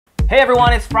Hey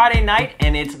everyone, it's Friday night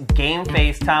and it's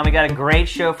GameFace time. We got a great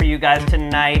show for you guys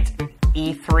tonight.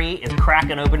 E3 is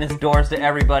cracking open its doors to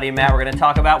everybody, Matt. We're going to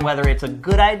talk about whether it's a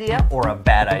good idea or a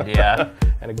bad idea.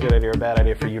 And a good idea or a bad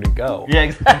idea for you to go. Yeah,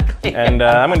 exactly. And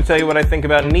I'm going to tell you what I think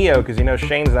about Nioh, because you know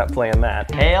Shane's not playing that.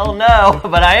 Hell no,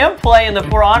 but I am playing the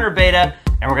For Honor beta,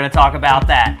 and we're going to talk about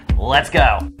that. Let's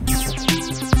go.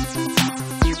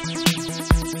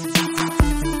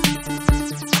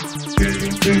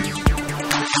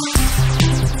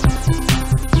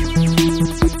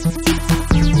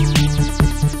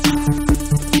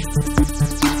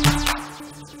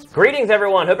 Greetings,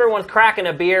 everyone. Hope everyone's cracking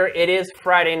a beer. It is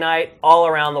Friday night all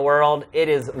around the world. It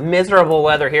is miserable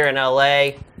weather here in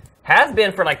LA. Has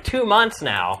been for like 2 months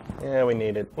now. Yeah, we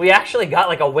need it. We actually got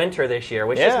like a winter this year,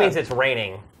 which just means it's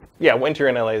raining. Yeah, winter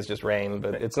in LA is just rain,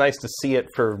 but it's nice to see it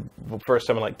for the first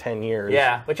time in like 10 years.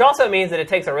 Yeah, which also means that it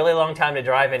takes a really long time to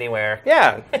drive anywhere.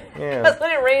 Yeah. Because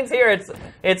when it rains here,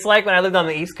 it's like when I lived on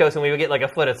the East Coast and we would get like a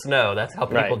foot of snow. That's how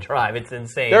people drive. It's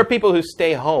insane. There are people who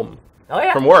stay home. Oh,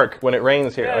 yeah. From work when it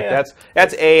rains here. Yeah,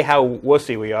 That's A, how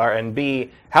wussy we are, and B,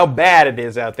 how bad it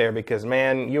is out there, because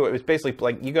man, it's basically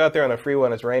like you go out there on the freeway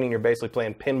when it's raining, you're basically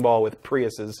playing pinball with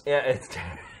Priuses. Yeah,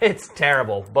 it's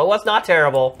terrible. But what's not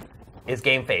terrible is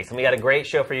GameFace, and we got a great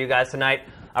show for you guys tonight.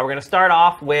 We're going to start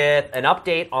off with an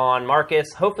update on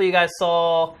Marcus. Hopefully you guys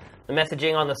saw the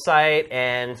messaging on the site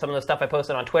and some of the stuff I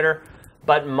posted on Twitter,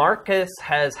 but Marcus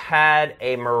has had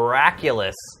a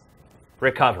miraculous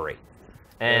recovery.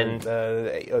 And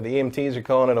the EMTs are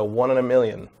calling it a 1 in a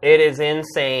million. It is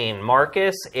insane.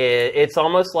 Marcus, it's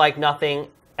almost like nothing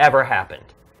ever happened.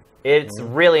 It's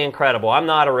really incredible. I'm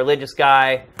not a religious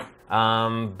guy,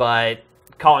 but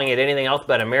calling it anything else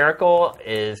but a miracle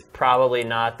is probably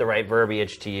not the right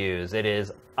verbiage to use. It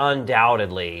is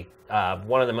undoubtedly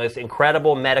one of the most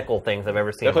incredible medical things I've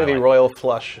ever seen. Definitely the royal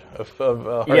flush of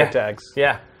heart attacks.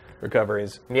 Yeah.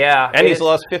 Recoveries. Yeah. And he's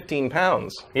lost 15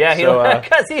 pounds. Yeah,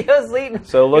 because he was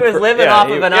living off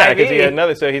of an IV. Because he had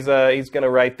another, so he's going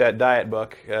to write that diet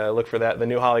book. Look for that, the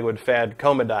new Hollywood fad,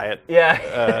 coma diet.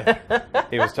 Yeah.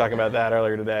 He was talking about that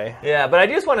earlier today. Yeah, but I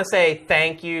just want to say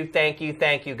thank you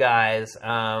guys.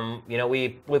 You know, we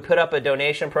put up a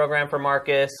donation program for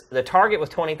Marcus. The target was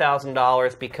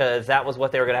 $20,000 because that was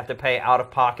what they were going to have to pay out of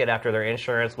pocket after their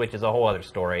insurance, which is a whole other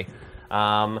story.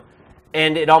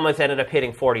 And it almost ended up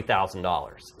hitting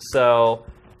 $40,000. So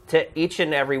to each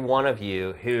and every one of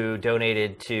you who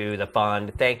donated to the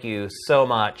fund, thank you so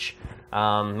much.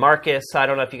 Marcus, I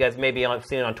don't know if you guys maybe have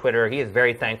seen it on Twitter. He is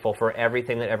very thankful for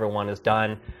everything that everyone has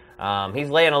done. He's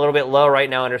laying a little bit low right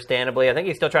now, understandably. I think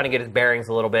he's still trying to get his bearings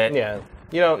a little bit. Yeah,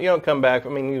 you don't come back. I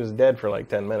mean, he was dead for like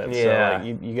 10 minutes. Yeah. So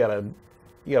like, you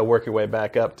gotta work your way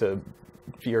back up to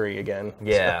fury again.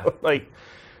 Yeah.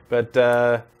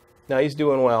 So, no, he's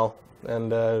doing well.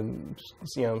 And,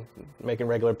 making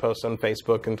regular posts on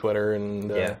Facebook and Twitter,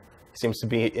 and he seems to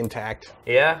be intact.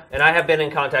 Yeah, and I have been in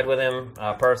contact with him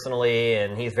personally,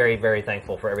 and he's very, very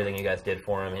thankful for everything you guys did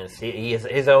for him.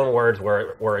 His own words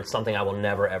were it's something I will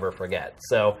never, ever forget.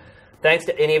 So thanks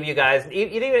to any of you guys,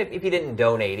 even if you didn't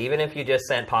donate, even if you just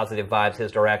sent positive vibes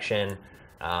his direction,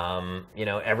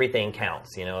 everything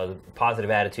counts. You know,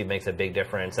 positive attitude makes a big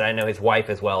difference. And I know his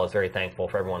wife as well is very thankful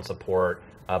for everyone's support.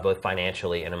 Both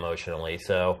financially and emotionally.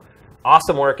 So,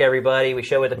 awesome work, everybody. We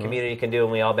show what the community can do,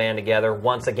 and we all band together.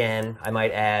 Once again, I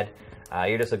might add,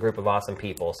 you're just a group of awesome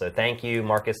people. So thank you.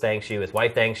 Marcus thanks you. His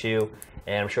wife thanks you.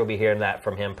 And I'm sure we'll be hearing that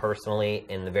from him personally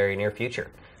in the very near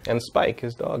future. And Spike,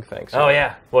 his dog, thanks you. Oh,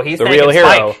 yeah. Well, he's the thanking real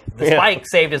hero. Spike. Spike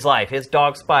saved his life. His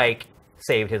dog, Spike,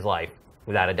 saved his life,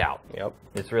 without a doubt. Yep.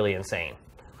 It's really insane.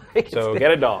 So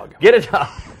get a dog. Get a dog.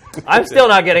 I'm still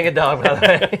not getting a dog, by the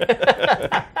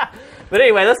way. But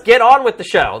anyway, let's get on with the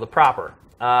show, the proper.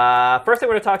 First thing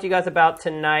we're going to talk to you guys about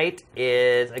tonight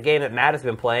is a game that Matt has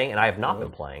been playing, and I have not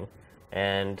been playing.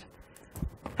 And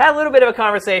had a little bit of a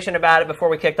conversation about it before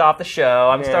we kicked off the show.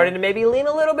 I'm starting to maybe lean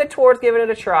a little bit towards giving it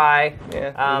a try.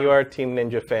 Yeah, you are a Team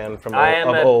Ninja fan from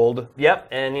old. Yep,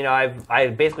 and I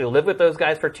basically lived with those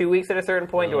guys for 2 weeks at a certain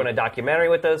point, doing a documentary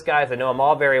with those guys. I know them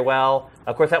all very well.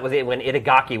 Of course, that was it when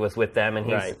Itagaki was with them, and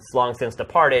he's long since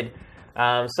departed.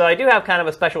 So I do have kind of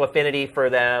a special affinity for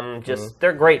them. Just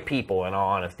they're great people, in all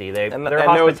honesty. Their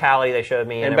hospitality they showed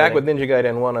me. And back with Ninja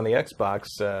Gaiden 1 on the Xbox,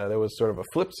 there was sort of a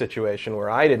flip situation where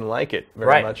I didn't like it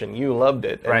very much, and you loved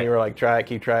it. And you were like, try it,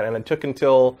 keep trying it. And it took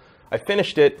until I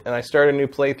finished it, and I started a new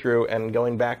playthrough, and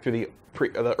going back through the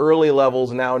early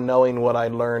levels, now knowing what I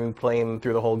learned playing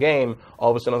through the whole game, all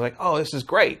of a sudden I was like, oh, this is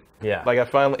great. Yeah. Like,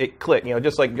 it clicked.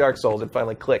 Just like Dark Souls, it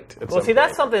finally clicked. Well, see,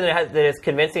 that's something that is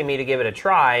convincing me to give it a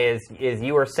try, is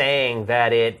you were saying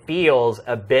that it feels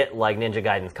a bit like Ninja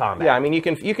Gaiden's combat. Yeah, I mean, you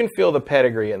can feel the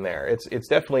pedigree in there. It's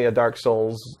definitely a Dark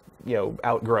Souls,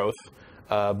 outgrowth.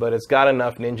 But it's got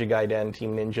enough Ninja Gaiden,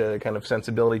 Team Ninja kind of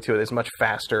sensibility to it. It's much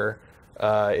faster.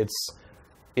 I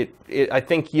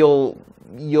think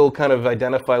you'll kind of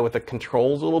identify with the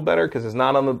controls a little better because it's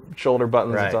not on the shoulder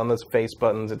buttons, It's on the face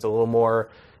buttons. It's a little more,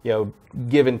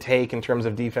 give and take in terms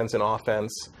of defense and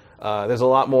offense. There's a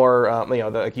lot more,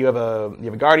 you have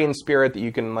a guardian spirit that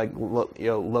you can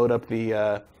load up you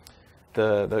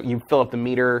fill up the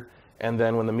meter. And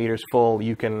then when the meter's full,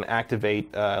 you can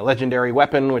activate legendary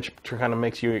weapon, which kind of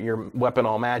makes your weapon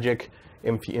all magic,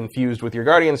 infused with your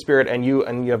guardian spirit, and you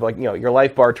have your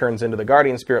life bar turns into the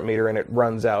guardian spirit meter, and it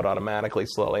runs out automatically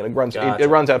slowly, and it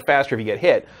runs out faster if you get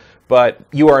hit, but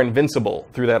you are invincible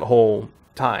through that whole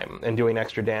time and doing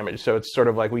extra damage. So it's sort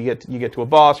of like you get to a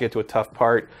boss, you get to a tough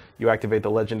part, you activate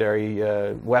the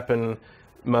legendary weapon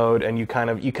mode, and you kind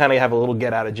of have a little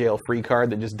get out of jail free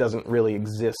card that just doesn't really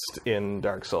exist in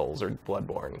Dark Souls or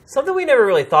Bloodborne. Something we never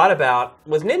really thought about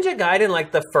was Ninja Gaiden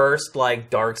like the first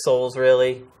Dark Souls,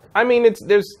 really? I mean,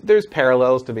 there's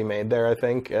parallels to be made there, I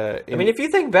think. I mean, if you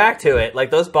think back to it,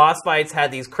 those boss fights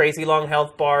had these crazy long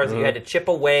health bars. Mm-hmm. You had to chip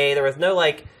away. There was no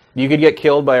you could get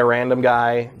killed by a random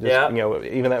guy.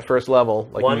 Even that first level,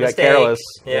 one you mistake. Got careless.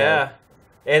 Yeah.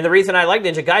 And the reason I like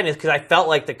Ninja Gaiden is because I felt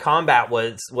like the combat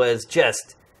was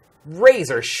just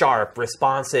razor sharp,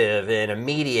 responsive, and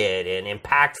immediate, and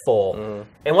impactful. Mm.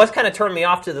 And what's kind of turned me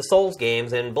off to the Souls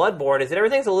games and Bloodborne is that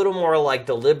everything's a little more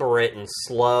deliberate and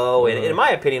slow, and in my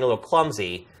opinion, a little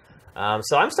clumsy.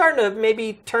 So I'm starting to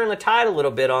maybe turn the tide a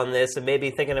little bit on this, and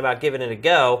maybe thinking about giving it a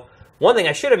go. One thing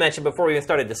I should have mentioned before we even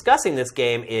started discussing this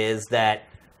game is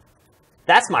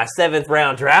that's my 7th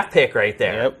round draft pick right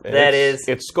there. Yep,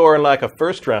 it's scoring like a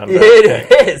first round.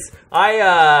 It is.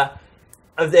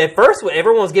 At first,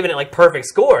 everyone was giving it perfect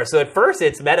score. So at first,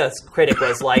 its Metacritic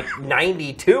was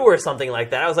 92 or something like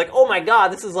that. I was like, oh my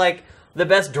god, this is the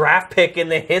best draft pick in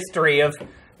the history of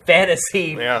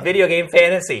fantasy, video game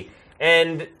fantasy.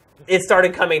 And it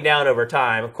started coming down over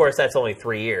time. Of course, that's only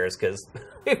 3 years because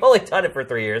we've only done it for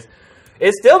 3 years.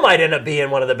 It still might end up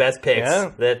being one of the best picks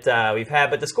that we've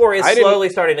had, but the score is slowly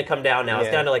starting to come down now.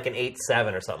 It's down to an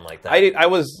 8.7 or something like that.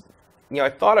 I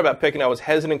thought about picking. I was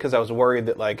hesitant because I was worried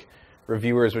that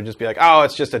reviewers would just be like, oh,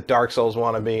 it's just a Dark Souls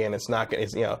wannabe, and it's not. I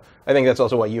think that's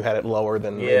also why you had it lower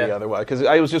than maybe otherwise, because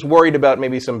I was just worried about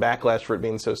maybe some backlash for it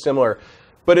being so similar.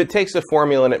 But it takes a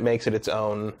formula and it makes it its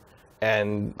own,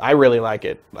 and I really like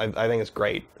it. I think it's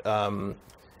great.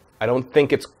 I don't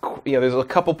think it's, there's a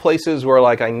couple places where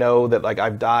I know that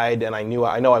I've died, and I know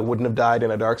I wouldn't have died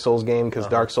in a Dark Souls game because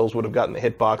Dark Souls would have gotten the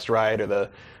hitbox right, or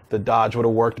the dodge would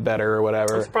have worked better or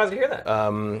whatever. I'm surprised to hear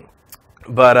that.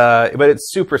 But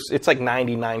it's it's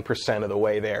 99% of the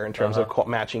way there in terms of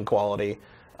matching quality.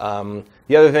 The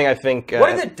other thing I think,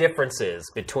 what are the differences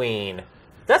between?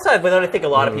 That's what I think a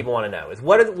lot of people want to know is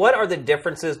what are the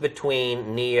differences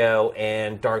between Nioh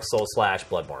and Dark Souls /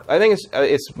 Bloodborne? I think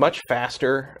it's much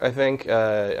faster. I think.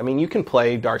 I mean, you can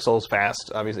play Dark Souls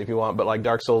fast, obviously, if you want. But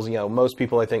Dark Souls, most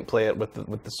people I think play it with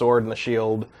the sword and the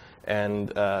shield, and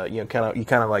you kind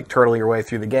of turtle your way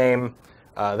through the game.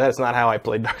 That's not how I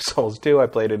played Dark Souls 2. I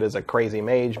played it as a crazy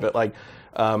mage, but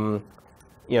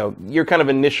your kind of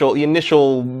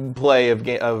initial play of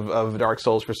Dark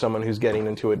Souls for someone who's getting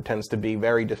into it tends to be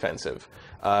very defensive.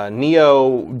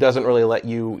 Nioh doesn't really let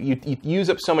you use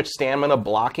up so much stamina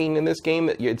blocking in this game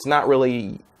that it's not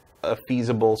really a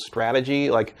feasible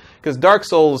strategy. Because Dark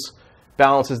Souls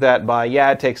balances that by,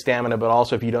 it takes stamina, but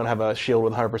also if you don't have a shield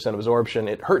with 100% absorption,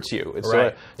 it hurts you.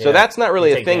 So that's not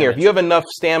really a thing here. If you have enough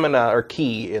stamina or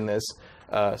ki in this,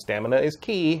 stamina is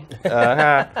key.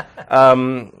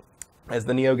 As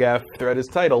the NeoGaf thread is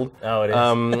titled. Oh, it is.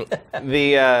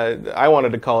 I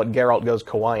wanted to call it Geralt Goes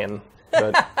Kawaiian.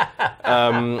 But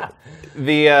I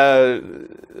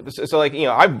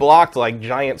blocked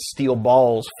giant steel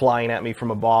balls flying at me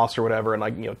from a boss or whatever,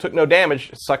 and took no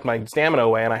damage, sucked my stamina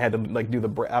away, and I had to do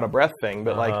the out of breath thing.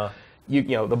 But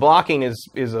the blocking is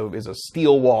a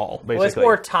steel wall basically. Well, it's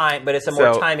more time, but it's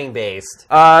more timing based.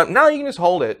 No, you can just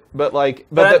hold it, but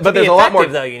there's a lot more.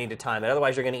 Though you need to time it,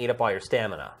 otherwise you're going to eat up all your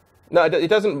stamina. No, it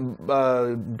doesn't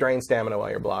drain stamina while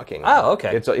you're blocking. Oh,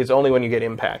 okay. It's only when you get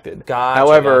impacted. Gotcha.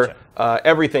 However,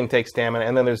 everything takes stamina,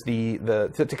 and then there's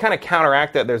to kind of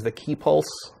counteract that. There's the ki pulse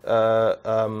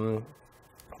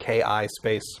KI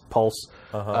space pulse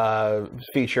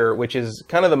feature, which is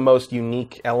kind of the most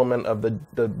unique element of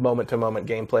the moment-to-moment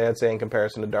gameplay, I'd say, in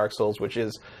comparison to Dark Souls, which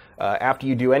is after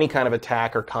you do any kind of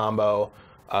attack or combo,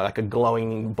 like a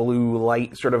glowing blue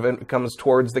light sort of comes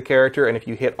towards the character, and if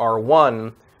you hit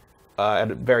R1 at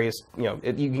various, you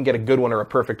can get a good one or a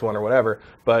perfect one or whatever,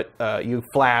 but you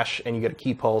flash and you get a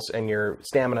key pulse, and your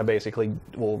stamina basically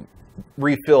will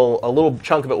refill, a little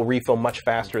chunk of it will refill much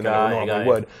faster than it normally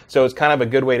would. So it's kind of a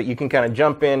good way that you can kind of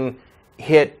jump in,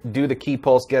 hit, do the key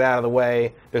pulse, get out of the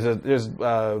way. There's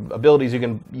abilities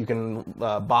you can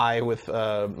buy with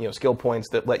skill points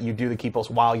that let you do the key pulse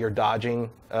while you're dodging.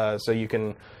 So you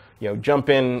can jump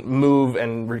in, move,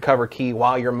 and recover key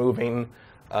while you're moving.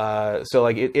 So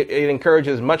like it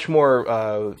encourages much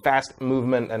more fast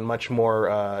movement and much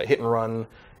more hit and run.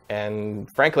 And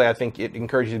frankly, I think it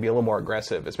encourages you to be a little more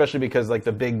aggressive, especially because like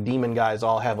the big demon guys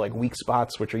all have like weak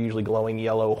spots, which are usually glowing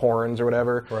yellow horns or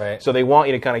whatever. Right. So they want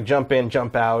you to kind of jump in,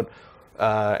 jump out,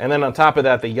 and then on top of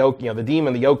that, the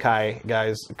yokai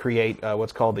guys create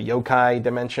what's called the yokai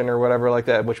dimension or whatever like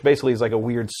that, which basically is like a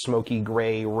weird smoky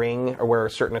gray ring or where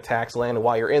certain attacks land. And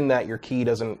while you're in that, your ki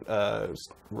doesn't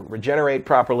regenerate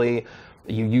properly.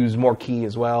 You use more ki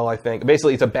as well, I think.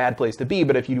 Basically, it's a bad place to be,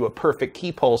 but if you do a perfect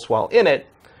ki pulse while in it,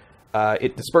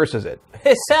 it disperses it.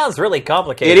 It sounds really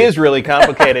complicated. It is really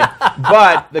complicated.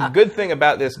 But the good thing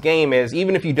about this game is,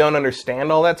 even if you don't understand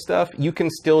all that stuff, you can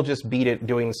still just beat it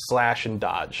doing slash and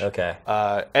dodge. Okay.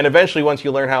 And eventually, once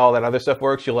you learn how all that other stuff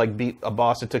works, you'll like beat a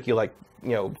boss that took you like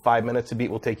 5 minutes to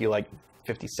beat will take you like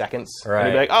 50 seconds. Right. And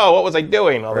you'll be like, oh, what was I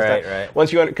doing? All this right, stuff.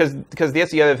 right. Because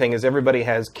that's the other thing is everybody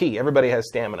has ki. Everybody has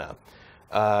stamina.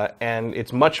 And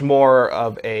it's much more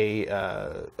of a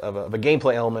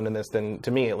gameplay element in this to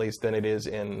me at least, than it is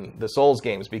in the Souls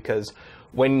games, because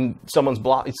when someone's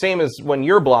same as when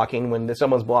you're blocking, when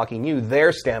someone's blocking you,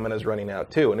 their stamina is running out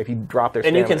too. And if you drop their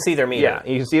stamina, and you can see their meter. Yeah,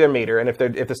 you can see their meter. And if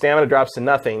the stamina drops to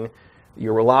nothing,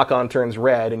 your lock-on turns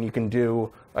red, and you can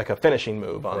do like a finishing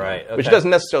move on them, okay. which doesn't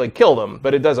necessarily kill them,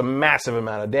 but it does a massive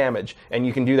amount of damage. And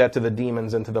you can do that to the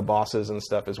demons and to the bosses and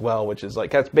stuff as well, which is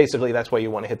like that's why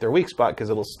you want to hit their weak spot, because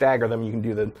it'll stagger them. You can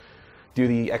do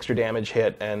the extra damage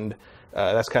hit, and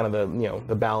that's kind of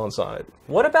the balance on it.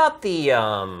 What about the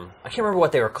I can't remember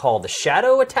what they were called, the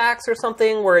shadow attacks or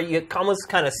something, where you almost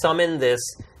kind of summon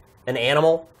an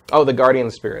animal? Oh, the guardian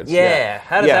spirits. Yeah.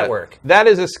 How does that work? That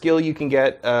is a skill you can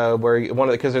get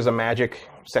because there's a magic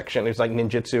section. There's like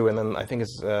ninjutsu, and then I think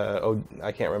it's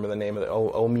I can't remember the name of it.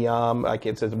 Omiyam.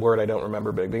 It's a word I don't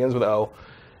remember, but it begins with O.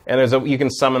 And you can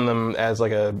summon them as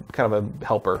like a kind of a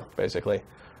helper, basically.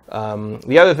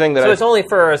 The other thing that it's only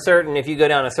for if you go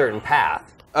down a certain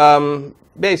path.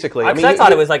 Basically, I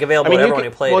thought it was like available to everyone who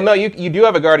played. Well, no, you do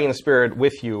have a guardian spirit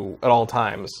with you at all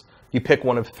times. You pick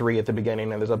one of 3 at the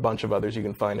beginning, and there's a bunch of others you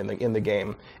can find in the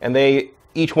game. And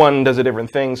each one does a different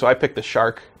thing. So I picked the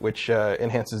shark, which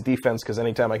enhances defense, because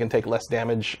anytime I can take less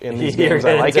damage in these games,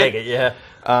 I like it. Yeah.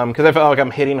 Because I feel like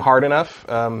I'm hitting hard enough.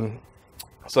 So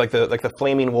like the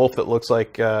flaming wolf that looks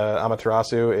like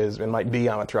Amaterasu it might be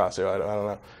Amaterasu. I don't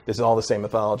know. This is all the same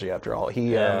mythology after all.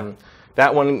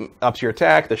 That one ups your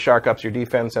attack. The shark ups your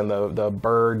defense, and the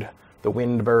bird. The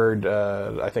wind bird,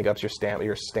 I think, ups your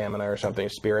stamina or something, your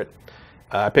spirit.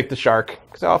 I picked the shark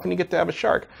because how often you get to have a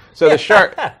shark? So the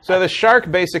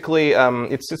shark basically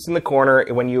it sits in the corner.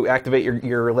 When you activate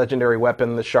your legendary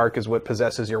weapon, the shark is what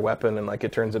possesses your weapon, and like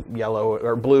it turns it yellow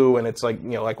or blue, and it's like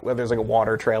like there's like a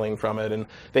water trailing from it, and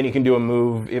then you can do a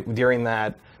move during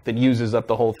that uses up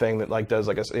the whole thing that like does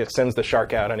it sends the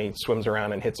shark out, and he swims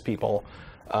around and hits people.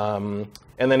 And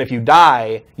then if you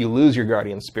die, you lose your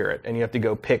guardian spirit, and you have to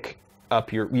go pick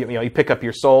up you pick up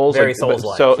your souls. Very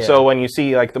Souls-like. So when you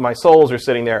see like my souls are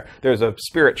sitting there, there's a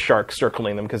spirit shark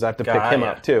circling them, because I have to pick him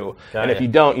up too. And if you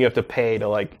don't, you have to pay to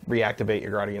like reactivate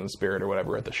your guardian spirit or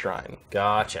whatever at the shrine.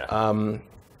 Gotcha.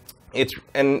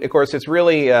 And of course it's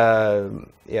really I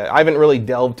haven't really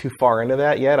delved too far into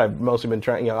that yet. I've mostly been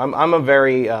trying. I'm a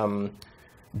very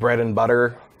bread and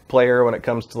butter player when it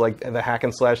comes to like the hack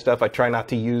and slash stuff. I try not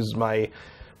to use my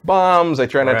bombs. I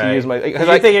try not to use my. Because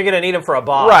I think you're going to need them for a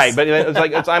boss, right? But it's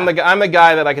like I'm the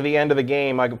guy that like at the end of the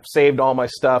game I saved all my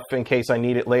stuff in case I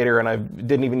need it later, and I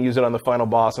didn't even use it on the final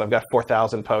boss, and I've got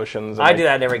 4,000 potions. I do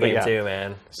that in every game too,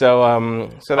 man. So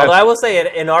that's, although I will say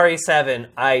in RE7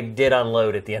 I did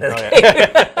unload at the end of the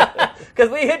game. Because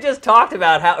we had just talked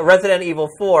about how Resident Evil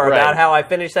 4 about how I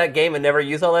finished that game and never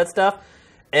used all that stuff.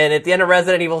 And at the end of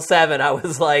Resident Evil 7, I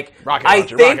was like, I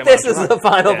think this is the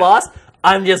final boss.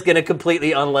 I'm just going to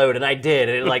completely unload. And I did.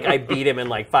 And I beat him in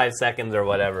like 5 seconds or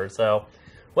whatever. So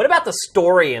what about the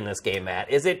story in this game, Matt?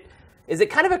 Is it Is it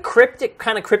kind of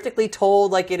cryptically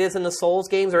told like it is in the Souls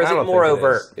games, or is it more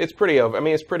overt? It's pretty over. I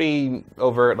mean, it's pretty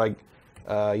overt. Like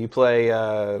you play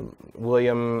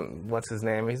William, what's his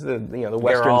name? He's the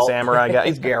Western samurai guy.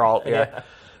 He's Geralt, yeah.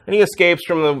 And he escapes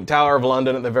from the Tower of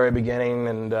London at the very beginning,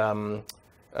 and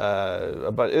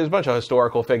but there's a bunch of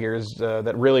historical figures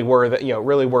that really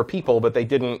were people, but they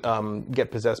didn't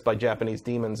get possessed by Japanese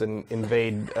demons and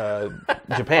invade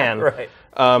Japan. Right.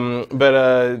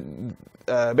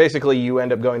 Basically, you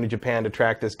end up going to Japan to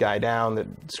track this guy down that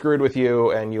screwed with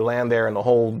you, and you land there, and the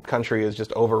whole country is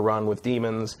just overrun with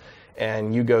demons.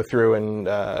 And you go through and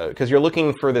because you're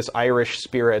looking for this Irish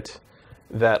spirit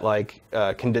that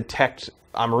can detect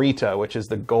Amrita, which is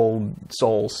the gold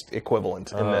soul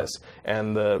equivalent in this.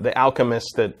 And the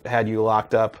alchemist that had you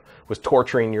locked up was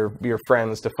torturing your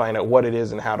friends to find out what it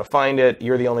is and how to find it.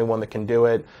 You're the only one that can do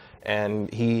it.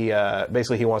 And he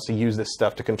basically he wants to use this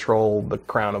stuff to control the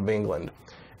crown of England.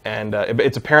 And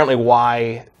it's apparently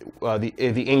why the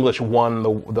English won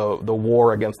the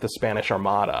war against the Spanish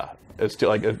Armada. It's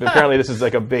apparently this is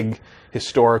like a big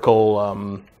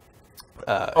historical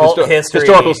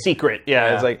historical secret.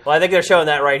 Yeah, it's like. Well, I think they're showing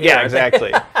that right here. Yeah,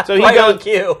 exactly. So he goes.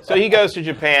 So he goes to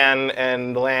Japan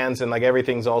and lands, and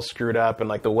everything's all screwed up, and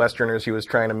the Westerners he was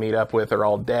trying to meet up with are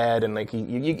all dead, and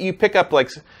you pick up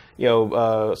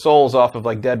souls off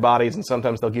of dead bodies, and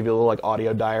sometimes they'll give you a little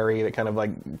audio diary that kind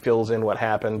of fills in what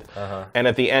happened. And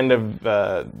at the end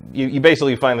of you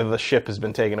basically find that the ship has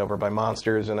been taken over by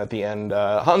monsters, and at the end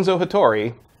Hanzo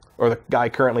Hattori, or the guy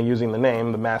currently using the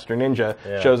name, the Master Ninja,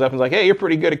 shows up and is like, hey, you're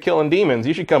pretty good at killing demons.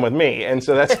 You should come with me. And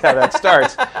so that's how that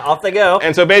starts. Off they go.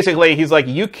 And so basically he's like,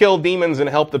 you kill demons and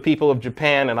help the people of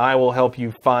Japan, and I will help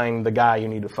you find the guy you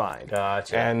need to find.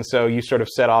 Gotcha. And so you sort of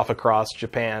set off across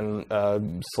Japan,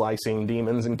 slicing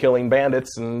demons and killing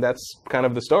bandits, and that's kind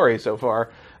of the story so far.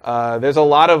 There's a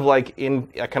lot of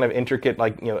kind of intricate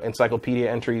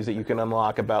encyclopedia entries that you can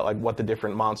unlock about what the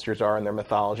different monsters are in their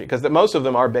mythology, because most of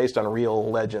them are based on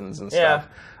real legends and stuff,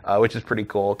 which is pretty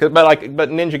cool. But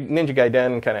Ninja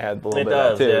Gaiden kind of had a little bit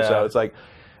of that too. Yeah. So it's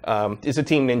it's a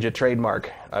Team Ninja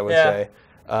trademark, I would say.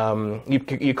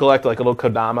 You collect a little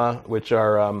kodama, which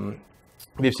are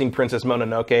if you've seen Princess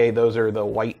Mononoke, those are the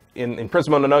white in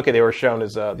Princess Mononoke. They were shown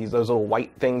as those little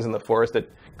white things in the forest that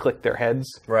click their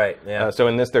heads. Right. Yeah. So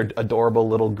in this, they're adorable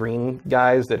little green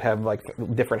guys that have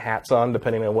different hats on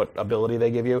depending on what ability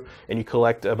they give you, and you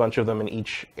collect a bunch of them in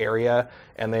each area,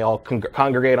 and they all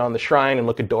congregate on the shrine and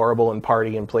look adorable and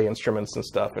party and play instruments and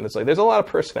stuff. And it's there's a lot of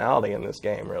personality in this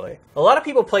game, really. A lot of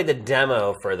people played the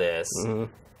demo for this.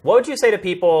 What would you say to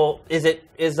people? Is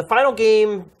the final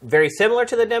game very similar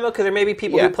to the demo? Because there may be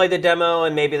people who played the demo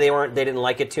and maybe they didn't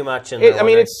like it too much. And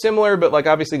it's similar, but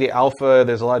obviously the alpha,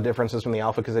 there's a lot of differences from the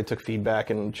alpha because they took feedback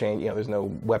and changed. There's no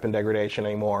weapon degradation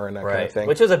anymore and that kind of thing,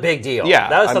 which was a big deal. Yeah,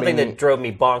 that was something that drove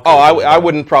me bonkers. Oh, I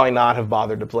wouldn't probably not have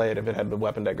bothered to play it if it had the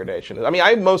weapon degradation.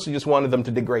 I mostly just wanted them to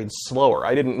degrade slower.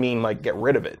 I didn't mean get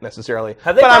rid of it necessarily.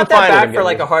 Have they brought that back for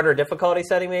a harder difficulty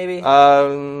setting? Maybe.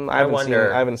 I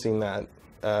haven't seen that.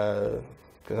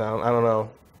 Because I don't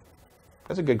know.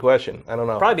 That's a good question. I don't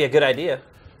know. Probably be a good idea.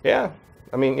 Yeah.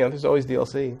 There's always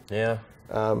DLC. Yeah.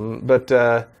 But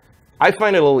I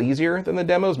find it a little easier than the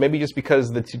demos, maybe just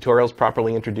because the tutorials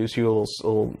properly introduce you a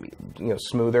little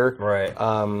smoother. Right.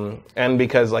 And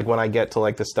because when I get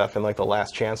to the stuff in the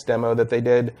Last Chance demo that they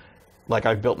did,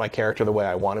 I've built my character the way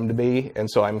I want him to be, and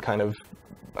so I'm kind of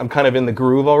in the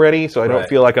groove already, so I don't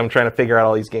feel like I'm trying to figure out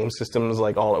all these game systems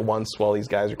all at once while these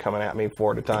guys are coming at me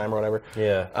 4 at a time or whatever.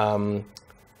 Yeah.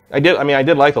 I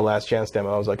did like the Last Chance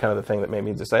demo. It was kind of the thing that made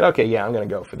me decide, okay, yeah, I'm going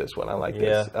to go for this one. I like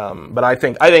this. But I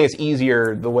think it's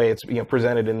easier the way it's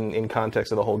presented in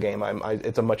context of the whole game.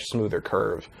 It's a much smoother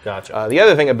curve. Gotcha. The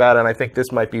other thing about it, and I think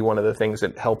this might be one of the things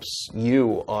that helps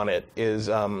you on it, is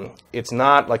it's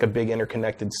not a big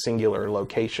interconnected singular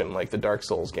location like the Dark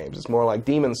Souls games. It's more like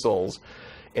Demon Souls,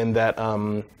 in that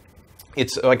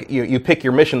it's you pick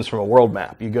your missions from a world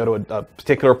map. You go to a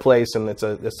particular place, and it's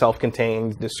a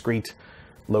self-contained, discrete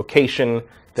location.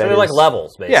 So they're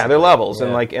levels, basically. Yeah, they're levels,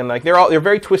 and they're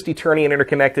very twisty, turny, and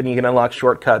interconnected. And you can unlock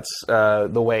shortcuts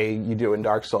the way you do in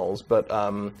Dark Souls. But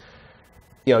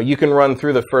you can run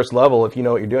through the first level if you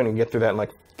know what you're doing. You can get through that in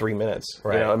 3 minutes.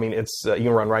 Right. It's you can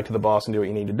run right to the boss and do what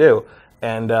you need to do.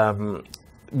 And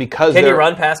because can you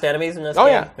run past enemies in this game?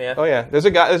 Yeah. Oh yeah. There's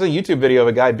a YouTube video of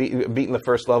a guy beating the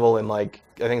first level in I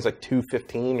think it's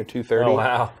 2:15 or 2:30. Oh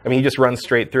wow. He just runs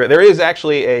straight through it. There is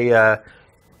actually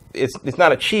it's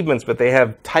not achievements, but they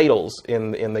have titles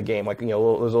in the game, those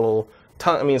little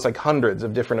it's like hundreds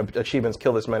of different achievements.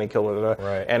 Kill this many, kill blah, blah, blah.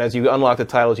 Right. And as you unlock the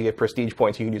titles, you get prestige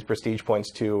points. You can use prestige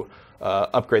points to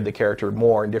upgrade the character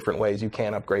more in different ways. You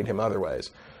can't upgrade him other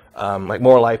ways, like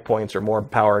more life points or more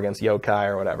power against yokai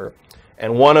or whatever.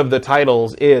 And one of the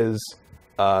titles is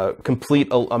complete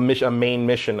a main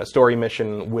mission, a story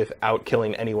mission, without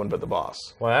killing anyone but the boss.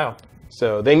 Wow.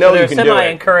 So they know you can do it. They're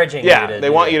semi-encouraging. Yeah, they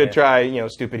want you to try,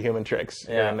 stupid human tricks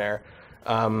here and there.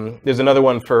 There's another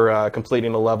one for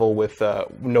completing a level with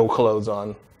no clothes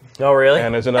on. Oh, really?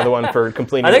 And there's another one for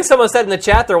completing... I think someone said in the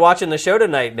chat they're watching the show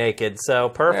tonight naked, so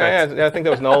perfect. Yeah, I think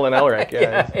that was Nolan Elric.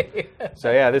 Yeah.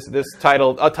 So yeah, this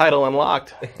title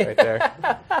unlocked right there.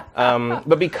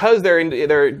 But because they're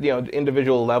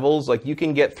individual levels, like you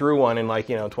can get through one in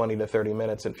 20 to 30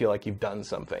 minutes and feel like you've done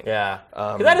something. Yeah.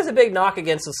 That is a big knock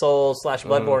against the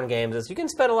Souls/Bloodborne games, is you can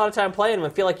spend a lot of time playing them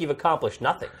and feel like you've accomplished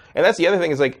nothing. And that's the other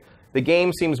thing, is like the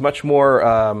game seems much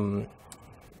more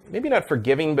maybe not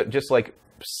forgiving, but just like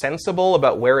sensible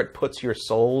about where it puts your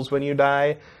souls when you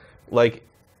die. Like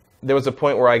there was a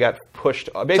point where I got pushed.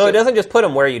 So it doesn't just put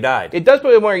them where you died. It does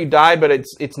put them where you died, but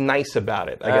it's nice about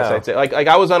it. I guess I'd say. Like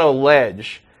I was on a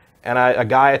ledge, and a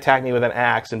guy attacked me with an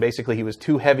axe, and basically he was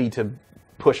too heavy to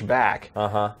push back.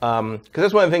 Because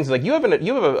that's one of the things. Like you have an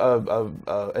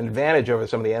advantage over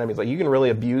some of the enemies. Like you can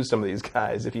really abuse some of these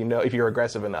guys if you're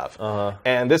aggressive enough.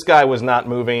 And this guy was not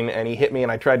moving, and he hit me,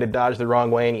 and I tried to dodge the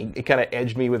wrong way, and he kind of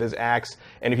edged me with his axe.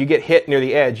 And if you get hit near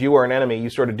the edge, you are an enemy.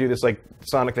 You sort of do this like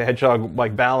Sonic the Hedgehog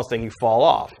like balance thing. You fall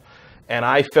off. And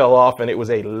I fell off, and it was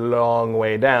a long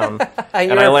way down.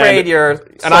 And you're afraid your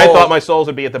souls... And I thought my souls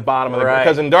would be at the bottom of the...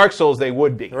 Because in Dark Souls, they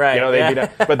would be. Right. They'd be down,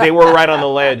 but they were right on the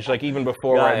ledge, like even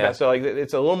before. So like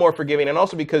it's a little more forgiving. And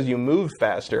also because you move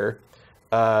faster,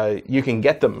 you can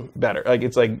get them better. Like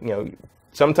it's like,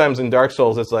 sometimes in Dark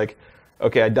Souls, it's like,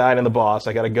 okay, I died in the boss.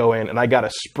 I got to go in, and I got to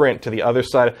sprint to the other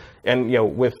side. And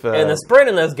with and the sprint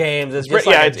in those games is just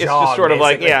like it's just sort of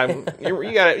like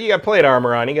you got plate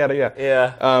armor on. You got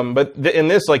to But in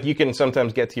this, like you can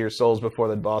sometimes get to your souls before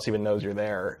the boss even knows you're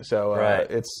there. So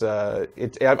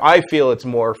I feel it's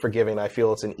more forgiving. I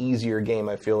feel it's an easier game.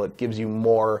 I feel it gives you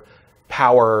more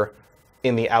power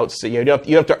in the outset. You don't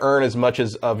have to earn as much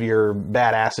of your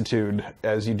badassitude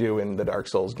as you do in the Dark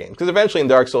Souls games. Because eventually in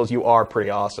Dark Souls you are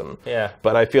pretty awesome. Yeah.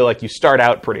 But I feel like you start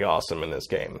out pretty awesome in this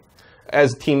game,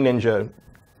 as Team Ninja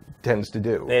tends to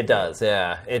do. It does,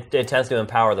 yeah. It tends to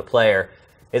empower the player.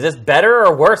 Is this better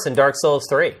or worse than Dark Souls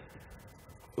 3?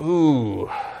 Ooh,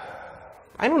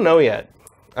 I don't know yet.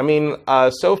 I mean,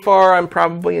 so far I'm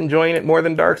probably enjoying it more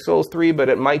than Dark Souls 3, but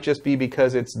it might just be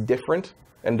because it's different.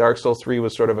 And Dark Souls 3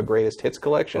 was sort of a greatest hits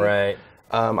collection. Right.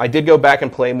 I did go back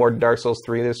and play more Dark Souls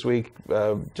 3 this week,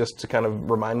 just to kind of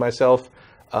remind myself.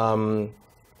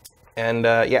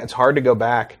 It's hard to go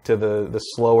back to the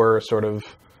slower sort of,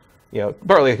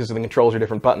 partly because the controls are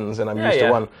different buttons and I'm used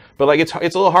to one. But like it's a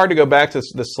little hard to go back to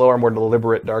the slower, more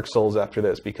deliberate Dark Souls after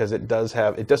this, because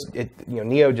Nioh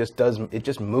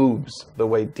just moves the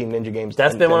way Team Ninja games.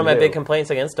 That's been one of my big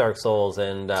complaints against Dark Souls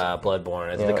and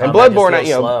Bloodborne. And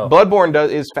Bloodborne, Bloodborne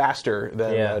is faster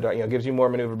than gives you more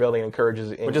maneuverability and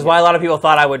encourages. Which is why a lot of people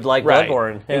thought I would like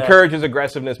Bloodborne. Yeah. Encourages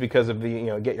aggressiveness because of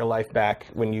the get your life back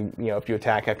when if you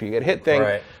attack after you get hit thing.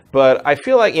 Right. But I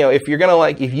feel like if you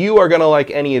are gonna like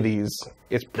any of these,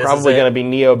 it's probably gonna be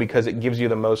Nioh because it gives you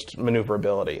the most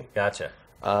maneuverability. Gotcha.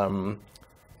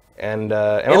 And it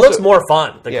also, looks more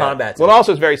fun. The combat. Well,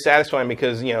 also it's very satisfying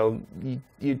because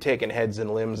you taking heads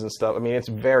and limbs and stuff. I mean, it's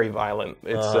very violent.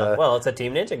 It's it's a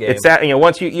Team Ninja game. It's that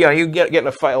once you get in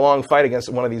a long fight against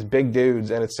one of these big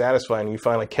dudes, and it's satisfying. You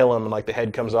finally kill him, and like the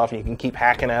head comes off, and you can keep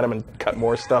hacking at him and cut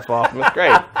more stuff off. And it's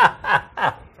great.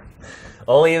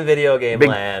 Only in video game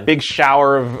land. Big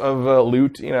shower of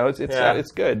loot.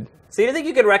 It's good. So you think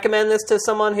you could recommend this to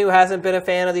someone who hasn't been a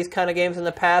fan of these kind of games in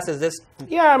the past? Is this?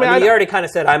 Yeah, I mean you already kind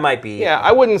of said I might be. Yeah,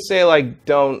 I wouldn't say like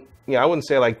don't. I wouldn't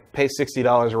say like pay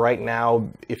 $60 right now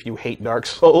if you hate Dark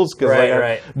Souls.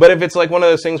 Right. But if it's like one of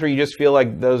those things where you just feel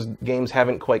like those games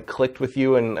haven't quite clicked with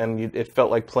you, and it felt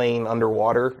like playing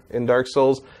underwater in Dark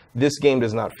Souls, this game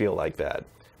does not feel like that.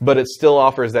 But it still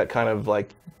offers that kind of like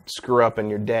screw up and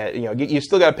you're dead. You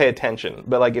still got to pay attention.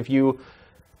 But like if you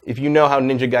know how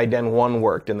Ninja Gaiden 1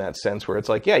 worked in that sense, where it's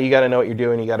like, you got to know what you're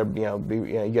doing. You got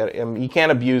to you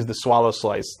can't abuse the swallow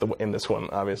slice in this one,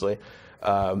 obviously.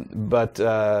 But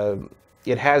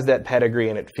it has that pedigree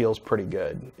and it feels pretty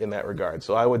good in that regard.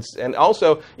 So I would, and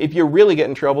also if you really get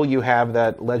in trouble, you have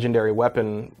that legendary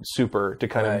weapon super to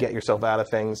kind of get yourself out of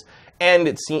things. And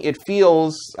it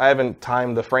feels, I haven't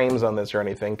timed the frames on this or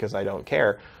anything because I don't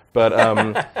care, but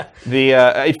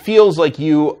it feels like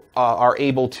you are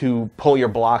able to pull your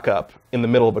block up in the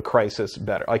middle of a crisis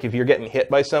better. Like if you're getting hit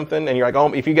by something and you're like,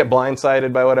 oh, if you get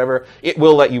blindsided by whatever, it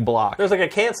will let you block. There's like a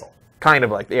cancel. Kind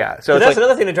of like, yeah. So that's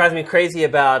another thing that drives me crazy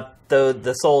about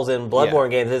the Souls and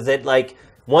Bloodborne games is that like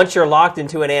once you're locked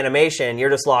into an animation, you're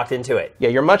just locked into it. Yeah,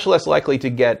 you're much less likely to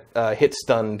get hit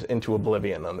stunned into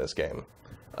oblivion on this game.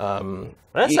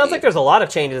 That sounds like there's a lot of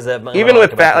changes that even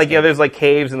with bat, like there's like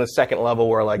caves in the second level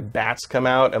where like bats come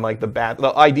out and like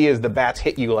the idea is the bats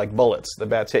hit you like bullets. The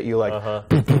bats hit you like,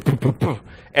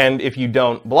 and if you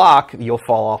don't block, you'll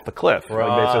fall off the cliff.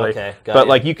 Like, basically. Okay, but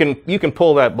like you can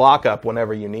pull that block up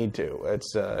whenever you need to.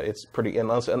 It's pretty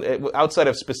outside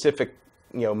of specific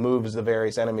moves the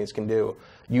various enemies can do.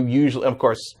 You usually, of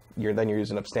course, you're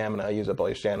using up stamina. Use up all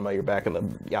your stamina. You're back in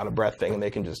the out of breath thing, and they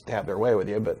can just have their way with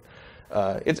you. But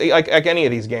it's like any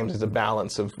of these games is a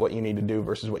balance of what you need to do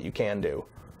versus what you can do.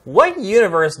 What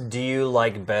universe do you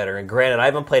like better? And granted, I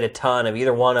haven't played a ton of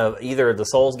either the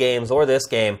Souls games or this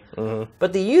game,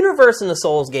 but the universe in the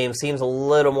Souls game seems a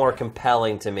little more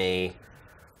compelling to me.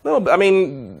 No, I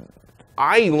mean,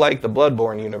 I like the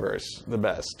Bloodborne universe the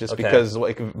best, just because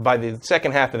like by the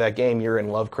second half of that game, you're in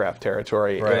Lovecraft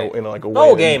territory in like a way. The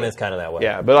whole game is kind of that way.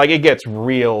 Yeah, but like it gets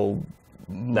real.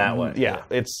 That way. Yeah,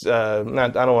 it's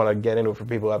not. I don't want to get into it for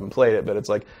people who haven't played it, but it's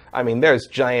like, I mean, there's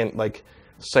giant like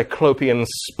cyclopean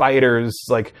spiders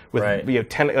like with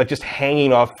just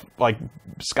hanging off like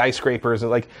skyscrapers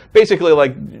and like basically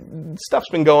like stuff's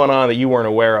been going on that you weren't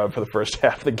aware of for the first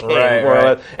half of the game,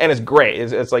 and it's great.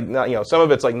 It's like some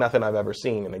of it's like nothing I've ever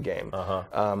seen in a game.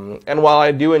 And while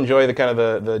I do enjoy the kind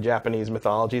of the Japanese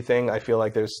mythology thing, I feel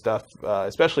like there's stuff,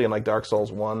 especially in like Dark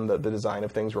Souls 1, the design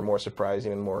of things were more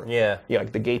surprising and more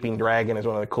like the gaping dragon is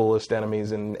one of the coolest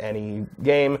enemies in any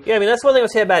game. Yeah, I mean that's one thing I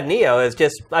would say about Nioh is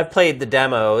just I've played the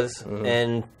demos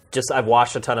and I've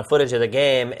watched a ton of footage of the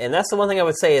game, and that's the one thing I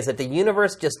would say is that the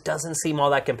universe just doesn't seem all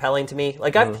that compelling to me.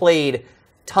 Like I've played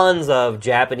tons of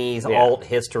Japanese alt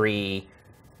history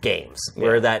games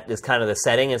where that is kind of the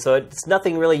setting, and so it's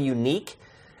nothing really unique.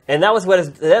 And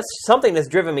that's something that's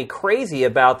driven me crazy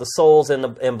about the Souls and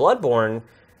Bloodborne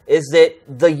is that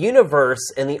the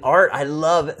universe and the art I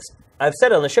love. I've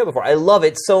said it on the show before. I love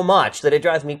it so much that it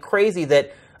drives me crazy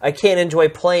that I can't enjoy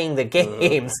playing the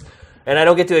games. And I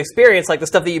don't get to experience like the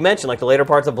stuff that you mentioned, like the later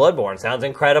parts of Bloodborne. Sounds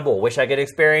incredible. Wish I could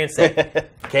experience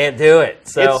it. Can't do it.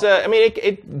 So it's, I mean,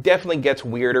 it definitely gets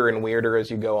weirder and weirder as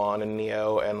you go on in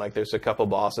Nioh, and like there's a couple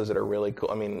bosses that are really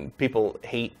cool. I mean, people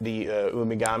hate the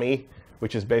Umigami,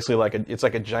 which is basically it's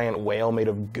like a giant whale made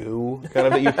of goo, kind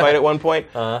of that you fight at one point.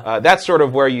 That's sort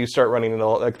of where you start running into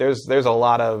like there's a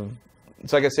lot of.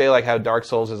 It's like I say, like how Dark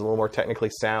Souls is a little more technically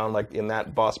sound. Like in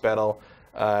that boss battle.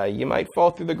 You might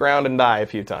fall through the ground and die a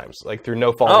few times, like through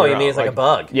no fault. Oh, you mean it's like a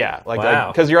bug? Yeah, like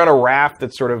because you're on a raft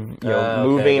that's sort of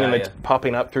moving and it's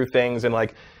popping up through things, and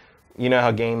like you know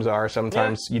how games are.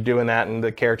 Sometimes you're doing that and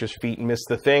the character's feet miss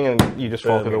the thing and you just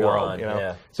fall through the world.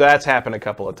 So that's happened a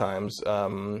couple of times.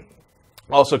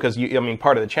 Also, because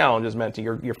part of the challenge is meant to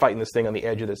you're fighting this thing on the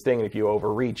edge of this thing, and if you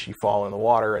overreach, you fall in the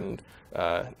water, and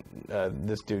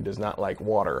this dude does not like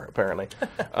water apparently.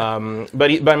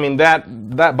 But I mean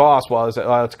that boss, while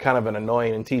it's kind of an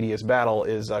annoying and tedious battle,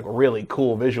 is like really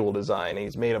cool visual design.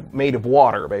 He's made of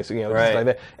water basically, like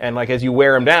that. And like as you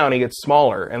wear him down, he gets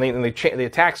smaller, and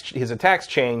his attacks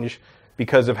change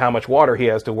because of how much water he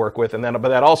has to work with, but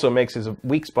that also makes his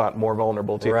weak spot more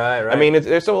vulnerable too. Right. I mean,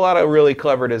 there's a lot of really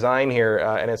clever design here,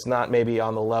 and it's not maybe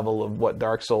on the level of what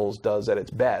Dark Souls does at its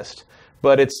best,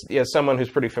 but it's someone who's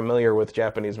pretty familiar with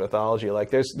Japanese mythology. Like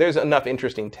there's enough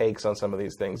interesting takes on some of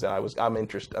these things that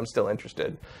I'm still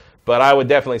interested. But I would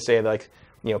definitely say like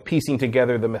piecing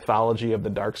together the mythology of the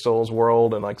Dark Souls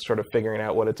world and like sort of figuring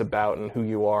out what it's about and who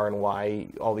you are and why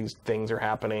all these things are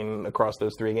happening across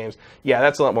those three games. Yeah,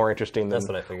 that's a lot more interesting than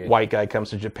white guy comes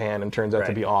to Japan and turns out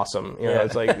to be awesome.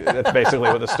 It's like that's basically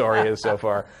what the story is so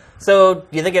far. So,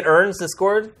 do you think it earns the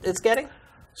score it's getting?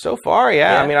 So far,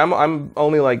 yeah. I mean, I'm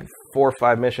only like 4 or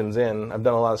 5 missions in. I've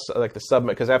done a lot of like the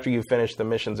because after you finish the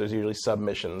missions, there's usually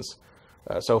submissions.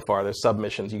 So far, there's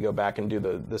submissions. You go back and do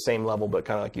the same level, but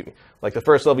kind of like the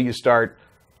first level you start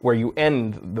where you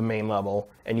end the main level,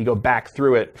 and you go back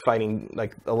through it fighting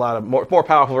like a lot of more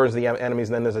powerful versions of the enemies,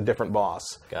 and then there's a different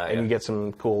boss, and you get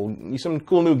some cool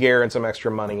new gear and some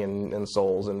extra money and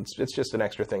souls, and it's just an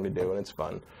extra thing to do, and it's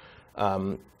fun.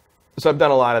 So I've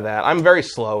done a lot of that. I'm very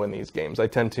slow in these games. I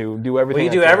tend to do everything.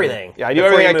 Well, you do everything. Yeah, I do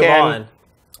everything I can.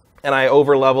 And I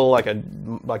over level like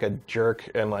a jerk,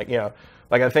 and like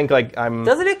I think like I'm.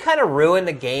 Doesn't it kind of ruin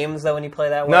the games though when you play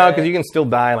that way? No, because you can still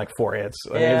die in like 4 hits.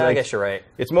 I guess you're right.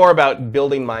 It's more about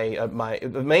building my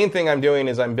The main thing I'm doing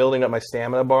is I'm building up my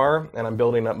stamina bar and I'm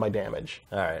building up my damage.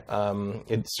 All right.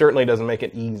 It certainly doesn't make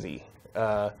it easy.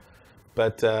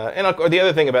 But the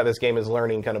other thing about this game is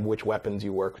learning kind of which weapons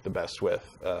you work the best with.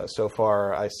 So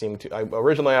far,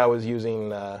 originally I was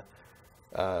using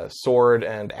sword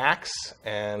and axe,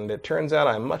 and it turns out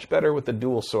I'm much better with the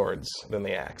dual swords than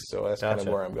the axe. So that's kind of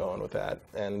where I'm going with that,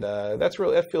 and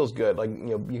that feels good. Like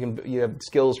you have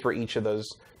skills for each of those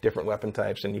different weapon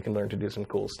types, and you can learn to do some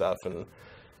cool stuff, and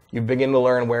you begin to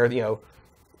learn where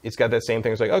it's got that same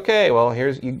thing. It's like, okay, well,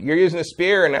 you're using a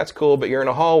spear, and that's cool, but you're in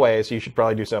a hallway, so you should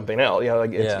probably do something else.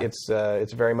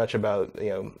 It's very much about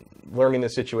learning the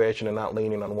situation and not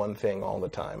leaning on one thing all the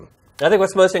time. I think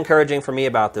what's most encouraging for me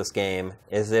about this game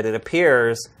is that it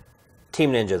appears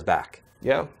Team Ninja's back.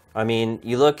 Yeah. I mean,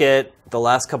 you look at the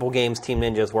last couple games Team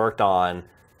Ninja's worked on.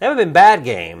 They haven't been bad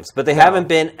games, but they haven't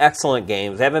been excellent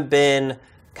games. They haven't been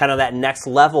kind of that next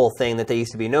level thing that they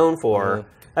used to be known for. Mm-hmm.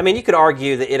 I mean, you could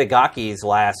argue that Itagaki's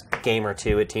last game or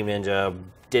two at Team Ninja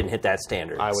didn't hit that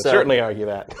standard. I would certainly argue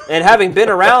that. And having been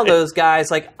around those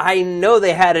guys, like, I know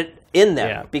they had it in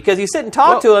them. Because you sit and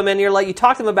talk to them, and you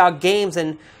talk to them about games,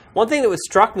 and one thing that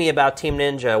struck me about Team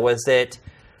Ninja was that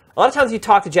a lot of times you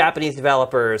talk to Japanese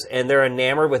developers and they're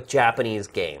enamored with Japanese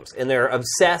games. And they're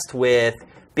obsessed with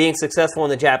being successful in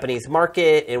the Japanese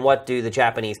market and what do the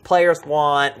Japanese players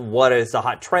want, what is the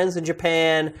hot trends in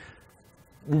Japan.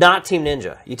 Not Team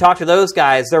Ninja. You talk to those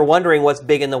guys, they're wondering what's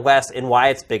big in the West and why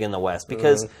it's big in the West.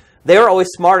 Because they were always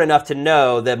smart enough to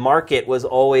know the market was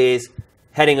always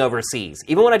heading overseas.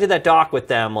 Even when I did that doc with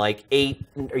them like 8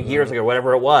 years ago,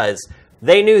 whatever it was,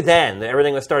 they knew then that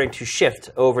everything was starting to shift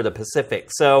over the Pacific.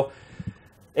 So,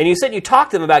 and you said you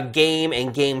talked to them about game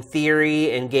and game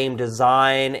theory and game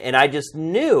design, and I just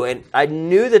knew, and I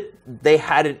knew that they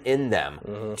had it in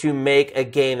them to make a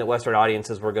game that Western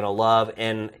audiences were going to love.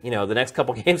 And, the next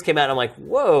couple games came out, and I'm like,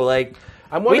 whoa, like,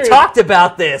 we talked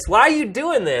about this. Why are you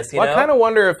doing this? I kind of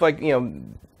wonder if, like,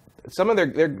 some of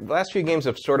their last few games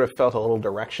have sort of felt a little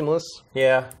directionless.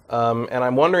 Yeah. And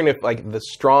I'm wondering if, like, the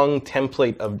strong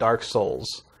template of Dark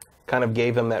Souls kind of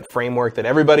gave them that framework that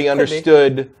everybody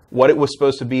understood what it was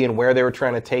supposed to be and where they were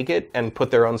trying to take it and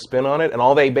put their own spin on it. And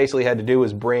all they basically had to do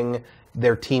was bring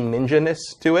their Team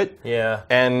Ninja-ness to it. Yeah.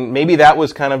 And maybe that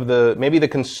was kind of the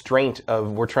constraint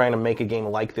of we're trying to make a game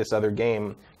like this other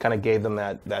game kind of gave them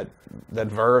that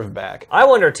verve back. I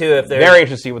wonder, too, if they're... Very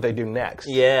interested to see what they do next.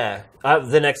 Yeah.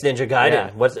 The next Ninja Gaiden.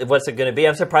 Yeah. What's it going to be?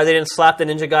 I'm surprised they didn't slap the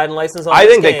Ninja Gaiden license on I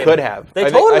this think game. They could have. I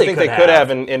think they could have,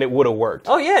 and it would have worked.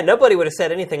 Oh, yeah. Nobody would have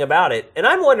said anything about it. And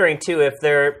I'm wondering, too, if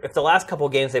the last couple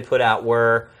games they put out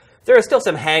were... There is still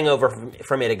some hangover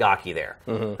from Itagaki there.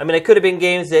 I mean, it could have been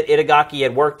games that Itagaki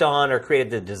had worked on or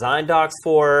created the design docs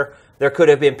for. There could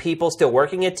have been people still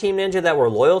working at Team Ninja that were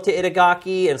loyal to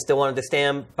Itagaki and still wanted to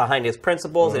stand behind his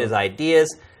principles and his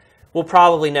ideas. We'll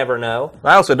probably never know.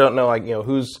 I also don't know, like,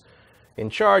 who's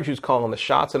in charge, who's calling the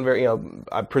shots, and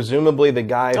presumably the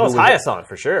guy. Oh, it's Hayasan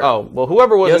for sure. Oh, well,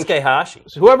 whoever was Yosuke Hashi.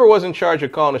 Whoever was in charge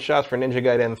of calling the shots for Ninja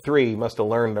Gaiden 3 must have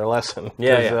learned their lesson.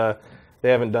 Yeah. They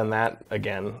haven't done that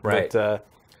again. Right. But,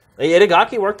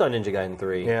 Itagaki worked on Ninja Gaiden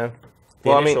 3. Yeah.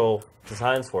 The initial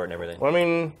designs for it and everything. Well, I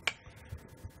mean,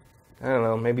 I don't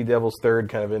know. Maybe Devil's Third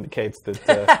kind of indicates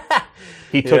that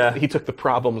he took the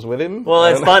problems with him. Well,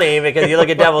 it's funny because you look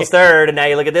at Devil's Third and now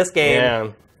you look at this game.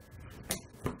 Yeah.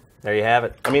 There you have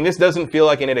it. I mean, this doesn't feel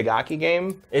like an Itagaki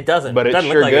game. It doesn't. But it doesn't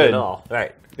sure look like good. it at all.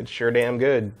 Right. It's sure damn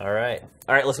good. All right.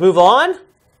 Let's move on.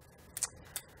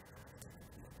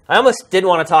 I almost didn't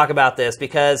want to talk about this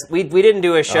because we didn't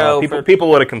do a show. People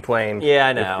would have complained. Yeah,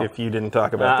 I know. If you didn't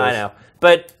talk about this. I know.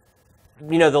 But,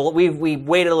 we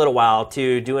waited a little while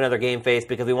to do another GameFace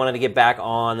because we wanted to get back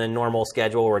on the normal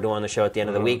schedule. We're doing the show at the end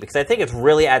of the week because I think it's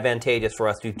really advantageous for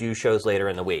us to do shows later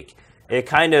in the week. It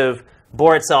kind of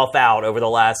bore itself out over the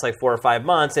last 4 or 5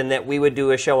 months in that we would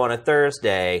do a show on a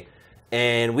Thursday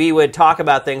and we would talk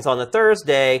about things on the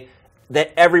Thursday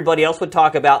that everybody else would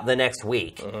talk about the next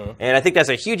week. And I think that's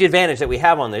a huge advantage that we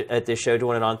have at this show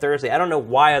doing it on Thursday. I don't know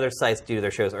why other sites do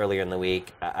their shows earlier in the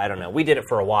week. I don't know. We did it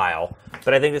for a while,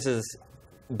 but I think this is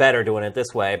better doing it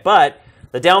this way. But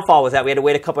the downfall was that we had to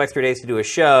wait a couple extra days to do a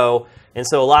show, and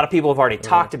so a lot of people have already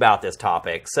talked about this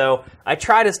topic. So I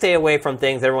try to stay away from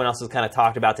things everyone else has kind of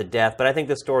talked about to death, but I think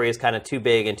the story is kind of too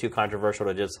big and too controversial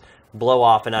to just blow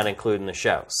off and not include in the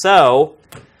show. So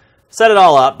set it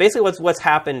all up. Basically, what's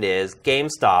happened is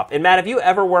GameStop. And Matt, have you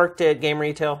ever worked at game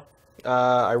retail?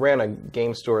 I ran a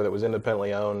game store that was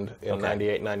independently owned in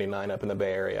 98, 99 up in the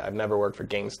Bay Area. I've never worked for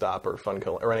GameStop or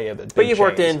Funko or any of the big But you've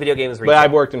worked chains. in video games retail. But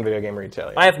I've worked in video game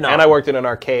retail. Yeah. I have not. And I worked in an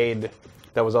arcade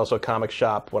that was also a comic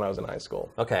shop when I was in high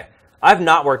school. Okay. I've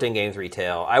not worked in games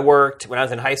retail. When I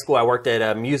was in high school, I worked at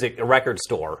a record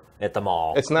store at the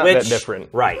mall. It's not that different.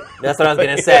 Right. That's what I was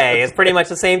going to say. It's pretty much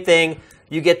the same thing.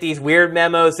 You get these weird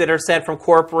memos that are sent from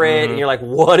corporate, and you're like,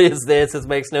 what is this? This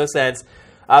makes no sense.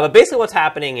 But basically what's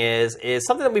happening is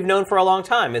something that we've known for a long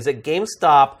time, is that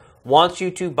GameStop wants you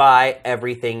to buy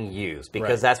everything used,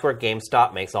 because that's where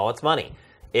GameStop makes all its money.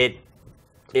 It's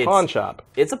pawn shop.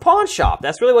 It's a pawn shop.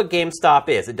 That's really what GameStop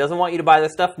is. It doesn't want you to buy the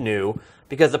stuff new,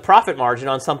 because the profit margin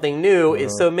on something new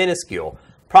is so minuscule.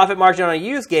 Profit margin on a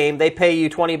used game, they pay you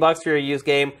 $20 for your used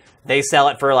game. They sell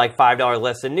it for like $5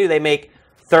 less than new. They make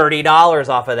 $30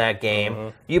 off of that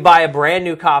game. You buy a brand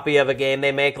new copy of a game,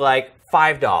 they make like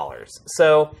 $5.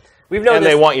 So we've known and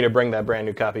this, they want you to bring that brand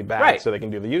new copy back so they can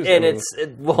do the used. And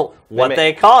what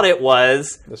they called it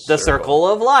was the circle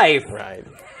of life. Right.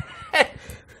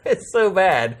 It's so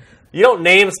bad. You don't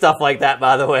name stuff like that,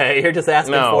 by the way. You're just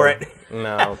asking for it.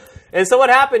 No. And so what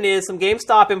happened is some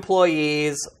GameStop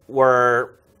employees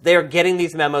were getting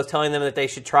these memos telling them that they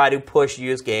should try to push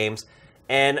used games.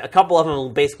 And a couple of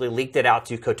them basically leaked it out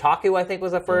to Kotaku, I think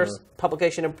was the first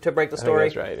publication to break the story. I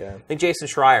think that's right, yeah. I think Jason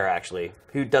Schreier, actually,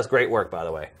 who does great work, by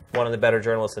the way. One of the better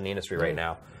journalists in the industry right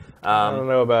now. I don't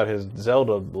know about his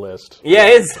Zelda list. Yeah,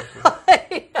 it's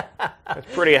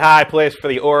It's pretty high place for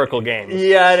the Oracle games.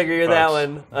 Yeah, I'd agree with that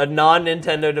one. A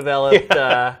non-Nintendo developed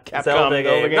Zelda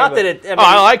game. Not that it...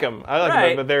 I like them. I like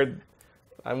them, but they're...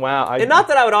 Wow. And not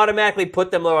that I would automatically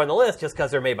put them lower on the list just because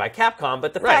they're made by Capcom,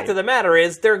 but the fact of the matter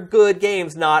is they're good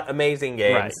games, not amazing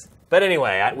games. Right. But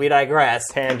anyway, we digress.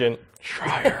 Tangent.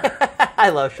 Schreier. I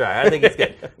love Schreier. I think he's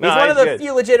good. He's one of the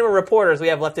few legitimate reporters we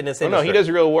have left in this industry. No, he does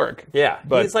real work. Yeah,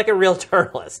 but he's like a real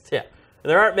journalist. Yeah. And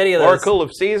there aren't many of those. Oracle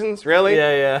of Seasons? Really?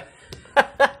 Yeah.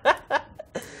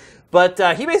 But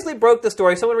he basically broke the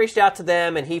story. Someone reached out to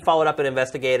them, and he followed up and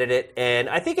investigated it. And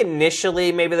I think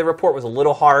initially maybe the report was a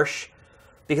little harsh,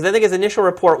 because I think his initial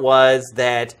report was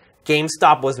that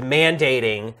GameStop was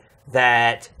mandating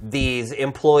that these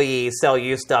employees sell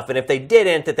used stuff, and if they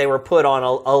didn't, that they were put on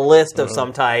a list of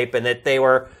some type, and that they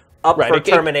were up for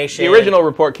termination. The original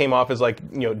report came off as like,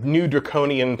 new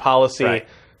draconian policy,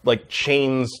 like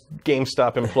chains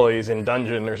GameStop employees in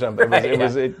dungeon or something.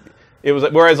 It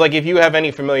was whereas like if you have any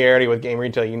familiarity with game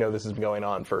retail, you know this has been going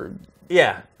on for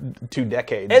 2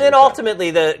 decades. And then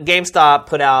ultimately, the GameStop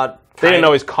put out. They didn't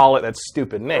always call it that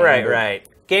stupid name. Right.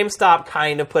 GameStop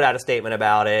kind of put out a statement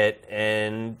about it,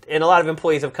 and a lot of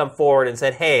employees have come forward and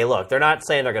said, hey, look, they're not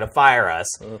saying they're going to fire us.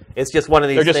 It's just one of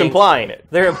these things. They're just implying it.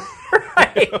 They're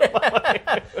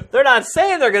They're not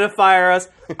saying they're going to fire us.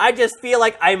 I just feel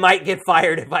like I might get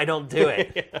fired if I don't do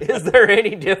it. Is there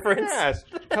any difference? Yeah, it's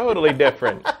totally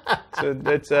different. So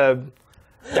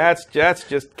that's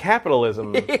just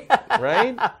capitalism,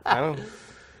 right? I don't...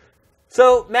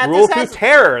 So Matt, rule through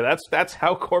terror. That's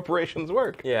how corporations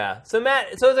work. Yeah. So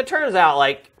Matt, as it turns out,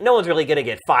 like no one's really going to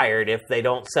get fired if they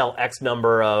don't sell X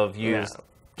number of used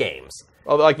games.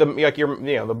 Oh, the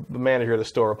manager of the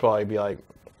store will probably be like,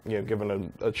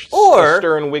 giving a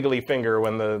stern wiggly finger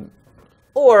when the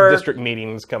district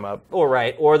meetings come up.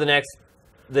 Or the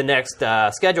next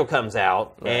schedule comes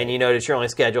out, and you notice you're only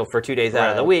scheduled for 2 days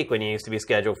out of the week when you used to be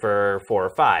scheduled for 4 or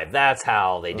 5. That's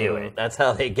how they do it. That's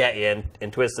how they get you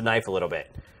and twist the knife a little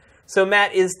bit. So,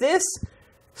 Matt, is this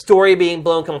story being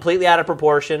blown completely out of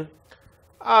proportion?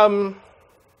 I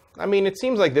mean, it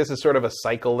seems like this is sort of a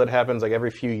cycle that happens. Like every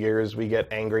few years, we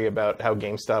get angry about how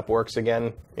GameStop works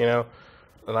again. And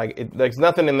there's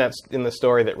nothing in the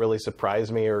story that really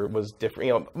surprised me or was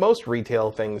different. Most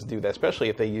retail things do that, especially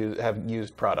if they have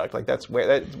used product. Like that's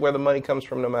where the money comes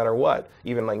from, no matter what.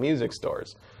 Even like music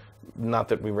stores. Not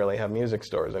that we really have music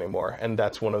stores anymore, and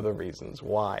that's one of the reasons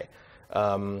why.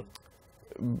 But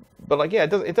like, yeah,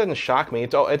 it doesn't shock me.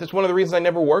 It's one of the reasons I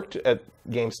never worked at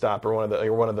GameStop or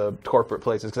one of the corporate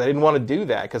places, because I didn't want to do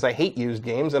that, because I hate used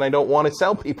games and I don't want to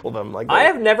sell people them. Like I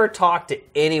have never talked to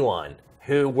anyone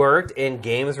who worked in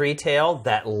games retail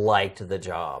that liked the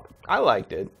job. I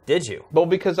liked it. Did you? Well,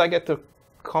 because I get to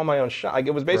call my own shop.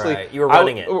 It was basically you were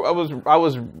running it. I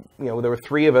was there were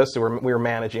 3 of us. We were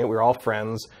managing it. We were all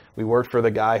friends. We worked for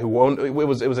the guy who owned. It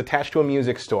was attached to a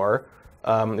music store.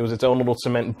 It was its own little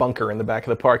cement bunker in the back of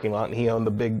the parking lot, and he owned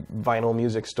the big vinyl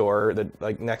music store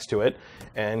that next to it.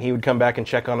 And he would come back and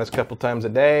check on us a couple times a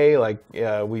day.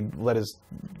 We'd let his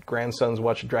grandsons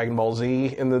watch Dragon Ball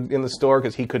Z in the store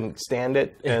because he couldn't stand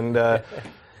it. And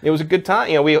It was a good time.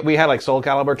 You know, we had like Soul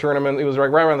Calibur tournament. It was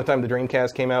right around the time the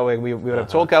Dreamcast came out. We would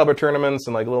have Soul Calibur tournaments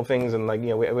and like little things, and like, you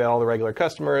know, we had all the regular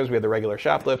customers. We had the regular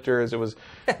shoplifters. It was,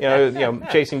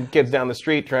 chasing kids down the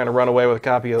street trying to run away with a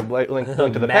copy of Link to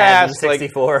the Past.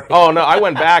 64. Like, oh no, I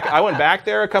went back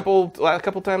there a couple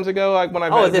times ago. When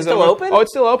I is it still open? Oh,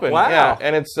 it's still open. Wow. Yeah,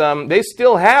 and it's they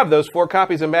still have those 4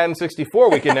 copies of Madden 64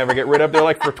 we can never get rid of. They're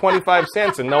like for 25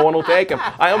 cents, and no one will take them.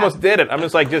 I almost did it. I'm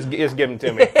just like, just give them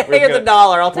to me. Here's $1.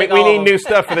 I'll take we need new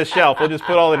stuff for the shelf. We'll just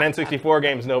put all the N64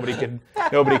 games nobody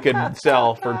could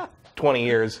sell for 20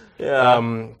 years.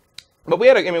 Yeah. But we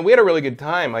had a really good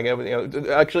time. Like,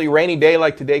 actually, rainy day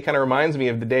like today kind of reminds me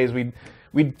of the days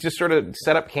we'd just sort of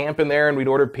set up camp in there, and we'd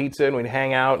order pizza and we'd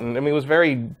hang out. And I mean, it was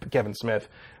very Kevin Smith.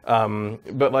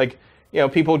 But like,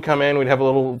 people would come in, we'd have a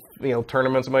little,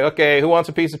 tournaments. I'm like, okay, who wants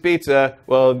a piece of pizza?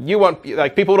 Well,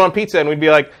 people would want pizza, and we'd be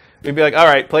like, all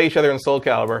right, play each other in Soul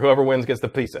Calibur. Whoever wins gets the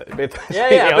pizza.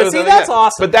 Yeah. But see, that's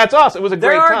awesome. But that's awesome. It was a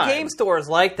great time. There are game stores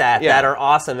like that that are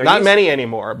awesome. Not many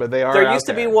anymore, but they are. There used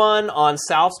to be one on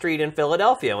South Street in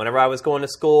Philadelphia whenever I was going to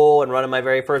school and running my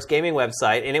very first gaming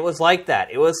website, and it was like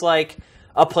that. It was like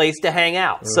a place to hang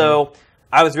out. Mm-hmm. So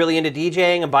I was really into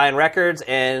DJing and buying records,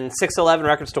 and 611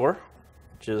 Record Store,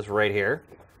 which is right here,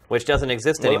 which doesn't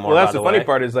exist anymore. Well, that's the funny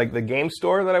part is like the game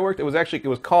store that I worked. It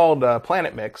was called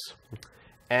Planet Mix.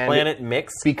 And Planet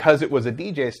Mix? Because it was a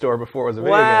DJ store before it was a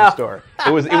video game store.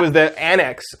 It was the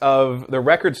annex of the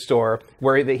record store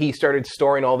where he started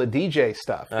storing all the DJ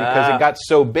stuff because it got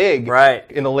so big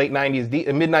in the late 90s,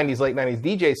 mid-90s, late 90s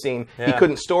DJ scene, he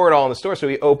couldn't store it all in the store, so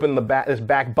he opened this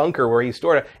back bunker where he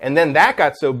stored it. And then that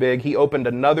got so big, he got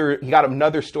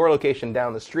another store location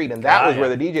down the street, and that was where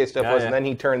the DJ stuff was, and then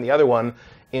he turned the other one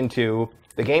into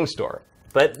the game store.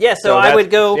 But yeah, so I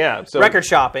would go record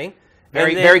shopping.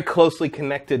 Very closely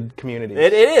connected communities.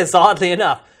 It is, oddly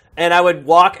enough. And I would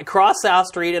walk across South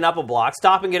Street and up a block,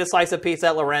 stop and get a slice of pizza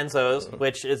at Lorenzo's,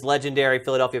 which is legendary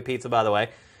Philadelphia pizza, by the way.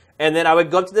 And then I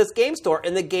would go up to this game store,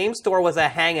 and the game store was a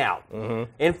hangout. Mm-hmm.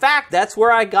 In fact, that's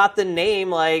where I got the name,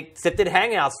 like, Sifted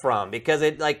Hangouts from, because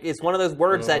it's one of those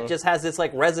words that just has this,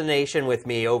 like, resonation with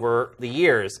me over the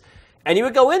years. And you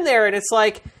would go in there, and it's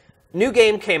like, new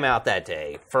game came out that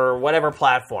day for whatever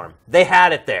platform. They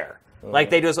had it there.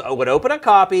 Like, they just would open a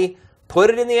copy,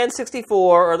 put it in the N64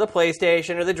 or the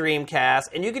PlayStation or the Dreamcast,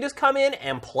 and you could just come in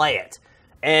and play it.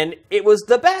 And it was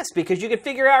the best because you could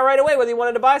figure out right away whether you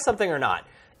wanted to buy something or not.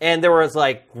 And there was,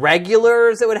 like,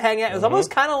 regulars that would hang out. It was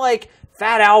almost kind of like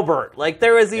Fat Albert. Like,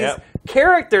 there was these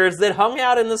characters that hung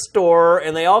out in the store,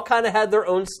 and they all kind of had their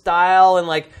own style and,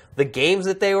 like, the games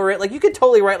that they were in. Like, you could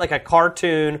totally write, like, a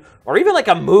cartoon or even, like,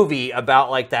 a movie about,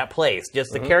 like, that place.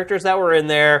 Just the characters that were in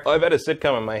there. Oh, I've had a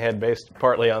sitcom in my head based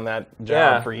partly on that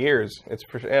job for years. It's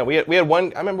we had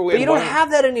one. I remember we. But you don't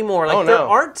have that anymore. Like, there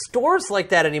aren't stores like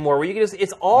that anymore where you can just.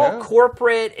 It's all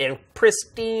corporate and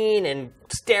pristine and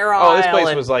sterile. Oh, this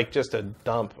place was like just a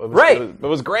dump. It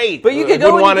was great. But you could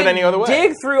go want it any other way.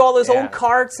 Dig through all those old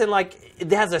carts and like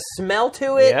it has a smell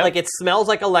to it. Like it smells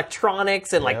like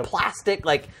electronics and like plastic.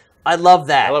 Like I love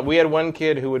that. We had one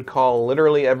kid who would call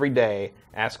literally every day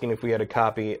asking if we had a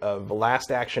copy of The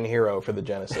Last Action Hero for the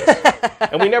Genesis.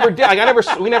 And we never did.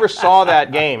 Like, we never saw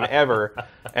that game ever.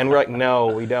 And we're like, no,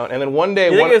 we don't. And then one day...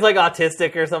 You think he was like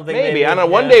autistic or something? Maybe. I don't know.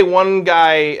 One day, one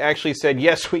guy actually said,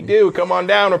 yes, we do. Come on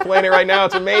down. We're playing it right now.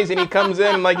 It's amazing. He comes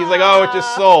in and he's like, oh, it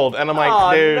just sold. And I'm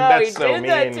like, dude, that's so mean.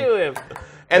 That to him.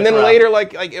 And then later,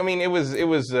 it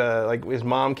was like his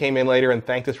mom came in later and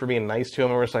thanked us for being nice to him.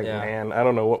 And we're just like, man, I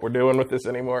don't know what we're doing with this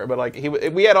anymore. But like,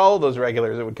 we had all of those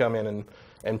regulars that would come in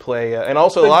and play. And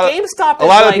also a lot of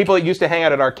the people that used to hang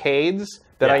out at arcades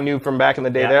that I knew from back in the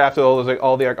day. There, after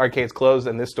all the arcades closed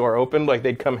and this store opened, like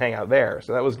they'd come hang out there.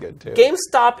 So that was good too.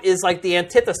 GameStop is like the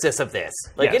antithesis of this.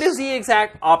 Like it is the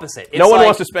exact opposite. It's no one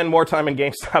wants to spend more time in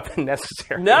GameStop than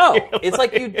necessary. No, it's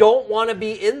like you don't want to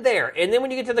be in there. And then when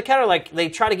you get to the counter, like they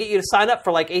try to get you to sign up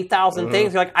for like 8,000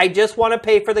 things. You're like, I just want to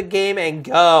pay for the game and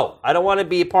go. I don't want to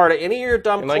be a part of any of your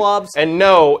dumb clubs. And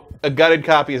no, a gutted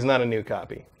copy is not a new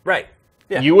copy. Right.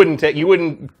 Yeah. You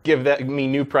wouldn't give me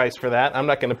new price for that. I'm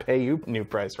not going to pay you new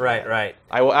price for that. Right.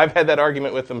 I've had that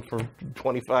argument with them for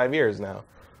 25 years now.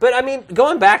 But I mean,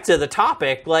 going back to the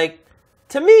topic, like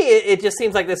to me, it just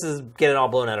seems like this is getting all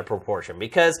blown out of proportion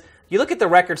because you look at the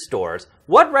record stores.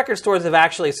 What record stores have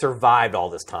actually survived all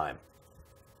this time?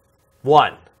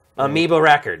 One. Amoeba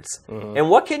Records. And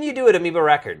what can you do at Amoeba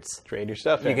Records? Trade your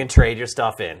stuff in. You can trade your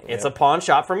stuff in. It's a pawn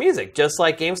shop for music, just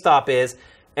like GameStop is.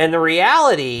 And the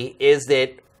reality is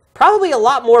that probably a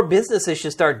lot more businesses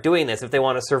should start doing this if they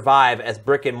want to survive as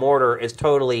brick and mortar is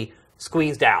totally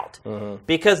squeezed out.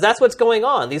 Because that's what's going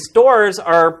on. These stores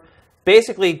are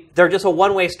basically they're just a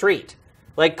one-way street.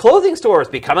 Like clothing stores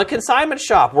become a consignment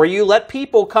shop where you let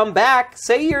people come back.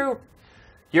 Say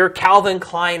you're Calvin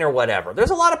Klein or whatever.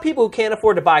 There's a lot of people who can't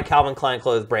afford to buy Calvin Klein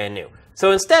clothes brand new.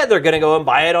 So instead, they're going to go and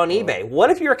buy it on eBay. What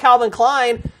if you're Calvin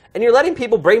Klein and you're letting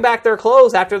people bring back their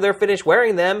clothes after they're finished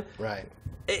wearing them? Right.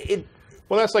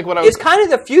 Well, that's like what I was... It's kind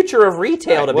of the future of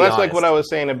retail, to be honest. Well, that's like what I was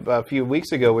saying a few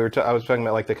weeks ago. I was talking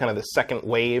about like the kind of the second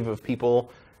wave of people.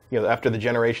 After the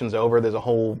generation's over, there's a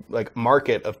whole like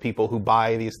market of people who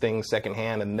buy these things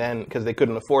secondhand, and then because they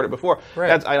couldn't afford it before.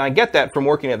 Right. I get that from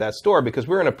working at that store because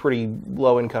we're in a pretty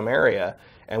low income area,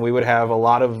 and we would have a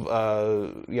lot of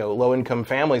low income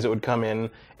families that would come in,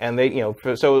 and they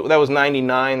so that was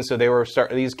 '99, so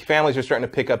these families were starting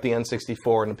to pick up the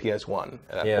N64 and the PS1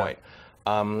 at that point.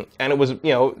 And it was,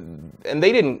 and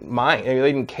they didn't mind. They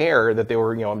didn't care that they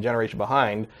were, a generation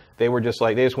behind. They were just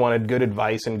like, they just wanted good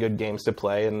advice and good games to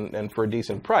play and for a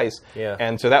decent price. Yeah.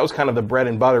 And so that was kind of the bread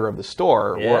and butter of the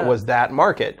store, was that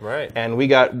market. Right. And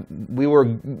one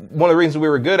of the reasons we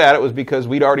were good at it was because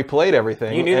we'd already played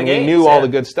everything. You knew and the games, we knew all the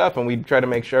good stuff, and we'd try to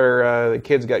make sure the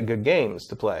kids got good games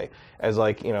to play as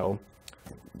and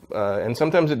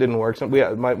sometimes it didn't work.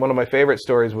 One of my favorite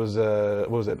stories was,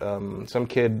 some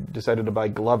kid decided to buy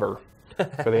Glover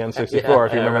for the N64,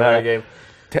 if you remember that game.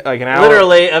 Like an hour.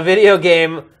 Literally, a video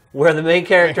game where the main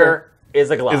character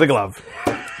is a glove. Is a glove.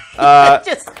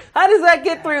 How does that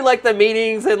get through like the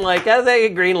meetings and like how does that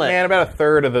get greenlit? Man, about a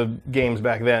third of the games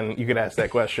back then you could ask that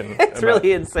question. It's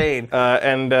really insane.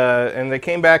 And they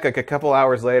came back like a couple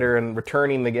hours later and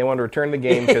wanted to return the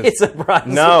game because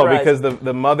because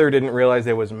the mother didn't realize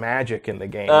there was magic in the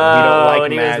game. We don't like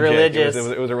and he magic. Was religious.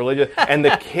 It was a religious, and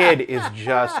the kid is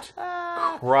just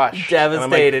crushed,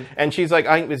 devastated. And she's like,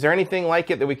 "Is there anything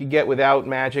like it that we could get without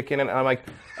magic in it?" And I'm like,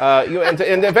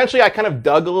 and eventually I kind of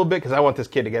dug a little bit because I want this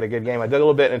kid to get a good game. I dug a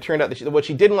little bit, and it turned out that what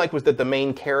she didn't like was that the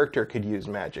main character could use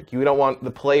magic. You don't want the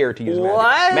player to use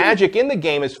magic. Magic in the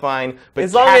game is fine, but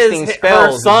as long casting as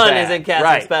spells her son is isn't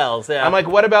casting spells. Yeah. I'm like,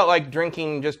 what about like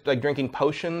drinking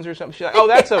potions or something? She's like, oh,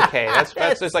 that's okay. That's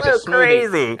just like so a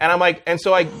smoothie. Crazy. And I'm like, and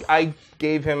so I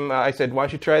gave him. I said, why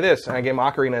don't you try this? And I gave him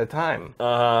Ocarina of Time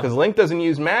because Link doesn't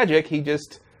use magic. He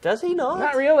just does he not?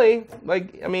 Not really.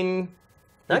 Like, I mean.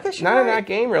 Not in that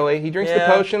game, really. He drinks the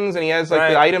potions and he has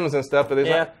like the items and stuff, but there's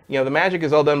not, the magic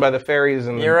is all done by the fairies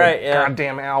and the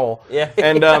goddamn owl. Yeah.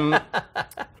 And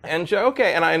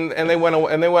okay, and they went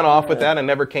off with that and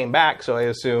never came back. So I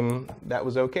assume that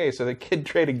was okay. So the kid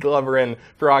traded Glover in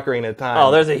for Ocarina of Time.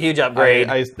 Oh, there's a huge upgrade.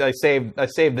 I saved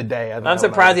the day. I'm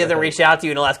surprised he hasn't reached out to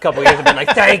you in the last couple of years and been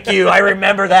like, "Thank you, I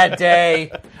remember that day."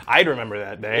 I'd remember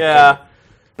that day. Yeah.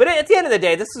 But at the end of the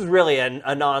day, this is really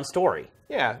a non-story.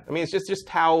 Yeah, I mean, it's just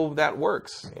how that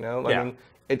works, I mean,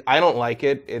 I don't like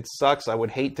it. It sucks. I would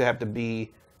hate to have to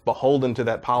be beholden to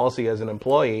that policy as an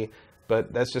employee,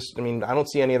 but that's just, I mean, I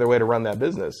don't see any other way to run that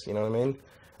business, you know what I mean?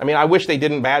 I mean, I wish they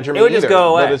didn't badger me either. It would just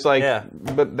go away. But it's like,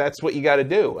 but that's what you got to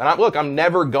do. And I'm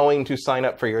never going to sign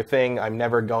up for your thing. I'm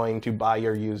never going to buy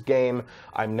your used game.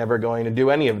 I'm never going to do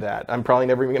any of that. I'm probably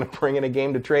never even going to bring in a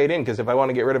game to trade in because if I want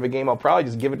to get rid of a game, I'll probably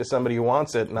just give it to somebody who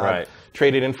wants it and I'll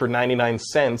trade it in for 99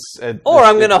 cents. Or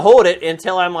I'm going to hold it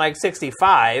until I'm like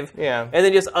 65 and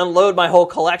then just unload my whole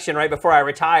collection right before I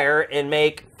retire and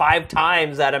make 5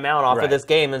 times that amount off of this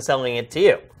game and selling it to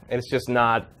you. And it's just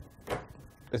not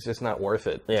worth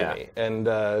it to me. And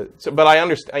but I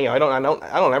understand. I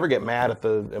don't ever get mad at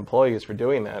the employees for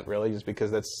doing that. Really, just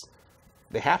because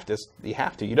they have to. You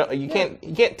have to. You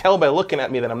can't tell by looking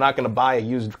at me that I'm not going to buy a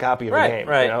used copy of a game.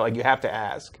 Right. Like you have to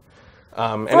ask. For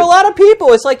a lot of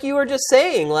people, it's like you were just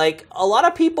saying. Like a lot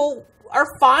of people are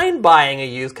fine buying a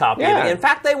used copy. Yeah. In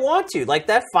fact, they want to. Like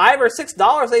that $5 or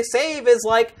 $6 they save is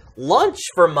like lunch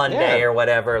for Monday or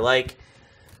whatever. Like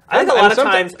I think a lot of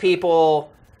times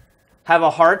people have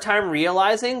a hard time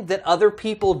realizing that other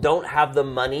people don't have the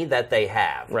money that they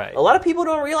have. Right. A lot of people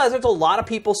don't realize there's a lot of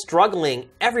people struggling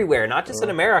everywhere, not just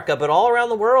in America, but all around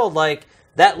the world, like,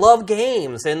 that love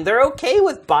games, and they're okay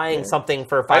with buying something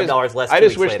for $5 less. I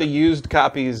just wish the used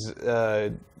copies,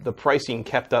 the pricing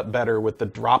kept up better with the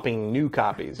dropping new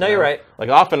copies. No, you're right. Like,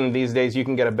 often these days you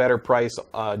can get a better price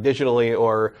digitally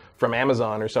or from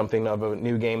Amazon or something of a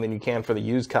new game than you can for the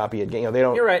used copy. They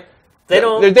don't. You're right. They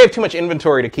have too much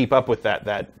inventory to keep up with that.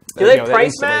 Do they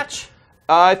price match?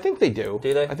 I think they do.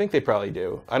 Do they? I think they probably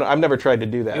do. I've never tried to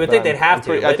do that. You would think they'd have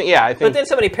to. I think. But then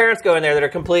so many parents go in there that are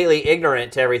completely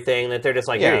ignorant to everything that they're just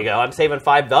like, here you go, I'm saving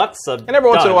 $5. So and every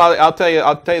once in a while, I'll tell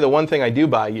you the one thing I do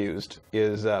buy used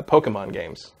is Pokemon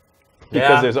games.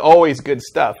 Because there's always good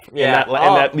stuff in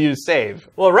that used save.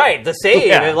 Well, right, the save.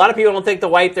 Yeah. A lot of people don't think to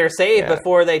wipe their save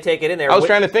before they take it in there. I was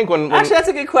trying to think when actually, that's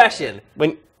a good question.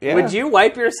 Yeah. Would you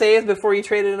wipe your saves before you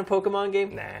traded in a Pokemon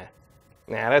game?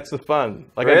 Nah, that's the fun.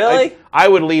 Like, Really? I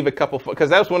would leave a couple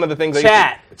because that was one of the things.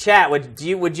 Chat. Do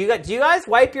you guys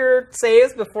wipe your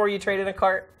saves before you trade in a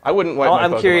cart? I wouldn't wipe. My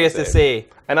I'm Pokemon curious save. to see.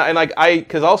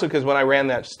 Because when I ran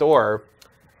that store,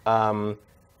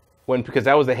 because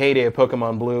that was the heyday of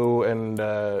Pokemon Blue and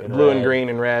Blue and Green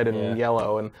and Red and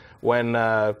Yellow, and when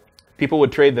people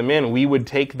would trade them in, we would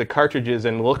take the cartridges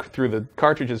and look through the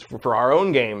cartridges for our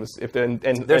own games.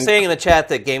 They're saying in the chat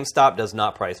that GameStop does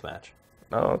not price match.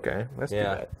 Oh, okay, that's too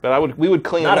bad. But we would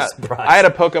clean it up. Surprise. I had a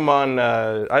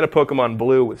Pokemon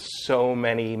Blue with so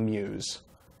many Mews.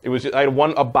 I had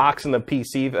a box in the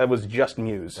PC that was just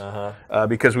Mews,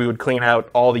 because we would clean out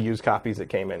all the used copies that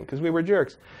came in because we were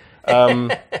jerks.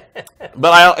 But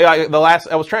I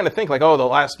was trying to think the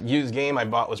last used game I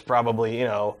bought was probably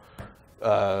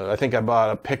I think I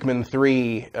bought a Pikmin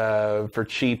 3 for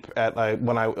cheap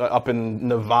when I up in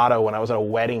Nevada when I was at a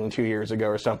wedding 2 years ago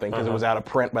or something because it was out of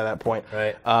print by that point.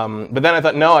 Right. But then I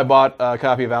thought, no, I bought a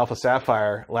copy of Alpha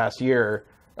Sapphire last year,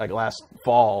 last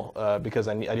fall, because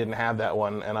I didn't have that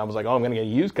one, and I was like, oh, I'm going to get a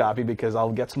used copy because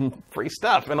I'll get some free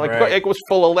stuff, and it was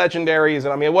full of legendaries,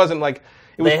 and it wasn't like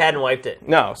they hadn't wiped it.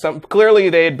 No, clearly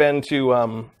they had been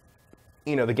to.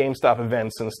 The GameStop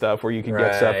events and stuff where you could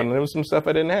get stuff, and there was some stuff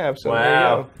I didn't have. So there you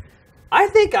go. I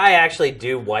think I actually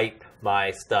do wipe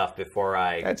my stuff before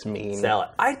I That's mean. sell it.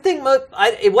 I think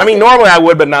normally I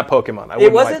would, but not Pokemon.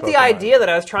 It wasn't the idea that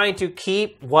I was trying to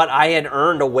keep what I had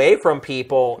earned away from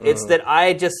people. It's that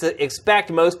I just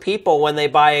expect most people when they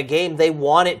buy a game, they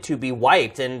want it to be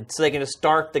wiped, and so they can just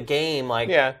start the game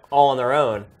all on their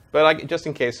own. But just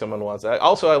in case someone wants that.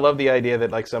 Also, I love the idea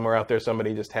that somewhere out there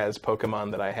somebody just has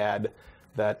Pokemon that I had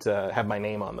that have my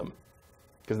name on them,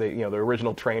 because the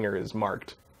original trainer is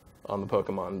marked on the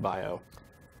Pokemon bio.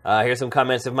 Here's some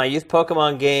comments. If my youth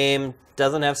Pokemon game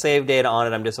doesn't have save data on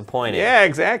it, I'm disappointed. Yeah,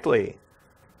 exactly.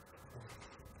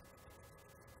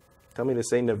 Tell me to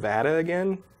say Nevada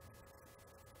again?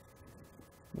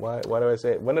 Why do I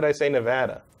say it? When did I say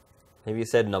Nevada? Maybe you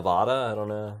said Nevada? I don't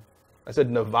know. I said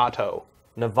Novato.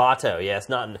 Novato, yes,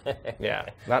 not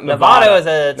not Nevada. Novato is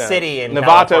a city in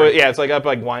Novato. California. Yeah, it's up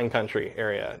wine country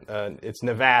area. It's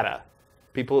Nevada.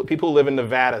 People who live in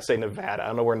Nevada say Nevada. I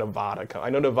don't know where Nevada comes. I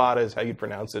know Nevada is how you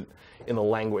pronounce it in the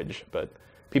language, but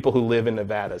people who live in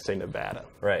Nevada say Nevada.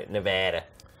 Right, Nevada.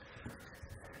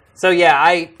 So yeah,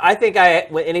 I think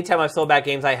anytime I've sold back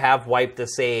games, I have wiped the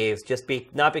saves,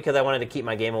 not because I wanted to keep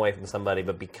my game away from somebody,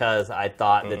 but because I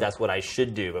thought that that's what I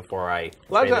should do before I.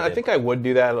 I think I would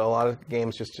do that. A lot of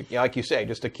games, just to, like you say,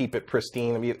 just to keep it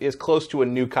pristine. As close to a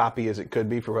new copy as it could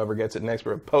be for whoever gets it next.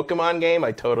 For a Pokemon game,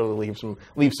 I totally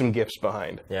leave some gifts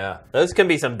behind. Yeah, those can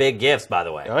be some big gifts, by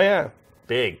the way. Oh yeah,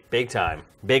 big time,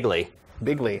 bigly.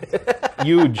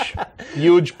 Huge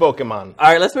Pokemon.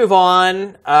 All right, let's move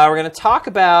on. We're going to talk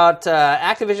about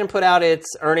Activision put out its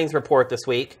earnings report this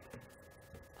week.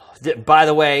 By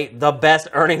the way, the best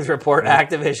earnings report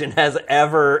Activision has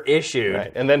ever issued.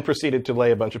 Right, and then proceeded to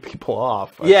lay a bunch of people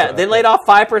off. Then laid off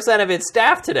 5% of its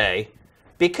staff today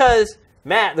because,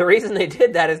 Matt, the reason they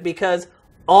did that is because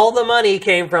all the money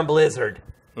came from Blizzard.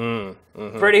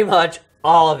 Pretty much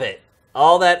all of it.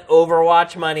 All that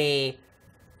Overwatch money,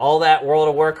 all that World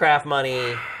of Warcraft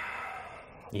money.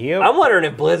 Yep. I'm wondering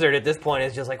if Blizzard at this point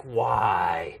is just like,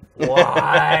 why?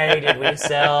 Why did we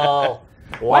sell?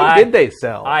 Why did they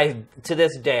sell? To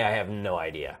this day, I have no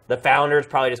idea. The founders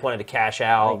probably just wanted to cash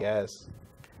out. I guess.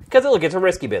 Because, look, it's a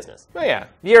risky business. Oh, yeah.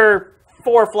 You're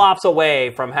 4 flops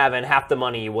away from having half the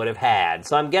money you would have had.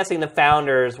 So I'm guessing the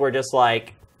founders were just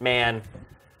like, man,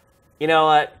 you know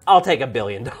what? I'll take $1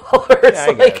 billion.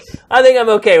 I think I'm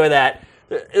okay with that.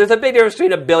 There's a big difference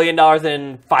between $1 billion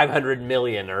and 500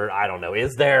 million, or I don't know.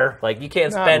 Is there? You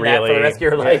can't spend that for the rest of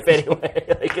your life anyway.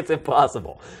 It's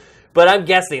impossible. But I'm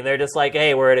guessing they're just like,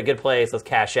 hey, we're at a good place. Let's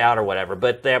cash out or whatever.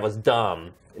 But that was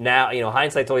dumb. Now,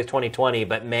 hindsight's always 20/20.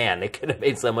 But man, they could have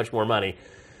made so much more money.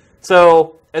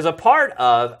 So, as a part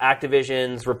of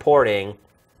Activision's reporting,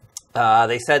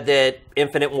 they said that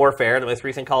Infinite Warfare, the most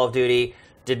recent Call of Duty,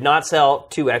 did not sell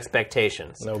to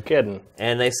expectations. No kidding.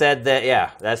 And they said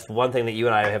that, that's one thing that you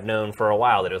and I have known for a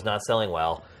while, that it was not selling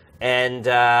well. And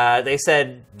they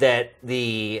said that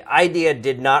the idea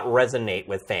did not resonate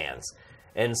with fans.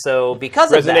 And so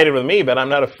because of that... Resonated with me, but I'm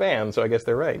not a fan, so I guess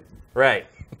they're right. Right.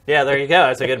 Yeah, there you go.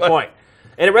 That's a good point.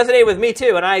 And it resonated with me,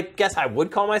 too. And I guess I would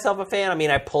call myself a fan. I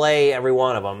mean, I play every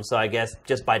one of them, so I guess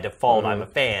just by default I'm a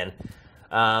fan.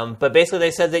 But basically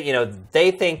they said that,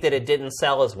 they think that it didn't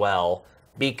sell as well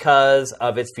because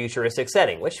of its futuristic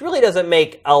setting, which really doesn't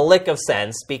make a lick of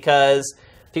sense because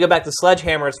if you go back to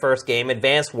Sledgehammer's first game,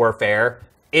 Advanced Warfare,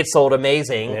 it sold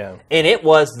amazing, Yeah. and it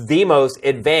was the most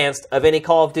advanced of any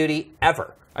Call of Duty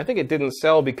ever. I think it didn't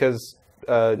sell because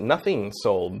nothing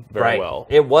sold very well.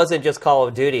 It wasn't just Call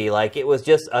of Duty. Like, it was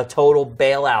just a total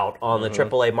bailout on the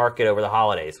AAA market over the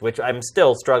holidays, which I'm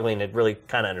still struggling to really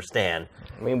kind of understand.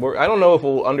 I mean, I don't know if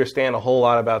we'll understand a whole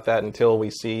lot about that until we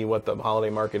see what the holiday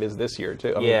market is this year,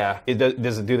 too. I mean,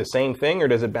 does it do the same thing, or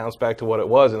does it bounce back to what it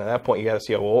was? And at that point, you got to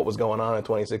see, well, what was going on in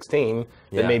 2016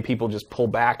 that made people just pull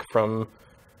back from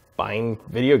buying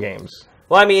video games.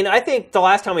 Well, I mean, I think the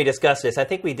last time we discussed this, I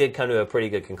think we did come to a pretty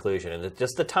good conclusion, and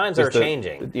just the times are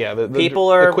changing. People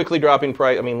are quickly dropping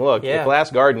price. I mean, look, if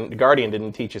Last Guardian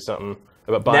didn't teach you something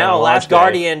about buying. Now, Last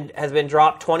Guardian has been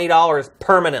dropped $20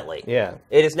 permanently. Yeah,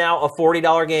 it is now a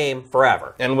 $40 game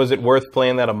forever. And was it worth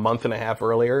playing that a month and a half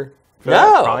earlier?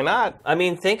 No, probably not. I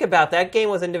mean, think about that game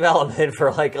was in development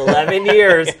for like 11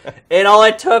 years, and all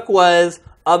it took was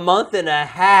a month and a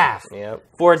half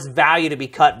for its value to be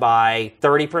cut by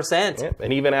 30%. Yep.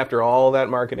 And even after all that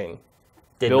marketing,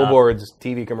 billboards,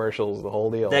 TV commercials, the whole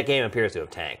deal. That game appears to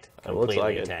have tanked.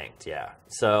 Completely tanked, yeah.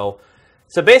 So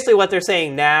basically what they're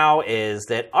saying now is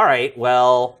that, all right,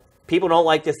 well, people don't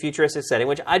like this futuristic setting,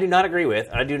 which I do not agree with.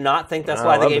 I do not think that's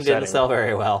why the game didn't sell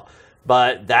very well.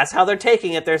 But that's how they're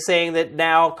taking it. They're saying that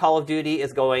now Call of Duty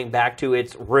is going back to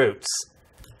its roots.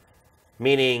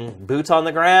 Meaning boots on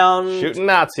the ground. Shooting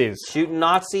Nazis.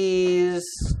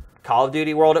 Call of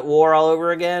Duty World at War all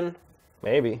over again.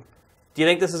 Maybe. Do you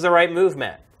think this is the right move,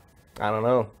 Matt? I don't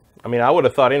know. I mean, I would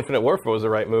have thought Infinite Warfare was the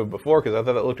right move before because I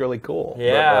thought it looked really cool.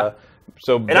 Yeah.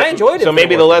 And I enjoyed it. So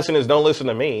maybe the lesson is don't listen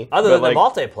to me. Other than the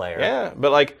multiplayer. Yeah,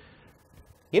 but like,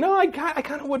 you know, I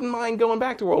kind of wouldn't mind going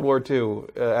back to World War II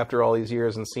after all these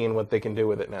years and seeing what they can do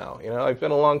with it now. You know, it's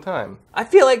been a long time. I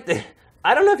feel like,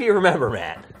 I don't know if you remember,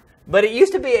 Matt, but it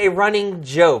used to be a running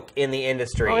joke in the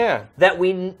industry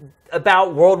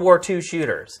about World War II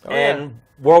shooters and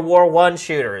World War I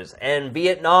shooters and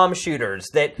Vietnam shooters,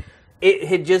 that it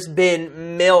had just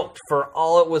been milked for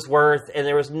all it was worth, and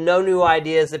there was no new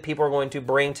ideas that people were going to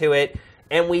bring to it,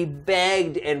 and we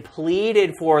begged and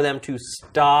pleaded for them to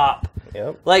stop.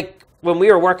 Yep. Like, when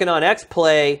we were working on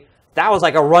X-Play, that was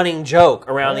like a running joke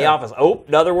around the office. Oh,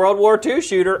 another World War II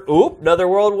shooter. Oop, another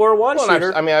World War I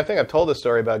shooter. I mean, I think I've told this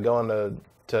story about going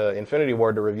to Infinity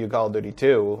Ward to review Call of Duty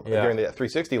 2 during the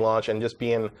 360 launch, and just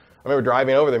being, I remember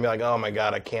driving over there and being like, oh my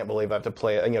God, I can't believe I have to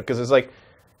play it. You know, because it's like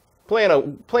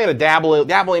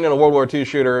dabbling in a World War II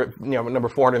shooter, you know, number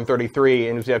 433,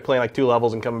 and just playing like 2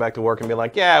 levels and coming back to work and being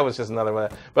like, yeah, it was just another one.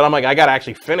 But I'm like, I got to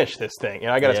actually finish this thing. You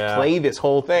know, I got to play this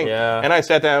whole thing. Yeah. And I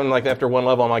sat down, like, after 1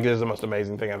 level, I'm like, this is the most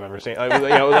amazing thing I've ever seen. I was, you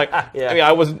know, like, I mean,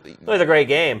 it was a great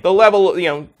game. The level, you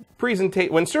know,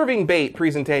 when serving bait,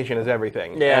 presentation is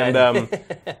everything. Yeah. And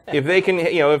if they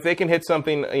can hit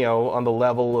something, you know, on the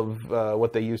level of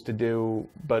what they used to do,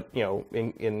 but you know,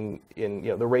 in you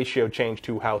know, the ratio change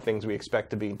to how things we expect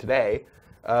to be today,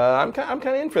 I'm kind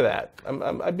of in for that.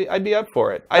 I'd be up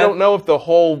for it. I don't know if the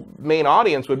whole main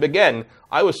audience would. Again,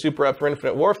 I was super up for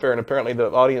Infinite Warfare, and apparently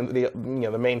the audience,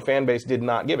 the main fan base did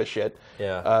not give a shit.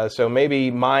 Yeah. So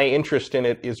maybe my interest in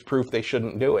it is proof they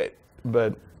shouldn't do it.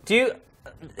 But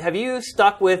have you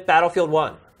stuck with Battlefield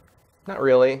 1? Not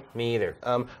really. Me either.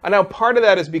 I know part of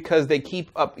that is because they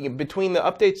keep between the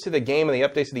updates to the game and the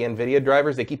updates to the NVIDIA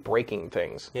drivers, they keep breaking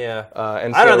things. Yeah.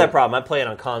 And I don't have that problem. I play it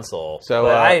on console,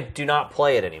 but I do not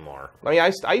play it anymore. I mean,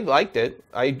 I liked it.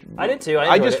 I did too.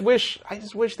 I just wish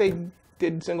they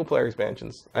did single player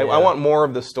expansions. I want more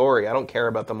of the story. I don't care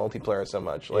about the multiplayer so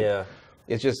much. Like,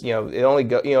 it's just, you know,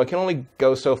 it can only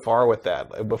go so far with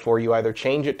that before you either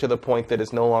change it to the point that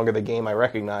it's no longer the game I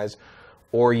recognize,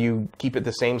 or you keep it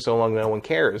the same so long no one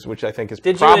cares, which I think is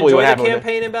probably what happened. Did you enjoy the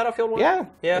campaign in Battlefield 1?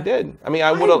 Yeah, I did. I mean,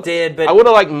 I would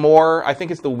have liked more. I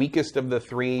think it's the weakest of the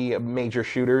 3 major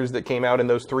shooters that came out in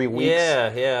those 3 weeks.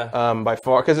 Yeah. By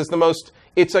far, because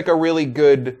it's like a really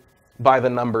good by the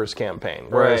numbers campaign,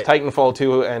 whereas Titanfall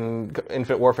 2 and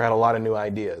Infinite Warfare had a lot of new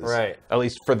ideas, right? At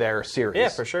least for their series. Yeah,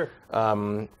 for sure.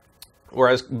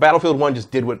 Whereas Battlefield 1 just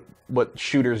did what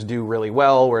shooters do really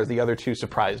well, whereas the other 2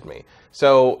 surprised me.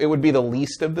 So it would be the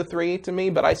least of the 3 to me,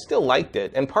 but I still liked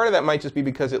it, and part of that might just be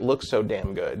because it looks so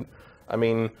damn good. I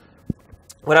mean,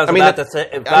 what I was about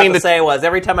to say was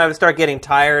every time I would start getting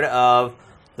tired of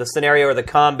the scenario or the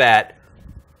combat,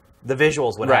 the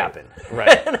visuals would happen.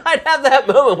 Right. And I'd have that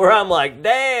moment where I'm like,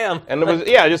 damn. And it was,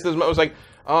 it was like,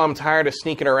 oh, I'm tired of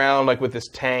sneaking around like with this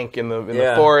tank in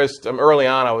the forest. Early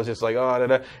on, I was just like, oh, and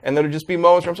then there'd just be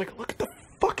moments where I was like, look at the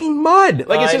fucking mud.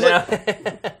 Like, it's just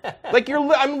like,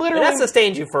 I'm literally. And that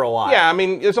sustained you for a while. Yeah, I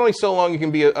mean, it's only so long you can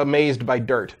be amazed by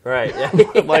dirt. Right.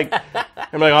 Like,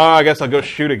 I'm like, oh, I guess I'll go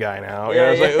shoot a guy now. You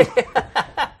know,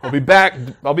 I'll be back.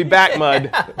 I'll be back, Mud.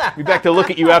 I'll be back to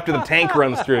look at you after the tank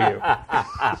runs through you.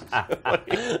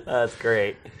 That's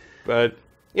great. But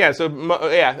yeah, so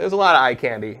yeah, there's a lot of eye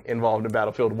candy involved in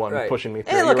Battlefield 1 pushing me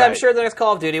through. And look, I'm sure the next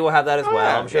Call of Duty will have that as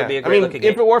well. I'm sure it'll be a great looking game.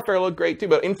 Infinite Warfare looked great too,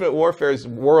 but Infinite Warfare's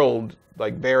world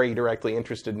like very directly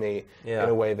interested me in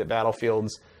a way that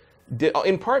Battlefield's did,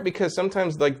 in part because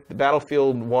sometimes like the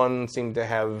Battlefield 1 seemed to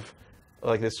have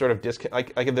like this sort of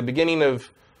like at the beginning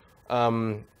of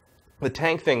the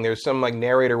tank thing, there's some like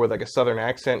narrator with like a southern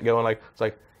accent going like, it's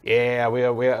like, yeah,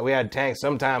 we had tanks.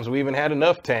 Sometimes we even had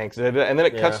enough tanks. And then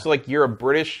it cuts to like you're a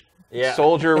British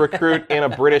soldier recruit in a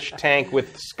British tank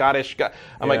with Scottish guy.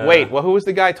 I'm like, wait, well, who was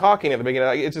the guy talking at the beginning?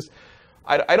 Like, it's just,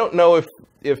 I don't know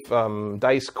if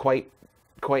DICE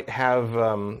quite have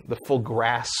the full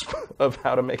grasp of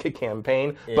how to make a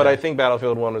campaign, but I think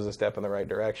Battlefield 1 was a step in the right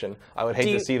direction. I would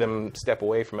hate to see them step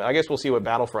away from it. I guess we'll see what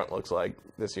Battlefront looks like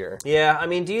this year. Yeah, I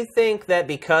mean, do you think that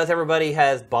because everybody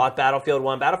has bought Battlefield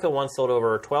 1 sold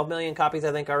over 12 million copies,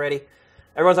 I think, already?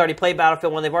 Everyone's already played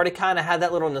Battlefield 1. They've already kind of had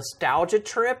that little nostalgia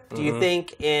trip. Do you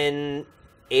think in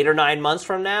 8 or 9 months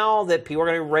from now that people are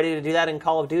going to be ready to do that in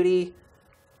Call of Duty?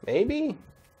 Maybe.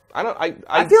 I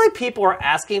feel like people are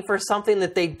asking for something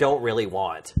that they don't really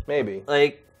want. Maybe.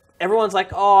 Like, everyone's like,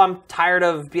 oh, I'm tired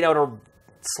of being able to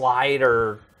slide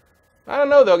or... I don't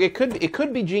know, though. It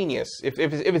could be genius. If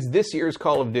it's this year's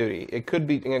Call of Duty, it could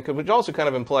be... Which also kind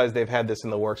of implies they've had this in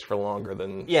the works for longer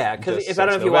than... Yeah, because I don't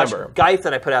know if you watched Geif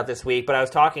that I put out this week, but I was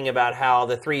talking about how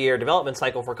the 3-year development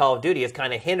cycle for Call of Duty has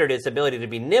kind of hindered its ability to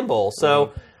be nimble.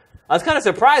 So... I was kind of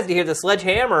surprised to hear the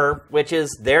Sledgehammer, which is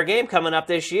their game coming up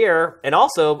this year, and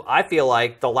also I feel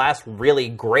like the last really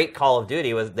great Call of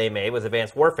Duty they made was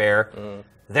Advanced Warfare.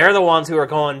 They're the ones who are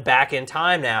going back in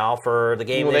time now for the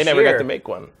game this year. They never got to make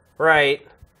one. Right.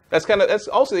 That's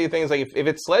also the thing is like if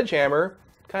it's Sledgehammer,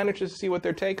 kind of just see what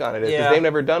their take on it is because they've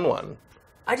never done one.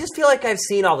 I just feel like I've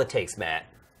seen all the takes, Matt.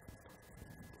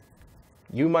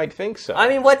 You might think so. I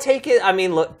mean, what take it? I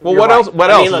mean, look. Well, what else? What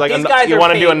else? Look, like, you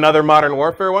want to do another Modern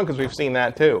Warfare one because we've seen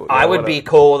that too. I would be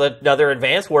cool with another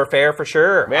Advanced Warfare for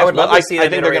sure. I would love to see that. I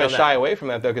think they're going to shy away from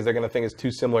that though because they're going to think it's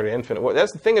too similar to Infinite Warfare.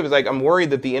 That's the thing is like I'm worried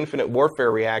that the Infinite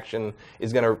Warfare reaction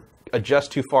is going to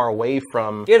adjust too far away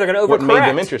from they're going to overcorrect. What made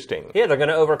them interesting. Yeah, they're going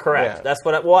to overcorrect. Yeah. That's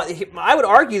what. I would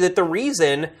argue that the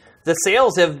reason the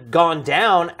sales have gone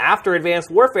down after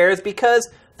Advanced Warfare is because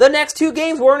the next 2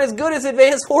 games weren't as good as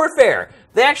Advanced Warfare.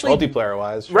 They actually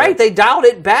multiplayer-wise, sure. Right? They dialed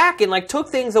it back and like took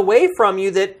things away from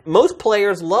you that most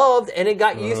players loved, and it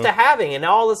got used to having. And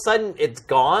now all of a sudden, it's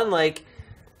gone. Like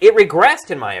it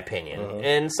regressed, in my opinion.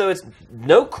 And so it's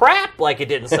no crap. Like it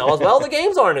didn't sell as well. The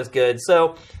games aren't as good.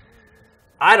 So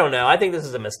I don't know. I think this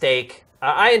is a mistake.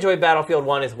 I enjoyed Battlefield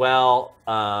 1 as well.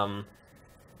 I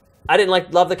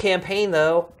didn't love the campaign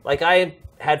though. Like I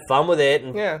had fun with it.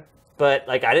 And, but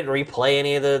like I didn't replay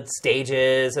any of the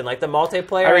stages and like the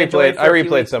multiplayer. I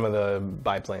replayed some of the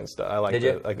biplane stuff. I liked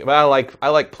it. I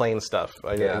like plane stuff.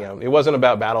 It wasn't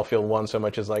about Battlefield 1 so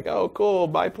much as like, oh, cool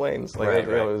biplanes. Like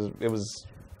it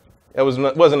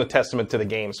wasn't a testament to the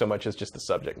game so much as just the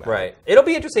subject matter. Right. It'll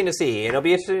be interesting to see. It'll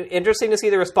be interesting to see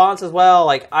the response as well.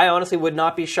 Like I honestly would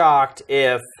not be shocked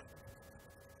if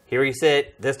here you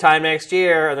sit this time next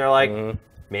year and they're like.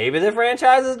 Maybe the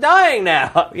franchise is dying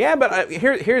now. Yeah, but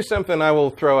here's something I will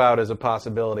throw out as a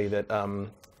possibility that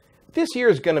this year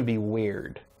is going to be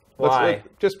weird. Why?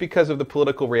 Just because of the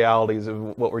political realities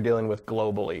of what we're dealing with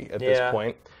globally at this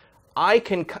point.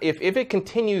 If it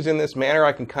continues in this manner,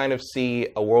 I can kind of see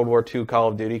a World War II Call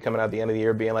of Duty coming out at the end of the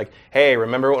year being like, hey,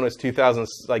 remember when it was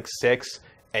 2006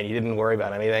 and you didn't worry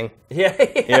about anything?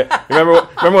 Yeah. Remember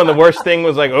when the worst thing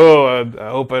was like, oh, I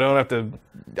hope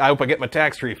I get my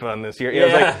tax refund this year.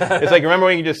 It's like remember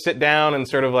when you just sit down and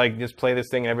sort of like just play this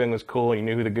thing and everything was cool and you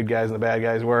knew who the good guys and the bad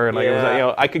guys were and like it was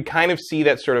like, I could kind of see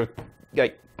that sort of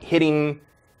like hitting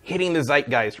the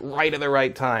zeitgeist right at the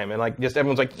right time and like just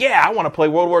everyone's like, yeah, I want to play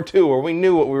World War II where we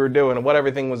knew what we were doing and what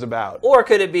everything was about. Or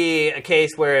could it be a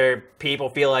case where people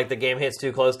feel like the game hits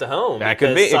too close to home? That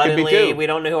could be. It could be too. We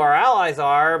don't know who our allies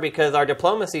are because our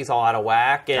diplomacy's all out of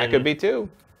whack. And that could be too.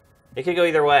 It could go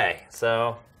either way.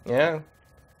 So yeah.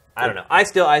 I don't know.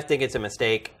 I think it's a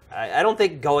mistake. I don't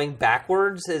think going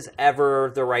backwards is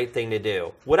ever the right thing to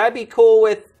do. Would I be cool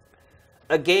with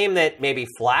a game that maybe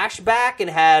flashback and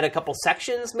had a couple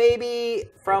sections maybe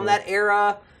from that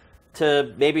era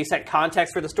to maybe set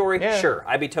context for the story? Yeah. Sure,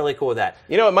 I'd be totally cool with that.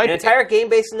 It might an entire game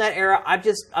based in that era.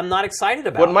 I'm not excited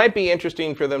about. What might be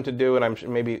interesting for them to do, and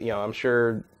I'm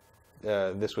sure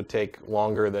this would take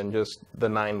longer than just the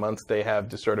 9 months they have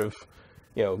to sort of.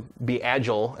 Be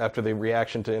agile after the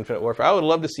reaction to Infinite Warfare. I would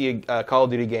love to see a Call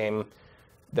of Duty game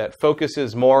that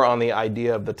focuses more on the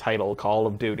idea of the title, Call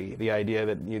of Duty, the idea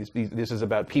that this is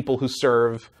about people who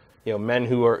serve, men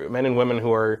and women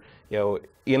who are,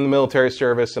 in the military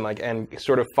service, and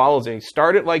sort of follows it.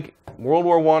 Start it like World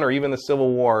War I or even the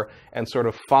Civil War, and sort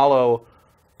of follow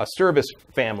a service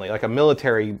family, like a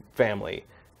military family,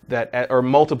 or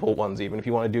multiple ones even, if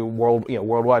you want to do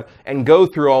worldwide, and go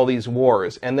through all these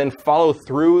wars, and then follow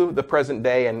through the present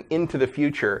day and into the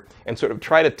future, and sort of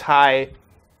try to tie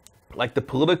like the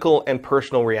political and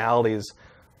personal realities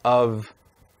of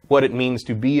what it means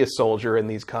to be a soldier in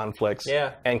these conflicts,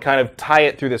 and kind of tie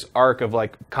it through this arc of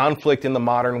like conflict in the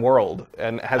modern world,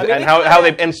 and how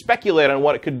they speculate on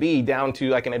what it could be down to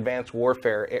like an advanced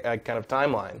warfare kind of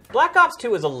timeline. Black Ops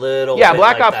 2 is a little Black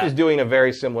like Ops that. is doing a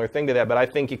very similar thing to that, but I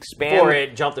think expand Before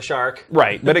it jumped the shark,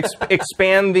 right? But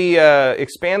expand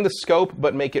the scope,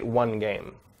 but make it one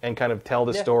game. And kind of tell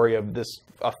the story of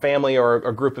a family or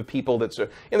a group of people that's in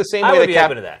the same way.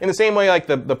 In the same way, like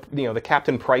the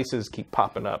Captain Prices keep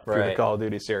popping up through the Call of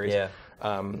Duty series. Yeah.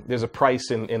 There's a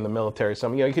Price in the military.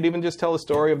 You could even just tell the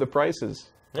story of the Prices.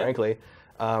 Frankly,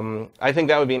 I think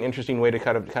that would be an interesting way to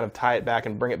kind of tie it back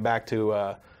and bring it back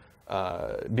to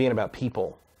being about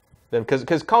people. Because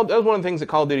that was one of the things that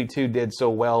Call of Duty 2 did so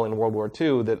well in World War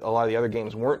II that a lot of the other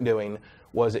games weren't doing.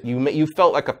 Was that you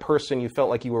felt like a person, you felt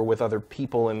like you were with other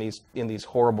people in these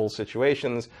horrible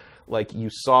situations, like you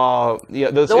saw.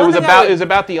 It was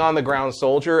about the on the ground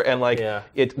soldier, and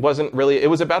it wasn't really. It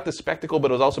was about the spectacle,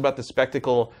 but it was also about the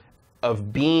spectacle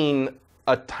of being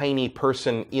a tiny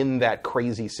person in that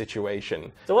crazy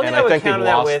situation. The one thing I would counter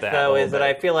that with, though, is that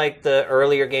I feel like the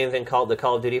earlier games in the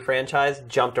Call of Duty franchise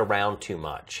jumped around too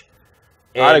much.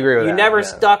 I'd agree with that. You never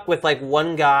stuck with like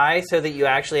one guy so that you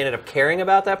actually ended up caring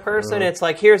about that person. Mm-hmm. It's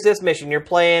like, here's this mission. You're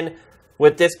playing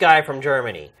with this guy from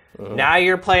Germany. Mm-hmm. Now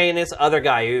you're playing this other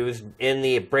guy who's in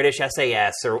the British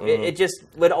SAS. Or it just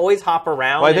would always hop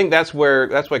around. Well, I think that's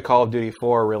why Call of Duty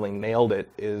 4 really nailed it.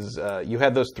 Is you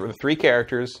had those three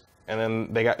characters, and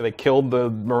then they killed the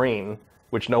Marine,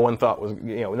 which no one thought was,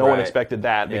 no one expected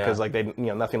that because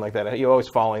nothing like that. You're always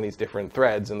following these different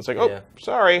threads, and it's like,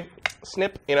 sorry,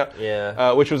 snip,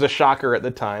 which was a shocker at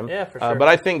the time. Yeah, for sure. But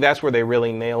I think that's where they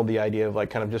really nailed the idea of like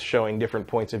kind of just showing different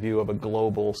points of view of a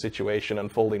global situation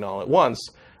unfolding all at once.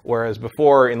 Whereas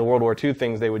before in the World War II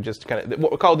things, they would just kind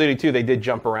of Call of Duty 2, they did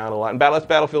jump around a lot, and that's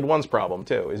Battlefield 1's problem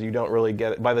too, is you don't really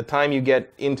get it. By the time you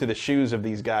get into the shoes of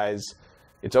these guys,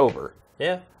 it's over.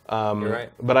 Yeah. You're right.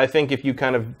 But I think if you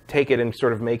kind of take it and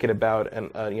sort of make it about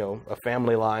a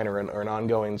family line or an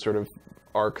ongoing sort of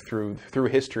arc through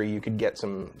history, you could get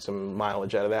some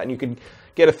mileage out of that, and you could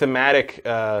get a thematic.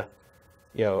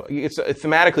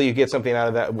 Thematically, you get something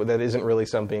out of that isn't really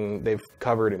something they've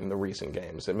covered in the recent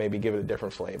games. That maybe give it a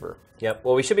different flavor. Yep.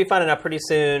 Well, we should be finding out pretty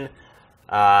soon.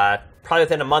 Probably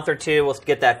within a month or two, we'll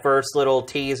get that first little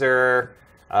teaser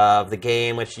of the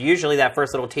game, which usually that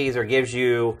first little teaser gives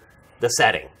you the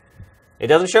setting. It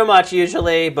doesn't show much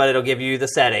usually, but it'll give you the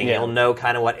setting. Yeah. You'll know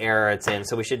kind of what era it's in.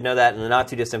 So we should know that in the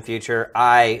not-too-distant future.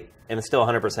 I am still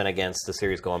 100% against the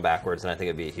series going backwards, and I think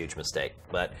it'd be a huge mistake.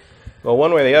 But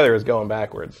one way or the other is going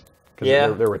backwards.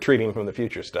 Because they're retreating from the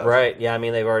future stuff. Right. Yeah, I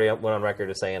mean, they've already went on record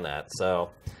as saying that.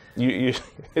 So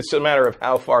it's a matter of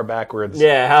how far backwards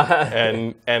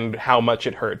and how much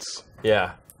it hurts.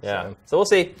 Yeah. So we'll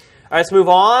see. All right, let's move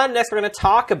on. Next, we're going to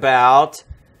talk about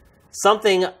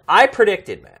something I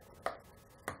predicted, Matt.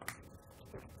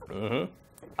 Mm-hmm.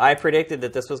 I predicted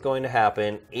that this was going to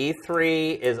happen.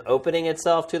 E3 is opening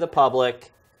itself to the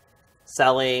public,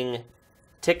 selling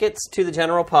tickets to the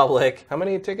general public. How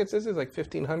many tickets is it? Like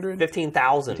 1,500?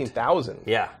 15,000. 15,000?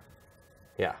 Yeah.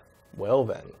 Well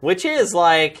then. Which is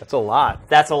like... That's a lot.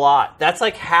 That's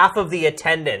like half of the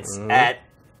attendance at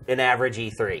an average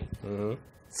E3. Mm-hmm.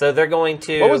 So they're going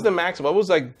to... What was the maximum? What was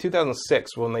like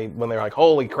 2006 when they were like,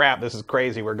 holy crap, this is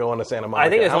crazy, we're going to Santa Monica? I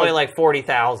think it was only like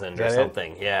 40,000 or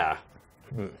something. It? Yeah.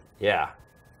 Yeah.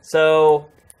 So,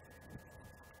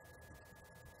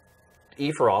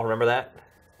 E4All, remember that?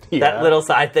 Yeah. That little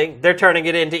side thing? They're turning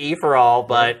it into E4All,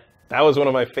 but... That was one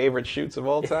of my favorite shoots of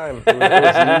all time. There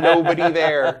was nobody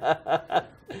there.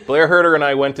 Blair Herter and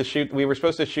I went to shoot. We were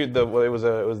supposed to shoot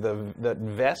that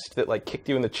vest that like kicked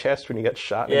you in the chest when you got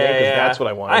shot. That's what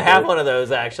I wanted. I have one of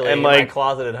those actually in my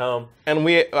closet at home. And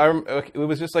it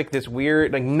was just like this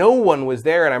weird, like no one was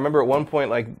there. And I remember at one point,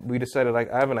 like we decided, like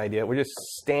I have an idea. We just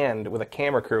stand with a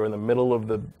camera crew in the middle of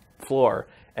the floor,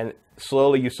 and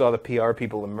slowly you saw the PR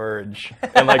people emerge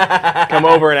and like come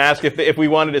over and ask if we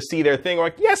wanted to see their thing. We're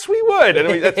like, yes, we would.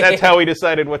 And that's how we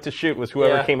decided what to shoot, was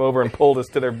whoever came over and pulled us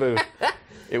to their booth.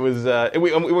 It was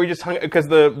we were just hung because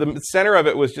the center of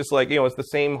it was just like, it's the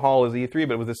same hall as E3,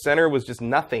 but the center was just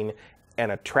nothing,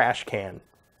 and a trash can.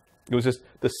 It was just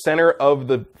the center of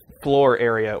the floor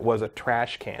area was a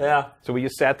trash can. Yeah. So we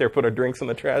just sat there, put our drinks in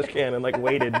the trash can, and like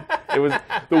waited. It was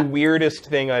the weirdest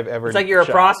thing I've ever. It's like you're shot.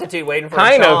 a prostitute waiting for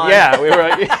kind a of, yeah. We were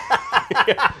like,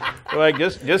 we're like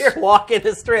just you're walking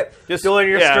the strip, just doing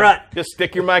your strut. Just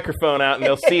stick your microphone out, and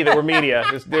they'll see that we're media.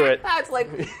 Just do it. It's like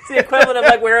it's the equivalent of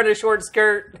like wearing a short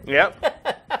skirt.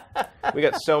 Yep. We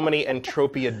got so many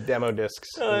Entropia demo discs.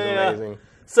 It was amazing.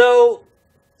 So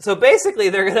basically,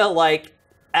 they're gonna like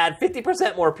add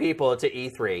 50% more people to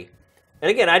E3.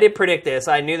 And again, I did predict this.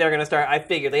 I knew they were going to start. I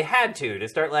figured they had to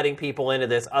start letting people into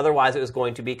this. Otherwise, it was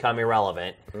going to become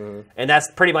irrelevant. And that's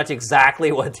pretty much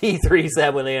exactly what E3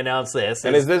 said when they announced this.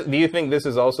 And do you think this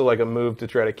is also like a move to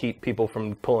try to keep people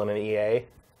from pulling an EA?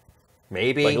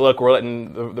 Maybe. Like, look, we're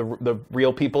letting the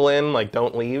real people in. Like,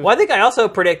 don't leave. Well, I think I also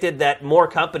predicted that more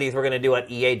companies were going to do what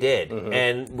EA did.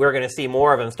 And we're going to see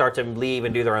more of them start to leave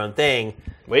and do their own thing.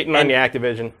 Waiting on you,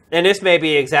 Activision. And this may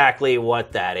be exactly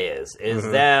what that is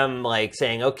them like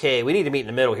saying, okay, we need to meet in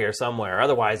the middle here somewhere.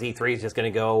 Otherwise, E3 is just going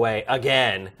to go away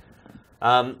again.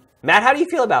 Matt, how do you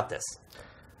feel about this?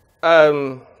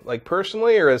 Like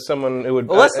personally, or as someone who would...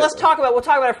 Well, let's talk about... We'll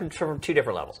talk about it from two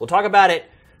different levels. We'll talk about it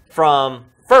from...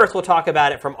 First, we'll talk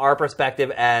about it from our perspective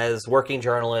as working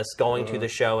journalists going to the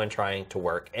show and trying to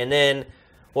work. And then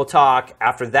we'll talk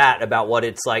after that about what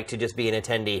it's like to just be an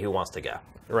attendee who wants to go.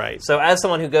 Right. So as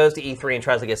someone who goes to E3 and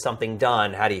tries to get something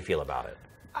done, how do you feel about it?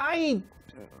 I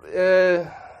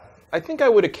think I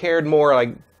would have cared more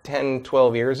like 10,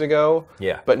 12 years ago.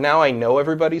 Yeah. But now I know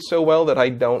everybody so well that I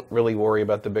don't really worry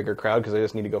about the bigger crowd because I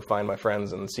just need to go find my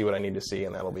friends and see what I need to see,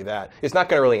 and that'll be that. It's not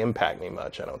going to really impact me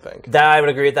much, I don't think. I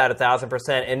would agree with that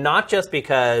 1,000%. And not just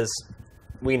because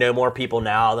we know more people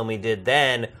now than we did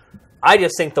then. I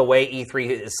just think the way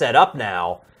E3 is set up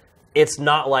now, it's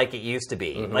not like it used to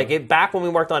be. Like back when we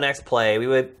worked on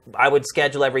XPlay, I would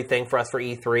schedule everything for us for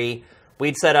E3.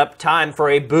 We'd set up time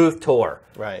for a booth tour,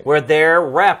 right, where their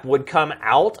rep would come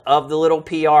out of the little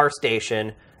PR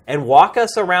station and walk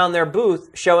us around their booth,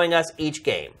 showing us each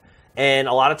game. And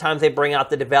a lot of times they bring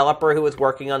out the developer who was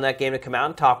working on that game to come out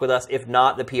and talk with us. If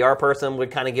not, the PR person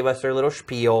would kind of give us their little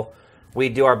spiel.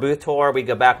 We'd do our booth tour. We'd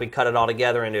go back. We'd cut it all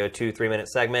together into a 2-3 minute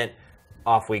segment.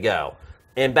 Off we go.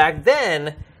 And back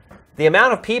then, the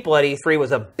amount of people at E3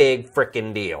 was a big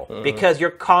freaking deal because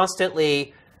you're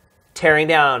constantly tearing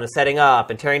down and setting up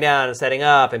and tearing down and setting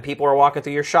up, and people are walking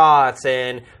through your shots,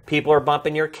 and people are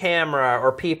bumping your camera,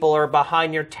 or people are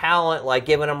behind your talent, like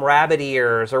giving them rabbit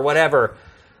ears or whatever.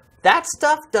 That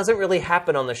stuff doesn't really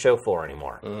happen on the show floor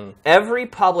anymore. Every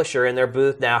publisher in their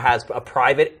booth now has a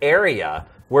private area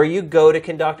where you go to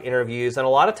conduct interviews, and a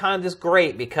lot of times it's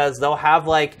great because they'll have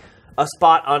like a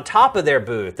spot on top of their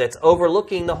booth that's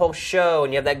overlooking the whole show,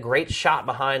 and you have that great shot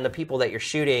behind the people that you're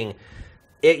shooting.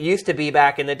 It used to be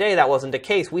back in the day that wasn't the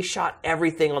case. We shot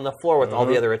everything on the floor with all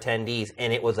the other attendees,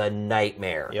 and it was a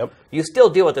nightmare. Yep. You still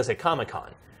deal with this at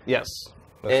Comic-Con. Yes,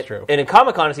 that's true. And in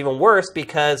Comic-Con, it's even worse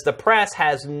because the press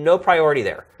has no priority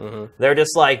there. They're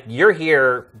just like, you're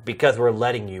here because we're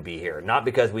letting you be here, not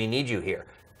because we need you here.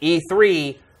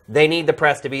 E3, they need the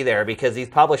press to be there because these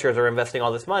publishers are investing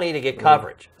all this money to get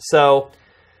coverage. So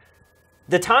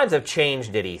the times have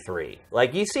changed at E3.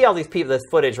 Like, you see all these people, this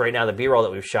footage right now, the B-roll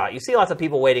that we've shot, you see lots of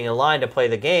people waiting in line to play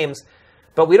the games,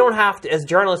 but we don't have to, as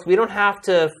journalists, we don't have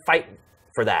to fight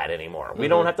for that anymore. We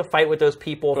don't have to fight with those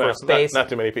people for space. Not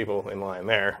too many people in line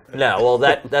there. No, well,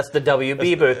 that's the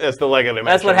WB booth. That's the Lego Dimensions.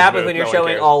 That's what happens booth. when you're No one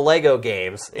showing cares. all Lego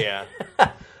games. Yeah.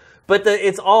 But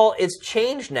it's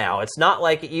changed now. It's not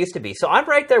like it used to be. So I'm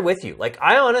right there with you. Like,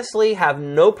 I honestly have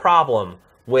no problem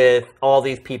with all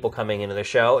these people coming into the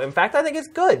show. In fact, I think it's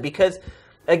good because,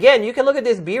 again, you can look at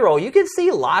this B-roll. You can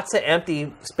see lots of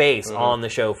empty space on the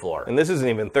show floor. And this isn't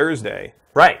even Thursday.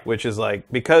 Right. Which is like,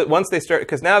 because once they start,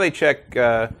 because now they check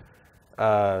photo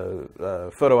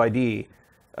ID.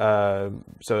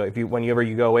 So whenever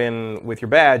you go in with your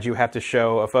badge, you have to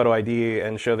show a photo ID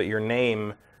and show that your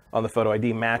name on the photo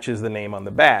ID matches the name on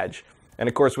the badge. And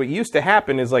of course, what used to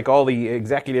happen is like all the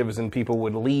executives and people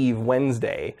would leave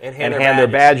Wednesday and hand their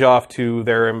badge off to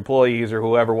their employees or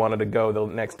whoever wanted to go the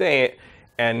next day.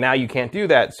 And now you can't do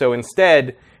that. So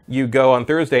instead, you go on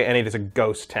Thursday and it is a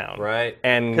ghost town. Right.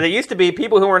 And because it used to be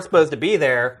people who weren't supposed to be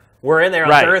there were in there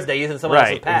on Thursday using someone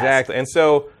else's pass. Exactly. And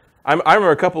so I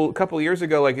remember a couple years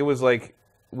ago, like it was like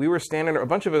we were standing, a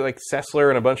bunch of us, like Sessler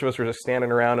and a bunch of us were just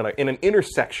standing around in an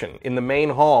intersection in the main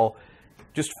hall,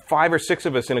 just 5 or 6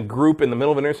 of us in a group in the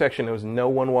middle of an intersection. There was no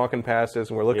one walking past us,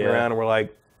 and we're looking around and we're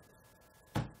like,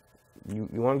 you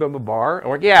want to go to the bar? And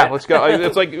we're like, yeah, let's go.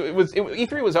 It's like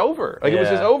E3 was over. Like it was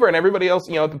just over, and everybody else,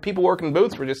 the people working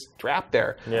booths were just trapped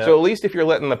there. Yeah. So at least if you're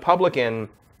letting the public in,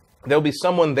 there'll be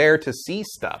someone there to see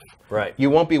stuff. Right. You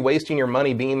won't be wasting your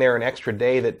money being there an extra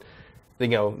day that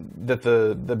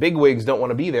the bigwigs don't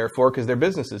want to be there for because their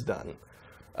business is done.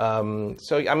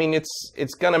 So I mean,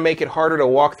 it's going to make it harder to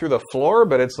walk through the floor,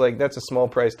 but it's like that's a small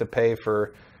price to pay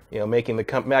for making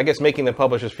the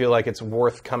publishers feel like it's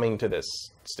worth coming to this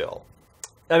still.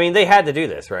 I mean, they had to do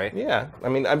this, right? Yeah. I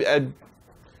mean,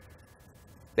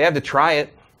 they have to try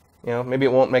it. Maybe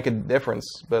it won't make a difference,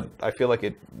 but I feel like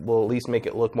it will at least make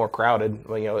it look more crowded.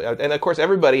 And of course,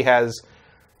 everybody has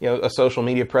a social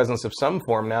media presence of some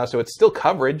form now, so it's still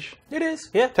coverage. It is,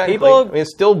 yeah. Technically,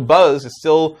 it's still buzz. It's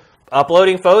still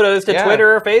uploading photos to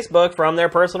Twitter or Facebook from their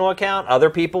personal account. Other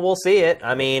people will see it.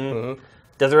 I mean,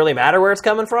 does it really matter where it's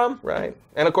coming from? Right.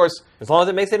 And of course, as long as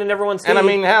it makes it in everyone's feed. And I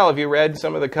mean, hell, have you read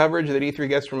some of the coverage that E3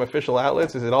 gets from official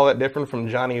outlets? Is it all that different from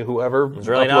Johnny Whoever it's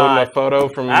really uploading not. a photo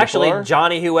from Actually, the floor?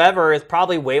 Johnny Whoever is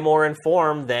probably way more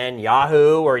informed than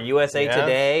Yahoo or USA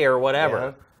Today or whatever.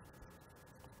 Yeah.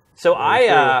 So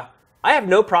I have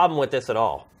no problem with this at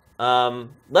all.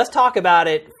 Let's talk about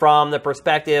it from the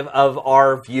perspective of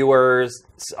our viewers,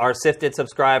 our sifted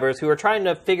subscribers who are trying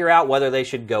to figure out whether they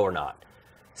should go or not.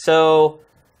 So,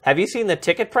 have you seen the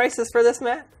ticket prices for this,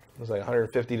 Matt? It was like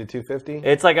 150 to 250.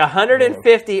 It's like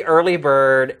 150 early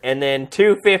bird and then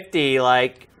 250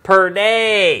 like per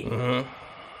day. Mm-hmm.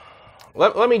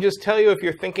 Let me just tell you, if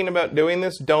you're thinking about doing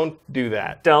this, don't do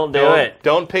that. Don't do it.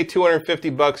 Don't pay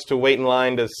 $250 to wait in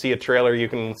line to see a trailer you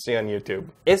can see on YouTube.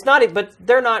 It's not, but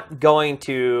they're not going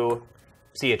to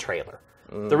see a trailer.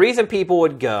 The reason people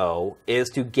would go is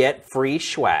to get free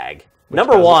swag. Which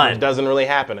doesn't really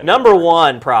happen anymore. Number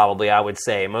one, probably, I would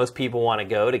say, most people want to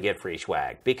go to get free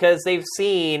swag because they've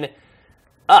seen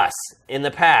us in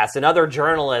the past and other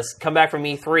journalists come back from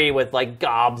E3 with like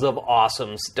gobs of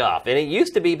awesome stuff. And it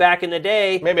used to be back in the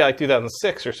day. Maybe like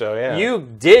 2006 or so, yeah. You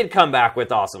did come back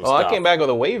with awesome stuff. I came back with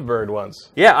a Wavebird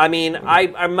once. Yeah, I mean,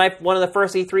 one of the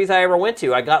first E3s I ever went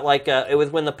to, I got like, it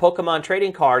was when the Pokemon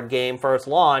trading card game first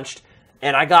launched,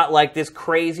 and I got like this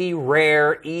crazy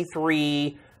rare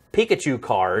E3 Pikachu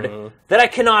card that I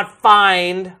cannot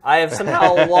find. I have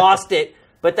somehow lost it.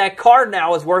 But that card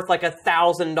now is worth like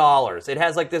 $1,000. It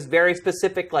has like this very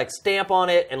specific like stamp on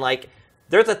it, and like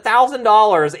there's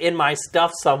 $1,000 in my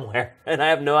stuff somewhere, and I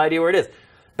have no idea where it is.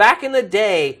 Back in the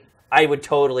day, I would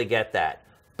totally get that,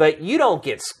 but you don't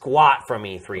get squat from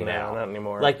E3 now. Not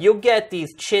anymore. Like you'll get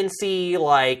these chintzy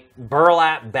like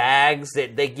burlap bags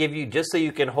that they give you just so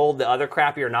you can hold the other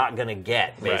crap you're not gonna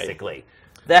get. Basically,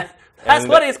 that's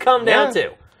what it's come down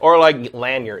to. Or like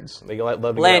lanyards. They love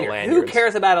to get lanyards. Who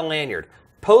cares about a lanyard?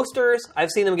 Posters, I've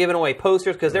seen them giving away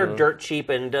posters because they're dirt cheap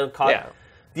and don't cost. Yeah.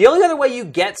 The only other way you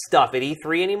get stuff at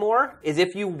E3 anymore is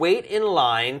if you wait in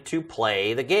line to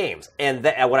play the games. And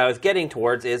what I was getting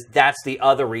towards is that's the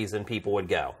other reason people would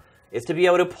go, is to be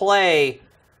able to play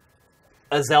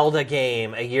a Zelda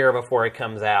game a year before it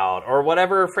comes out, or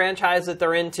whatever franchise that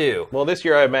they're into. Well, this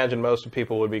year I imagine most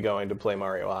people would be going to play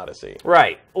Mario Odyssey.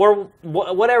 Right. Or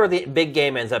whatever the big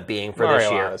game ends up being for this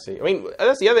year. Mario Odyssey. I mean,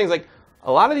 that's the other thing, is like,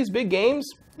 a lot of these big games,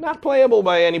 not playable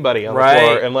by anybody on the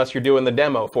floor unless you're doing the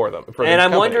demo for them. And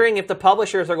I'm wondering if the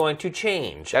publishers are going to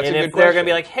change. That's and a good if they're going to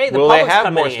be like, hey, the public's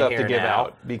coming in here now. Will they have more stuff to give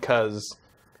out because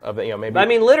of the, maybe... I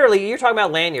mean, literally, you're talking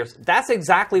about lanyards. That's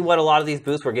exactly what a lot of these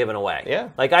booths were giving away. Yeah.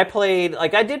 Like, I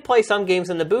did play some games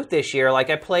in the booth this year.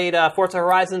 Like, I played Forza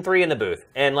Horizon 3 in the booth.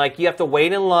 And, like, you have to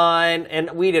wait in line.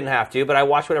 And we didn't have to, but I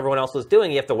watched what everyone else was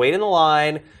doing. You have to wait in the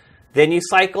line. Then you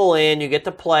cycle in, you get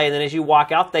to play, and then as you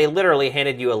walk out, they literally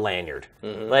handed you a lanyard.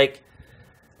 Like,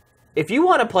 if you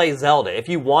want to play Zelda, if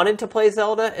you wanted to play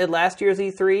Zelda at last year's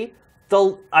E3,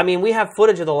 we have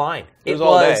footage of the line. It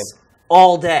was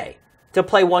all day to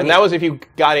play one game. And that was if you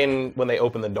got in when they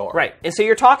opened the door. Right. And so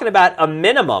you're talking about a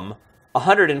minimum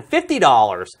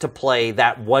 $150 to play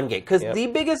that one game. Because the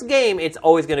biggest game, it's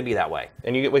always going to be that way.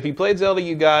 And if you played Zelda,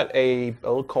 you got a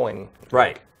little coin.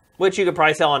 Right. Which you could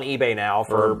probably sell on eBay now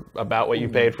for about what you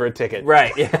paid for a ticket.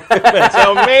 Right.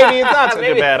 So maybe it's not such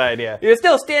a bad idea. You're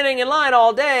still standing in line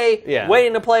all day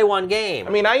waiting to play one game.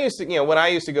 I mean, I used to, when I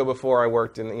used to go before I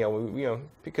worked in,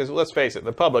 because let's face it,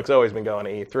 the public's always been going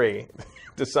to E3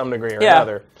 to some degree or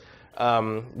another.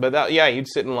 But you'd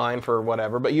sit in line for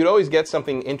whatever, but you'd always get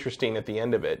something interesting at the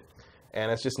end of it,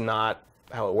 and it's just not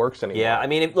how it works anymore. Yeah, I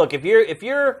mean, if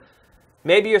you're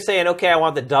maybe you're saying, okay, I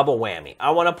want the double whammy. I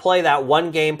want to play that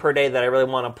one game per day that I really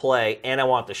want to play, and I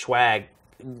want the swag.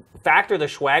 Factor the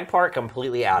swag part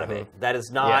completely out of it. That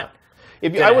is not...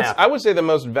 I would say the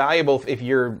most valuable, if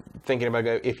you're thinking about,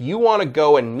 if you want to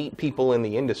go and meet people in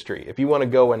the industry, if you want to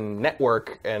go and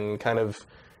network and kind of,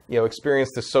 experience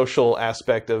the social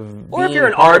aspect of or if you're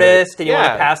an artist and you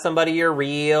want to pass somebody your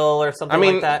reel or something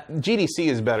like that. GDC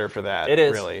is better for that. It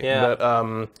is, really. yeah.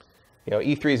 But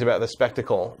E3 is about the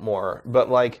spectacle more. But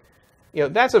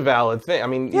that's a valid thing. I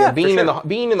mean, being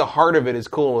in the heart of it is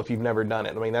cool if you've never done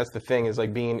it. I mean, that's the thing, is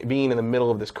like being in the middle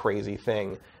of this crazy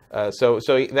thing. So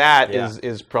that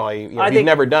is probably, if you've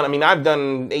never done. I mean, I've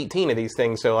done 18 of these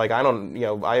things, so like I don't,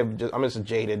 I'm just a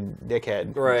jaded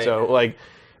dickhead. Right. So like,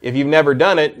 if you've never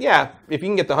done it, if you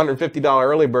can get the $150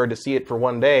 early bird to see it for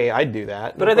one day, I'd do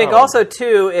that. But I think also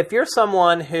too, if you're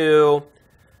someone who,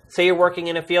 say you're working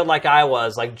in a field like I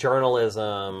was, like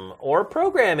journalism or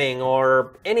programming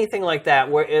or anything like that,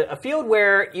 where a field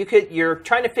where you're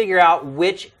trying to figure out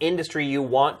which industry you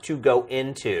want to go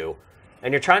into,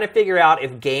 and you're trying to figure out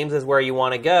if games is where you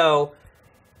want to go,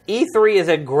 E3 is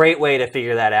a great way to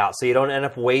figure that out, so you don't end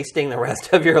up wasting the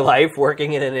rest of your life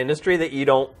working in an industry that you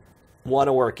don't want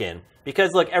to work in.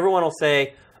 Because look, everyone will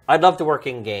say, I'd love to work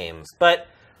in games, but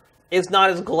it's not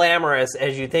as glamorous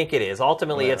as you think it is.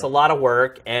 Ultimately, it's a lot of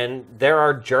work, and there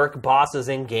are jerk bosses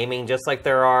in gaming just like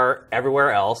there are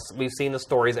everywhere else. We've seen the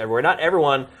stories everywhere. Not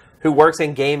everyone who works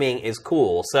in gaming is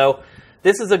cool. So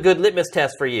this is a good litmus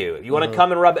test for you. If you want to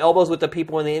come and rub elbows with the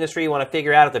people in the industry, you want to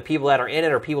figure out if the people that are in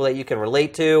it are people that you can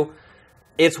relate to,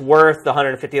 it's worth the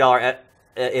 $150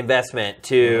 investment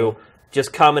to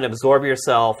just come and absorb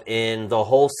yourself in the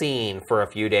whole scene for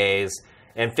a few days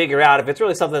and figure out if it's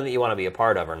really something that you want to be a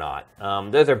part of or not.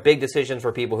 Those are big decisions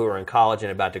for people who are in college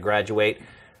and about to graduate.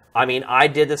 I mean, I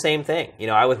did the same thing.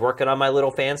 I was working on my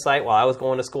little fan site while I was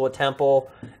going to school at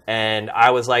Temple, and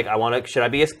I was like, should I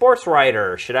be a sports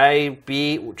writer? Should I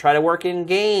try to work in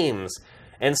games?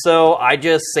 And so I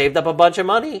just saved up a bunch of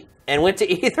money and went to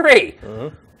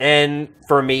E3. And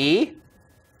for me,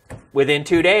 within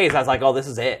 2 days, I was like, oh, this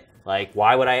is it. Like,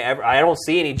 why would I don't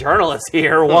see any journalists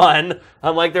here, one.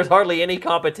 I'm like, there's hardly any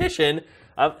competition.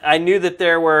 I knew that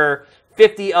there were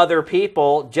 50 other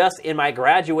people just in my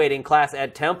graduating class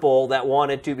at Temple that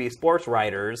wanted to be sports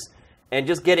writers, and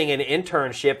just getting an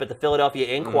internship at the Philadelphia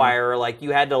Inquirer, like, you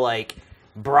had to, like,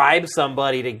 bribe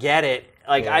somebody to get it.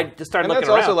 Like, I just started looking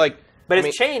around. Also, like, but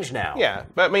it's changed now. Yeah,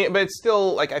 but it's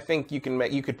still, like, I think you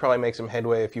could probably make some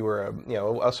headway if you were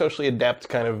a socially adept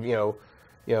kind of,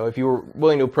 if you were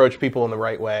willing to approach people in the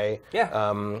right way.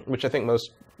 Yeah. Which I think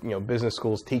most business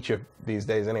schools teach you these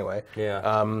days anyway.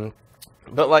 Yeah.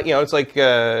 But like it's like,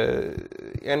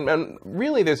 and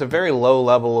really, there's a very low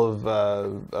level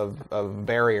of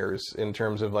barriers in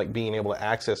terms of like being able to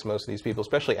access most of these people,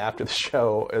 especially after the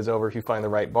show is over if you find the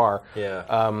right bar.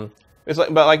 Yeah. It's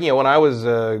like, but like when I was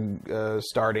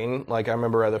starting, like I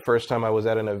remember the first time I was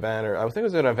at an event, or I think it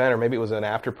was an event, or maybe it was an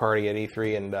after party at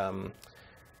E3, and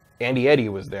Andy Eddy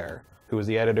was there, who was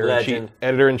the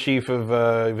editor-in-chief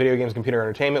of Video Games Computer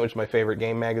Entertainment, which is my favorite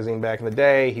game magazine back in the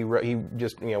day. He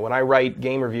just, when I write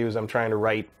game reviews, I'm trying to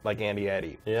write like Andy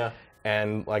Eddy. Yeah.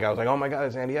 And like I was like, oh my God,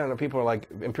 it's Andy Eddy. And people are like,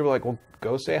 well,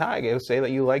 go say hi. Go say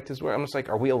that you liked his work. I'm just like,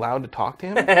 are we allowed to talk to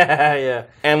him? Yeah.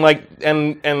 And like,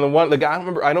 and the guy,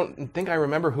 I don't think I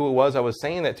remember who it was I was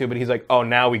saying that to, but he's like, oh,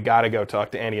 now we got to go talk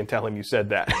to Andy and tell him you said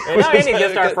that. And Andy's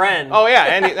just our friend. Oh yeah,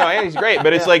 Andy's great.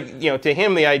 But it's like, to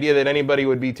him, the idea that anybody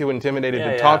would be too intimidated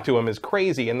to talk to him is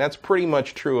crazy, and that's pretty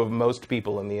much true of most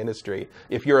people in the industry.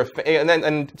 If you're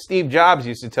and Steve Jobs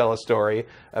used to tell a story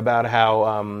about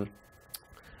how.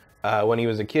 When he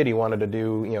was a kid, he wanted to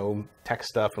do, tech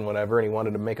stuff and whatever, and he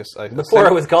wanted to make before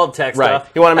it was called tech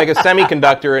stuff. He wanted to make a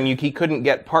semiconductor, and he couldn't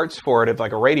get parts for it at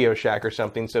like a Radio Shack or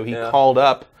something, so he called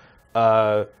up.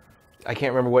 I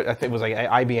can't remember what, I think it was like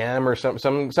IBM or some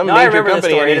major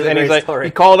company, and he's like,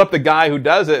 he called up the guy who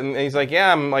does it, and he's like,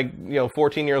 yeah, I'm like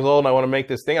 14 years old, and I want to make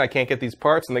this thing, I can't get these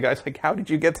parts, and the guy's like, how did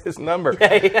you get this number?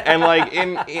 And like,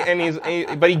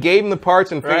 but he gave him the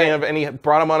parts, and and he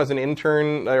brought him on as an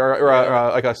intern or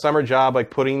like a summer job,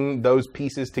 like putting those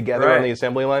pieces together on the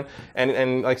assembly line,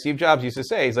 and like Steve Jobs used to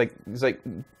say, he's like.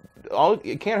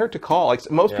 It can't hurt to call. Like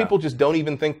most people just don't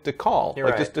even think to call.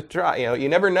 Just to try. You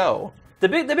never know. The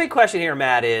big question here,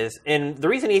 Matt, is, and the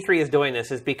reason E3 is doing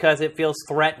this is because it feels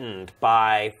threatened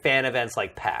by fan events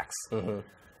like PAX. Mm-hmm.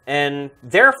 And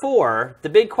therefore, the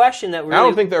big question that we I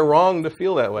don't think they're wrong to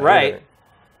feel that way. Right. Either.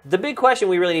 The big question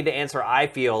we really need to answer, I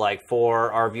feel like,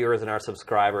 for our viewers and our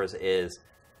subscribers is,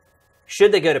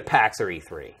 should they go to PAX or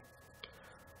E3?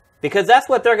 Because that's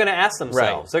what they're going to ask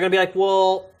themselves. Right. They're going to be like,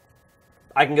 well,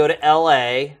 I can go to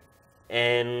LA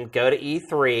and go to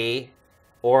E3,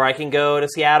 or I can go to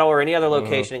Seattle or any other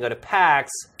location and go to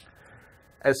PAX.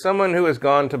 As someone who has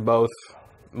gone to both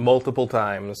multiple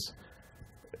times.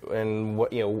 And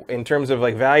what in terms of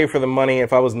like value for the money,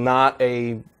 if I was not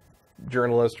a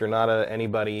journalist or not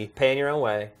anybody paying your own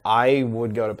way, I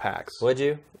would go to PAX. Would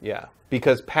you? Yeah,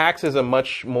 because PAX is a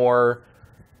much more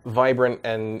vibrant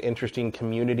and interesting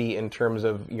community in terms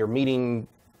of you're meeting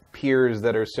peers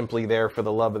that are simply there for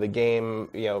the love of the game.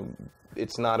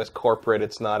 It's not as corporate.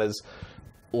 It's not as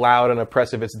loud and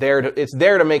oppressive. It's there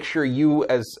to make sure you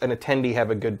as an attendee have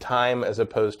a good time, as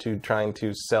opposed to trying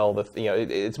to sell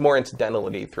it's more incidental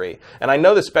at E3. And I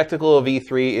know the spectacle of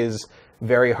E3 is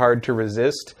very hard to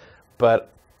resist,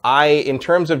 but in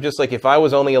terms of just like if I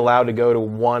was only allowed to go to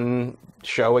one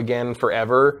show again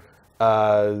forever,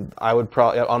 I would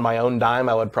probably, on my own dime,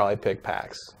 I would probably pick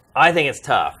PAX. I think it's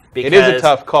tough. Because it is a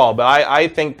tough call, but I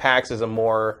think PAX is a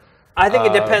more I think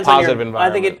it depends positive on your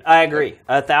environment. I agree.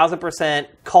 1,000%.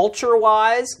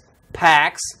 Culture-wise,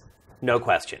 PAX, no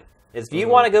question. If you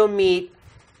want to go meet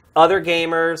other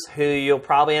gamers who you'll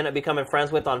probably end up becoming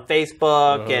friends with on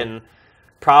Facebook and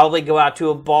probably go out to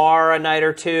a bar a night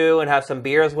or two and have some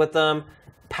beers with them,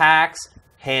 PAX,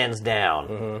 hands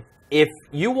down. If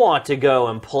you want to go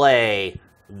and play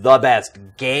the best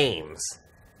games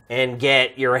and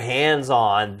get your hands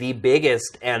on the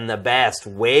biggest and the best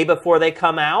way before they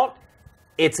come out,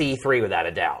 it's E3 without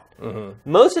a doubt.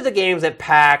 Most of the games at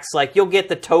PAX, like you'll get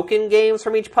the token games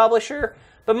from each publisher,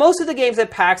 but most of the games at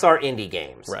PAX are indie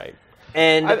games. Right.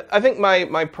 And I think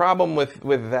my problem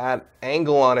with that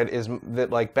angle on it is that,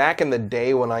 like, back in the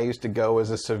day when I used to go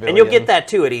as a civilian... And you'll get that,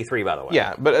 too, at E3, by the way.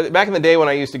 Yeah, but back in the day when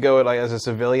I used to go as a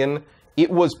civilian,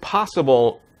 it was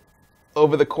possible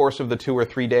over the course of the 2 or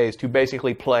 3 days to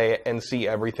basically play and see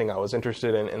everything I was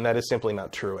interested in, and that is simply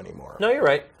not true anymore. No, you're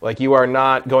right. Like, you are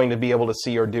not going to be able to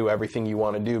see or do everything you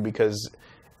want to do, because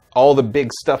all the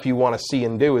big stuff you want to see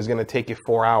and do is going to take you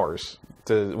 4 hours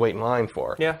to wait in line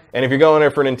for. Yeah. And if you're going there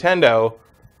for Nintendo,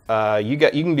 you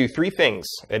can do 3 things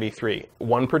at E3,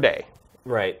 1 per day.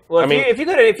 Right. Well, if you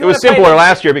it was simpler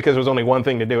last year because there was only one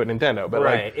thing to do at Nintendo. But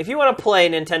right. If you want to play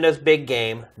Nintendo's big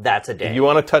game, that's a day. If you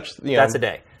want to touch, that's a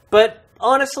day. But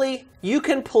honestly, you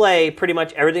can play pretty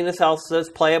much everything else that's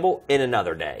playable in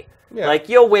another day. Yeah. Like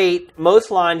most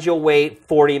lines you'll wait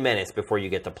 40 minutes before you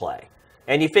get to play.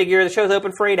 And you figure the show's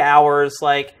open for 8 hours,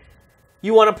 like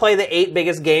you want to play the 8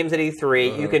 biggest games at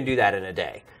E3, you can do that in a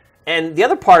day. And the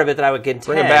other part of it that I would contend...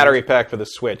 Bring a battery pack for the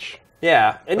Switch.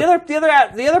 Yeah. And the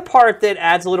other part that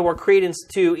adds a little more credence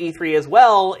to E3 as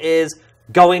well is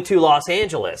going to Los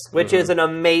Angeles, which is an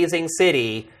amazing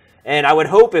city. And I would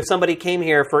hope if somebody came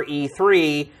here for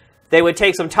E3, they would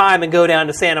take some time and go down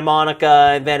to Santa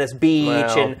Monica and Venice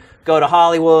Beach and go to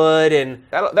Hollywood. And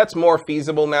that's more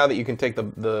feasible now that you can take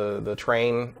the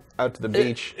train out to the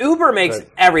beach. Uber makes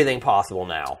everything possible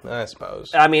now. I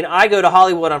suppose. I mean, I go to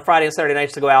Hollywood on Friday and Saturday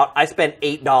nights to go out. I spend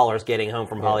 $8 getting home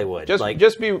from Hollywood.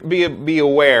 Just be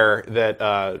aware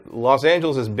that Los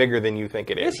Angeles is bigger than you think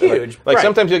it is. It's huge. Like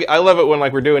sometimes I love it when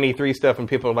we're doing E3 stuff and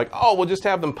people are like, "Oh, we'll just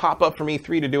have them pop up from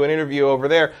E3 to do an interview over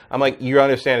there." I'm like, you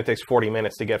understand it takes 40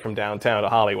 minutes to get from downtown to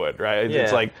Hollywood, right? Yeah.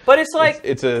 It's like, but it's like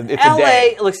it's a LA.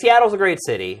 day. Look, Seattle's a great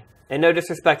city, and no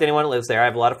disrespect to anyone that lives there. I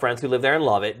have a lot of friends who live there and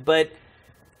love it, but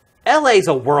LA's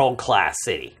a world-class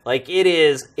city. Like, it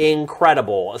is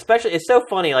incredible. Especially, it's so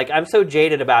funny. Like, I'm so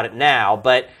jaded about it now,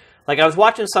 but like I was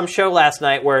watching some show last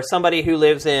night where somebody who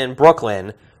lives in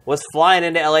Brooklyn was flying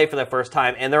into LA for the first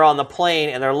time, and they're on the plane,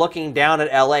 and they're looking down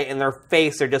at LA, and their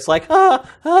face, they're just like,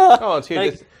 Oh, it's huge.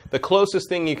 Like, it's the closest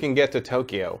thing you can get to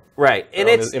Tokyo. Right.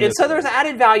 And so there's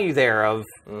added value there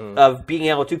of being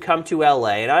able to come to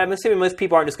LA. And I'm assuming most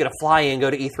people aren't just going to fly in, go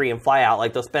to E3, and fly out.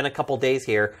 Like, they'll spend a couple days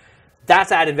here.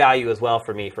 That's added value as well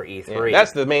for me for E3. Yeah,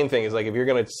 that's the main thing, is like if you're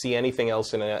going to see anything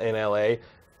else in LA,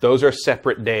 those are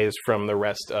separate days from the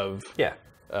rest of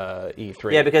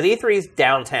E3. Yeah, because E3 is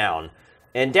downtown.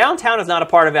 And downtown is not a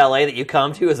part of LA that you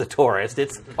come to as a tourist.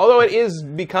 Although it is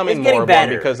becoming more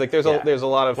better because like there's a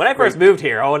lot of when I first moved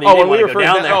here, I wanted to go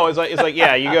down there. Oh, it's like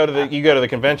yeah, you go to the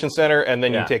convention center and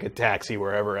then you take a taxi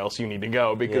wherever else you need to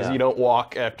go because you don't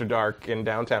walk after dark in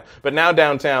downtown. But now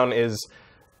downtown is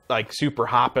like super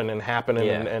hopping and happening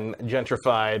and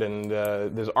gentrified, and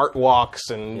there's art walks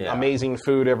and amazing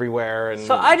food everywhere. And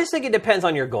so I just think it depends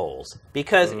on your goals,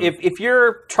 because if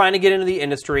you're trying to get into the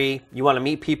industry, you want to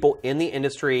meet people in the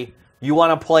industry, you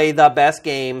want to play the best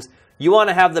games, you want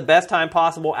to have the best time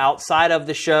possible outside of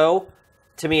the show,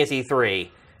 to me it's E3.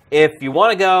 If you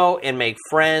want to go and make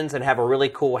friends and have a really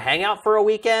cool hangout for a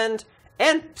weekend,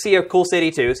 and see a cool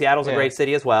city too. Seattle's a great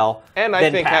city as well. And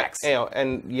I think PAX.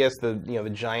 and yes,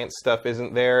 the giant stuff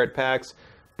isn't there at PAX,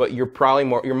 but you're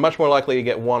much more likely to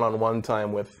get one-on-one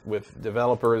time with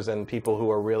developers and people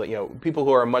who are really, people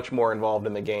who are much more involved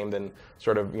in the game than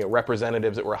sort of,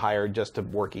 representatives that were hired just to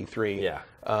work E3. Yeah.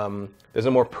 There's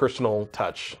a more personal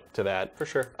touch to that. For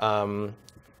sure.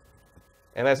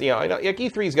 And that's, like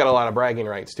E3's got a lot of bragging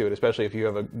rights to it, especially if you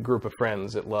have a group of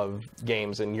friends that love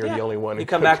games and you're the only one who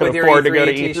can afford to go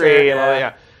to E3 and all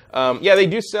that. Yeah, they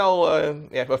do sell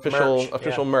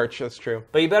official merch. That's true.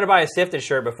 But you better buy a Sifted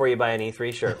shirt before you buy an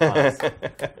E3 shirt.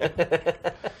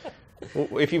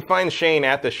 If you find Shane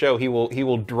at the show, he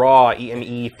will draw an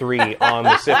E3 on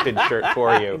the Sifted shirt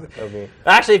for you.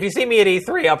 Actually, if you see me at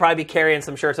E3, I'll probably be carrying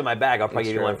some shirts in my bag. I'll probably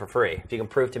give you one for free if you can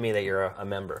prove to me that you're a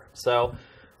member. So,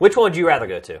 which one would you rather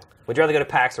go to? Would you rather go to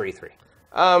PAX or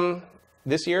E3?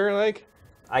 This year,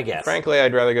 I guess. Frankly,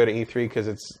 I'd rather go to E3 because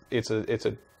it's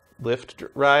a lift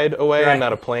ride away and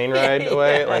not a plane ride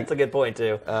away. That's a good point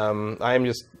too. I am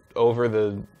just over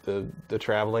the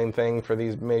traveling thing for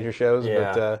these major shows,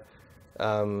 but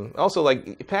also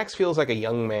PAX feels like a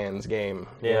young man's game.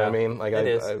 You know what I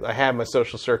mean? I have my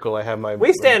social circle. I have my.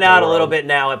 We stand out a little bit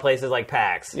now at places like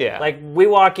PAX. Yeah. We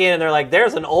walk in and they're like,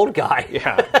 "There's an old guy."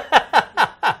 Yeah.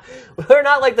 We're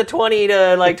not like the 20 to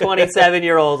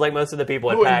 27-year-olds like most of the people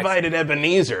at Who PAX. invited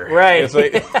Ebenezer? Right. It's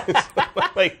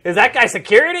like is that guy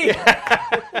security?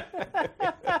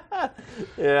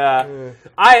 Yeah.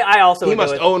 I also he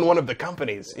must own one of the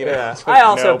companies. Yeah. I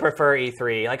also prefer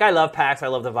E3. I love PAX. I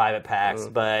love the vibe at PAX.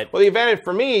 But the advantage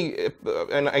for me,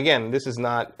 and again, this is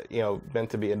not meant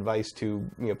to be advice to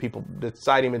people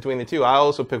deciding between the two. I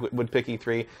also would pick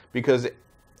E3 because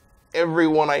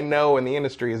everyone I know in the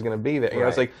industry is going to be there.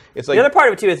 It's like the other part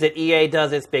of it too is that EA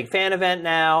does its big fan event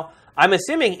now. I'm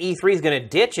assuming E3 is going to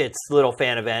ditch its little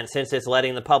fan event since it's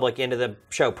letting the public into the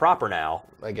show proper now.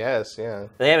 I guess, yeah.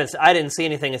 I didn't see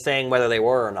anything saying whether they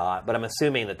were or not, but I'm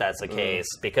assuming that that's the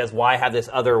case because why have this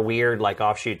other weird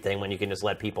offshoot thing when you can just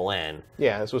let people in?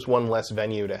 Yeah, this was one less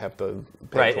venue to have to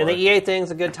pay right, for. And the EA thing's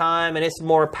a good time, and it's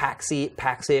more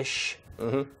PAX-ish.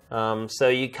 So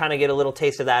you kind of get a little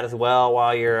taste of that as well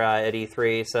while you're at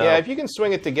E3. So yeah, if you can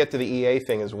swing it to get to the EA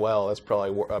thing as well, that's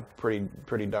probably a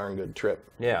pretty darn good trip.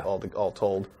 Yeah, all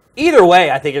told. Either way,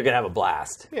 I think you're going to have a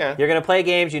blast. Yeah. You're going to play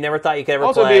games you never thought you could ever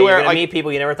also play. You're going to meet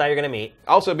people you never thought you were going to meet.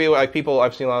 Also be people,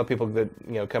 I've seen a lot of people that,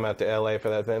 come out to LA for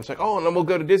that thing. It's like, and then we'll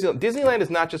go to Disneyland. Disneyland is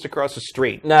not just across the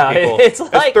street. No, it's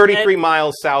that's 33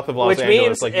 miles south of Los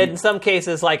Angeles. Which means, in some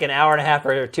cases, an hour and a half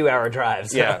or 2 hour drive.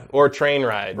 So. Yeah, or a train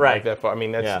ride. Right. That far. I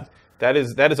mean, that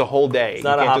is a whole day. It's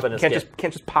not a hop and a skip.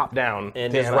 Can't just pop down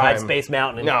and just ride Space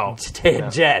Mountain and stay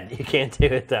a jet. You can't do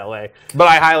it that way. But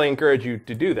I highly encourage you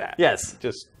to do that. Yes.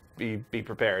 Just be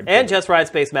prepared. And just ride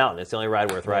Space Mountain. It's the only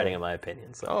ride worth riding, in my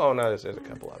opinion. So. Oh, no, there's a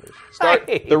couple others.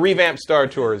 The revamped Star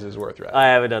Tours is worth riding. I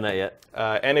haven't done that yet.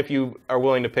 And if you are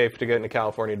willing to pay to get into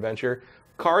California Adventure,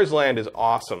 Cars Land is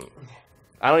awesome.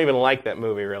 I don't even like that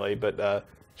movie, really, but...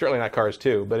 certainly not Cars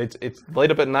 2, but it's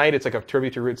late up at night. It's like a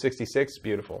tribute to Route 66.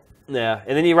 Beautiful. Yeah,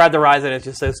 and then you ride the rides, and it's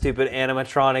just so stupid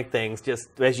animatronic things, just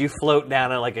as you float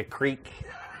down a creek.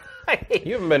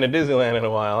 You haven't been to Disneyland in a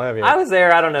while, have you? I was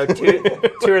there, I don't know,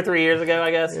 2 or 3 years ago,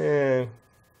 I guess. Yeah.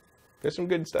 There's some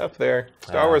good stuff there.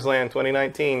 Star Wars Land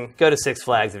 2019. Go to Six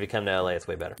Flags if you come to LA. It's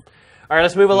way better. All right,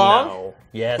 let's move along. No.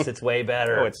 Yes, it's way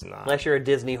better. No, it's not. Unless you're a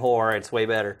Disney whore, it's way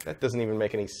better. That doesn't even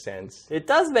make any sense. It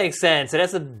does make sense. It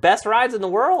has the best rides in the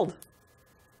world.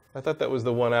 I thought that was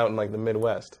the one out in the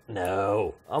Midwest.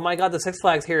 No. Oh my God, the Six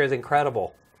Flags here is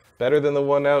incredible. Better than the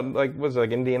one out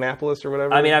Indianapolis or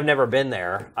whatever? I mean, I've never been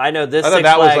there. I know this. I thought Six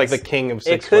that Flags, was the king of Six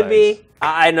Flags. It could Flags. be.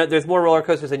 I know there's more roller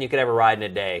coasters than you could ever ride in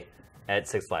a day at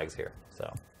Six Flags here.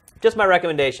 So, just my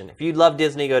recommendation. If you love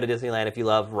Disney, go to Disneyland. If you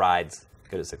love rides,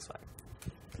 go to Six Flags.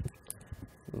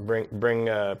 Bring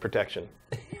protection.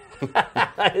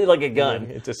 Like a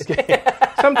gun.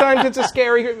 Sometimes it's a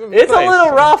scary It's place. A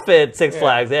little rough at Six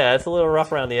Flags. Yeah, it's a little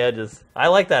rough around the edges. I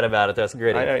like that about it, though. It's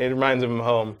gritty. I know, it reminds him of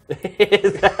home.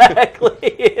 Exactly.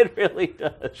 It really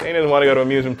does. Shane doesn't want to go to an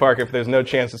amusement park if there's no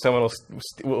chance that someone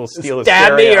will steal his stereo.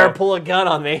 Stab me or pull a gun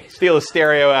on me. Steal his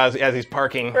stereo as he's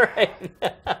parking. Right.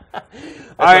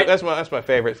 That's my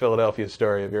favorite Philadelphia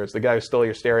story of yours. The guy who stole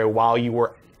your stereo while you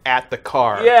were at the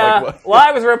car. Yeah. Well,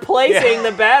 I was replacing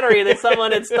the battery that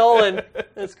someone had stolen.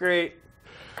 That's great.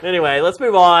 Anyway, let's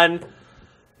move on.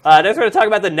 Next, we're going to talk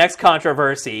about the next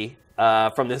controversy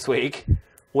from this week,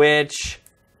 which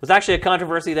was actually a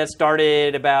controversy that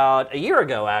started about a year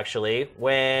ago, actually,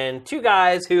 when two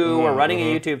guys who were running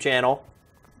a YouTube channel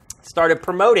started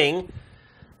promoting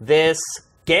this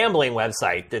gambling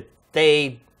website that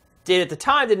they did at the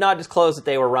time did not disclose that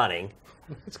they were running.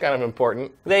 It's kind of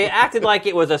important. They acted like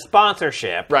it was a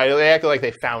sponsorship. Right, they acted like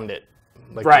they found it.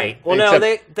 Like right. Well, no,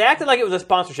 they acted like it was a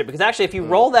sponsorship because actually, if you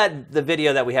roll the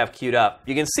video that we have queued up,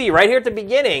 you can see right here at the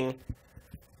beginning.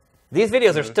 These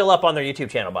videos are still up on their YouTube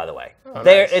channel, by the way.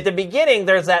 Nice. At the beginning,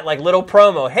 there's that like little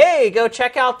promo. Hey, go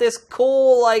check out this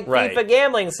cool like FIFA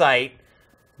gambling site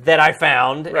that I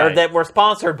found or that we're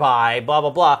sponsored by. Blah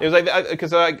blah blah. It was like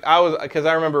because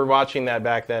I remember watching that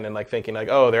back then and like thinking like,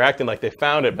 oh, they're acting like they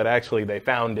found it, but actually they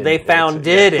found it. They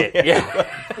founded it. Yeah.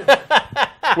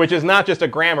 Which is not just a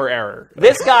grammar error.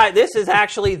 This is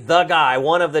actually the guy,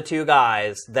 one of the two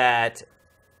guys that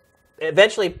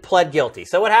eventually pled guilty.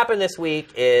 So what happened this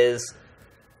week is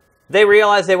they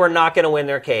realized they were not going to win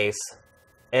their case,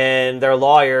 and their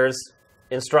lawyers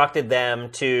instructed them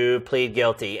to plead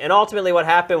guilty. And ultimately what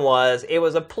happened was it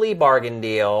was a plea bargain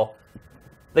deal.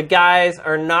 The guys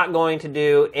are not going to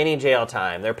do any jail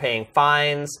time. They're paying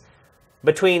fines.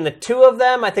 Between the two of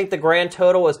them, I think the grand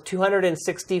total was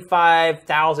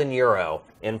 265,000 euro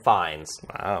in fines.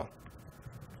 Wow.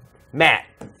 Matt,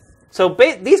 so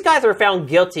these guys were found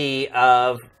guilty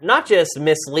of not just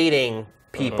misleading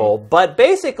people, but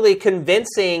basically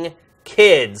convincing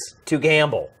kids to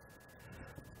gamble.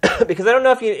 Because I don't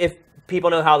know if people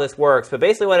know how this works, but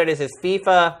basically what it is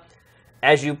FIFA,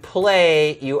 as you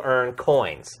play, you earn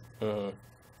coins.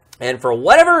 And for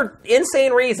whatever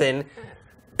insane reason,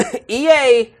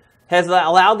 EA has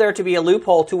allowed there to be a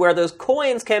loophole to where those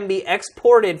coins can be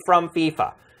exported from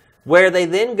FIFA, where they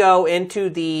then go into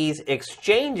these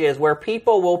exchanges where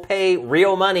people will pay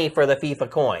real money for the FIFA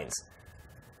coins.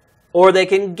 Or they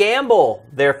can gamble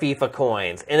their FIFA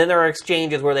coins. And then there are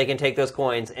exchanges where they can take those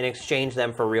coins and exchange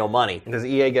them for real money. Does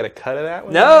EA get a cut of that?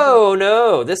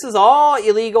 No. This is all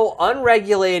illegal,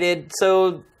 unregulated.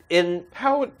 So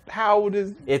How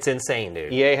does... It's insane,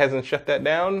 dude. EA hasn't shut that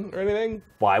down or anything?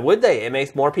 Why would they? It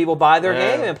makes more people buy their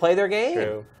game and play their game.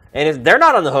 True. And they're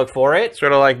not on the hook for it.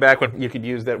 Sort of like back when you could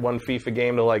use that one FIFA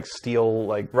game to like steal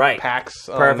like packs.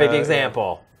 Perfect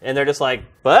example. And they're just like,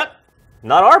 but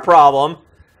not our problem.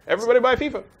 Everybody buy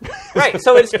FIFA. Right.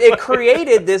 So it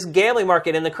created this gambling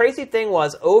market. And the crazy thing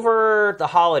was over the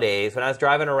holidays when I was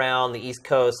driving around the East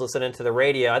Coast listening to the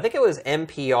radio, I think it was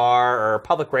NPR or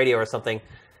public radio or something,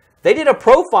 they did a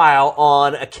profile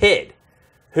on a kid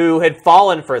who had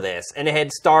fallen for this and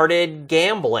had started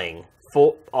gambling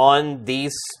on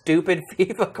these stupid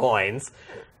FIFA coins.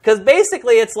 Because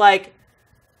basically it's like,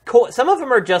 some of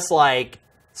them are just like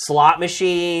slot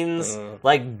machines,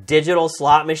 like digital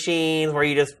slot machines where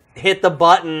you just hit the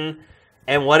button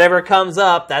and whatever comes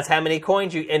up, that's how many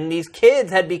coins you... And these kids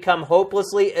had become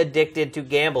hopelessly addicted to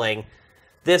gambling.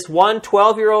 This one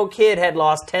 12-year-old kid had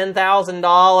lost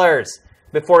 $10,000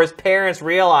 before his parents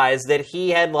realized that he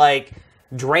had, like,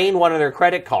 drained one of their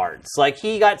credit cards. Like,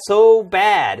 he got so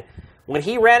bad... When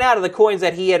he ran out of the coins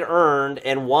that he had earned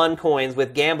and won coins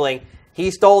with gambling, he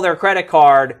stole their credit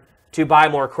card to buy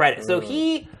more credit. So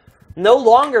he no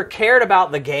longer cared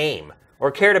about the game or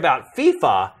cared about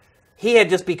FIFA. He had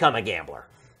just become a gambler.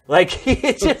 Like,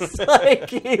 he just, like,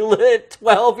 he lit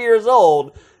 12 years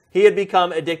old. He had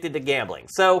become addicted to gambling.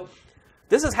 So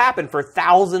this has happened for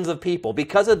thousands of people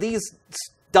because of these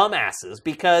dumbasses,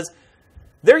 because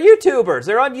they're YouTubers.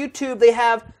 They're on YouTube. They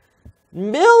have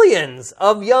millions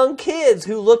of young kids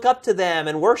who look up to them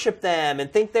and worship them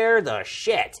and think they're the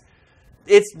shit.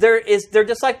 They're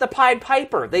just like the Pied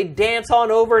Piper. They dance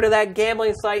on over to that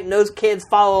gambling site and those kids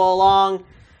follow along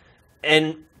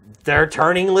and they're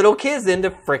turning little kids into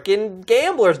freaking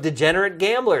gamblers, degenerate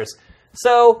gamblers.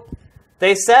 So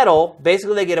they settle.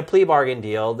 Basically, they get a plea bargain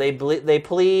deal. They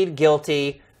plead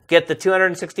guilty, get the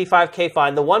 $265K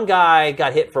fine. The one guy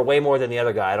got hit for way more than the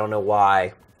other guy. I don't know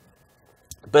why.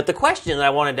 But the question that I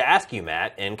wanted to ask you,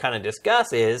 Matt, and kind of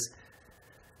discuss is,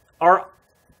 are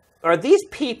these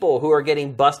people who are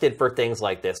getting busted for things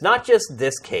like this, not just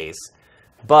this case,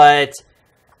 but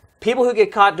people who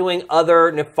get caught doing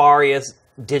other nefarious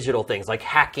digital things like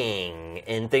hacking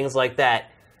and things like that,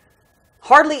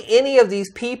 hardly any of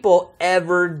these people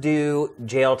ever do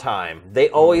jail time. They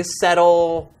always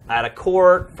settle at a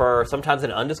court for sometimes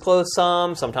an undisclosed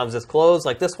sum, sometimes disclosed,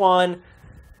 like this one.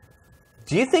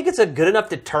 Do you think it's a good enough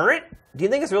deterrent? Do you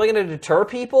think it's really going to deter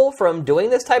people from doing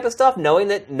this type of stuff, knowing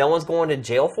that no one's going to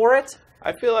jail for it?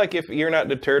 I feel like if you're not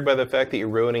deterred by the fact that you're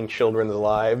ruining children's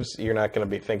lives, you're not going to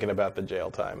be thinking about the jail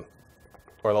time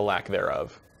or the lack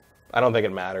thereof. I don't think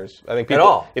it matters. I think people, at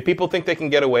all. If people think they can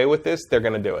get away with this, they're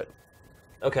going to do it.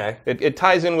 Okay. It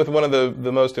ties in with one of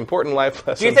the most important life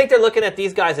lessons. Do you think they're looking at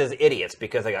these guys as idiots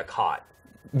because they got caught?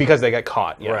 Because they got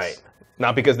caught, yes. Right.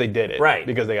 Not because they did it, right?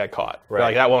 Because they got caught. Right.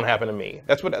 Like, that won't happen to me.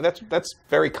 That's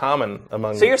very common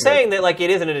among. So you're saying that like it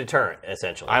isn't a deterrent,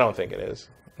 essentially? I don't think it is.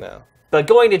 No. But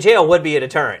going to jail would be a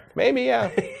deterrent. Maybe,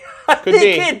 yeah. I think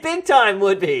it big time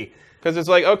would be. Because it's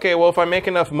like, okay, well, if I make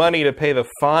enough money to pay the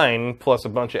fine plus a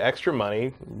bunch of extra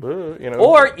money,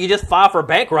 Or you just file for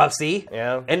bankruptcy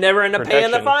and never end up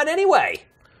paying the fine anyway.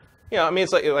 Yeah, I mean,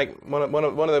 it's like one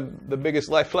of the biggest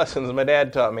life lessons my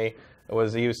dad taught me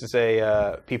was he used to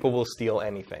say, people will steal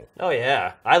anything. Oh,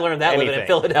 yeah. I learned that living in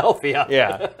Philadelphia.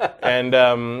 Yeah.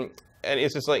 And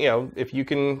it's just like, if you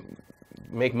can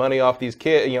make money off these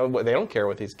kids, they don't care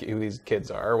who these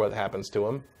kids are, what happens to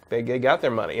them. They got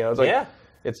their money. It's like,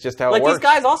 it's just how it works. These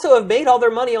guys also have made all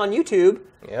their money on YouTube.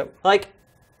 Yep. Like,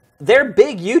 they're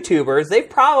big YouTubers. They've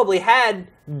probably had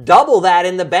double that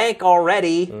in the bank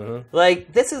already. Mm-hmm.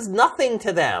 Like, this is nothing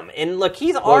to them. And look,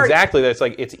 he's already... Well, exactly. That's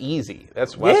like, it's easy.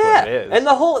 That's what it is. And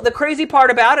the crazy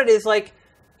part about it is, like,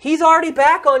 he's already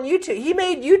back on YouTube. He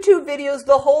made YouTube videos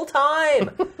the whole time.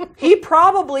 He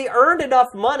probably earned enough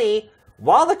money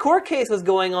while the court case was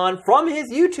going on from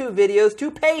his YouTube videos to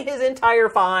pay his entire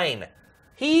fine.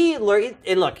 He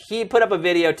put up a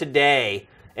video today,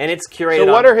 and it's curated.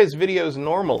 So what are his videos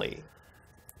normally?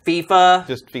 FIFA,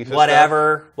 just FIFA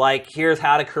whatever. Stuff? Like, here's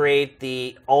how to create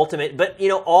the ultimate. But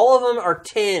all of them are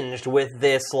tinged with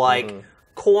this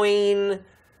coin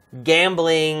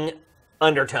gambling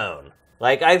undertone.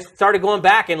 Like, I've started going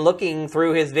back and looking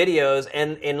through his videos,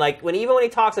 and like when he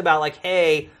talks about like,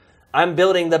 hey, I'm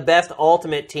building the best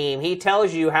ultimate team, he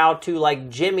tells you how to like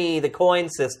jimmy the coin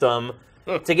system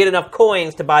to get enough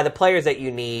coins to buy the players that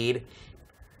you need.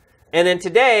 And then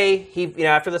today, he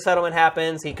after the settlement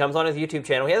happens, he comes on his YouTube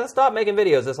channel. He hasn't stopped making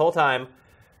videos this whole time.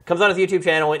 Comes on his YouTube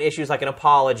channel and issues like an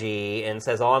apology and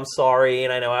says, "Oh, I'm sorry,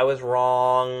 and I know I was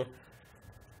wrong.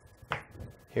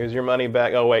 Here's your money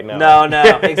back." Oh, wait, no. No,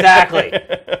 exactly.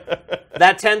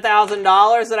 That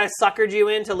 $10,000 that I suckered you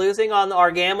into losing on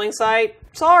our gambling site,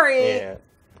 sorry. Yeah.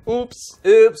 Oops.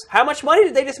 How much money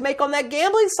did they just make on that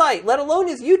gambling site, let alone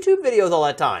his YouTube videos all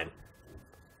that time?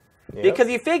 Yep. Because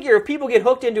you figure if people get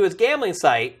hooked into his gambling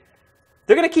site,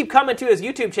 they're going to keep coming to his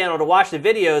YouTube channel to watch the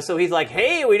videos. So he's like,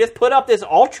 hey, we just put up this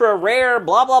ultra rare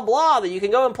blah, blah, blah that you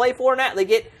can go and play for now.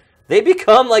 They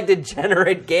become like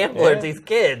degenerate gamblers, these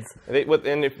kids.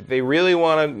 And if they really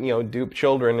want to, dupe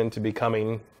children into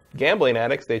becoming gambling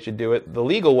addicts, they should do it the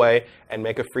legal way and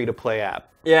make a free-to-play app.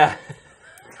 Yeah.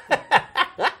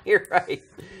 You're right.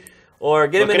 Or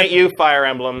get Looking at you, Fire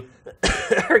Emblem.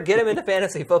 Or get him into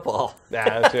fantasy football.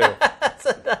 Yeah, too. That's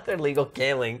another legal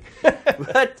gambling.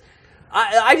 But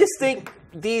I just think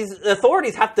these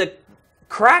authorities have to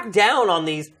crack down on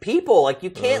these people. Like, you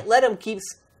can't let them keep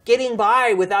getting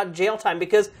by without jail time,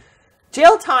 because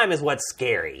jail time is what's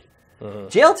scary. Mm-hmm.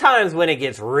 Jail time is when it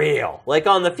gets real. Like,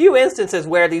 on the few instances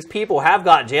where these people have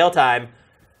got jail time,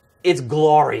 it's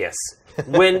glorious.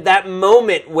 When that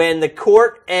moment when the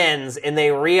court ends and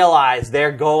they realize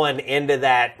they're going into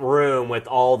that room with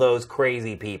all those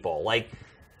crazy people. Like,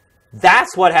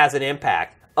 that's what has an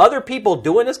impact. Other people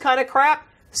doing this kind of crap,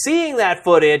 seeing that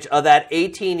footage of that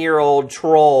 18-year-old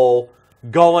troll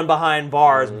going behind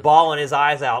bars, bawling his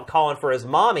eyes out, calling for his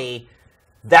mommy,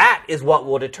 that is what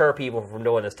will deter people from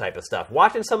doing this type of stuff.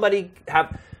 Watching somebody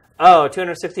have...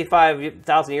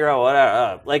 265,000 euro,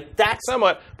 whatever. Like, that's...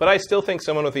 Somewhat, but I still think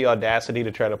someone with the audacity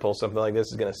to try to pull something like this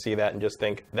is going to see that and just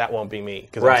think, that won't be me,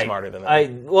 because I'm smarter than that.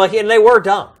 And they were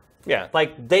dumb. Yeah.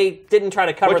 Like, they didn't try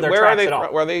to cover their tracks at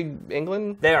all. Were they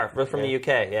England? They are. They're from the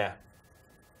UK, yeah.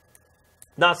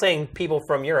 Not saying people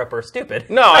from Europe are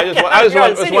stupid. No, I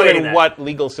was wondering what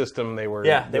legal system they were.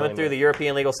 Yeah, they went through the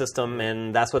European legal system,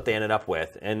 and that's what they ended up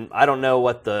with. And I don't know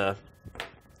what the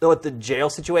jail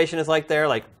situation is like there.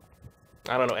 Like,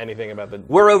 I don't know anything about the...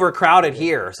 We're overcrowded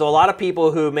here. So a lot of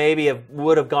people who maybe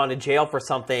would have gone to jail for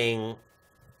something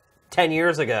 10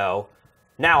 years ago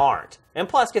now aren't. And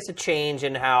plus gets a change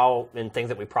in things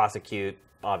that we prosecute,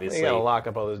 obviously. You gotta lock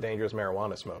up all those dangerous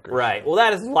marijuana smokers. Right. Well,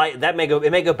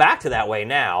 it may go back to that way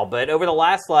now, but over the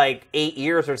last 8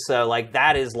 years or so,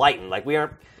 that is lightened. Like, we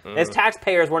aren't... As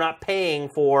taxpayers, we're not paying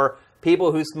for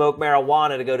people who smoke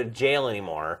marijuana to go to jail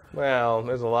anymore. Well,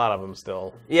 there's a lot of them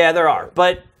still. Yeah, there are.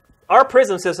 But our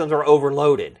prison systems are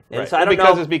overloaded. And so I don't know...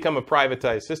 Because it's become a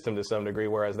privatized system to some degree,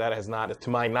 whereas that has not, to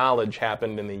my knowledge,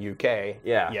 happened in the UK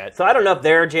yet. So I don't know if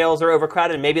their jails are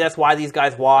overcrowded, and maybe that's why these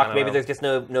guys walk. Maybe there's just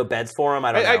no beds for them.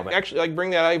 I don't know. Actually,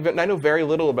 bring that... I know very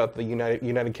little about the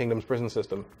United Kingdom's prison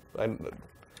system. I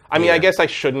mean, I guess I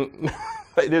shouldn't...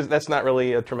 That's not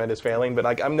really a tremendous failing, but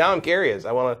I'm curious.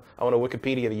 I want to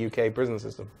Wikipedia the UK prison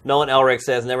system. Nolan Elric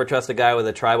says, never trust a guy with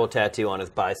a tribal tattoo on his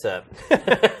bicep.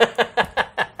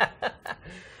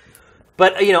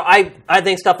 But, I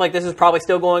think stuff like this is probably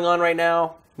still going on right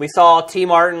now. We saw T.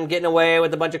 Martin getting away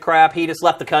with a bunch of crap. He just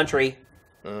left the country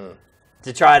to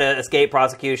try to escape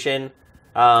prosecution.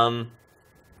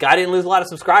 Guy didn't lose a lot of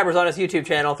subscribers on his YouTube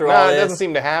channel through all this. No, it doesn't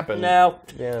seem to happen. No.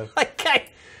 Yeah.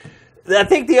 I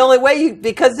think the only way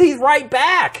because he's right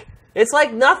back. It's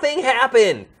like nothing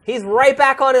happened. He's right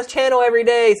back on his channel every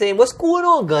day saying, "What's going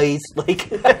on, guys?"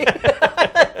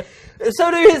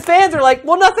 So his fans are like,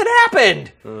 "Well, nothing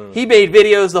happened. He made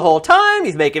videos the whole time.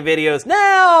 He's making videos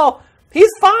now. He's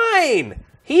fine.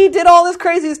 He did all this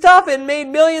crazy stuff and made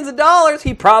millions of dollars.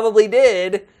 He probably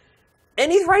did.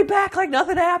 And he's right back like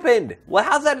nothing happened." Well,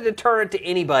 how's that a deterrent to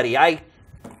anybody? I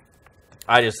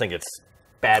just think it's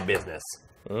bad business.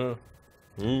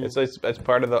 It's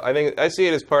part of the. I think I see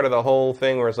it as part of the whole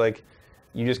thing where it's like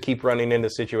you just keep running into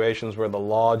situations where the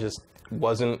law just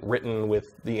wasn't written with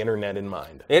the internet in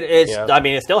mind. I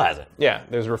mean, it still hasn't. Yeah,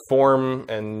 there's reform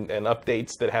and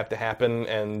updates that have to happen,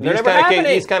 and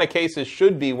these kind of cases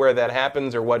should be where that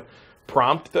happens or what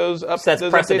prompt those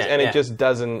updates, and it just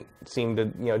doesn't seem to,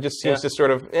 just seems to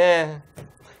sort of,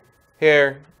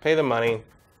 here, pay the money,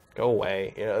 go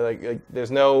away. Like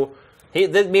there's no.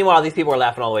 Meanwhile, these people are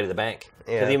laughing all the way to the bank.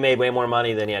 Because he made way more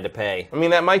money than he had to pay. I mean,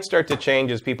 that might start to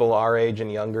change as people our age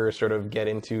and younger sort of get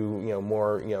into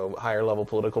more higher level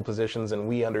political positions, and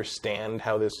we understand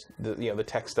how the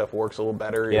tech stuff works a little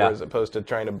better, as opposed to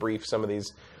trying to brief some of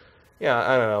these. Yeah,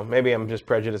 I don't know. Maybe I'm just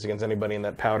prejudiced against anybody in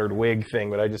that powdered wig thing,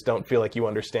 but I just don't feel like you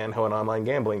understand how an online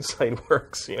gambling site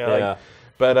works.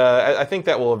 But I think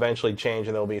that will eventually change,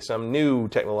 and there'll be some new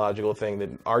technological thing that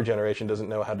our generation doesn't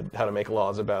know how to make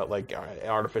laws about, like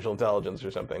artificial intelligence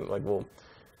or something.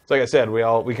 It's like I said,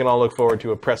 we can all look forward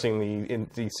to oppressing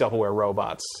the self-aware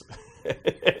robots.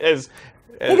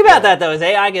 Think about that though. As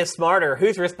AI gets smarter,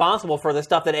 who's responsible for the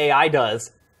stuff that AI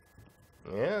does?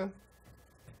 Yeah.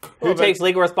 Who takes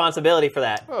legal responsibility for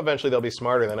that? Well, eventually they'll be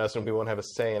smarter than us, and we won't have a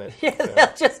say in it. Yeah,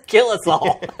 they'll just kill us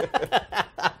all.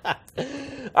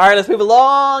 All right, let's move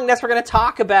along. Next, we're going to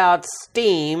talk about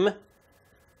Steam.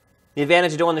 The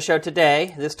advantage of doing the show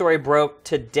today. This story broke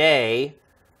today.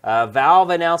 Valve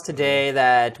announced today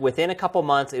that within a couple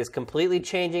months, it is completely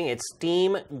changing its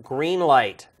Steam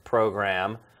Greenlight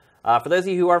program. For those of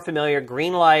you who aren't familiar,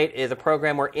 Greenlight is a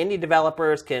program where indie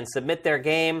developers can submit their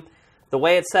game. The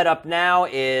way it's set up now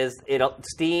is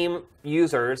Steam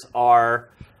users are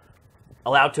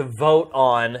allowed to vote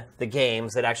on the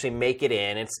games that actually make it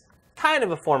in. It's kind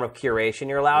of a form of curation.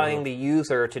 You're allowing the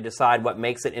user to decide what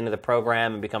makes it into the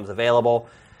program and becomes available.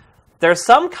 There's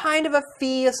some kind of a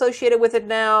fee associated with it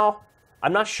now.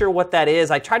 I'm not sure what that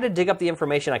is. I tried to dig up the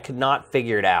information. I could not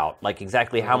figure it out, like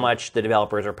exactly how much the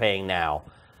developers are paying now.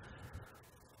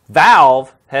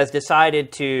 Valve has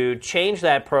decided to change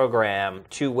that program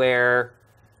to where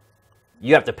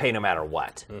you have to pay no matter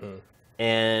what.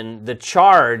 And the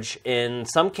charge, in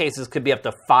some cases, could be up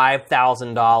to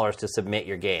 $5,000 to submit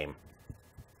your game.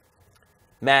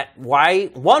 Matt, why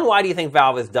do you think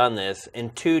Valve has done this?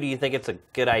 And two, do you think it's a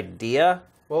good idea?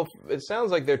 Well, it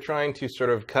sounds like they're trying to sort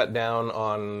of cut down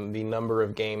on the number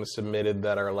of games submitted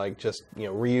that are like just,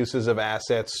 reuses of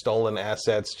assets, stolen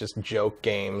assets, just joke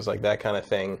games, like that kind of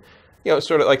thing.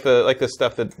 Sort of like the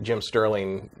stuff that Jim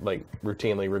Sterling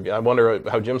routinely reviews. I wonder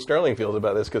how Jim Sterling feels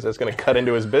about this, because that's going to cut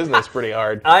into his business pretty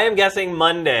hard. I am guessing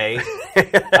Monday.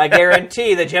 I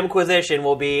guarantee the Jimquisition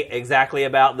will be exactly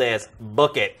about this.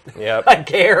 Book it. Yep. I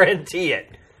guarantee it.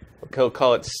 He'll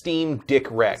call it Steam Dick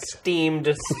Wrecked. Steam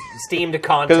to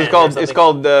content. Because it's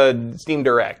called Steam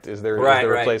Direct is the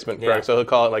replacement for it. So he'll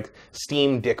call it like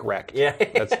Steam Dick Wrecked. Yeah.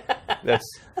 That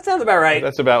sounds about right.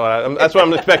 That's about that's what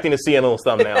I'm expecting to see in a little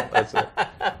thumbnail.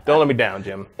 Don't let me down,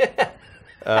 Jim.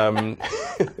 I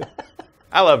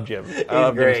love Jim. I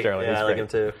love great. Jim Sterling. Yeah, I like him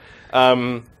too.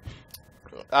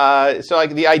 So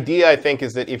like the idea, I think,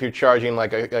 is that if you're charging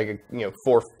like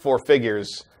four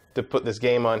figures to put this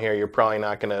game on here, you're probably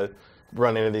not going to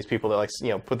run into these people that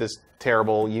put this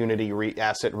terrible Unity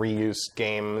asset reuse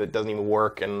game that doesn't even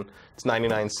work, and it's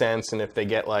 99 cents, and if they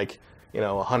get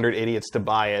 100 idiots to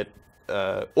buy it,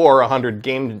 or 100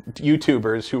 game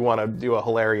YouTubers who want to do a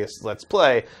hilarious Let's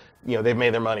Play, they've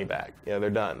made their money back. They're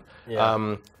done.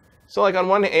 Yeah. So on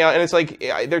one hand, and it's like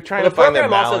they're trying to find their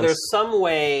balance. Also, there's some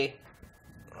way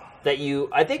that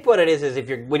I think what it is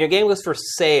when your game goes for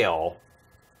sale,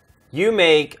 you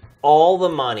make all the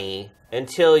money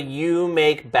until you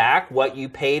make back what you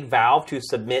paid Valve to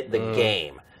submit the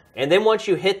game. And then once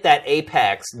you hit that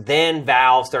apex, then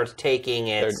Valve starts taking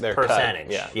its their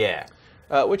percentage. Cut. Yeah.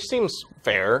 Which seems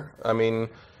fair. I mean,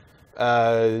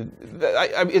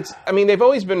 they've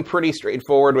always been pretty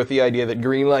straightforward with the idea that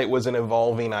Greenlight was an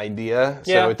evolving idea.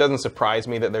 So it doesn't surprise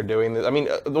me that they're doing this. I mean,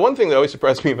 the one thing that always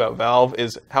surprised me about Valve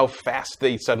is how fast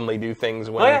they suddenly do things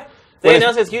when... They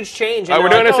announced this huge change. And we're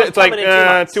doing this. It's like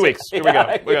 2 weeks. Here we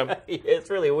go.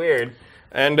 It's really weird.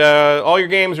 And all your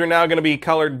games are now going to be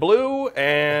colored blue,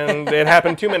 and it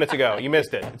happened 2 minutes ago. You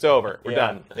missed it. It's over. We're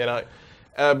done. You know,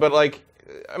 but like,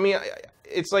 I mean,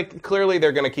 it's like clearly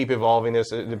they're going to keep evolving this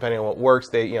depending on what works.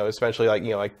 They, you know, especially like,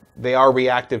 you know, like they are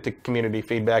reactive to community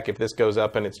feedback. If this goes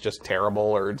up and it's just terrible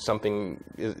or something,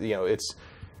 you know, it's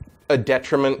a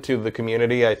detriment to the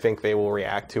community, I think they will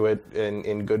react to it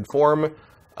in good form.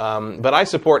 But I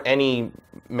support any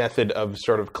method of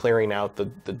sort of clearing out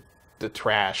the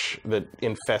trash that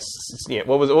infests. You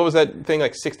know, what was that thing?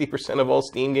 Like 60% of all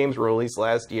Steam games were released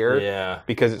last year. Yeah.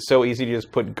 Because it's so easy to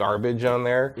just put garbage on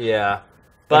there. Yeah.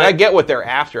 But I get what they're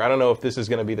after. I don't know if this is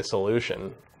going to be the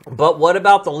solution. But what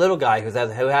about the little guy who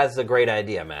has a great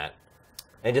idea, Matt,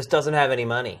 and just doesn't have any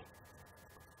money?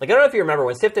 Like, I don't know if you remember,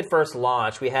 when Sifted first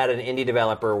launched, we had an indie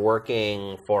developer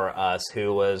working for us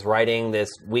who was writing this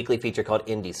weekly feature called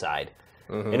IndieSide.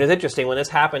 And it was interesting, when this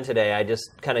happened today, I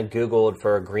just kind of Googled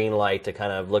for Greenlight to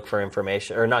kind of look for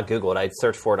information, or not Googled, I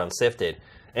searched for it on Sifted.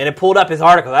 And it pulled up his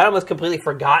article. I'd almost completely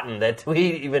forgotten that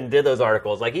we even did those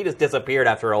articles. Like, he just disappeared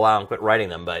after a while and quit writing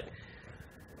them. But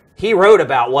he wrote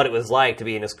about what it was like to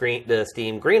be in the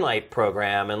Steam Greenlight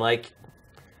program. And, like,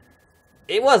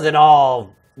 it wasn't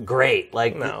all great.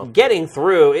 Like, getting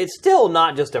through, it's still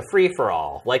not just a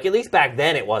free-for-all. Like, at least back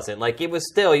then it wasn't. Like, it was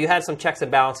still, you had some checks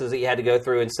and balances that you had to go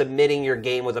through, and submitting your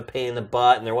game was a pain in the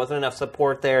butt, and there wasn't enough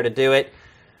support there to do it.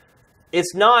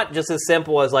 It's not just as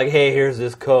simple as, like, hey, here's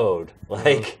this code.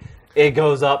 Like, it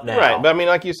goes up now. Right, but I mean,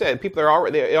 like you said, people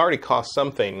it already costs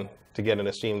something to get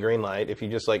into Steam Greenlight. If you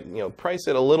just, like, you know, price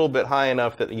it a little bit high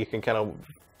enough that you can kind of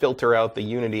filter out the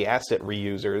Unity asset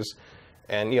reusers.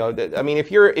 And, you know, I mean, if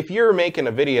you're making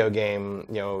a video game,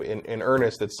 you know, in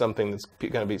earnest, that's something that's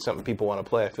going to be something people want to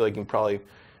play. I feel like you can probably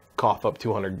cough up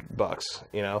 $200,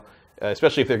 you know,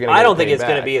 especially if they're going to. I don't think it's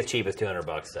going to be as cheap as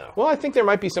 $200, though. Well, I think there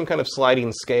might be some kind of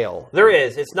sliding scale. There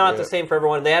is. It's not the same for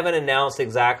everyone. They haven't announced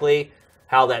exactly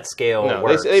how that scale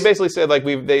works. They basically said, like,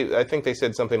 I think they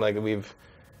said something like we've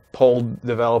polled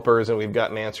developers and we've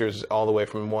gotten answers all the way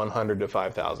from $100 to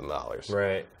 $5,000.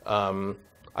 Right.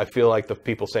 I feel like the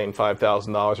people saying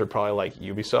 $5,000 are probably like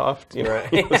Ubisoft. You know, right.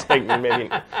 It's like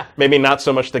maybe not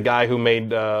so much the guy who made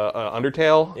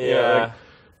Undertale. Yeah. You know, like,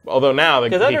 although now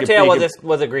because Undertale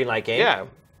was a Greenlight game. Yeah.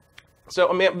 So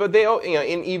I mean, but they, you know,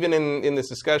 even in this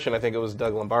discussion, I think it was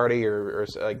Doug Lombardi or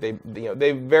like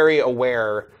they're very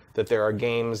aware that there are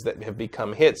games that have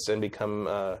become hits and become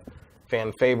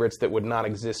fan favorites that would not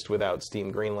exist without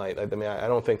Steam Greenlight. I mean, I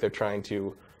don't think they're trying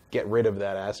to get rid of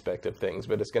that aspect of things,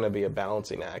 but it's going to be a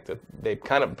balancing act that they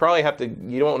kind of probably have to.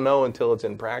 You don't know until it's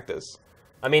in practice.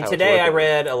 I mean, today I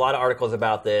read a lot of articles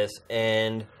about this,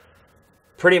 and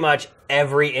pretty much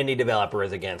every indie developer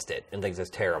is against it and thinks it's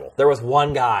terrible. There was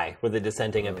one guy with a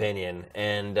dissenting opinion,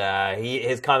 and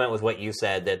his comment was what you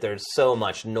said, that there's so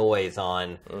much noise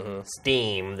on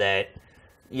Steam that,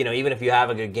 you know, even if you have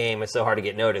a good game, it's so hard to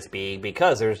get noticed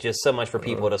because there's just so much for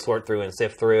people to sort through and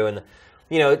sift through. And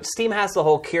you know, Steam has the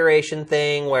whole curation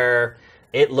thing where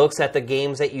it looks at the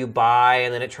games that you buy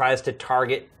and then it tries to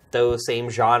target those same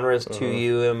genres to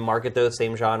you and market those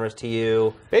same genres to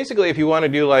you. Basically, if you want to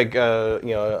do like you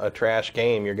know, a trash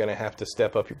game, you're going to have to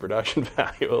step up your production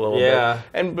value a little bit.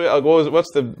 And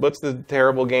what's the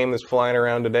terrible game that's flying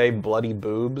around today? Bloody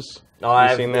Boobs. Oh,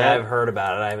 I've heard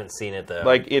about it. I haven't seen it though.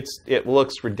 Like it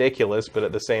looks ridiculous, but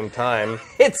at the same time,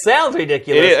 it sounds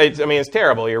ridiculous. I mean, it's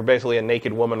terrible. You're basically a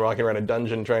naked woman walking around a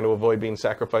dungeon trying to avoid being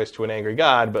sacrificed to an angry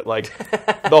god. But like,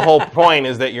 the whole point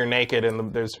is that you're naked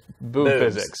and there's boob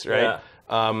physics, right?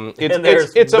 Yeah.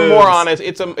 It's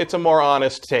a more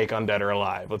honest take on Dead or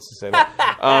Alive. Let's just say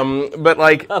that. But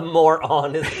like a more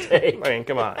honest take. I mean,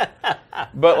 come on.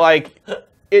 But like,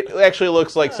 it actually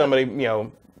looks like somebody, you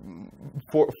know,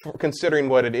 for considering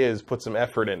what it is, put some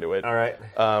effort into it. All right.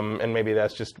 And maybe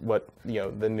that's just what, you know,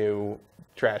 the new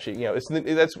trashy, you know,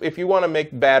 that's if you want to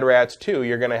make Bad Rats 2,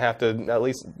 you're going to have to at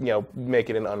least, you know, make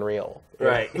it in Unreal.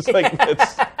 Right. It's like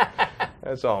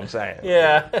that's all I'm saying.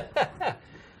 Yeah.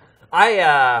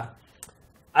 I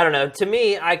don't know. To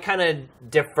me, I kind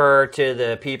of defer to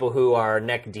the people who are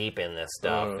neck deep in this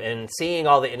stuff. And seeing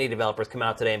all the indie developers come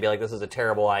out today and be like, this is a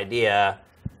terrible idea.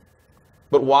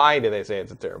 But why do they say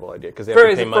it's a terrible idea? Because they have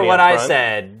to pay money up front? For what I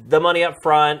said, the money up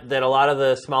front, that a lot of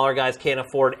the smaller guys can't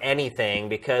afford anything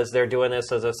because they're doing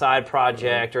this as a side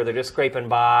project or they're just scraping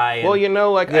by. Well, you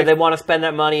know, like... they want to spend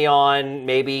that money on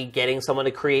maybe getting someone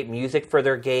to create music for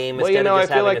their game instead of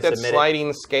just having to submit it. I feel like that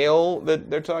sliding scale that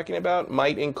they're talking about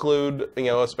might include, you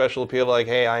know, a special appeal like,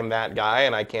 hey, I'm that guy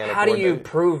and I can't afford it. How do you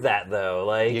prove that, though?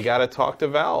 Like, you got to talk to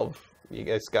Valve.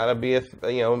 It's got to be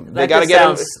they got to get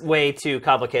sounds way too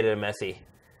complicated and messy.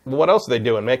 What else are they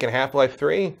doing? Making Half-Life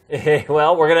 3?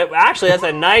 Well, we're going to... Actually, that's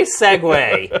a nice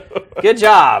segue. Good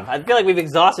job. I feel like we've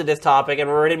exhausted this topic, and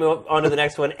we're ready to move on to the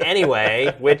next one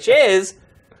anyway, which is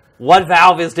what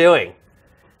Valve is doing.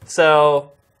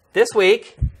 So, this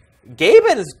week,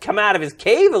 Gaben has come out of his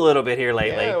cave a little bit here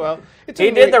lately. Yeah, well... He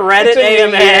did the Reddit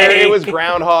AMA. It was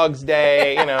Groundhog's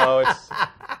Day, you know, it's...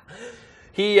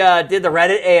 He did the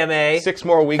Reddit AMA 6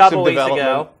 more weeks of development.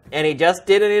 Ago, and he just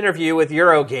did an interview with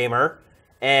Eurogamer,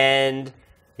 and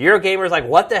Eurogamer's like,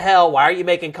 what the hell, why are you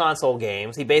making console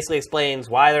games? He basically explains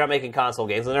why they're not making console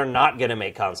games, and they're not going to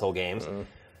make console games.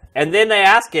 And then they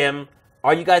ask him,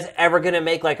 are you guys ever going to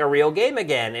make like a real game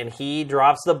again? And he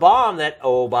drops the bomb that,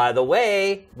 oh, by the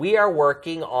way, we are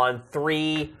working on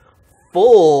 3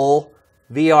 full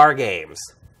VR games.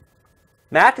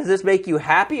 Matt, does this make you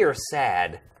happy or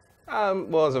sad?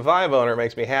 Well, as a Vive owner, it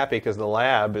makes me happy because the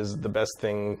lab is the best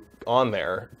thing on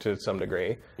there to some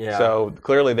degree. Yeah. So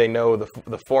clearly they know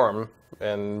the form,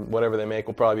 and whatever they make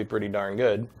will probably be pretty darn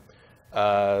good.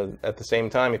 At the same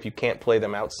time, if you can't play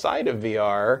them outside of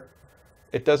VR,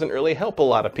 it doesn't really help a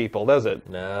lot of people, does it?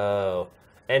 No.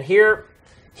 And here...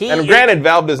 granted,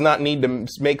 Valve does not need to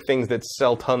make things that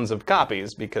sell tons of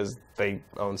copies because they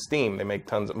own Steam. They make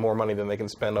tons more money than they can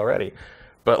spend already.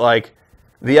 But, like,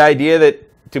 the idea that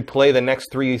to play the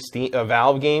next 3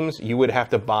 Valve games, you would have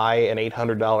to buy an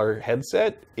 $800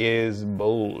 headset is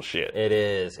bullshit. It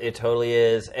is. It totally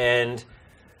is. And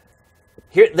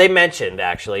here they mentioned,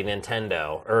 actually,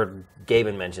 Nintendo, or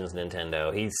Gaben mentions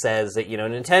Nintendo. He says that,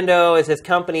 Nintendo is his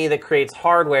company that creates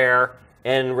hardware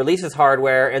and releases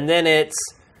hardware, and then it's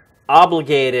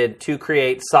obligated to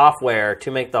create software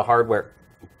to make the hardware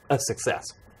a success.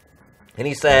 And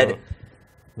he said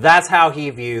that's how he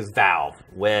views Valve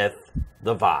with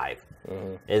the Vive,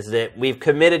 is that we've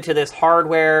committed to this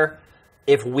hardware.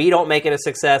 If we don't make it a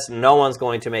success, no one's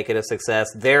going to make it a success.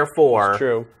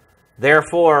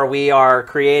 Therefore, we are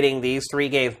creating these 3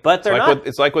 games. But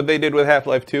it's like what they did with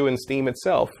Half-Life 2 and Steam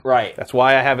itself. Right. That's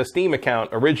why I have a Steam account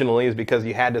originally, is because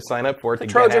you had to sign up for it to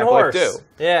Trojan get Half-Life 2. Horse.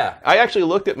 Yeah. I actually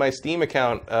looked at my Steam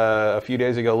account a few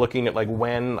days ago, looking at like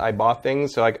when I bought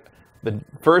things. So like the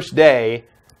first day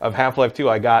of Half-Life 2,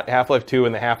 I got Half-Life 2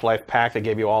 and the Half-Life pack that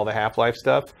gave you all the Half-Life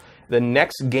stuff. The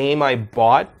next game I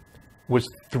bought was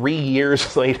 3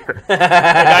 years later.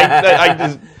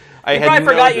 I probably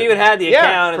forgot you even had the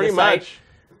account. Yeah, pretty much.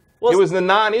 Well, it was the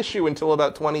non-issue until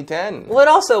about 2010. Well, it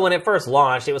also, when it first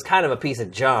launched, it was kind of a piece of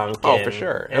junk. Oh, for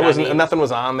sure. Nothing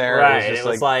was on there. Right. It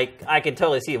was like I could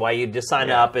totally see why you'd just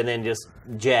sign up and then just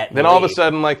jet. Then all of a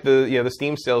sudden, like the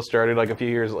Steam sales started like a few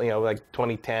years, like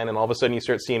 2010, and all of a sudden you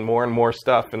start seeing more and more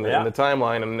stuff in the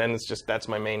timeline, and then it's just that's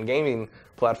my main gaming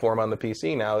platform on the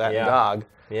PC now. That and GOG.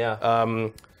 Yeah.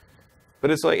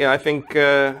 But it's like I think.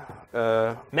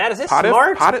 Matt, is this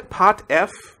smart? Pot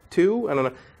F2? I don't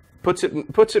know. Puts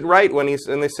it right when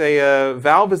they say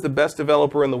Valve is the best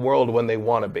developer in the world when they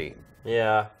want to be.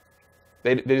 Yeah.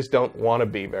 They just don't want to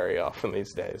be very often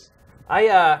these days.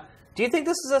 Do you think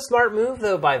this is a smart move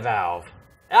though by Valve?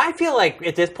 I feel like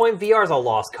at this point VR is a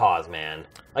lost cause, man.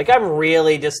 Like I'm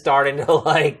really just starting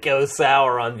to go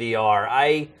sour on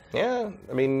VR. Yeah,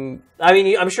 I mean,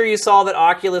 I'm sure you saw that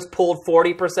Oculus pulled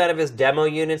 40% of his demo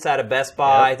units out of Best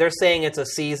Buy. Yep. They're saying it's a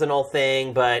seasonal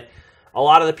thing, but a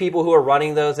lot of the people who are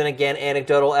running those, and again,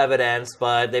 anecdotal evidence,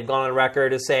 but they've gone on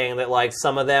record as saying that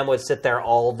some of them would sit there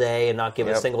all day and not give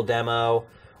a single demo,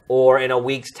 or in a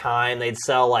week's time they'd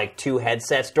sell 2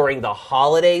 headsets during the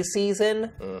holiday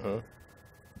season. Mm-hmm.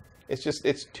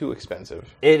 It's too expensive.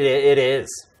 It is.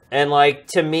 And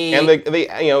to me, and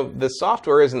the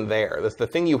software isn't there. The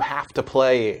thing you have to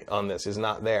play on this is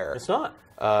not there. It's not.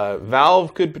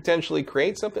 Valve could potentially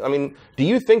create something. I mean, do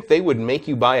you think they would make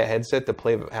you buy a headset to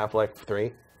play Half-Life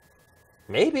 3?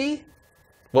 Maybe.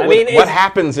 What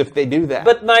happens if they do that?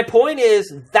 But my point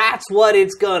is, that's what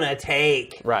it's gonna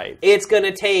take. Right. It's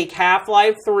gonna take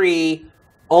Half-Life 3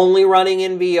 only running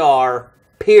in VR,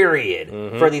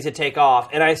 period, for these to take off.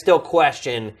 And I still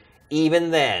question,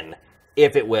 even then,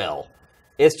 if it will.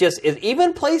 It's just,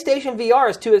 even PlayStation VR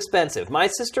is too expensive. My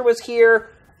sister was here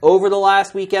over the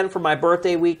last weekend for my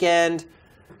birthday weekend.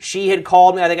 She had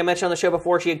called me, I think I mentioned on the show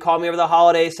before, she had called me over the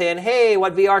holidays saying, hey,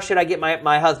 what VR should I get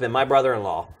my husband, my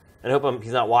brother-in-law? And I hope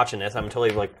he's not watching this. I'm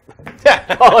totally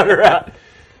calling her out.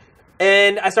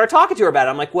 And I started talking to her about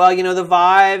it. I'm like, well, the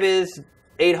Vive is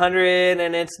 $800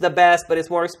 and it's the best, but it's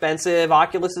more expensive.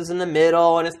 Oculus is in the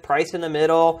middle and it's priced in the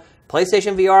middle.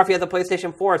 PlayStation VR, if you have the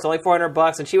PlayStation 4, it's only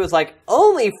 $400. And she was like,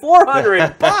 only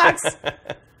 $400?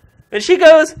 And she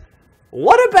goes,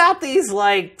 what about these,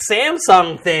 like,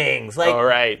 Samsung things? Like, all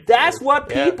right. That's what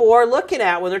people are looking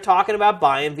at when they're talking about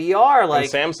buying VR.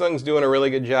 Like, and Samsung's doing a really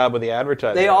good job with the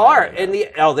advertising. They are. And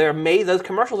they're amazing. Those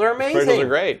commercials are amazing. Commercials are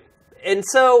great. And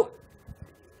so,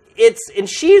 and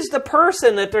she's the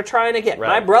person that they're trying to get. Right.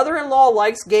 My brother-in-law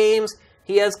likes games.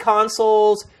 He has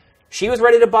consoles. She was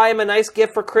ready to buy him a nice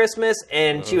gift for Christmas,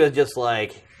 and she was just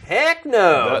like, heck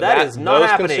no, that is not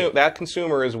happening. That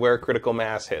consumer is where critical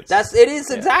mass hits.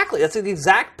 Exactly. That's the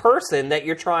exact person that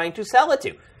you're trying to sell it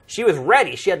to. She was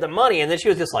ready. She had the money, and then she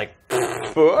was just like,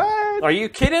 what? Are you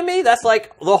kidding me? That's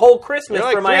like the whole Christmas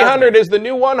for my 300 husband. is the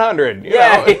new 100.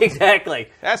 Yeah, exactly.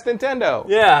 That's Nintendo.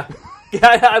 Yeah.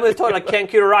 I was told, like, Ken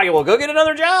Kutaragi, well, go get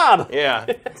another job. Yeah.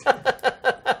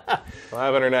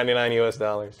 $599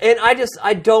 US. And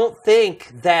I don't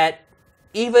think that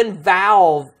even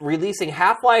Valve releasing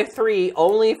Half-Life 3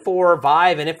 only for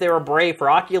Vive, and if they were brave for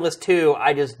Oculus 2,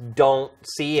 I just don't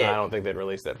see it. I don't think they'd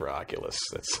release that for Oculus.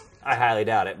 I highly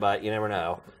doubt it, but you never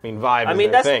know. I mean, Vive is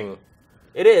their thing.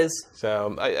 It is.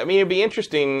 So, I mean, it'd be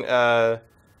interesting to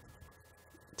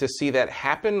see that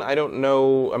happen. I don't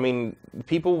know. I mean,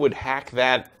 people would hack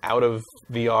that out of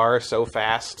VR so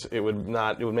fast, it would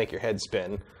make your head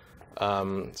spin.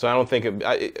 So I don't think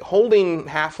holding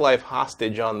Half-Life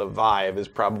hostage on the Vive is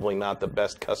probably not the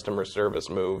best customer service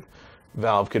move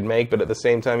Valve could make, but at the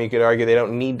same time you could argue they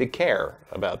don't need to care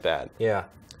about that. Yeah.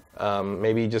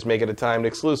 Maybe just make it a timed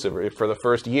exclusive. For the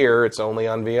first year, it's only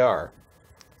on VR.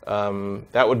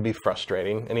 That would be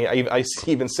frustrating. And I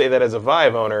even say that as a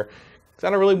Vive owner, because I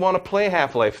don't really want to play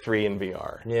Half-Life 3 in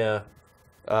VR. Yeah.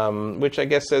 Which I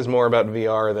guess says more about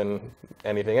VR than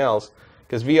anything else.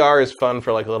 Because VR is fun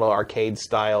for like little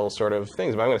arcade-style sort of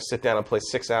things. But I'm going to sit down and play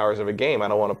 6 hours of a game. I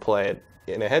don't want to play it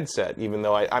in a headset, even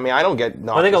though I don't get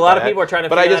nauseous. I think a lot of people are trying to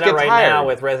figure that out right tired. now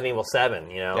with Resident Evil 7.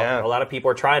 You know, yeah. A lot of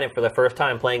people are trying it for the first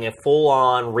time, playing a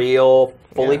full-on, real,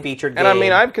 fully featured game. And I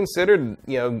mean, I've considered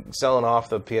selling off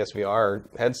the PSVR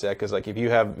headset because like if you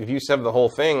have the whole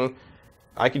thing,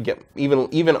 I could get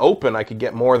even open. I could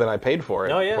get more than I paid for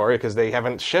it because they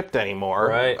haven't shipped anymore.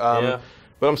 Right. Yeah.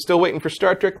 But I'm still waiting for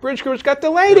Star Trek Bridge Crew, which got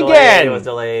delayed again. It was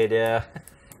delayed, yeah.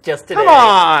 Just today. Come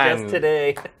on! Just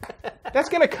today. That's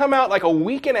going to come out like a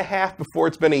week and a half before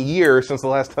it's been a year since the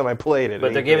last time I played it.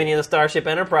 But they're giving you the Starship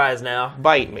Enterprise now.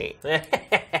 Bite me. If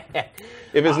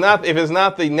it's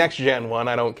not the next gen one,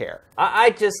 I don't care.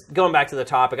 I just, going back to the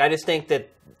topic, I just think that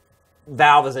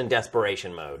Valve is in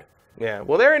desperation mode. Yeah,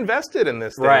 well, they're invested in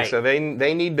this thing, right. So they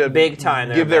need to big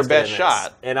time give their best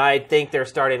shot. And I think they're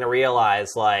starting to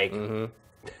realize, like,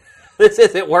 this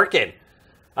isn't working.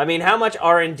 I mean, how much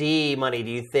R&D money do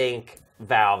you think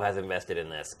Valve has invested in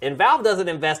this? And Valve doesn't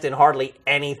invest in hardly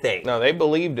anything. No, they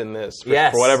believed in this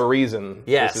for whatever reason.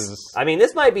 Yes. I mean,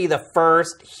 this might be the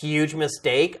first huge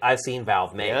mistake I've seen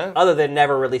Valve make, other than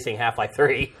never releasing Half-Life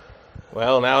 3.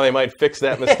 Well, now they might fix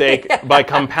that mistake by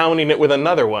compounding it with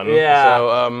another one. Yeah.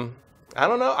 So, I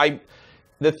don't know.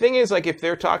 The thing is, like, if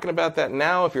they're talking about that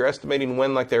now, if you're estimating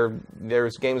when, like, their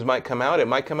games might come out, it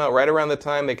might come out right around the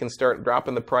time they can start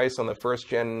dropping the price on the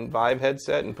first-gen Vive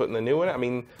headset and putting the new one. I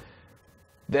mean,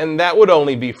 then that would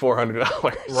only be $400.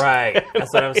 Right.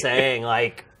 That's what I'm saying.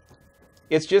 Like,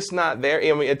 it's just not there.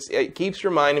 I mean, it keeps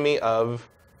reminding me of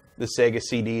the Sega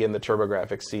CD and the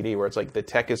TurboGrafx CD, where it's like the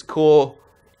tech is cool,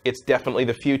 it's definitely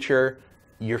the future.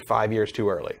 You're 5 years too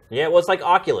early. Yeah, well, it's like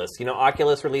Oculus. You know,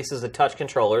 Oculus releases the touch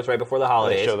controllers right before the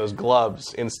holidays. They show those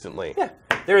gloves instantly. Yeah.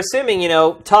 They're assuming,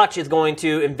 touch is going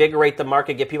to invigorate the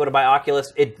market, get people to buy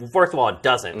Oculus. First of all, it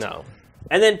doesn't. No.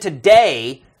 And then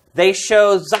today, they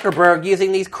show Zuckerberg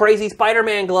using these crazy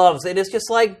Spider-Man gloves, and it's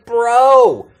just like,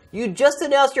 bro, you just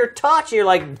announced your touch, and you're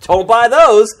like, don't buy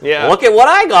those. Yeah. Look at what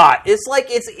I got. It's like,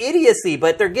 it's idiocy,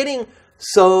 but they're getting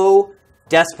so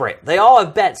desperate. They all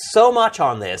have bet so much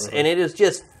on this, and it is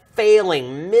just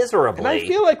failing miserably. And I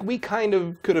feel like we kind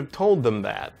of could have told them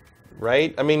that,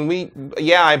 right? I mean,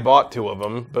 I bought 2 of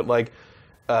them, but like,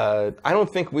 I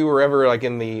don't think we were ever like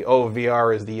in the,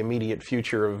 VR is the immediate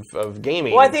future of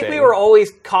gaming. Well, I think we were always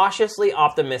cautiously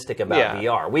optimistic about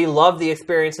VR. We love the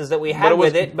experiences that we had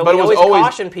with it, but we always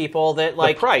caution people that,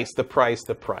 like, the price.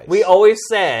 We always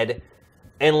said,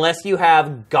 unless you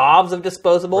have gobs of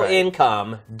disposable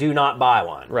income, do not buy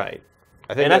one. Right.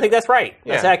 I think that's right.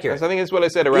 That's accurate. I think that's what I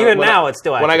said around. Even now, it's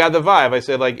still accurate. When I got the Vive, I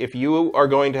said, like, if you are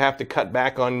going to have to cut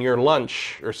back on your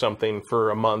lunch or something for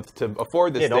a month to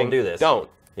afford this thing, don't do this. Don't.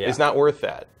 Yeah. It's not worth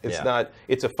that. It's not.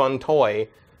 It's a fun toy,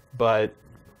 but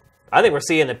I think we're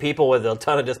seeing that people with a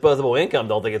ton of disposable income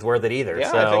don't think it's worth it either.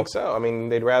 Yeah, I think so. I mean,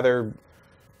 they'd rather,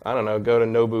 I don't know, go to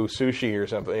Nobu Sushi or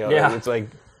something. It's like...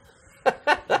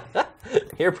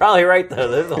 You're probably right, though.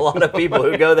 There's a lot of people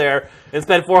who go there and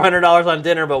spend $400 on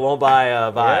dinner but won't buy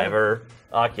a Vive or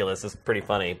Oculus. It's pretty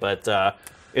funny. But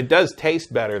it does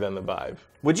taste better than the Vive.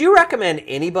 Would you recommend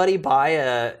anybody buy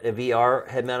a VR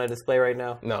head-mounted display right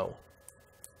now? No.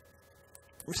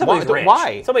 Somebody's rich.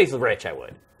 Why? Somebody's rich, I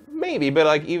would. Maybe, but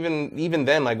like even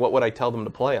then, like what would I tell them to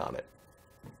play on it?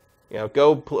 You know,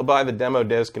 go buy the demo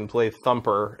disc and play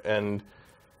Thumper, and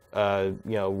you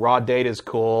know, Raw Data is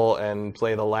cool, and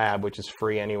play the Lab, which is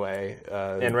free anyway.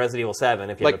 And Resident Evil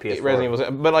 7 if you have a PS4. Resident Evil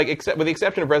 7, but like with the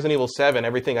exception of Resident Evil 7,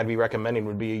 everything I'd be recommending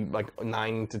would be like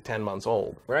 9 to 10 months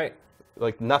old. Right.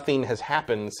 Like nothing has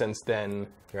happened since then.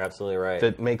 You're absolutely right.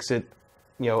 That makes it,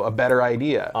 you know, a better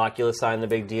idea. Oculus signed the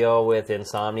big deal with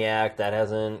Insomniac. That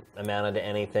hasn't amounted to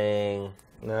anything.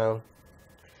 No.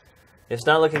 It's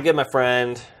not looking good, my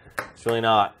friend. It's really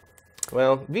not.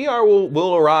 Well, VR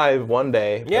will arrive one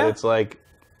day. Yeah. But it's like,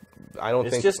 I don't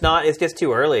think... It's just not, it's just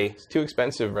too early. It's too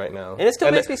expensive right now. And it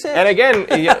still makes me sick. And again,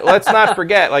 let's not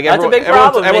forget, like That's a big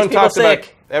problem.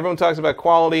 Everyone talks about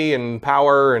quality and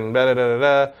power and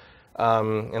da-da-da-da-da.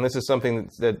 And this is something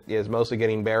that is mostly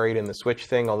getting buried in the Switch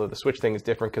thing, although the Switch thing is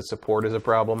different because support is a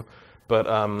problem. But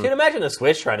can you imagine the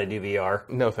Switch trying to do VR?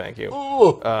 No, thank you.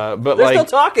 Ooh, but they're still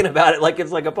talking about it like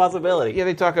it's like a possibility. Yeah,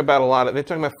 they talk about they're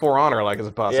talking about For Honor like it's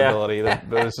a possibility. Yeah.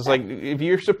 But it's just like, if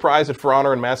you're surprised that For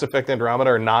Honor and Mass Effect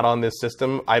Andromeda are not on this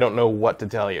system, I don't know what to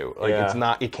tell you. Like it's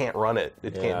not, it can't run it.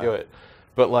 It can't do it.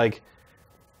 But like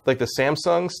the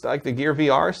Samsung, like the Gear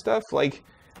VR stuff, like.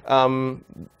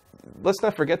 Let's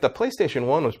not forget the PlayStation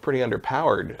 1 was pretty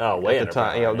underpowered at the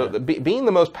time. You know, being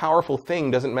the most powerful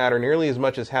thing doesn't matter nearly as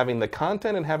much as having the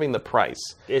content and having the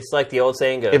price. It's like the old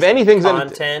saying goes, if anything's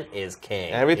content is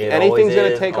king. Anything's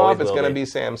going to take off, it's going to be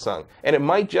Samsung. And it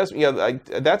might just, you know,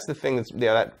 that's the thing that's,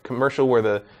 that commercial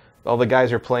where all the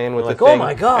guys are playing with the thing. Oh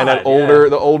my god! And that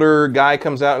the older guy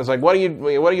comes out and is like, "What are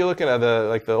you looking at?"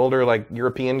 The older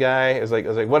European guy is like,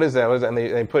 "What is that?"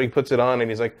 And he puts it on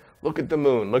and he's like, "Look at the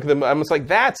moon. Look at the moon." I'm just like,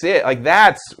 that's it. Like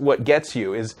that's what gets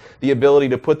you, is the ability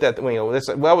to put that. You know,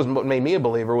 what made me a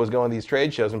believer was going to these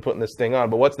trade shows and putting this thing on.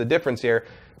 But what's the difference here?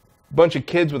 Bunch of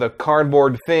kids with a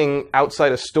cardboard thing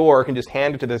outside a store can just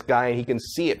hand it to this guy and he can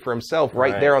see it for himself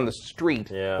right there on the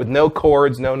street with no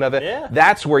cords, no nothing. Yeah.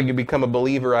 That's where you become a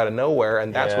believer out of nowhere,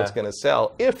 and that's what's going to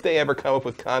sell if they ever come up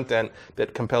with content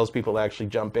that compels people to actually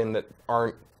jump in that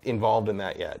aren't involved in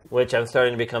that yet. Which I'm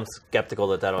starting to become skeptical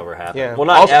that'll ever happen. Yeah. Well,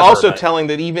 not also telling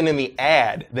that even in the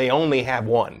ad, they only have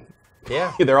one.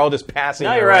 Yeah, they're all just passing.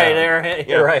 No, you're right.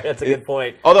 You're right. That's a good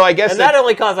point. Although I guess that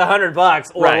only costs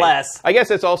 $100 or less. I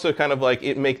guess it's also kind of like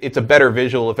it's a better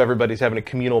visual if everybody's having a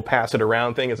communal pass it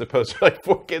around thing as opposed to like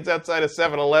 4 kids outside of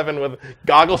 7-Eleven with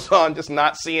goggles on, just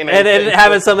not seeing anything. And then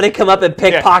having somebody come up and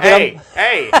pickpocket them.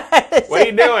 Hey, what are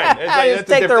you doing? Just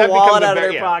take their wallet out of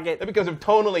their pocket. That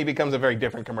totally becomes a very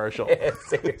different commercial. Yeah,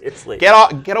 seriously,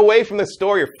 get away from the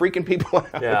store. You're freaking people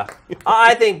out. Yeah,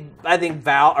 I think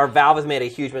Valve has made a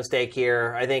huge mistake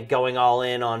here. I think going all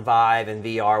in on Vive and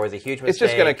VR was a huge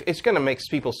mistake. It's gonna make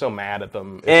people so mad at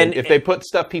them. If they put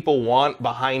stuff people want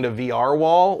behind a VR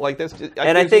wall like this,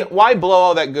 I think why blow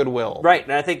all that goodwill? Right,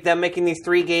 and I think them making these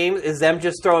 3 games is them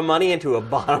just throwing money into a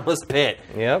bottomless pit.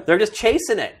 Yep. They're just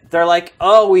chasing it. They're like,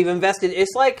 oh, we've invested.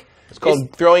 It's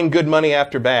called throwing good money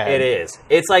after bad. It is.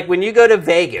 It's like when you go to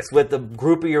Vegas with the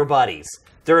group of your buddies,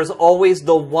 there's always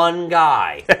the one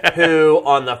guy who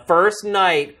on the first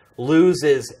night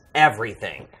loses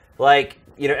everything. Like,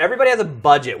 you know, everybody has a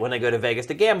budget when they go to Vegas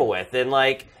to gamble with. And,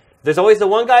 like, there's always the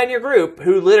one guy in your group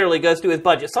who literally goes through his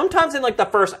budget. Sometimes in, like, the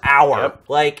first hour. Yep.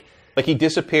 Like he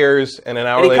disappears, and an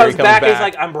hour later he comes back. And he's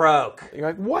like, I'm broke. You're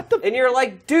like, what the? And you're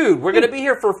like, dude, we're going to be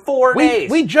here for 4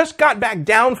 days. We just got back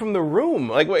down from the room.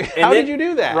 Like, wait, how did you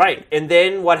do that? Right. And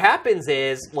then what happens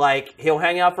is, like, he'll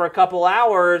hang out for a couple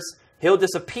hours. He'll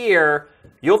disappear.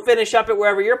 You'll finish up at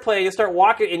wherever you're playing. You'll start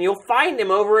walking, and you'll find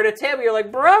him over at a table. You're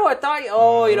like, bro, I thought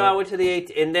I went to the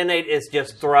ATM. And then it's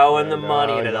just throwing the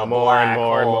money into the black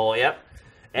hole. Yep.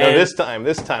 And this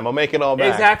time, I'll make it all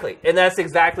back. Exactly. And that's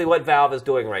exactly what Valve is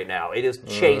doing right now. It is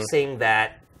chasing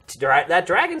that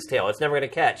dragon's tail. It's never going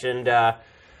to catch. And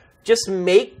just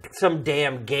make some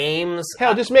damn games.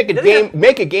 Hell, just make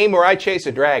a game where I chase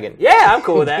a dragon. Yeah, I'm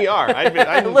cool with that.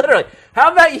 VR. Literally.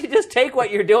 How about you just take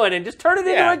what you're doing and just turn it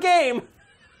into a game?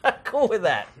 I'm cool with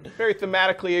that. Very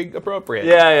thematically appropriate.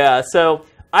 Yeah. So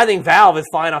I think Valve is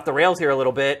flying off the rails here a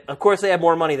little bit. Of course, they have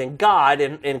more money than God,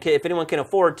 and if anyone can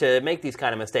afford to make these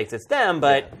kind of mistakes, it's them.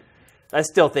 But I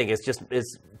still think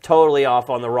it's totally off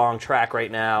on the wrong track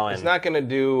right now. And it's not going to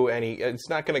do any. It's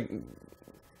not going to.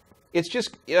 it's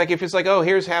just like if it's like, oh,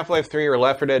 here's Half-Life 3 or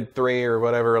Left 4 Dead 3 or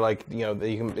whatever, like, you know,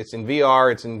 it's in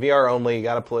VR, it's in VR only, you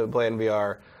got to play it in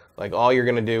VR. Like, all you're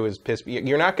going to do is piss me.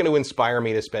 You're not going to inspire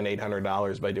me to spend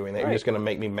 $800 by doing that. Right. You're just going to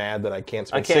make me mad that I can't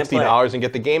spend $60 and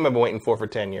get the game I've been waiting for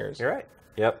 10 years. You're right.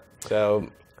 Yep. So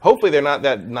hopefully they're not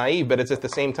that naive, but it's at the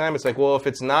same time, it's like, well, if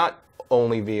it's not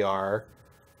only VR,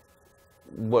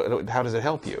 how does it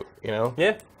help you, you know?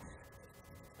 Yeah.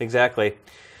 Exactly.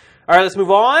 All right, let's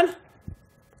move on.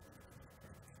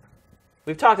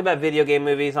 We've talked about video game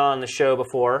movies on the show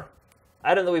before.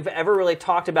 I don't know if we've ever really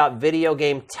talked about video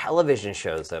game television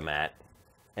shows, though, Matt.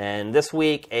 And this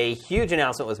week, a huge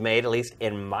announcement was made, at least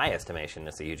in my estimation,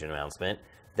 it's a huge announcement,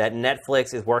 that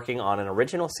Netflix is working on an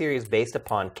original series based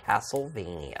upon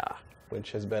Castlevania.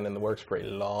 Which has been in the works for a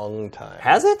long time.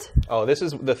 Has it? Oh, this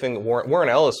is the thing. Warren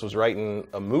Ellis was writing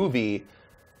a movie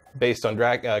based on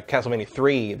Castlevania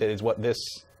 3 that is what this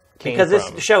came from.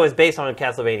 Because this show is based on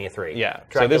Castlevania 3. Yeah.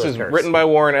 Dracula's so this is Curse. written by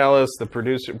Warren Ellis. The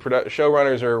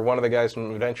showrunners are one of the guys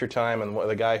from Adventure Time and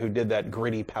the guy who did that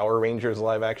gritty Power Rangers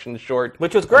live-action short.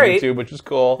 Which was great. On YouTube, which was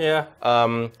cool. Yeah.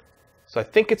 So I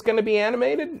think it's going to be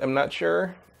animated. I'm not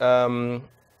sure.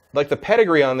 Like, the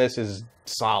pedigree on this is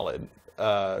solid.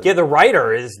 Yeah, the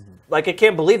writer is... Like, I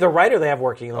can't believe the writer they have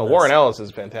working on this. Warren Ellis is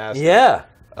fantastic. Yeah.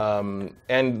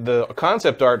 And the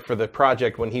concept art for the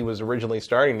project when he was originally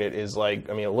starting it is like,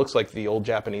 I mean, it looks like the old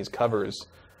Japanese covers,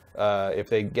 if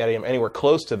they get him anywhere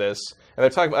close to this. And they're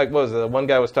talking about, like, what was it? The one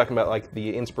guy was talking about, like,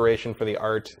 the inspiration for the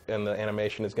art and the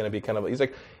animation is going to be kind of,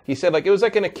 he said, like, it was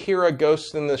like an Akira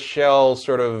Ghost in the Shell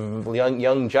sort of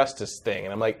Young Justice thing.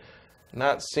 And I'm like,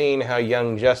 not seeing how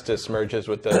Young Justice merges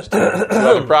with those two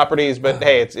other properties, but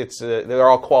hey, they're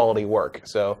all quality work.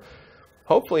 So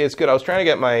hopefully it's good. I was trying to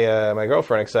get my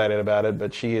girlfriend excited about it,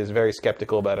 but she is very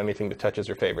skeptical about anything that touches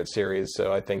her favorite series.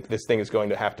 So I think this thing is going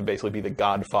to have to basically be the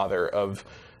godfather of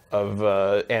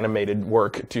animated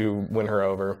work to win her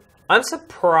over. I'm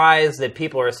surprised that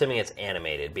people are assuming it's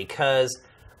animated because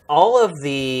all of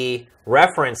the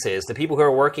references the people who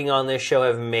are working on this show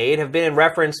have made have been in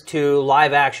reference to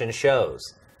live-action shows.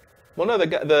 Well, no,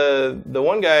 the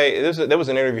one guy, there was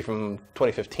an interview from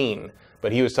 2015,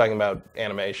 but he was talking about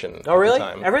animation. Oh, really? At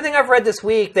the time. Everything I've read this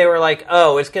week, they were like,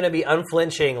 "Oh, it's going to be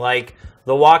unflinching, like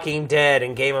The Walking Dead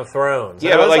and Game of Thrones."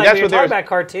 Yeah, but like that's what they're talking about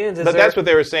cartoons. But that's what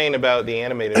they were saying about the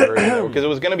animated version, because it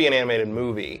was going to be an animated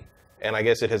movie, and I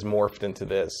guess it has morphed into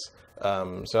this.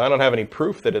 So I don't have any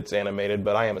proof that it's animated,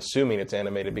 but I am assuming it's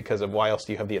animated because of why else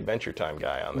do you have the Adventure Time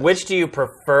guy on this? Which do you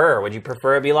prefer? Would you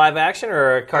prefer it be live action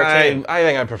or a cartoon? I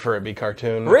think I prefer it be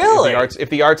cartoon. Really? If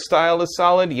the art style is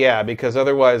solid, yeah, because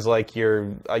otherwise, like,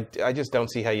 I just don't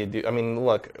see how you do. I mean,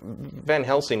 look, Van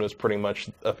Helsing was pretty much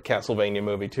a Castlevania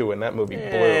movie too, and that movie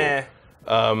blew.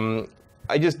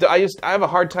 I have a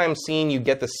hard time seeing you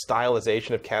get the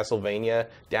stylization of Castlevania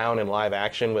down in live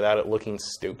action without it looking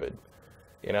stupid.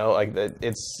 You know, like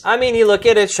it's. I mean, you look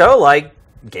at a show like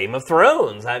Game of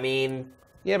Thrones. I mean,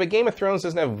 yeah, but Game of Thrones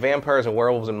doesn't have vampires and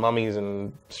werewolves and mummies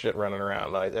and shit running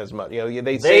around like, as much. You know, yeah,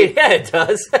 it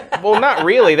does. Well, not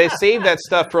really. They save that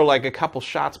stuff for like a couple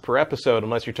shots per episode,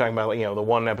 unless you're talking about, you know, the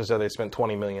one episode they spent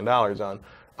 $20 million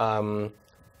on.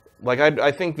 Like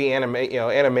I think the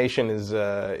animation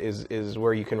is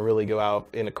where you can really go out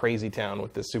in a crazy town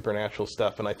with this supernatural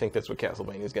stuff, and I think that's what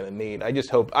Castlevania is going to need.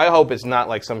 I hope it's not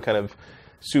like some kind of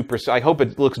super. I hope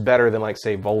it looks better than, like,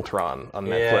 say, Voltron on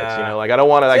Netflix. Yeah. You know, like, I don't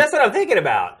want to. Like, that's what I'm thinking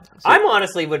about. I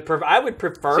honestly would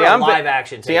prefer a live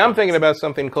action. I'm thinking about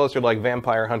something closer to like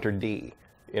Vampire Hunter D.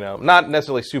 You know, not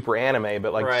necessarily super anime,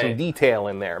 but like some detail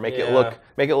in there. Make it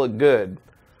look good.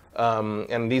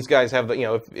 And these guys have the, you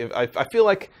know, if I feel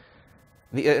like.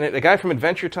 The guy from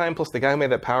Adventure Time plus the guy who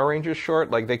made that Power Rangers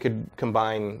short, like, they could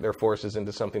combine their forces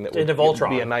into something that would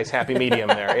be a nice happy medium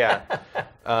there. Yeah.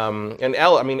 And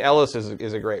Ellis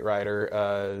is a great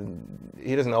writer.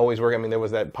 He doesn't always work. I mean, there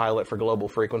was that pilot for Global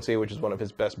Frequency, which is one of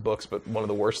his best books, but one of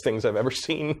the worst things I've ever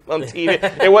seen on TV.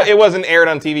 It wasn't aired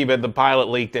on TV, but the pilot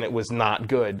leaked and it was not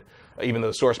good, even though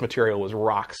the source material was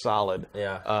rock solid.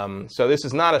 Yeah. So this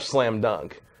is not a slam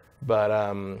dunk. But,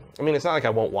 I mean, it's not like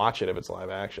I won't watch it if it's live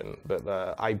action. But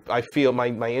I feel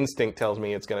my instinct tells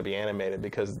me it's going to be animated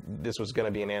because this was going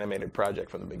to be an animated project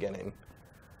from the beginning.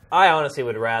 I honestly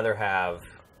would rather have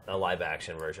a live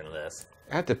action version of this.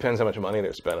 That depends how much money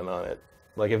they're spending on it.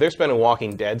 Like, if they're spending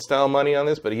Walking Dead style money on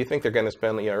this, but do you think they're going to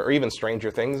spend, you know, or even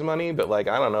Stranger Things money? But, like,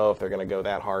 I don't know if they're going to go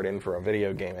that hard in for a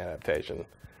video game adaptation.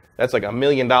 That's like $1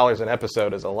 million an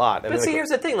episode is a lot. But see, here's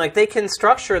the thing. Like, they can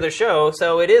structure the show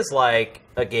so it is like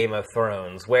a Game of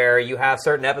Thrones, where you have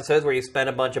certain episodes where you spend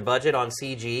a bunch of budget on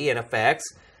CG and effects.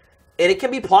 And it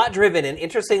can be plot-driven and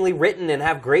interestingly written and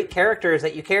have great characters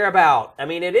that you care about. I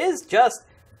mean, it is just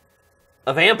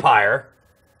a vampire.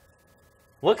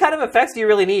 What kind of effects do you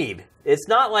really need? It's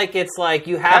not like it's like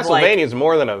you have Castlevania's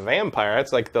more than a vampire.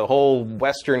 That's like the whole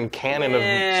Western canon of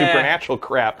supernatural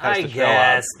crap has to show up. I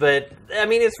guess, but I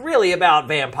mean, it's really about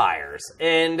vampires.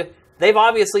 And they've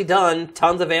obviously done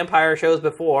tons of vampire shows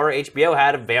before. HBO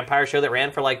had a vampire show that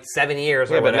ran for like 7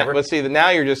 years or whatever. But see, now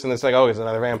you're just in this like, oh, it's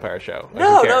another vampire show. Like,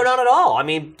 no, not at all. I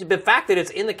mean, the fact that it's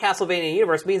in the Castlevania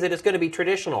universe means that it's going to be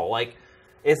traditional. Like,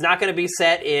 it's not going to be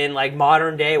set in like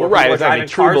modern day where people are driving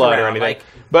cars around. Or anything.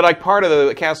 But like part of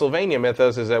the Castlevania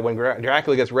mythos is that when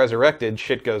Dracula gets resurrected,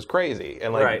 shit goes crazy,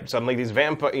 and like suddenly these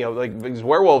these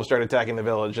werewolves start attacking the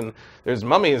village, and there's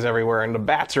mummies everywhere, and the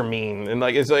bats are mean, and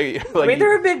like it's like I mean,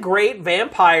 there have been great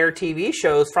vampire TV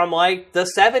shows from like the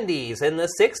 70s and the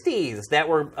 60s that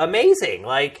were amazing.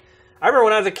 Like I remember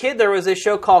when I was a kid, there was this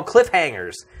show called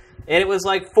Cliffhangers. And it was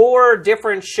like 4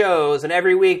 different shows, and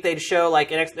every week they'd show like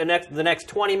the next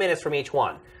 20 minutes from each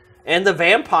one. And the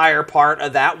vampire part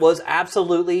of that was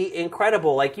absolutely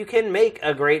incredible. Like, you can make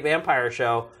a great vampire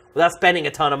show without spending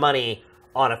a ton of money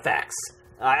on effects.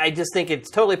 I just think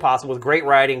it's totally possible with great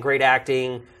writing, great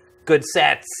acting, good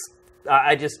sets.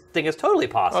 I just think it's totally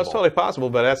possible. Oh, it's totally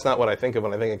possible, but that's not what I think of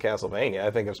when I think of Castlevania.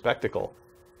 I think of spectacle.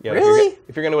 You know, really?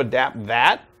 If you're going to adapt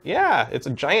that, yeah, it's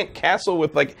a giant castle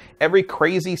with like every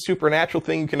crazy supernatural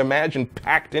thing you can imagine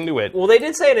packed into it. Well, they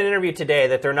did say in an interview today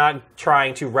that they're not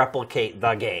trying to replicate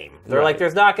the game. They're like,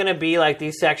 there's not going to be like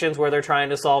these sections where they're trying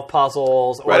to solve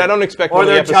puzzles, or, I don't expect or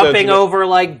they're jumping over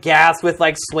like gas with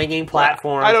like swinging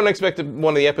platforms. I don't expect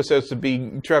one of the episodes to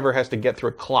be Trevor has to get through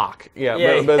a clock.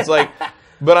 But it's like.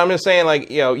 But I'm just saying, like,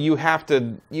 you know, you have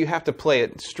to play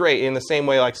it straight in the same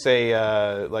way, like, say,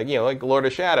 like Lord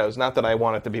of Shadows. Not that I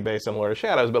want it to be based on Lord of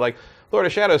Shadows, but like Lord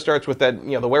of Shadows starts with that,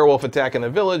 you know, the werewolf attack in the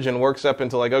village and works up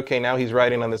into like, okay, now he's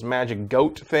riding on this magic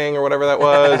goat thing or whatever that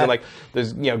was, and like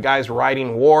there's, you know, guys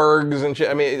riding wargs and shit.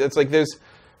 I mean, it's like there's.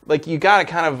 Like, you gotta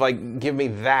kind of like give me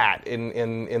that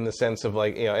in the sense of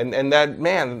like, you know, and that,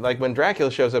 man, like when Dracula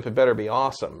shows up, it better be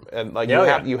awesome, and like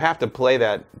you have to play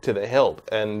that to the hilt,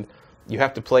 and you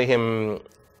have to play him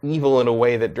evil in a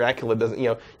way that Dracula doesn't.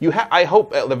 You know, I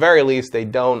hope at the very least they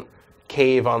don't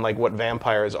cave on like what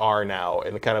vampires are now,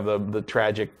 and kind of the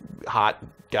tragic hot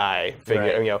guy figure.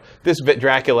 Right. You know, this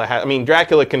Dracula I mean,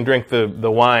 Dracula can drink the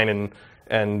wine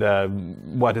and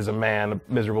what is a man, a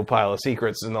miserable pile of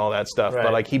secrets and all that stuff. Right.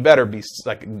 But like he better be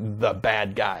like the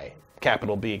bad guy,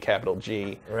 capital B, capital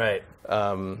G. Right.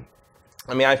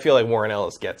 I mean, I feel like Warren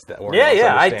Ellis gets that.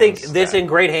 I think this in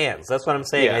great hands. That's what I'm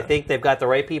saying. Yeah. I think they've got the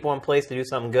right people in place to do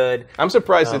something good. I'm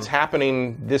surprised it's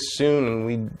happening this soon. And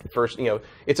we first, you know,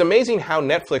 it's amazing how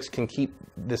Netflix can keep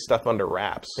this stuff under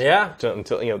wraps. Yeah.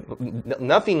 Until you know,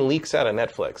 nothing leaks out of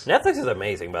Netflix. Netflix is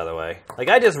amazing, by the way. Like,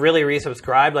 I just really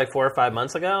resubscribed like 4 or 5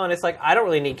 months ago, and it's like I don't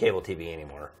really need cable TV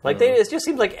anymore. Like, it just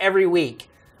seems like every week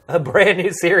a brand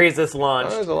new series is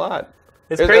launched. Oh, there's a lot.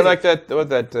 It's crazy. Like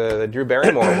that Drew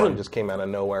Barrymore one just came out of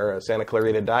nowhere, Santa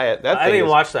Clarita Diet. I didn't even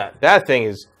watch that. That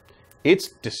thing it's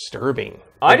disturbing.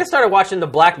 I just started watching The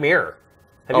Black Mirror.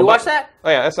 Have you watched that? Oh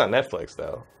yeah, that's on Netflix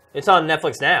though. It's on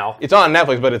Netflix now. It's on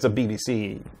Netflix, but it's a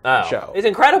BBC show. It's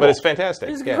incredible. But it's fantastic.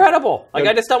 It's incredible. Like,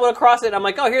 I just stumbled across it, and I'm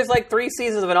like, oh, here's like 3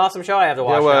 seasons of an awesome show I have to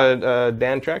watch now.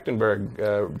 Dan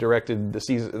Trachtenberg directed the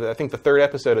season, I think the 3rd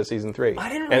episode of season 3. I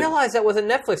didn't realize that wasn't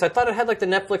Netflix. I thought it had like the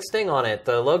Netflix sting on it.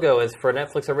 The logo is for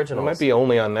Netflix Originals. It might be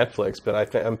only on Netflix, but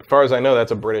as far as I know,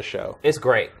 that's a British show. It's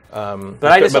great. But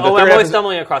I'm always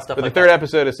stumbling across stuff like that. But the 3rd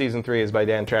episode of season 3 is by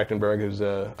Dan Trachtenberg, who's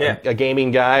a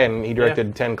gaming guy, and he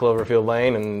directed 10 Cloverfield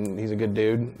Lane, and he's a good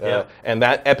dude. And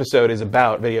that episode is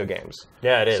about video games.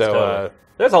 Yeah, it is. So totally.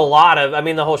 There's a lot of. I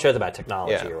mean, the whole show's about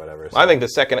technology or whatever. So. I think the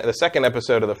second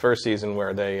episode of the 1st season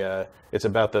where they it's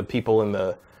about the people in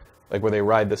the like where they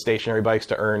ride the stationary bikes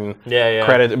to earn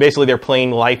credit. Basically, they're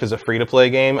playing life as a free-to-play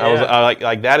game. I was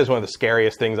like that is one of the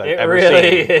scariest things I've ever seen.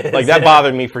 Is. Like that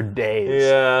bothered me for days.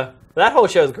 Yeah, that whole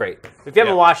show's great. If you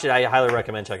haven't watched it, I highly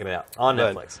recommend checking it out on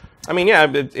Netflix. I mean,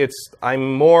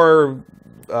 I'm more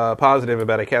positive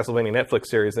about a Castlevania Netflix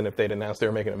series than if they'd announced they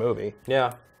were making a movie.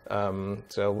 Yeah.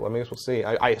 So I mean, we'll see.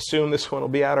 I assume this one will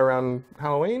be out around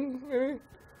Halloween, maybe?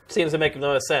 Seems to make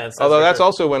no sense. Although that's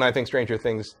also when I think Stranger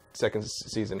Things 2nd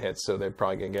season hits, so they're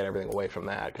probably going to get everything away from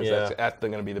that, because that's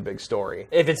going to be the big story.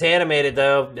 If it's animated,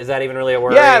 though, is that even really a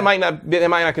worry? Yeah, it might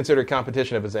not consider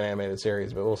competition if it's an animated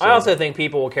series, but we'll see. I also think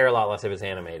people will care a lot less if it's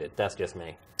animated. That's just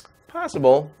me.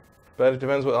 Possible, but it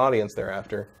depends what audience they're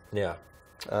after. Yeah.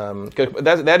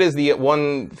 That is the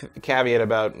one caveat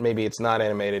about maybe it's not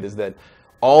animated, is that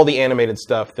all the animated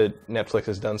stuff that Netflix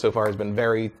has done so far has been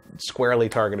very squarely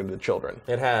targeted to children.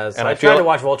 It has. And I tried to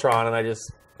watch Voltron, and I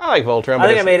like Voltron. I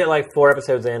think I made it like 4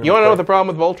 episodes in. You want to know what the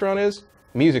problem with Voltron is?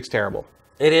 Music's terrible.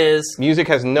 It is. Music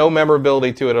has no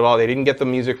memorability to it at all. They didn't get the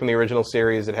music from the original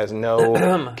series. It has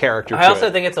no character to it. I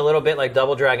also think it's a little bit like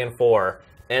Double Dragon 4.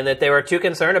 And that they were too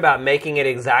concerned about making it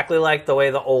exactly like the way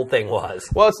the old thing was.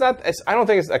 Well, it's not. I don't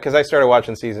think it's because I started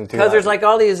watching season 2. Because there's like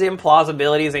all these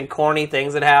implausibilities and corny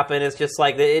things that happen. It's just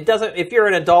like it doesn't. If you're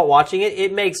an adult watching it,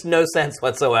 it makes no sense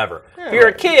whatsoever. Yeah, if you're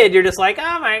a kid, you're just like,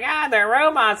 oh my god, they're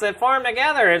robots that form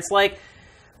together. It's like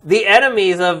the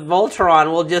enemies of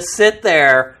Voltron will just sit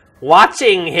there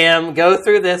watching him go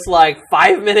through this like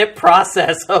 5-minute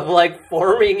process of like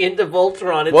forming into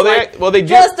Voltron. It's they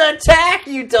just attack,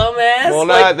 you dumbass. Well,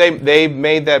 no, they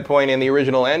made that point in the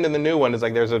original and in the new one. It's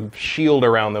like there's a shield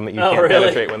around them that you can't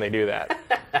penetrate when they do that.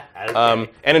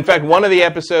 Okay. And in fact, one of the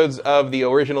episodes of the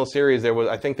original series,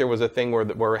 I think there was a thing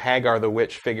where Hagar the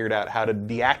witch figured out how to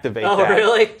deactivate that.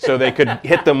 Really? So they could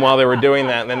hit them while they were doing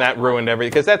that, and then that ruined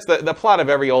everything. Because that's the plot of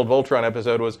every old Voltron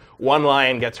episode was one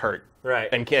lion gets hurt. Right.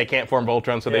 And they can't form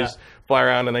Voltron, so they just fly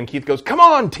around, and then Keith goes, "Come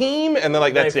on, team!" And they're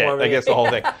like, "That's it." I guess the whole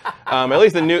thing. At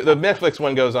least the Netflix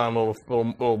one goes on a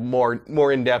little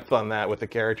more in depth on that with the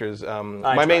characters.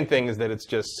 My main thing is that it's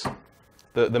just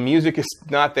the music is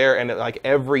not there, and like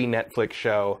every Netflix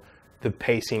show, the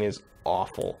pacing is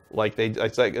awful. Like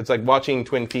it's like watching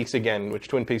Twin Peaks again, which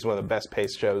Twin Peaks is one of the best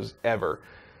paced shows ever.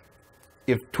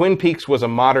 If Twin Peaks was a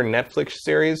modern Netflix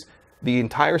series, the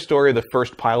entire story of the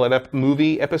first pilot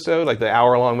movie episode, like the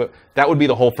hour-long, that would be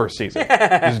the whole first season.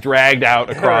 Just dragged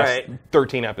out across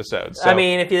 13 episodes. So, I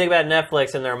mean, if you think about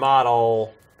Netflix and their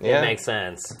model, it makes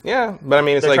sense. Yeah, but I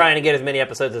mean, it's they're trying to get as many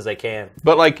episodes as they can.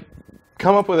 But like,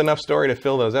 come up with enough story to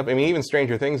fill those up. I mean, even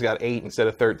Stranger Things got 8 instead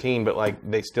of 13, but like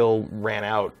they still ran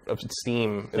out of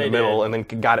steam in the middle and then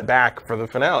got it back for the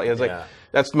finale. It's like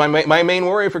that's my main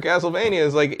worry for Castlevania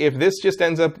is like if this just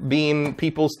ends up being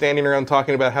people standing around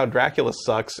talking about how Dracula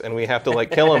sucks and we have to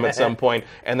like kill him at some point,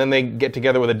 and then they get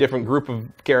together with a different group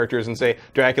of characters and say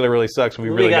Dracula really sucks, we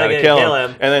really got to kill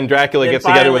him, and then Dracula gets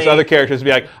together with other characters and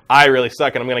be like, I really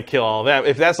suck and I'm going to kill all of them.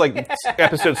 If that's like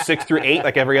episodes 6 through 8,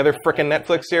 like every other frickin'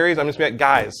 Netflix series, I'm just be like,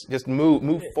 guys, just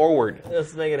move forward.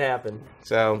 Let's make it happen.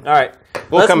 So, all right,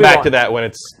 we'll come back to that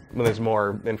when there's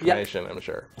more information. I'm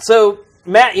sure. So,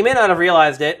 Matt, you may not have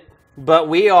realized it, but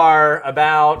we are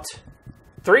about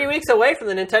 3 weeks away from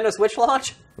the Nintendo Switch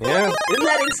launch. Yeah. Isn't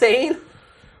that insane?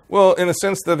 Well, in the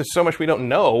sense that there's so much we don't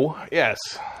know, yes.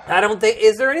 I don't think...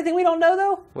 Is there anything we don't know,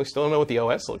 though? We still don't know what the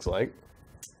OS looks like.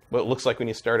 What it looks like when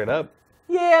you start it up.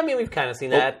 Yeah, I mean, we've kind of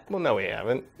seen that. Well, no, we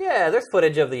haven't. Yeah, there's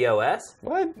footage of the OS.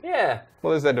 What? Yeah.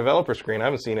 Well, there's that developer screen. I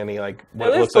haven't seen any, like...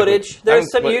 What there's footage. Like,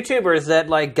 there's some YouTubers that,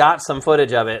 like, got some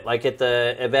footage of it, like, at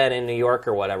the event in New York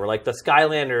or whatever. Like, the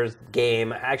Skylanders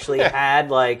game actually had,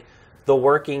 like, the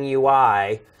working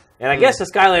UI. And I guess the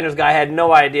Skylanders guy had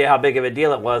no idea how big of a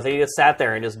deal it was. He just sat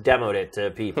there and just demoed it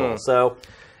to people. So...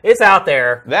 it's out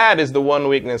there. That is the one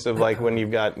weakness of, like, when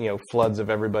you've got, floods of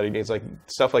everybody. It's like,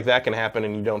 stuff like that can happen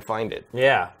and you don't find it.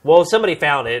 Yeah. Well, somebody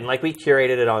found it, and, like, we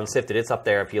curated it on Sifted. It's up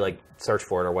there if you, like, search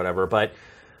for it or whatever. But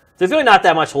there's really not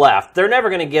that much left. They're never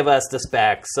going to give us the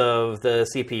specs of the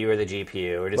CPU or the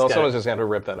GPU. Someone's just going to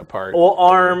rip that apart. Well,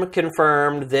 ARM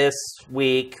confirmed this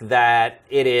week that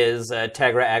it is a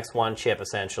Tegra X1 chip,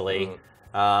 essentially.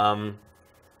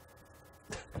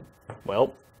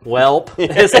 Welp.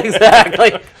 Yes,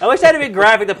 exactly. I wish I had a big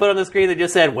graphic to put on the screen that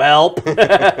just said Welp.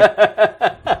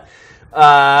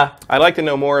 I'd like to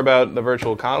know more about the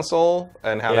Virtual Console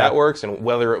and how that works and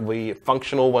whether it will be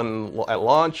functional at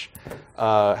launch,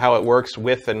 how it works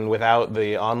with and without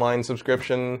the online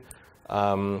subscription,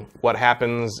 what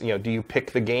happens, do you pick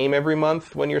the game every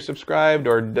month when you're subscribed,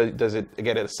 or does it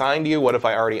get assigned to you? What if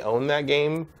I already own that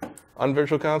game on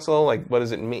Virtual Console? Like, what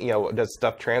does it mean? Does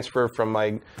stuff transfer from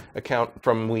my account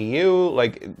from Wii U?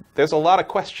 Like, there's a lot of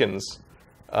questions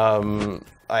I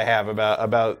have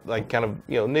about like kind of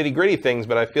nitty gritty things.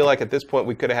 But I feel like at this point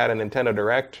we could have had a Nintendo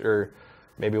Direct, or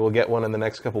maybe we'll get one in the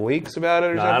next couple weeks about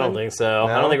it. Or something. I don't think so.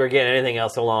 No? I don't think we're getting anything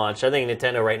else to launch. I think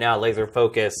Nintendo right now laser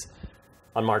focus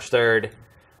on March 3rd.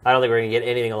 I don't think we're going to get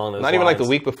anything along those lines. Not even like the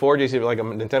week before, do you see like a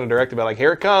Nintendo Direct about like,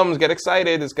 here it comes, get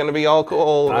excited, it's going to be all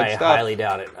cool. I highly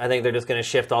doubt it. I think they're just going to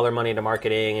shift all their money into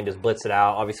marketing and just blitz it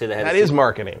out. Obviously, they have that is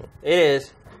marketing. It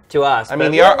is to us. I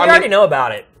mean, we already know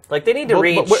about it. Like they need to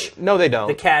reach. No, they don't.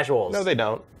 The casuals. No, they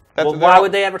don't. Well, why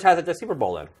would they advertise at the Super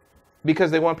Bowl then? Because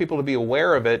they want people to be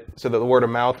aware of it, so that the word of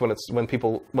mouth when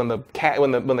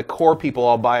the core people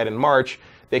all buy it in March,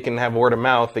 they can have word of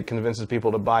mouth that convinces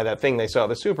people to buy that thing they saw at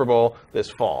the Super Bowl this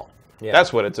fall. Yeah.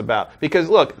 That's what it's about. Because,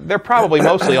 look, they're probably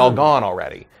mostly all gone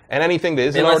already. And anything that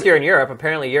isn't unless you're in Europe.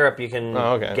 Apparently Europe, you can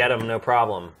get them no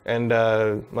problem. And,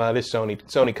 well, it is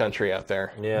Sony country out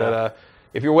there. Yeah. But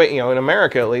if you're waiting, in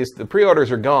America at least, the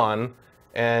pre-orders are gone.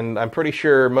 And I'm pretty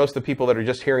sure most of the people that are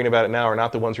just hearing about it now are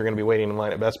not the ones who are going to be waiting in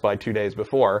line at Best Buy 2 days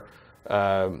before.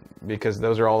 Because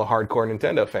those are all the hardcore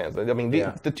Nintendo fans. I mean,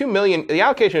 the 2 million, the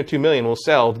allocation of 2 million will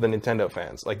sell to the Nintendo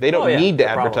fans. Like, they don't need to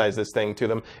advertise this thing to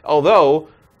them. Although,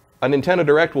 a Nintendo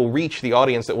Direct will reach the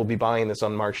audience that will be buying this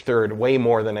on March 3rd way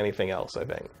more than anything else, I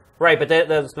think. Right, but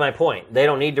that's my point. They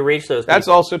don't need to reach those people. That's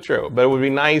also true, but it would be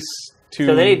nice to...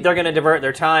 So they're going to divert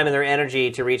their time and their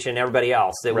energy to reaching everybody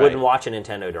else that wouldn't watch a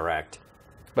Nintendo Direct.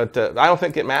 But I don't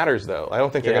think it matters, though. I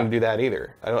don't think they're going to do that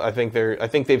either. I think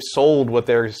they've sold what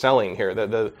they're selling here.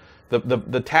 The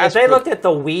task. If they looked at the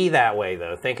Wii that way,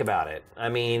 though, think about it. I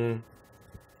mean,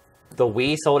 the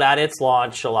Wii sold out its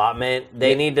launch allotment.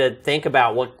 They need to think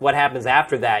about what happens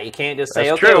after that. You can't just say,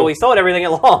 That's okay, true. well, we sold everything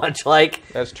at launch. Like,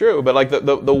 that's true, but like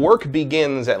the work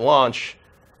begins at launch,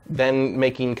 then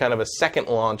making kind of a second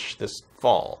launch this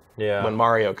fall. Yeah. When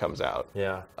Mario comes out.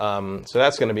 Yeah. So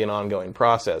that's going to be an ongoing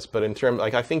process. But in terms,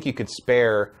 I think you could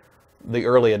spare the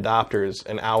early adopters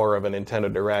an hour of a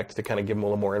Nintendo Direct to kind of give them a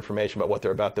little more information about what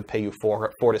they're about to pay you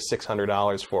 $400 to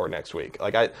 $600 for next week.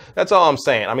 Like that's all I'm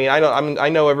saying. I mean, I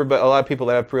know everybody. A lot of people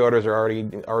that have pre-orders are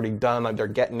already done. They're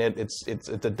getting it. It's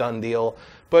a done deal.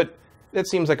 But that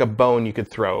seems like a bone you could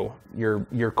throw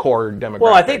your core demographic.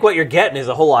 Well, I think what you're getting is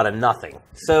a whole lot of nothing.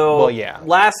 So,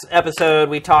 last episode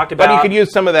we talked about... But you could use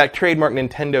some of that trademark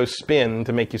Nintendo spin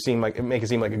to make it seem like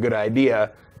a good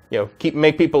idea.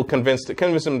 Make people convince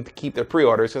them to keep their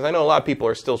pre-orders, because I know a lot of people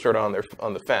are still sort of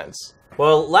on the fence.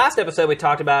 Well, last episode we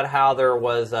talked about how there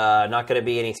was not going to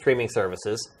be any streaming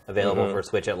services available for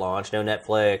Switch at launch. No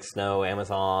Netflix, no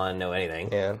Amazon, no anything.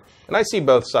 Yeah, and I see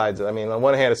both sides. I mean, on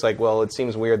one hand, it's like, well, it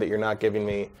seems weird that you're not giving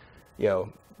me,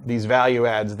 these value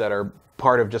adds that are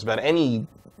part of just about any,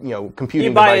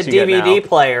 computing device you get now. You buy a DVD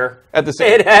player. At the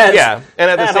same, it has and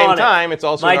at the same time, it's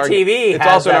also my TV. It's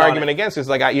also an argument against it. It's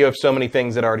like you have so many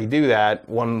things that already do that.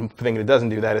 One thing that doesn't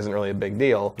do that isn't really a big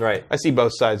deal. Right. I see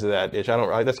both sides of that issue.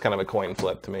 That's kind of a coin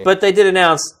flip to me. But they did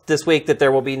announce this week that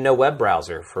there will be no web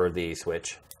browser for the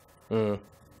Switch. Is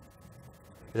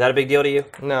that a big deal to you?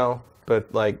 No, but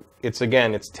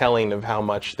it's telling of how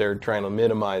much they're trying to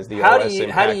minimize the how OS do you,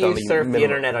 impact How do you on the surf the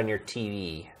internet on your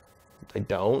TV? I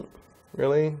don't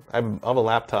really. I have a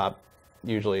laptop.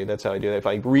 Usually, that's how I do it. If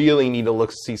I really need to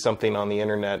see something on the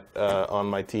internet on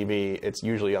my TV, it's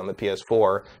usually on the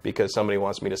PS4 because somebody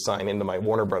wants me to sign into my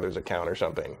Warner Brothers account or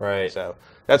something. Right. So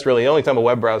that's really the only time a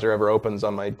web browser ever opens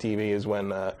on my TV is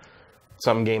when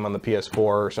some game on the PS4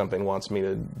 or something wants me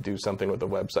to do something with the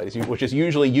website, which is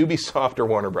usually Ubisoft or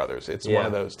Warner Brothers. It's one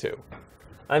of those two.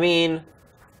 I mean,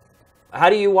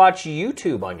 how do you watch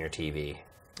YouTube on your TV?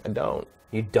 I don't.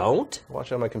 You don't? I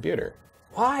watch it on my computer.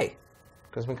 Why?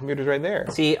 Because my computer's right there.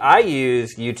 See, I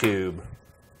use YouTube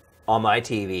on my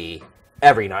TV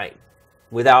every night,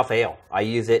 without fail. I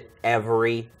use it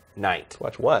every night.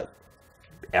 Watch what?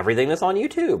 Everything that's on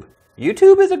YouTube.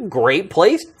 YouTube is a great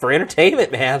place for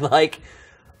entertainment, man. Like,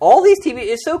 all these TV...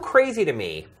 It's so crazy to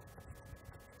me.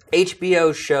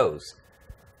 HBO shows.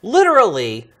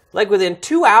 Literally, within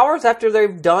 2 hours after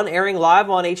they've done airing live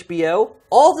on HBO,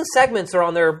 all the segments are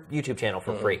on their YouTube channel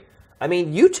for free. I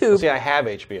mean, YouTube... See, I have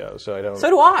HBO, so I don't...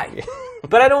 So do I.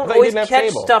 But I don't always catch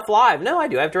cable. stuff live. No, I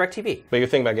do. I have DirecTV. But you're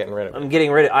thinking about getting rid of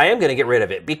it. I am going to get rid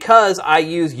of it because I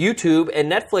use YouTube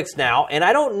and Netflix now, and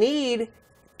I don't need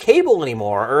cable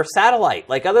anymore or satellite.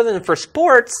 Other than for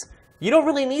sports, you don't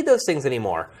really need those things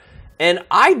anymore. And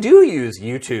I do use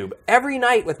YouTube every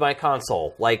night with my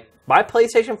console. My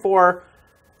PlayStation 4,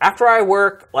 after I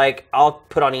work, I'll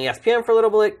put on ESPN for a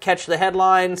little bit, catch the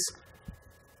headlines,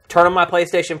 turn on my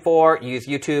PlayStation 4, use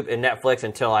YouTube and Netflix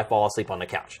until I fall asleep on the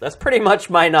couch. That's pretty much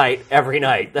my night every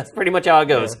night. That's pretty much how it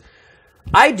goes. Yeah.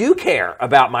 I do care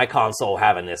about my console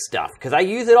having this stuff because I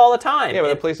use it all the time. Yeah,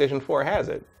 but the PlayStation 4 has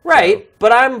it. Right, so.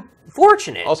 But I'm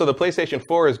fortunate. Also, the PlayStation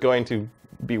 4 is going to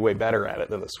be way better at it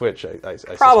than the Switch, I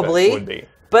probably suspect would be.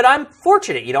 But I'm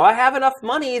fortunate. I have enough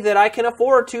money that I can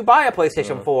afford to buy a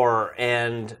PlayStation 4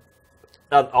 and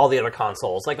all the other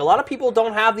consoles. A lot of people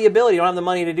don't have the ability, don't have the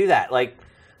money to do that.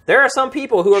 There are some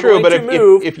people who are going to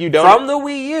move from the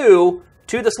Wii U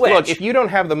to the Switch. Look, if you don't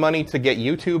have the money to get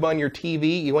YouTube on your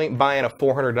TV, you ain't buying a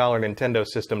 $400 Nintendo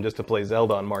system just to play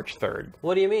Zelda on March 3rd.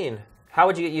 What do you mean? How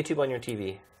would you get YouTube on your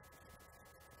TV?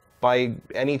 By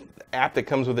any app that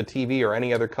comes with a TV or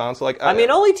any other console.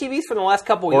 Only TVs from the last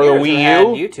couple years the Wii had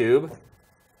YouTube.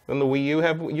 Doesn't the Wii U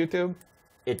have YouTube?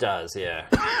 It does, yeah.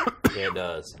 Yeah, it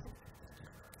does.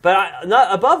 But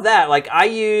not above that, like I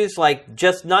use like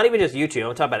just not even just YouTube.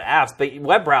 I'm talking about apps, but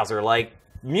web browser, like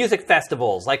music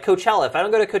festivals, like Coachella. If I don't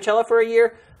go to Coachella for a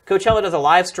year, Coachella does a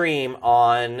live stream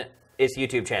on its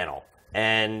YouTube channel,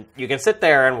 and you can sit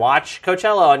there and watch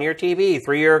Coachella on your TV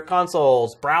through your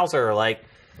console's browser. Like,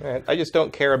 I just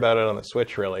don't care about it on the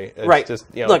Switch, really. It's right. Just,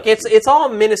 you know, look, it's all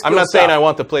minuscule. I'm not stuff. saying I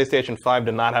want the PlayStation 5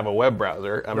 to not have a web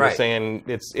browser. I'm just saying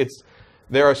it's.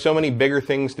 There are so many bigger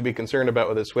things to be concerned about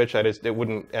with the Switch. It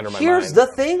wouldn't enter my mind. Here's the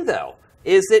thing, though,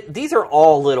 is that these are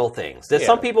all little things. That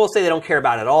some people say they don't care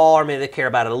about it at all, or maybe they care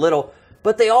about it a little,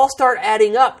 but they all start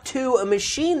adding up to a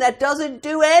machine that doesn't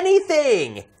do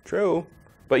anything. True.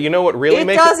 But you know what really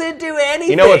makes it... It doesn't do anything.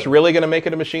 You know what's really going to make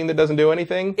it a machine that doesn't do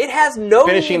anything? It has no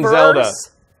Finishing Miiverse. Zelda.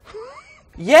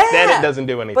 Yeah. Then it doesn't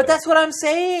do anything. But that's what I'm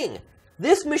saying.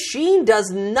 This machine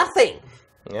does nothing.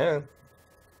 Yeah.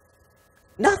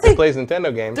 Nothing. It plays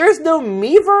Nintendo games. There's no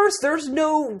Miiverse. There's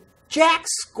no jack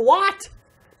squat.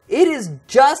 It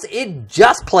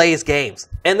just plays games.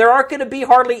 And there aren't going to be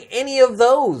hardly any of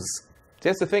those.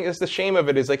 That's the thing. That's the shame of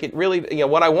it. Is like it really. You know,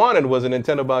 what I wanted was a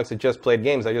Nintendo box that just played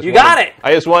games. I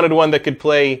just wanted one that could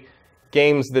play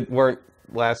games that weren't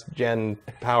last gen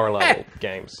power level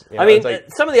games. You know, I mean,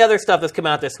 some of the other stuff that's come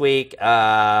out this week.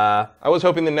 I was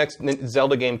hoping the next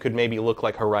Zelda game could maybe look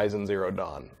like Horizon Zero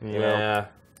Dawn. You know?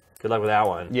 Good luck with that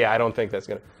one. Yeah, I don't think that's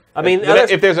gonna. I mean,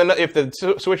 if the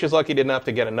Switch is lucky enough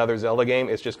to get another Zelda game,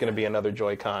 it's just going to be another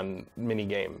Joy-Con mini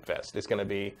game fest. It's going to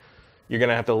be. You're going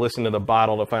to have to listen to the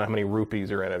bottle to find out how many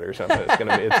rupees are in it or something. It's going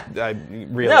to be...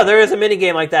 really. No, there is a mini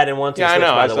game like that in 1-2 Switch, I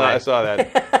know. I saw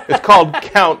that. It's called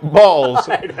Count Balls,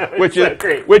 which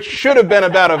should have been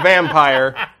about a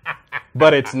vampire,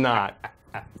 but it's not.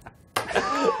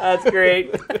 That's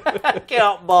great.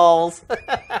 Count Balls.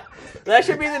 That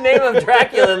should be the name of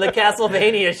Dracula in the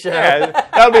Castlevania show. Yeah,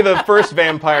 that'll be the first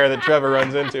vampire that Trevor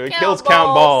runs into. He kills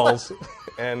Count Balls.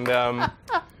 And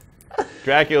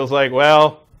Dracula's like,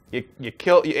 well... You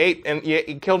killed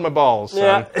my balls,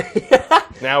 son. Yeah.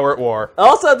 Now we're at war.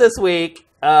 Also this week,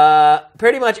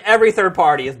 pretty much every third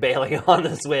party is bailing on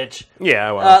the Switch.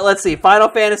 Yeah, well. Let's see. Final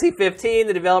Fantasy 15,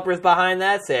 the developers behind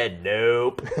that said,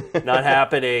 nope, not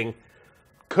happening.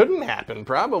 Couldn't happen,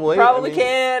 probably. Probably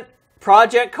can't.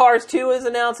 Project Cars 2 was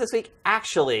announced this week.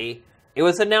 Actually, it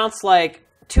was announced like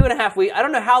 2.5 weeks. I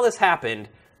don't know how this happened.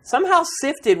 Somehow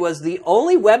Sifted was the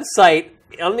only website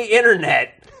on the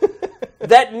internet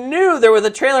that knew there was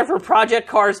a trailer for Project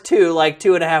Cars 2 like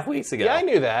 2.5 weeks ago. Yeah, I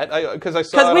knew that because I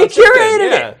saw it. Because we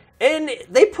curated it. And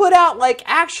they put out like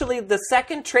actually the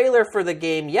second trailer for the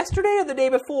game yesterday or the day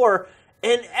before,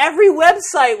 and every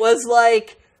website was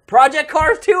like, Project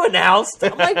Cars 2 announced.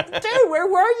 I'm like, dude, where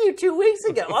were you 2 weeks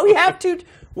ago? Oh,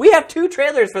 we have two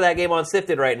trailers for that game on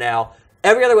Sifted right now.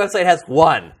 Every other website has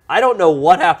one. I don't know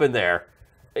what happened there.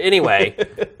 Anyway,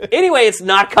 it's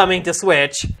not coming to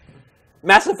Switch.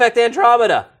 Mass Effect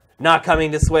Andromeda, not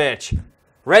coming to Switch.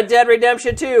 Red Dead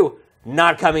Redemption 2,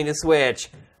 not coming to Switch.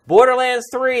 Borderlands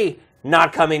 3,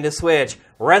 not coming to Switch.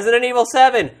 Resident Evil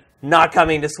 7, not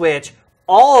coming to Switch.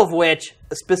 All of which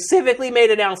specifically made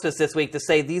announcements this week to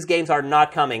say these games are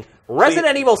not coming.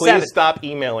 Resident Evil 7... Please stop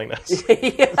emailing us.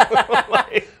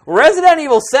 Resident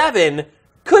Evil 7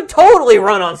 could totally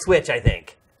run on Switch, I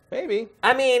think. Maybe.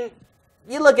 I mean,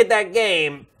 you look at that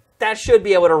game... That should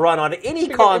be able to run on any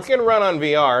console. It can run on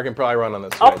VR. It can probably run on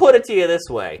the Switch. I'll put it to you this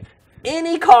way.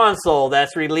 Any console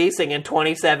that's releasing in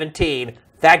 2017,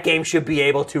 that game should be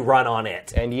able to run on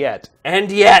it. And yet.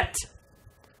 This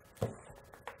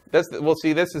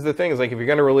is the thing. Is like if you're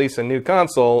going to release a new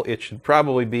console, it should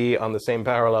probably be on the same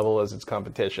power level as its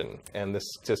competition. And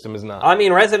this system is not. I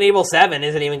mean, Resident Evil 7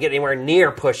 isn't even getting anywhere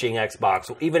near pushing Xbox,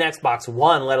 even Xbox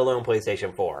One, let alone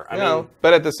PlayStation 4. I mean,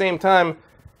 but at the same time...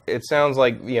 It sounds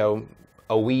like, a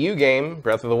Wii U game,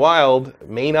 Breath of the Wild,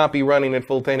 may not be running at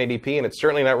full 1080p, and it's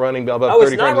certainly not running above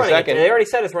 30 frames a second. They already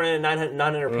said it's running at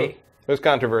 900p. There's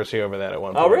controversy over that at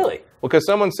one point. Oh, really? Well, because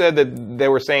someone said that they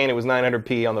were saying it was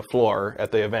 900p on the floor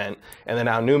at the event, and then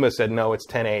Aonuma said, no, it's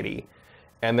 1080.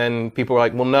 And then people were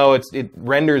like, well, no, it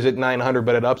renders at 900,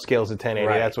 but it upscales at 1080.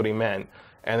 Right. That's what he meant.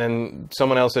 And then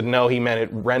someone else said, no, he meant it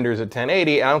renders at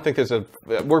 1080. I don't think there's I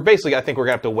think we're going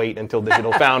to have to wait until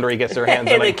Digital Foundry gets their hands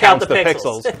on it and counts the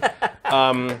pixels.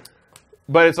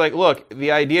 But it's like, look, the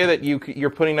idea that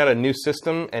you're putting out a new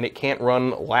system and it can't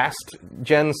run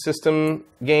last-gen system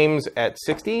games at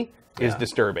 60 is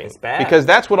disturbing. It's bad. Because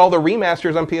that's what all the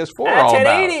remasters on PS4 are all about.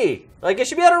 At 1080. Like, it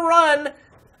should be able to run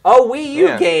a Wii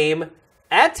U game...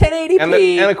 At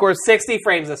 1080p, and of course, 60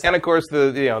 frames a second. And of course,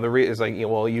 it's like,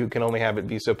 you can only have it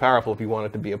be so powerful if you want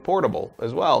it to be a portable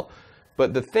as well.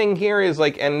 But the thing here is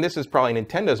like, and this is probably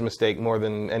Nintendo's mistake more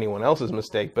than anyone else's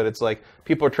mistake, but it's like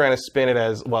people are trying to spin it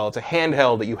as, well, it's a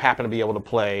handheld that you happen to be able to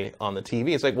play on the TV.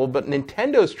 It's like, well, but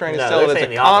Nintendo's trying to sell it as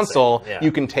a console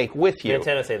you can take with you.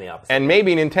 Nintendo's saying the opposite. And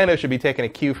maybe Nintendo should be taking a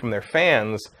cue from their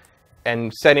fans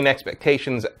and setting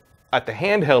expectations at the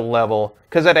handheld level,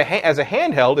 because as a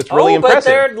handheld, it's really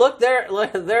impressive. But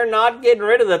they're not getting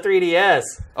rid of the 3DS.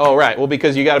 Oh, right. Well,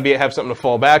 because you got to have something to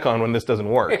fall back on when this doesn't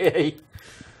work.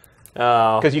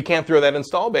 Because you can't throw that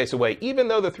install base away, even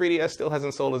though the 3DS still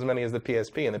hasn't sold as many as the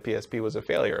PSP, and the PSP was a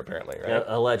failure, apparently, right?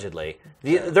 Allegedly.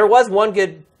 There was one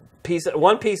piece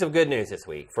of good news this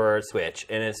week for Switch,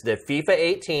 and it's that FIFA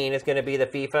 18 is going to be the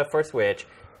FIFA for Switch,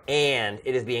 and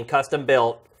it is being custom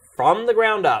built from the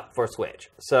ground up for Switch.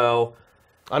 So,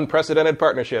 unprecedented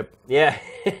partnership. Yeah.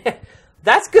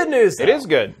 That's good news, though. It is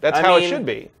good. That's how it should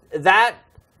be.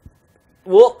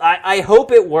 Well, I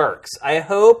hope it works. I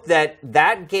hope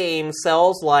that game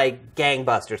sells like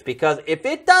gangbusters, because if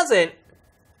it doesn't,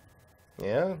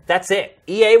 that's it.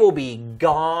 EA will be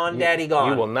gone, daddy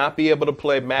gone. You will not be able to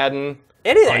play Madden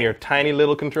on your tiny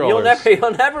little controllers.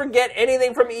 You'll never get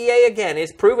anything from EA again.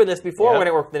 It's proven this before when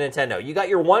it worked with Nintendo. You got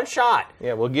your one shot.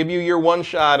 Yeah, we'll give you your one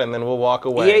shot, and then we'll walk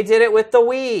away. EA did it with the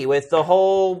Wii, with the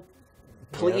whole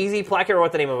Easy Play, I can't remember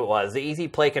what the name of it was. The Easy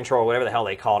Play Control, whatever the hell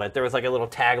they called it. There was like a little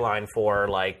tagline for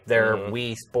like their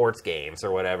Wii sports games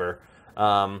or whatever.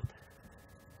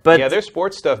 But yeah, their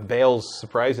sports stuff bails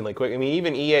surprisingly quick. I mean,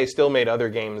 even EA still made other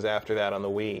games after that on the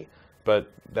Wii, but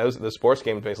the sports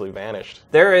games basically vanished.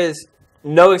 There is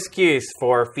no excuse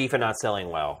for FIFA not selling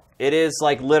well. It is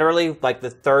like literally like the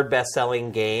third best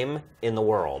selling game in the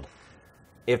world.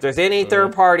 If there's any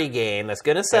third-party game that's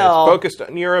going to sell... And it's focused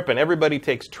on Europe, and everybody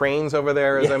takes trains over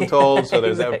there, as I'm told, so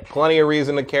there's plenty of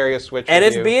reason to carry a Switch and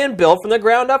with it's being built from the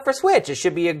ground up for Switch. It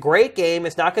should be a great game.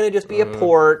 It's not going to just be a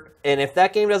port, and if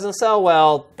that game doesn't sell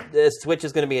well, the Switch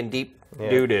is going to be in deep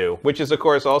doo-doo. Which is, of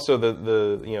course, also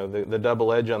the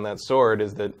double edge on that sword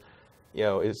is that,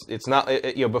 it's not...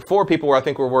 before people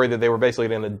were worried that they were basically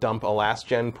going to dump a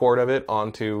last-gen port of it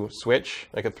onto Switch,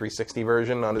 like a 360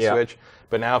 version onto Switch.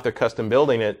 But now if they're custom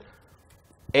building it,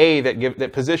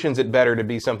 that positions it better to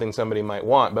be something somebody might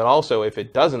want. But also, if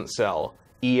it doesn't sell,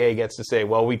 EA gets to say,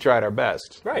 well, we tried our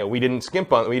best. Right. We didn't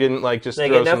skimp on it. We didn't just they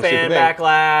throw get some fan stupid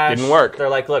backlash. Didn't work. They're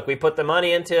like, look, we put the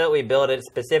money into it. We built it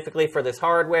specifically for this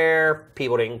hardware.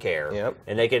 People didn't care. Yep.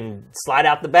 And they can slide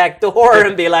out the back door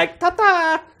and be like,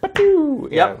 ta-ta.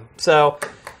 Yep. So,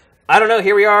 I don't know.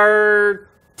 Here we are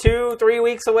 2-3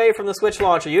 weeks away from the Switch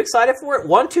launch. Are you excited for it?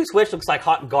 1-2 Switch looks like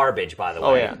hot garbage, by the way.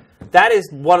 Oh, yeah. That is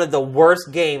one of the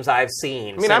worst games I've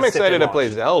seen. I mean, I'm excited to play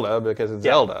Zelda because it's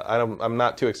Zelda. I'm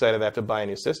not too excited to have to buy a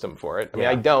new system for it. I mean,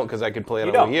 I don't because I could play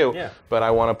it on Wii U. Yeah. But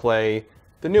I want to play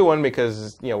the new one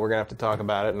because, we're going to have to talk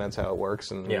about it, and that's how it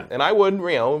works. And I would,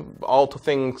 all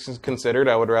things considered,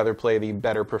 I would rather play the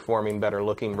better performing, better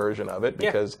looking version of it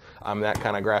because I'm that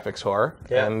kind of graphics whore.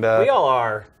 Yeah. And we all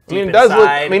are. I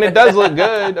mean, it does look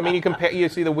good. I mean, you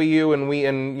see the Wii U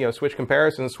and Switch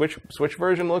comparisons. Switch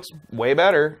version looks way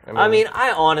better.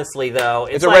 I honestly though,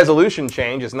 it's a resolution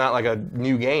change. It's not like a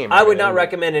new game. I would not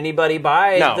recommend anybody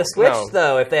buy the Switch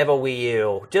though if they have a Wii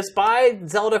U. Just buy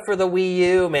Zelda for the Wii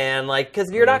U, man.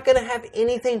 Because you're not going to have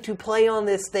anything to play on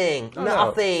this thing.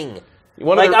 Nothing.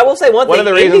 I will say one thing,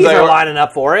 indies are lining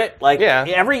up for it.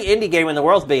 Every indie game in the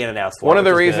world's being announced for it. One of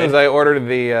the reasons I ordered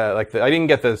I didn't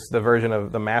get the version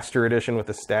of the Master Edition with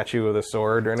the statue of the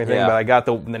sword or anything, but I got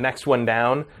the next one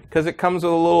down because it comes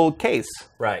with a little case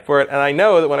for it. And I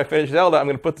know that when I finish Zelda, I'm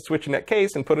going to put the Switch in that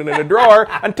case and put it in a drawer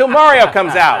until Mario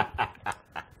comes out.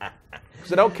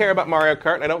 Because I don't care about Mario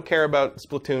Kart, and I don't care about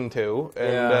Splatoon 2.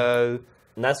 And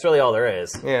that's really all there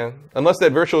is. Yeah. Unless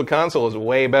that virtual console is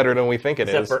way better than we think it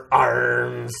is. Except for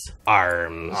ARMS.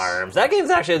 ARMS. That game's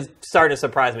actually starting to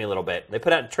surprise me a little bit. They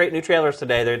put out new trailers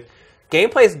today. Their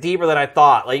gameplay's deeper than I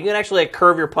thought. You can actually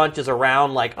curve your punches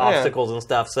around obstacles and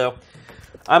stuff. So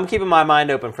I'm keeping my mind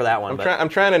open for that one. I'm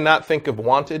trying to not think of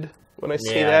Wanted when I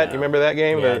see that. You remember that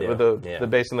game? With the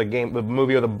base in the game, the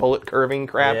movie with the bullet curving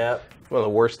crap? Yeah. One of the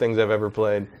worst things I've ever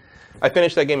played. I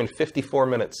finished that game in 54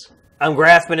 minutes. I'm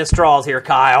grasping at straws here,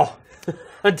 Kyle.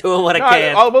 I'm doing what I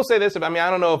can. I will say this. I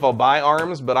don't know if I'll buy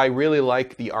ARMS, but I really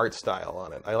like the art style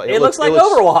on it. It looks like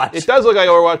Overwatch. It does look like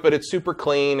Overwatch, but it's super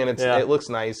clean, and it looks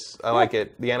nice. I like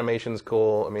it. The animation's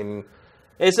cool.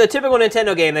 It's a typical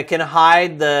Nintendo game that can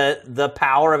hide the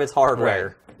power of its hardware.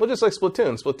 Right. Well, just like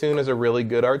Splatoon. Splatoon is a really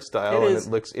good art style,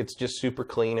 it's just super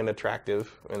clean and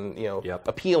attractive, and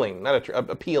appealing.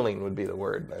 Appealing would be the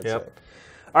word, I'd say.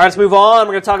 All right, let's move on.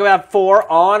 We're going to talk about For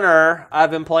Honor.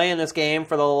 I've been playing this game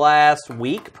for the last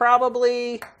week,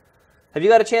 probably. Have you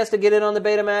got a chance to get in on the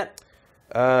beta, Matt?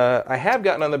 I have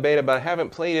gotten on the beta, but I haven't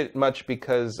played it much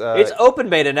because... it's open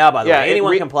beta now, by the way.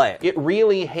 Anyone can play it. It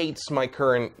really hates my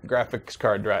current graphics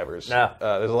card drivers. No.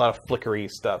 There's a lot of flickery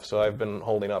stuff, so I've been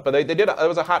holding up. But they did... It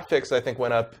was a hot fix I think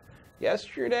went up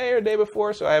yesterday or the day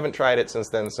before, so I haven't tried it since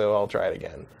then, so I'll try it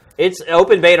again. It's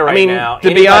open beta right now.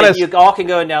 To be honest... You all can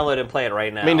go and download and play it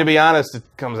right now. I mean, to be honest, it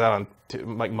comes out on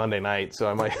like Monday night, so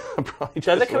I might probably just...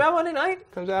 Does it come out Monday night?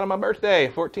 It comes out on my birthday,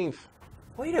 14th.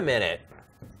 Wait a minute.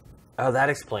 Oh, that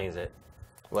explains it.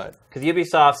 What? Because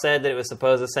Ubisoft said that it was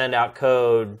supposed to send out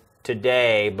code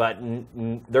today, but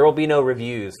there will be no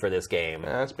reviews for this game.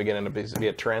 That's beginning to be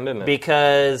a trend, isn't it?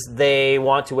 Because they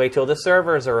want to wait till the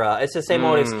servers are up. It's the same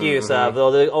old excuse of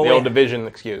the old Division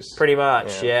excuse. Pretty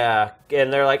much, yeah.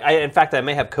 And they're like, in fact, I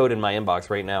may have code in my inbox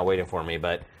right now waiting for me,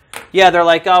 but yeah, they're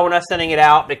like, oh, we're not sending it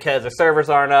out because the servers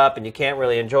aren't up and you can't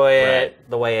really enjoy it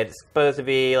the way it's supposed to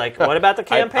be. Like, what about the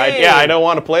campaign? I don't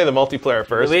want to play the multiplayer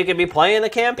first. We could be playing the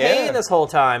campaign this whole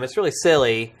time. It's really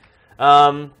silly.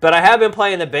 But I have been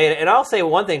playing the beta, and I'll say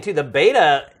one thing, too. The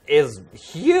beta is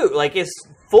huge. Like, it's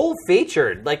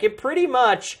full-featured. Like, it pretty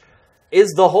much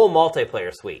is the whole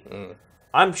multiplayer suite.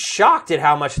 I'm shocked at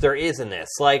how much there is in this.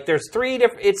 Like, there's 3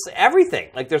 different... It's everything.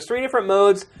 Like, there's 3 different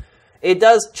modes. It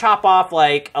does chop off,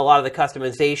 like, a lot of the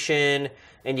customization,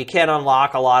 and you can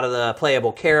unlock a lot of the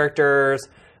playable characters,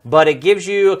 but it gives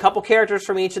you a couple characters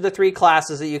from each of the 3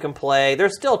 classes that you can play.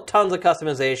 There's still tons of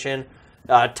customization,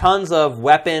 tons of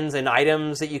weapons and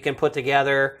items that you can put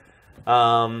together.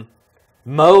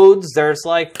 Modes, there's,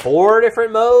 like, 4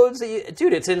 different modes.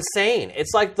 Dude, it's insane.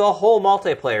 It's, like, the whole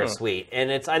multiplayer suite,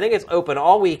 and I think it's open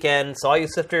all weekend, so all you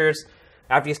sifters...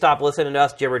 After you stop listening to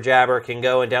us jibber jabber, can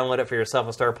go and download it for yourself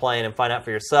and start playing and find out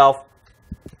for yourself.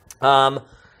 I'll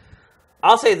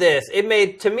say this: it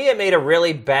made a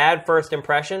really bad first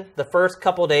impression. The first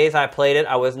couple days I played it,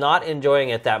 I was not enjoying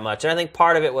it that much, and I think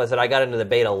part of it was that I got into the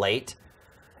beta late,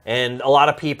 and a lot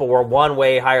of people were 1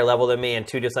 way higher level than me, and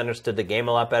 2 just understood the game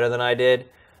a lot better than I did.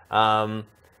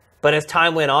 But as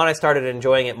time went on, I started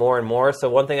enjoying it more and more. So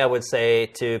one thing I would say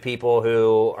to people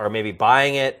who are maybe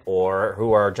buying it or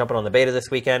who are jumping on the beta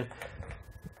this weekend,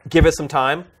 give it some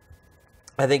time.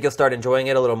 I think you'll start enjoying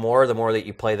it a little more the more that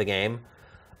you play the game.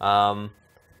 Some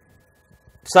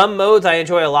modes I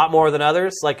enjoy a lot more than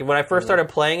others. Like when I first started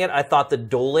playing it, I thought the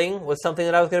dueling was something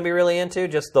that I was going to be really into,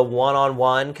 just the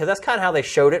one-on-one, because that's kind of how they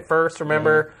showed it first,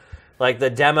 remember? Like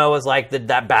the demo was like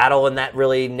that battle in that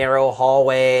really narrow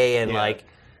hallway and like...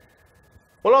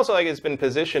 Well, also, like, it's been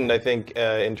positioned, I think,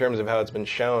 in terms of how it's been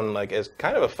shown, like, as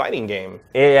kind of a fighting game.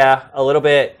 Yeah, a little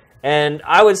bit. And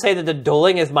I would say that the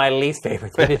dueling is my least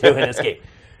favorite thing to do in this game.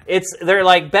 They're,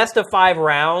 like, best of 5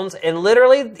 rounds, and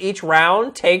literally each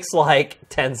round takes, like,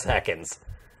 10 seconds.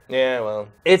 Yeah, well...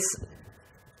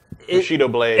 Bushido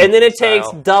blade and then it takes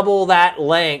double that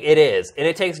length. It is. And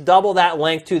it takes double that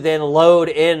length to then load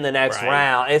in the next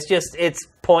round. It's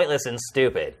pointless and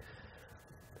stupid.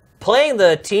 Playing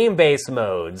the team-based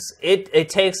modes, it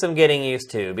takes some getting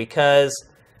used to because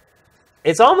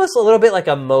it's almost a little bit like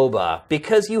a MOBA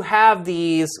because you have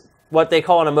these, what they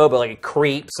call in a MOBA, like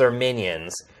creeps or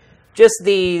minions. Just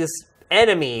these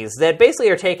enemies that basically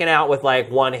are taken out with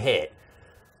like 1 hit.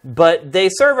 But they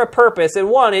serve a purpose, and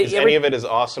Is any of it as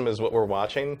awesome as what we're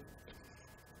watching?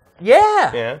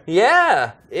 Yeah.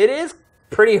 Yeah. It is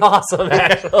pretty awesome,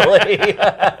 actually.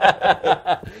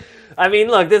 I mean,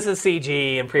 look, this is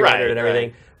CG and pre-rendered and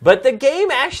everything. But the game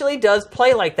actually does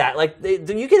play like that. Like,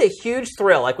 you get a huge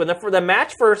thrill. Like, when the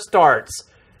match first starts,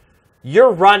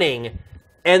 you're running,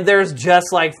 and there's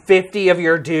just, like, 50 of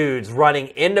your dudes running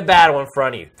into battle in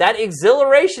front of you. That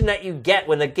exhilaration that you get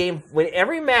when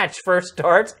every match first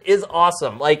starts is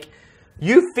awesome. Like,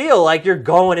 you feel like you're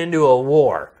going into a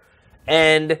war.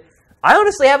 And I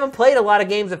honestly haven't played a lot of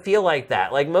games that feel like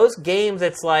that. Like, most games,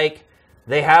 it's like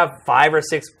they have 5 or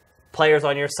 6 players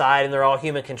on your side and they're all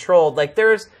human controlled. Like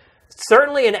there's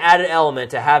certainly an added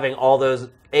element to having all those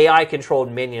AI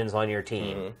controlled minions on your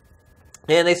team.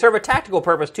 And they serve a tactical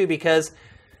purpose too because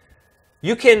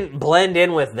you can blend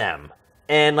in with them.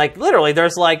 And like literally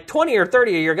there's like 20 or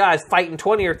 30 of your guys fighting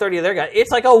 20 or 30 of their guys.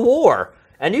 It's like a war.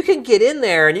 And you can get in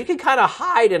there and you can kind of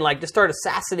hide and like just start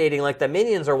assassinating like the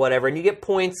minions or whatever, and you get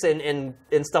points and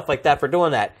stuff like that for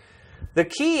doing that. The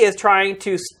key is trying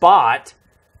to spot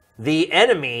the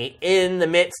enemy in the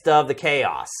midst of the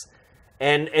chaos.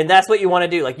 And that's what you want to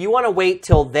do. Like, you want to wait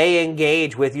till they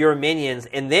engage with your minions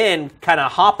and then kind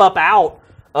of hop up out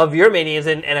of your minions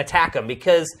and attack them.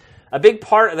 Because a big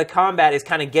part of the combat is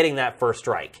kind of getting that first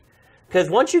strike.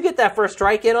 Because once you get that first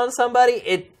strike in on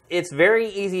somebody, it's very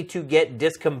easy to get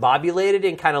discombobulated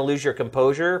and kind of lose your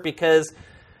composure. Because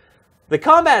the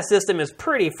combat system is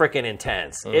pretty freaking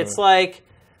intense. It's like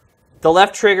the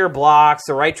left trigger blocks,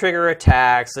 the right trigger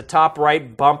attacks, the top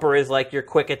right bumper is like your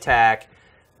quick attack.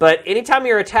 But anytime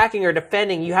you're attacking or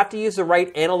defending, you have to use the right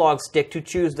analog stick to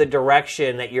choose the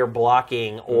direction that you're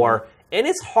blocking. And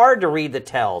it's hard to read the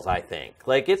tells, I think.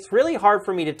 Like, it's really hard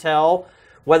for me to tell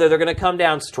whether they're going to come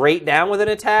down straight down with an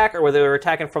attack or whether they're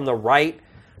attacking from the right.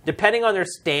 Depending on their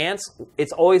stance,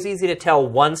 it's always easy to tell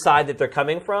one side that they're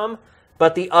coming from.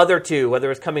 But the other two,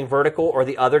 whether it's coming vertical or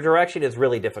the other direction, is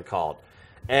really difficult.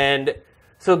 And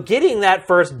so getting that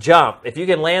first jump, if you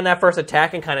can land that first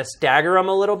attack and kind of stagger them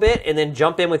a little bit and then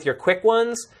jump in with your quick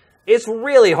ones, it's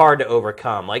really hard to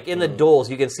overcome. Like in the duels,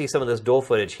 you can see some of this duel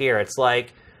footage here. It's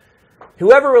like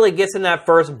whoever really gets in that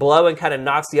first blow and kind of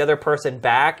knocks the other person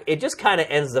back, it just kind of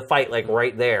ends the fight like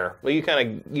right there. Well, you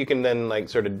can then like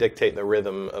sort of dictate the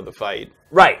rhythm of the fight.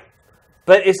 Right.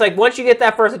 But it's like once you get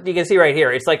that first, you can see right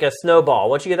here, it's like a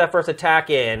snowball. Once you get that first attack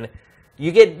in,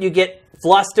 you get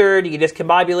flustered, you get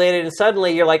discombobulated, and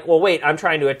suddenly you're like, well, wait, I'm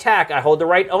trying to attack. I hold the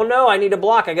right, oh no, I need to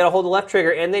block. I got to hold the left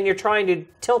trigger, and then you're trying to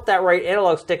tilt that right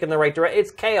analog stick in the right direction.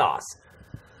 It's chaos.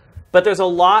 But there's a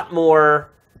lot more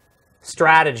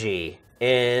strategy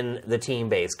in the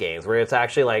team-based games, where it's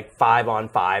actually like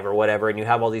 5-on-5 or whatever, and you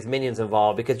have all these minions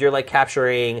involved, because you're like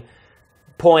capturing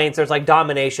points. There's like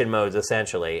domination modes,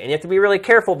 essentially. And you have to be really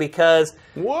careful because...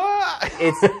 What?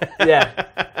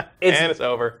 It's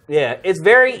over. Yeah, it's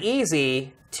very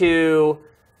easy to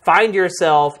find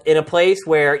yourself in a place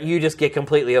where you just get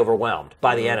completely overwhelmed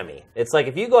by the enemy. It's like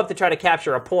if you go up to try to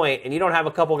capture a point and you don't have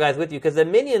a couple guys with you, because the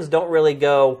minions don't really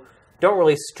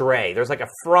stray. There's like a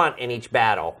front in each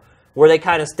battle where they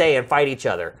kind of stay and fight each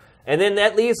other. And then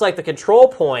that leaves like the control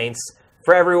points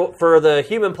for the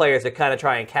human players to kind of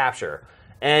try and capture.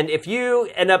 And if you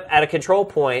end up at a control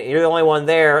point and you're the only one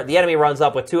there, the enemy runs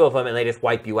up with two of them and they just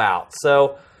wipe you out.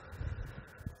 So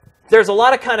there's a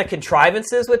lot of kind of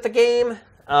contrivances with the game,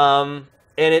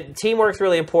 and teamwork's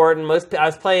really important. I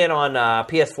was playing on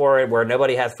PS4 where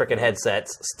nobody has freaking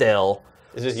headsets still.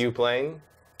 Is this you playing?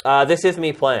 This is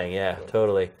me playing, yeah,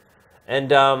 totally.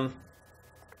 And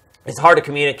it's hard to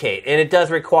communicate, and it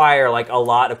does require like a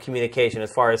lot of communication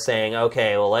as far as saying,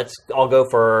 okay, well, I'll go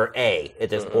for A at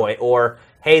this point, or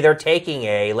hey, they're taking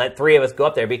A, let three of us go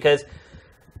up there, because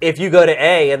if you go to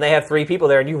A and they have three people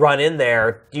there and you run in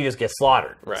there, you just get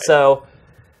slaughtered. Right. So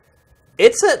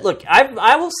look,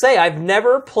 I will say I've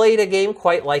never played a game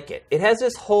quite like it. It has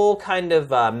this whole kind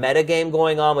of meta game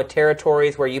going on with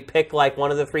territories where you pick like one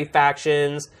of the three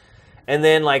factions, and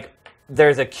then like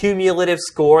there's a cumulative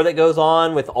score that goes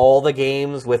on with all the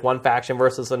games with one faction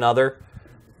versus another.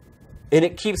 And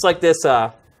it keeps like this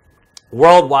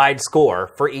worldwide score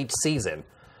for each season.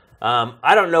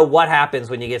 I don't know what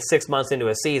happens when you get 6 months into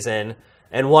a season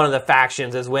and one of the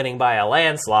factions is winning by a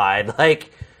landslide.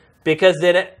 Like, because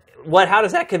then how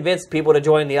does that convince people to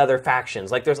join the other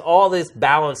factions? Like, there's all this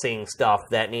balancing stuff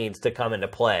that needs to come into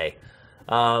play.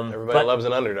 Everybody loves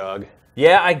an underdog.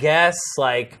 Yeah, I guess.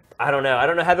 Like, I don't know. I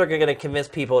don't know how they're going to convince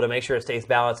people to make sure it stays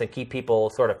balanced and keep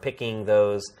people sort of picking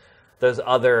those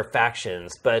other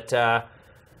factions. But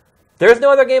there's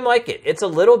no other game like it. It's a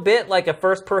little bit like a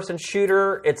first-person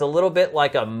shooter. It's a little bit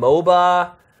like a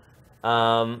MOBA.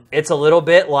 It's a little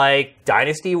bit like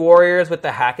Dynasty Warriors with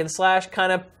the hack-and-slash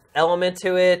kind of element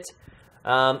to it.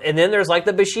 And then there's like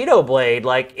the Bushido Blade,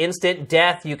 like instant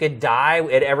death. You could die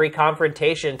at every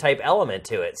confrontation type element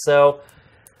to it. So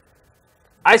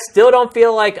I still don't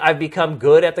feel like I've become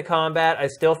good at the combat. I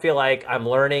still feel like I'm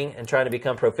learning and trying to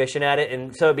become proficient at it,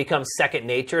 and so it becomes second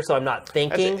nature, so I'm not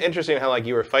thinking. That's interesting how like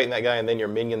you were fighting that guy and then your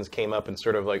minions came up and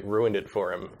sort of like ruined it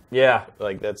for him. Yeah.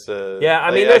 Like that's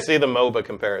I mean, I see the MOBA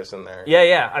comparison there.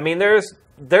 Yeah. I mean, there's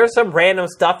some random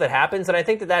stuff that happens, and I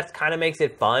think that kind of makes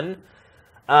it fun.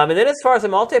 And then as far as the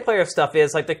multiplayer stuff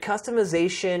is, like the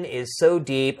customization is so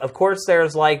deep. Of course,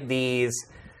 there's like these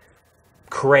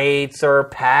crates or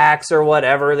packs or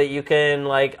whatever that you can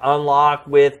like unlock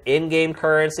with in-game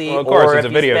currency, well, of course, or it's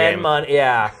if a video you spend game. money.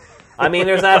 Yeah, I mean,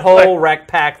 there's that whole rec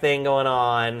pack thing going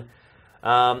on.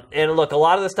 And look, a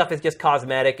lot of the stuff is just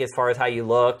cosmetic as far as how you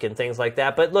look and things like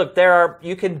that. But look,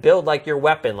 you can build like your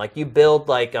weapon, like you build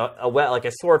like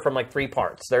a sword from like 3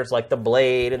 parts. There's like the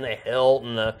blade and the hilt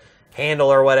and the handle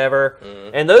or whatever,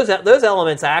 and those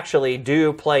elements actually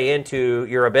do play into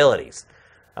your abilities.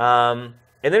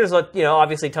 And there's,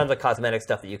 obviously tons of cosmetic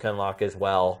stuff that you can unlock as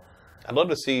well. I'd love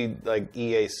to see, like,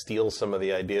 EA steal some of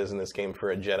the ideas in this game for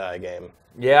a Jedi game.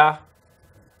 Yeah.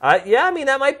 I mean,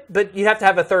 that might... But you have to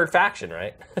have a third faction,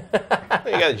 right? You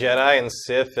got Jedi and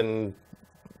Sith and,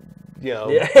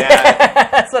 Yeah.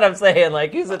 That's what I'm saying.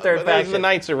 Like, who's the third faction? There's the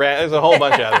Knights of Ren. There's a whole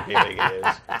bunch of other people you can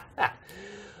use.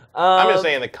 I'm just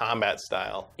saying the combat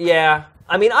style. Yeah.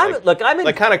 I mean, I'm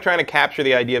kind of trying to capture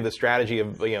the idea of the strategy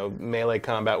of melee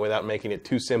combat without making it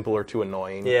too simple or too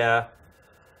annoying. Yeah.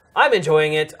 I'm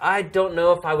enjoying it. I don't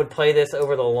know if I would play this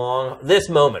over this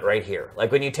moment right here. Like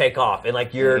when you take off and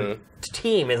like your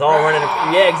team is all running.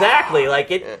 Yeah, exactly. Like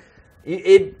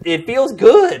it feels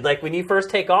good. Like when you first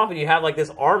take off and you have like this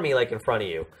army like in front of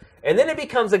you. And then it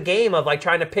becomes a game of like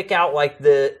trying to pick out like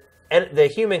the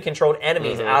human controlled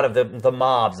enemies out of the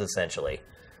mobs essentially.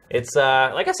 It's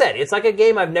like I said, it's like a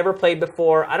game I've never played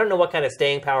before. I don't know what kind of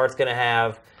staying power it's going to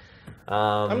have.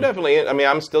 I'm definitely. I mean,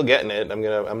 I'm still getting it. I'm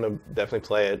gonna definitely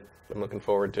play it. I'm looking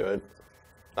forward to it.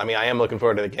 I mean, I am looking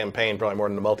forward to the campaign probably more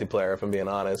than the multiplayer, if I'm being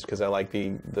honest, because I like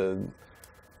the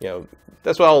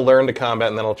that's why I'll learn to combat,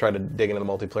 and then I'll try to dig into the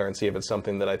multiplayer and see if it's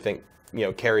something that I think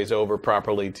carries over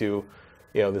properly to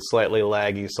the slightly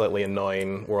laggy, slightly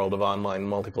annoying world of online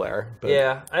multiplayer. But.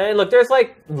 Yeah, and look, there's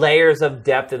like layers of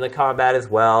depth in the combat as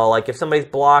well. Like if somebody's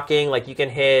blocking, like you can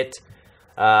hit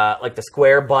like the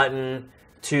square button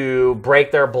to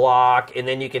break their block, and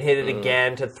then you can hit it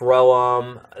again to throw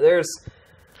them. I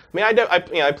mean,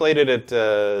 I played it at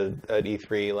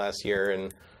E3 last year,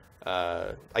 and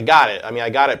I got it. I mean, I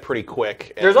got it pretty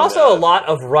quick. There's also a lot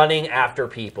of running after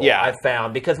people, I've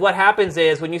found, because what happens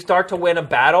is when you start to win a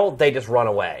battle, they just run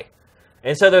away.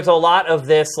 And so there's a lot of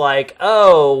this like,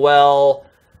 oh, well,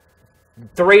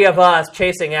 3 of us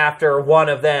chasing after one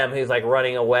of them who's like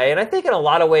running away. And I think in a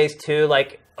lot of ways, too,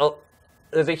 like,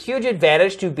 there's a huge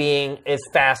advantage to being as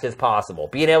fast as possible,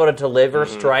 being able to deliver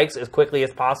strikes as quickly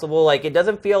as possible. Like, it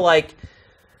doesn't feel like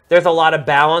there's a lot of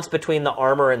balance between the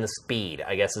armor and the speed,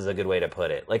 I guess is a good way to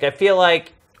put it. Like, I feel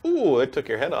like... Ooh, it took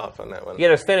your head off on that one. Yeah,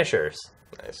 there's finishers.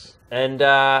 Nice. And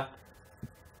I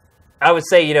would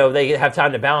say, they have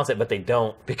time to balance it, but they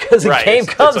don't, because the game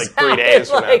comes like 3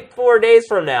 days out in like 4 days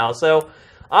from now. So,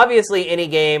 obviously, any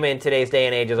game in today's day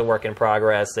and age is a work in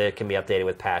progress. It can be updated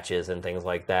with patches and things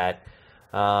like that.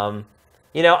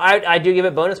 I do give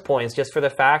it bonus points just for the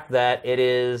fact that it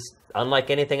is unlike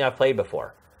anything I've played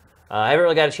before. I haven't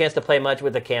really got a chance to play much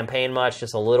with the campaign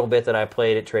just a little bit that I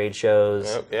played at trade shows.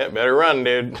 Oh, yeah, better run,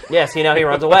 dude. Yeah, see, now he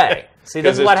runs away. See,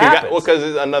 this is what happens.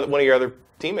 Because one of your other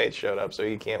teammates showed up, so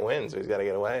he can't win, so he's got to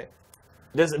get away.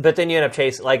 But then you end up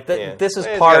chasing. Like this is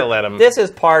part. This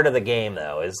is part of the game,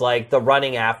 though. Is like the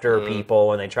running after people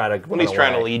when they try to. When he's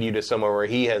trying to lead you to somewhere where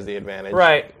he has the advantage,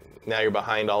 right? Now you're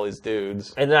behind all his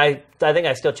dudes. And then I think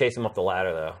I still chase him up the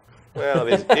ladder, though. Well,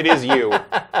 it is you.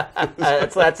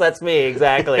 That's me,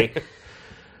 exactly.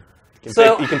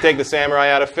 You can take the samurai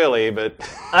out of Philly, but...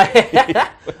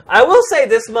 I will say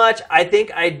this much. I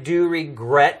think I do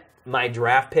regret my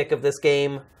draft pick of this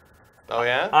game. Oh,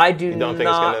 yeah? I do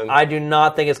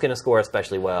not think it's going to score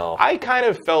especially well. I kind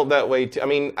of felt that way, too. I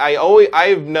mean,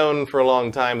 I've known for a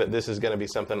long time that this is going to be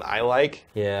something I like.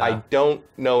 Yeah. I don't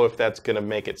know if that's going to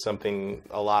make it something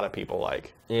a lot of people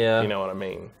like. Yeah. You know what I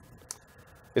mean?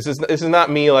 This is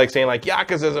not me like saying like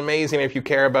Yakuza's amazing. If you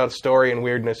care about story and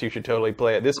weirdness, you should totally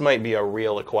play it. This might be a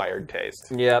real acquired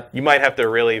taste. Yep. You might have to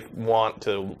really want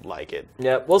to like it.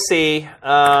 Yep. We'll see.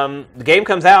 The game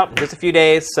comes out in just a few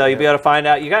days, so you'll be able to find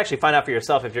out. You can actually find out for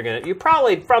yourself if you're gonna. You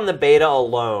probably from the beta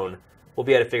alone will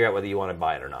be able to figure out whether you want to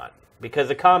buy it or not, because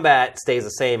the combat stays the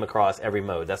same across every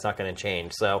mode. That's not going to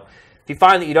change. So. If you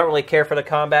find that you don't really care for the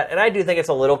combat, and I do think it's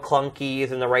a little clunky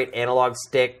using the right analog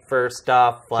stick for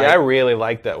stuff. Like, I really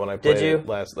liked that when I played it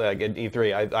last at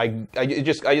E3. I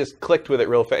just clicked with it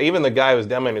real fast. Even the guy who was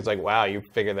demoing, he's like, "Wow, you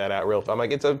figured that out real fast." I'm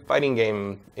like, it's a fighting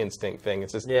game instinct thing.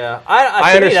 It's just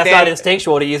I understand that's not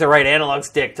instinctual to use the right analog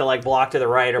stick to like block to the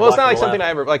right or. Well, it's not like something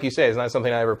I ever, like you say, it's not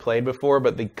something I ever played before.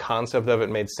 But the concept of it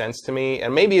made sense to me,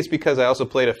 and maybe it's because I also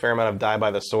played a fair amount of Die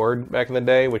by the Sword back in the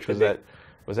day, which was that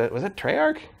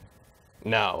Treyarch?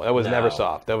 No, that was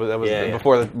Neversoft. That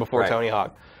was before Tony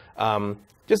Hawk.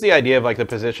 Just the idea of like the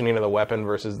positioning of the weapon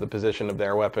versus the position of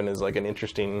their weapon is like an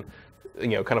interesting,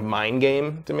 kind of mind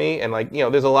game to me. And like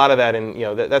there's a lot of that in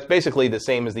that's basically the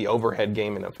same as the overhead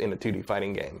game in a 2D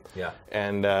fighting game. Yeah.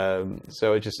 And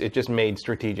so it just made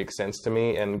strategic sense to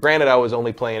me. And granted, I was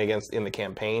only playing in the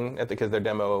campaign because their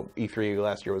demo E3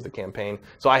 last year was the campaign.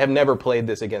 So I have never played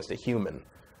this against a human.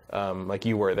 Like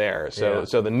you were there, so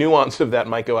the nuance of that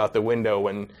might go out the window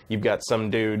when you've got some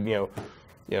dude,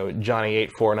 Johnny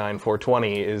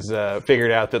 849420 is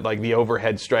figured out that like the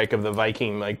overhead strike of the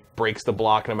Viking like breaks the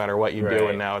block no matter what you do,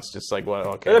 and now it's just like, well,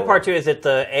 okay. The other part too is that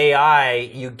the AI,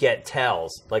 you get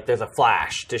tells, like there's a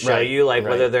flash to show you like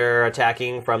whether they're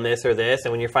attacking from this or this,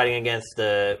 and when you're fighting against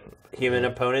the human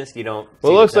opponents, you don't.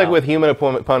 Well, it looks like with human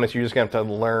opponents, you're just gonna have to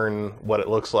learn what it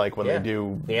looks like when they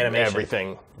do the animation.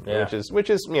 Everything, which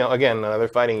is again another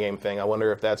fighting game thing. I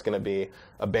wonder if that's going to be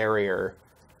a barrier.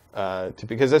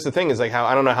 Because that's the thing is like how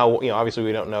I don't know how obviously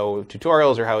we don't know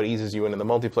tutorials or how it eases you into the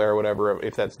multiplayer or whatever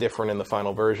if that's different in the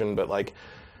final version, but like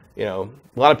a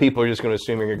lot of people are just going to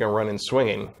assume you're going to run in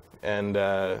swinging, and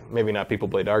maybe not people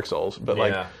play Dark Souls, but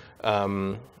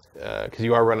because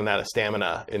you are running out of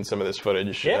stamina in some of this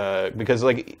footage. Because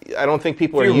like I don't think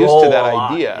people are used to that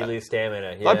idea. You lose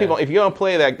stamina. A lot of people, if you don't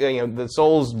play that, the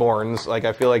Soulsborns, like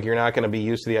I feel like you're not going to be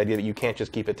used to the idea that you can't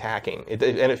just keep attacking,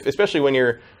 especially when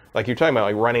you're talking about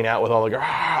like running out with all the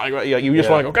you just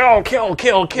want to go kill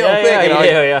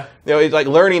thing. It's like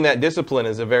learning that discipline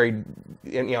is a very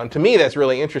to me that's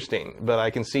really interesting. But I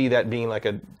can see that being like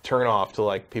a turn off to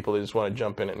like people that just want to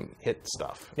jump in and hit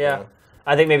stuff.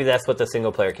 I think maybe that's what the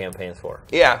single player campaign's for.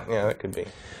 Yeah, that could be. All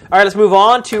right, let's move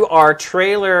on to our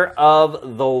trailer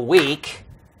of the week.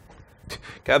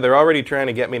 God, they're already trying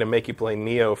to get me to make you play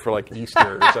Nioh for like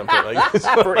Easter or something like this.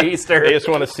 For Easter. They just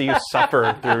want to see you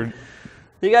suffer through.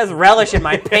 You guys relish in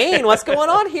my pain. What's going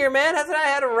on here, man? Hasn't I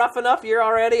had a rough enough year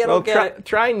already? I don't get it.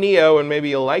 Try Nioh and maybe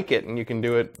you'll like it and you can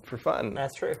do it for fun.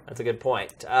 That's true. That's a good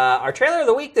point. Our trailer of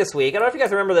the week this week, I don't know if you guys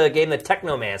remember the game The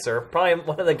Technomancer. Probably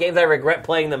one of the games I regret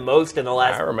playing the most in the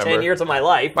last 10 years of my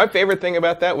life. My favorite thing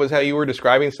about that was how you were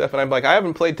describing stuff, and I'm like, I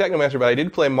haven't played Technomancer, but I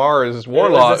did play Mars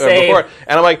Warlock before.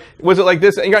 And I'm like, was it like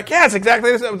this? And you're like, yeah, it's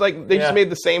exactly this. I was like, they just made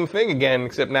the same thing again,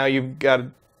 except now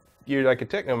you're like a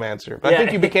technomancer. I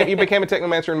think you became a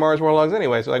technomancer in Mars Warlogs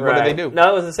anyway. So like, what did they do? No,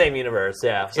 it was the same universe.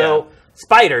 Yeah. So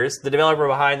Spiders, the developer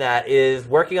behind that, is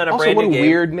working on a brand new game. What a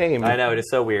weird name. I know, it is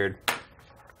so weird.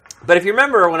 But if you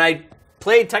remember when I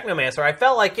played Technomancer, I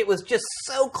felt like it was just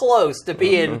so close to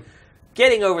being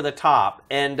getting over the top,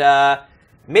 and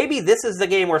maybe this is the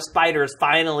game where Spiders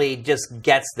finally just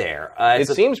gets there. It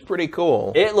seems pretty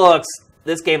cool.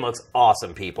 This game looks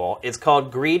awesome, people. It's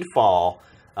called Greedfall.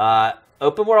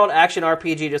 Open world action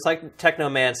RPG, just like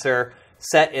Technomancer,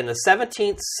 set in the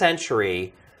 17th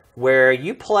century, where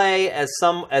you play as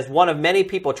one of many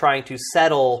people trying to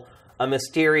settle a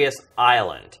mysterious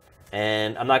island.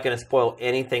 And I'm not going to spoil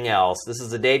anything else. This is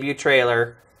the debut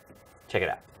trailer. Check it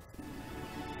out.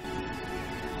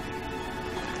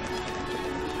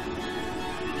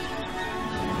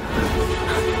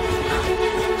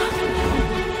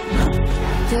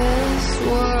 This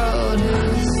world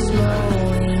is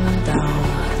slowing down.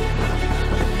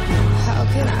 How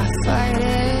can I fight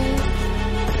it?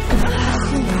 How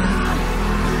can I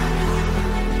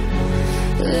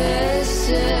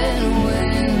listen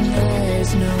when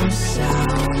there's no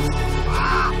sound?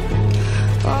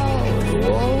 Oh, the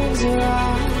wolves are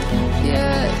out.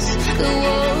 Yes, the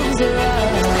wolves are out.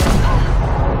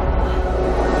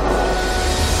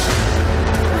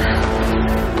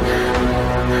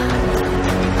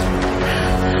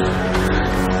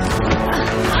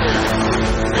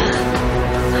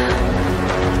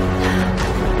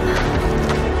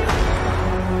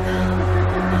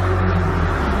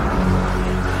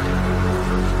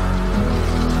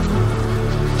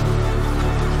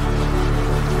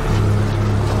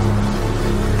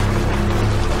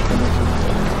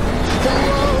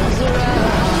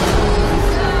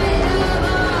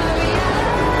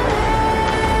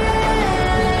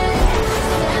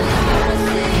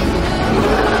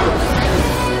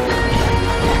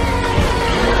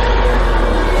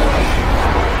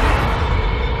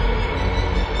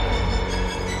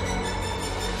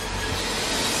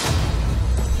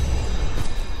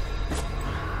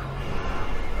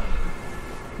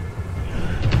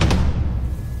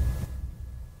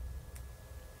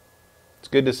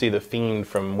 Good to see the Fiend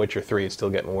from Witcher 3 still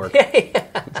getting work.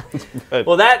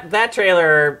 Well, that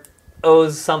trailer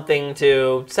owes something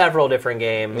to several different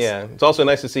games. Yeah, it's also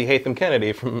nice to see Haytham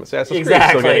Kennedy from Assassin's Creed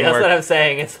still getting that's work. what I'm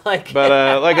saying. It's like,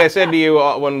 but like I said to you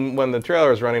when the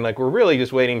trailer was running, like we're really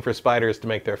just waiting for Spiders to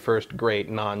make their first great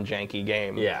non-janky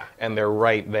game. Yeah, and they're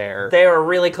right there. They were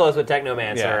really close with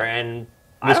Technomancer, and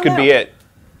this could be it.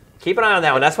 Keep an eye on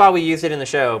that one. That's why we used it in the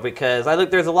show, because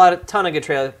there's a ton of good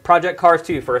trailers. Project Cars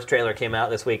 2 first trailer came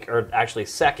out this week, or actually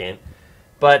second.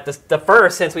 But the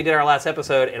first, since we did our last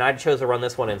episode, and I chose to run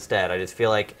this one instead. I just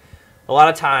feel like a lot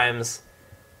of times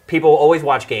people always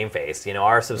watch GameFace.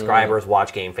 Our subscribers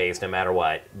watch GameFace no matter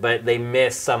what. But they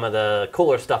miss some of the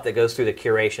cooler stuff that goes through the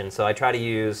curation. So I try to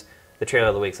use the trailer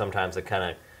of the week sometimes to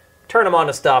kind of turn them on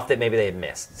to stuff that maybe they had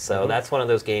missed. So that's one of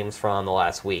those games from the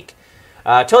last week.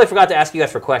 Totally forgot to ask you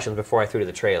guys for questions before I threw to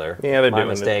the trailer. Yeah, they're my doing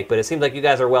mistake. But it seems like you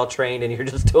guys are well trained and you're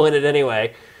just doing it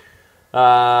anyway.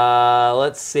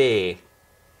 Let's see.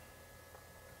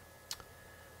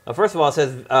 First of all, it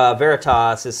says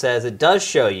Veritas. It says it does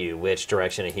show you which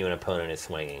direction a human opponent is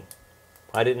swinging.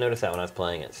 I didn't notice that when I was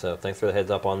playing it. So thanks for the heads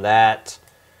up on that.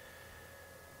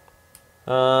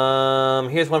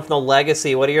 Here's one from the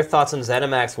Legacy. What are your thoughts on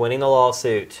ZeniMax winning the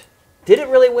lawsuit? Did it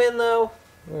really win though?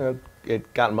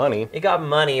 It got money. It got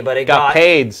money, but it got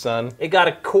paid, son. It got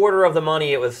a quarter of the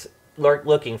money it was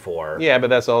looking for. Yeah, but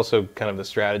that's also kind of the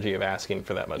strategy of asking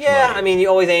for that much money. Yeah, I mean, you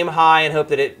always aim high and hope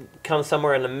that it comes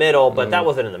somewhere in the middle, but that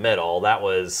wasn't in the middle. That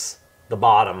was the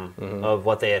bottom of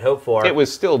what they had hoped for. It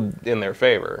was still in their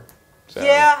favor. So.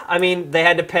 Yeah, I mean, they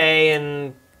had to pay,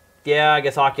 and yeah, I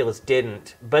guess Oculus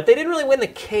didn't. But they didn't really win the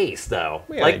case, though.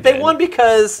 Yeah, like, they they won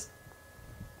because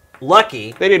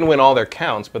Lucky they didn't win all their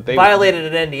counts, but they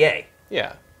violated an NDA.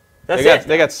 Yeah. That's it.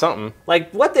 They got something.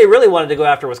 Like, what they really wanted to go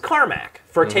after was Carmack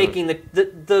for taking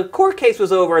the court case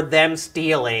was over them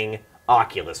stealing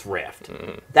Oculus Rift.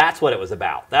 That's what it was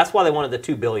about. That's why they wanted the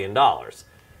 $2 billion.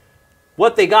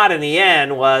 What they got in the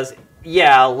end was,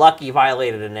 yeah, Lucky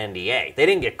violated an NDA. They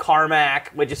didn't get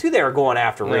Carmack, which is who they were going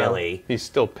after, really. He's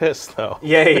still pissed, though.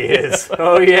 Yeah, he is.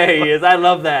 Oh, yeah, he is. I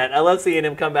love that. I love seeing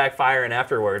him come back firing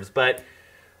afterwards, but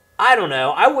I don't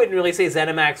know. I wouldn't really say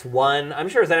ZeniMax won. I'm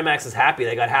sure ZeniMax is happy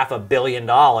they got $500 million.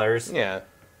 Yeah.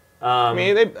 I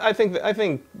mean, I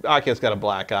think Oculus got a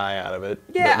black eye out of it.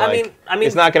 Yeah, but, I mean,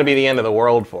 it's not going to be the end of the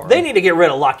world for him. They need to get rid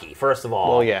of Lucky, first of all.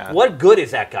 Well, yeah. What good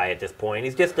is that guy at this point?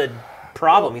 He's just a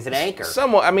problem. He's an anchor.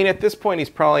 Somewhat. I mean, at this point, he's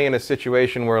probably in a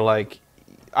situation where, like,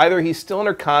 either he's still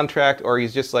under contract or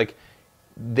he's just like,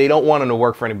 they don't want him to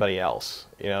work for anybody else.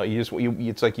 You know,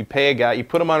 it's like you pay a guy, you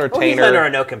put him on retainer. Well, he's under a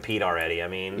no-compete already. I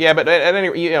mean, yeah, but at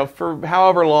any, for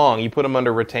however long, you put him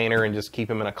under retainer and just keep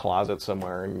him in a closet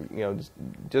somewhere, and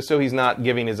just so he's not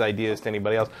giving his ideas to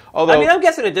anybody else. Although, I mean, I'm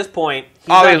guessing at this point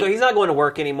he's not going to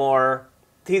work anymore.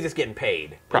 He's just getting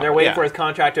paid. And they're waiting for his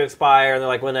contract to expire, and they're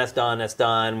like, when that's done, that's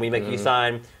done. We make you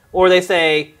sign. Or they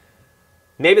say,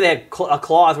 maybe they had a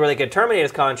clause where they could terminate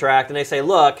his contract, and they say,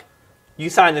 look, you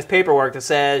sign this paperwork that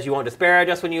says you won't disparage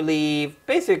us when you leave.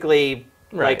 Basically,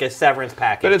 like a severance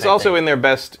package. But it's also in their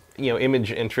best,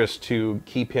 image interest to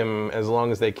keep him as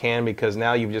long as they can, because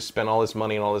now you've just spent all this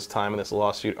money and all this time in this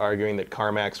lawsuit arguing that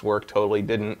Carmack's work totally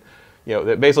didn't.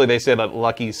 That basically they said that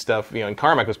Lucky's stuff. And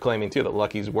Carmack was claiming too that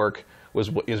Lucky's work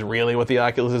is really what the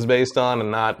Oculus is based on, and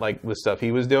not like the stuff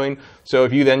he was doing. So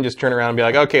if you then just turn around and be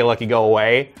like, okay, Lucky, go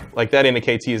away, like that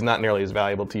indicates he is not nearly as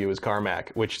valuable to you as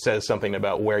Carmack, which says something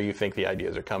about where you think the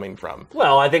ideas are coming from.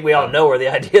 Well, I think we all know where the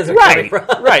ideas are coming from.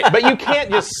 Right, but you can't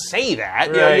just say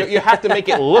that. Right. You have to make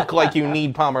it look like you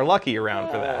need Palmer Lucky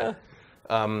around for that.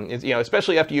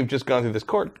 Especially after you've just gone through this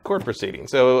court proceeding.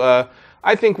 So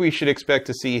I think we should expect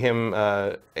to see him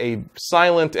a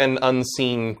silent and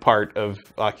unseen part of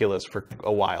Oculus for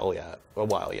a while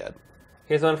yet.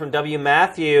 Here's one from W.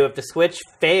 Matthew. If the Switch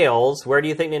fails, where do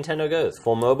you think Nintendo goes?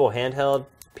 Full mobile, handheld,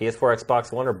 PS4,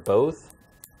 Xbox One, or both?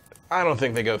 I don't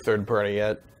think they go third party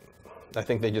yet. I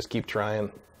think they just keep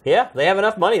trying. Yeah, they have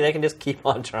enough money. They can just keep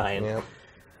on trying. Yeah.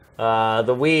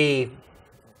 The Wii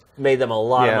made them a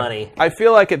lot of money. I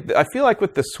feel like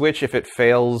with the Switch, if it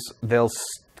fails, they'll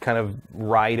kind of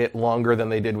ride it longer than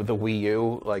they did with the Wii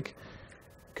U,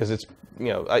 because it's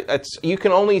you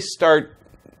can only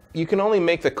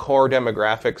make the core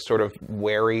demographic sort of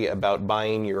wary about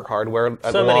buying your hardware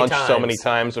at launch so many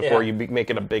times before you make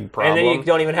it a big problem. And then you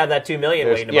don't even have that 2 million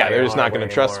waiting to buy they're just not going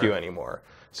to trust you anymore.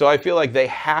 So I feel like they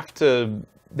have to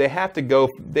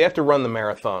run the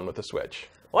marathon with the Switch.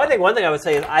 Well, I think one thing I would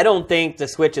say is I don't think the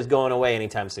Switch is going away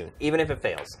anytime soon, even if it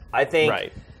fails. I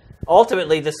think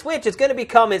ultimately the Switch is going to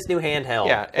become its new handheld.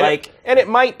 Yeah, and it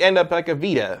might end up like a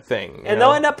Vita thing. And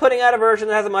they'll end up putting out a version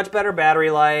that has a much better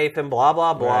battery life and blah,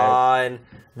 blah, blah, and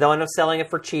they'll end up selling it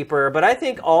for cheaper. But I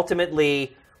think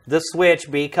ultimately the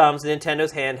Switch becomes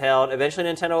Nintendo's handheld. Eventually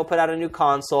Nintendo will put out a new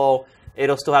console.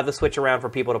 It'll still have the Switch around for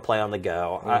people to play on the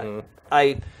go.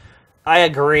 I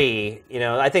agree.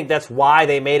 I think that's why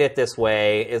they made it this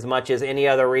way, as much as any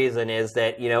other reason, is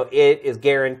that, it is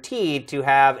guaranteed to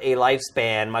have a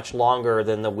lifespan much longer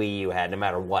than the Wii U had, no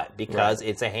matter what, because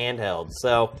it's a handheld.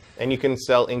 So, and you can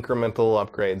sell incremental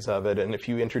upgrades of it, and if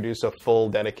you introduce a full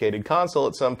dedicated console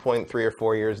at some point 3 or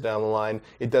 4 years down the line,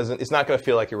 it's not going to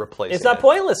feel like you're replacing it. It's not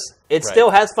pointless. It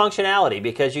still has functionality,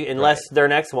 because unless their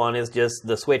next one is just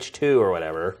the Switch 2 or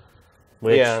whatever.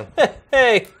 Which,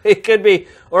 hey, it could be.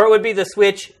 Or it would be the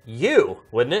Switch U,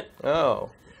 wouldn't it?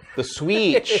 Oh. The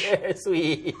Switch.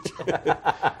 Sweet.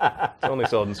 It's only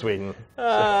sold in Sweden.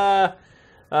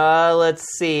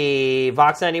 Let's see.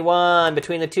 Vox91.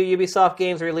 Between the two Ubisoft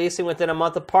games releasing within a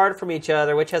month apart from each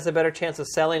other, which has a better chance of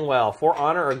selling well? For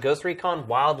Honor or Ghost Recon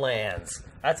Wildlands?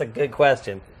 That's a good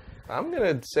question. I'm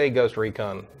going to say Ghost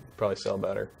Recon probably sell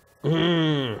better.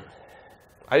 Mm.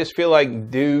 I just feel like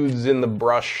dudes in the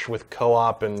brush with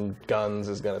co-op and guns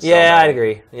is going to sell Yeah, better. I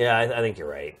agree. Yeah, I think you're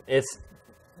right. It's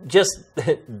just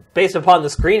based upon the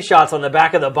screenshots on the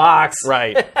back of the box.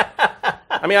 Right.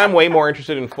 I mean, I'm way more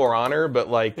interested in For Honor, but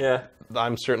like, Yeah.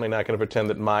 I'm certainly not going to pretend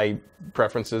that my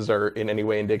preferences are in any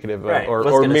way indicative of, Right. or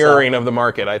What's gonna mirroring sell? of the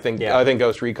market. I think Yeah. I think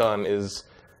Ghost Recon is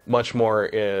much more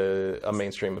a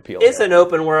mainstream appeal. It's an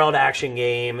open world action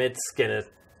game. It's gonna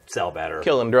sell better.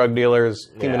 Killing drug dealers,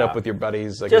 teaming Yeah. up with your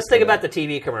buddies. Like, Just it's think gonna- about the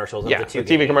TV commercials. yeah, of the two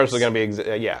TV games. commercials are going to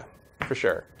be yeah, for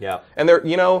sure. Yeah. And there,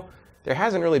 there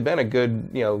hasn't really been a good,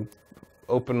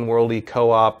 open worldy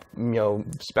co-op,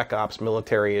 spec ops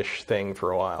military-ish thing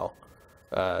for a while.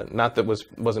 Not that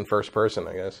wasn't first person,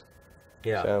 I guess.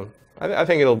 Yeah. So I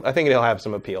think it'll have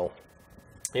some appeal.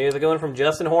 Here's a good one from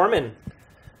Justin Horman.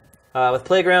 With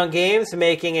Playground Games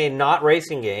making a not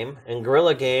racing game and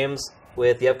Guerrilla Games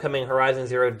with the upcoming Horizon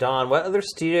Zero Dawn, what other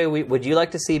studio would you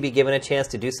like to see be given a chance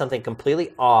to do something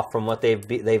completely off from what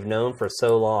they've known for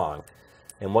so long?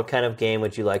 And what kind of game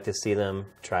would you like to see them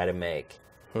try to make?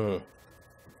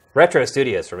 Retro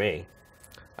Studios for me.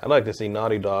 I'd like to see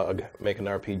Naughty Dog make an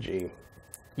RPG.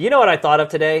 You know what I thought of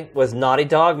today was Naughty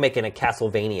Dog making a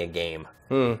Castlevania game.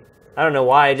 I don't know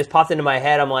why. It just popped into my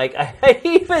head. I'm like, I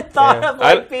even thought Yeah. of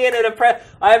like being at a press.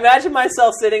 I imagine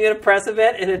myself sitting at a press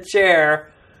event in a chair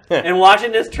and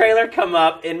watching this trailer come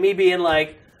up, and me being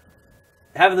like,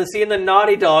 seeing the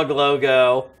Naughty Dog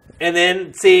logo, and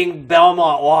then seeing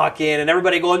Belmont walk in, and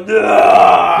everybody going,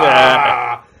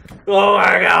 "Ah! Oh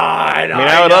my god!" I mean,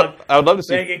 I would love to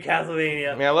see. making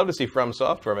Castlevania. I mean, I'd love to see From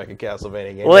Software make a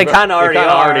Castlevania game. Well, they kinda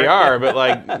already are. but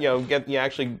like,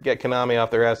 actually get Konami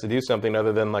off their ass to do something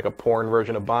other than like a porn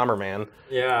version of Bomberman.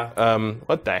 Yeah.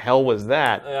 What the hell was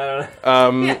that? Yeah,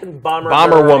 Bomber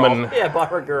Bomber Girl. Woman. Yeah,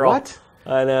 Bomber Girl. What?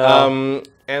 I know.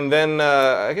 And then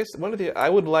I guess I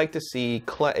would like to see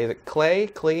Clay. Is it Clay?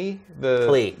 Klee?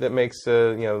 Klee. That makes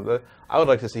I would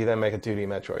like to see them make a 2D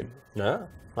Metroid. No,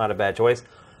 not a bad choice.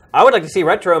 I would like to see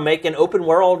Retro make an open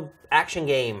world action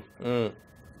game.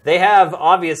 They have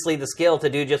obviously the skill to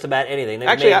do just about anything. They've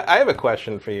Actually, made- I have a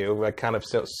question for you, like kind of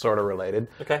sort of related.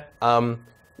 Okay.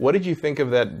 What did you think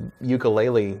of that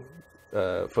ukulele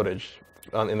footage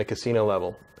in the casino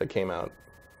level that came out?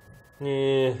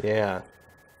 Yeah.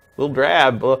 A little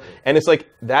drab. And it's like,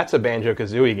 that's a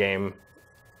Banjo-Kazooie game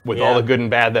with all the good and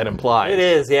bad that implies. It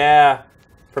is, yeah.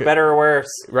 For better or worse.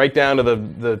 Right down to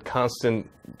the constant,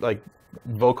 like,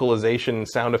 vocalization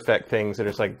sound effect things that are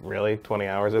just like, really? 20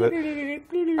 hours of it?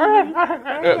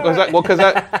 Because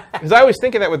I always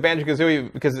think of that with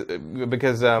Banjo-Kazooie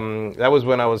because that was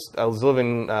when I was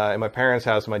living in my parents'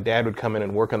 house. My dad would come in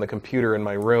and work on the computer in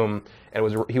my room, and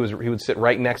he would sit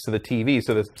right next to the TV,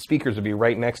 so the speakers would be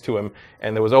right next to him,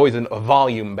 and there was always a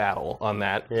volume battle on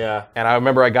that. Yeah. And I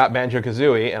remember I got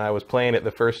Banjo-Kazooie, and I was playing it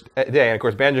the first day, and of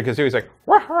course Banjo-Kazooie's like,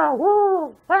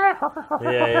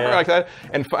 Yeah. like that.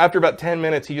 And after about 10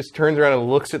 minutes, he just turns around and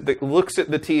looks at the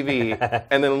TV,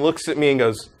 and then looks at me and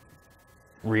goes,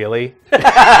 "Really?"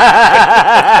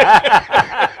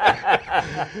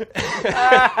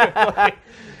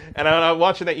 And when I'm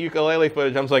watching that ukulele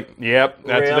footage, I'm just like, "Yep,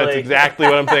 that's Really? exactly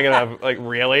what I'm thinking of." Like,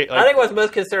 really? Like, I think what's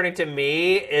most concerning to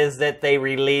me is that they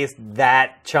released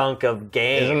that chunk of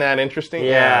game. isn't that interesting?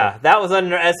 Yeah, that was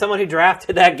as someone who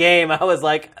drafted that game, I was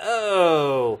like,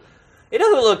 oh, it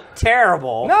doesn't look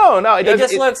terrible. No, It doesn't.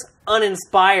 just looks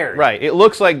uninspired. Right. It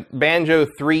looks like Banjo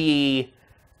 3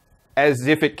 as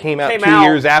if it came out 2 out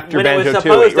years after when Banjo it was 2.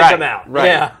 supposed to Right, come out.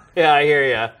 Right. Yeah, I hear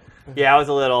you. Yeah, it was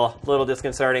a little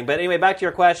disconcerting. But anyway, back to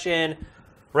your question.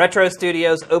 Retro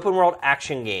Studios open world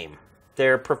action game.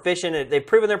 They're proficient. They've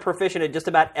proven they're proficient at just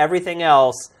about everything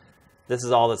else. This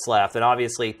is all that's left, and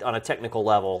obviously on a technical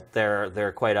level,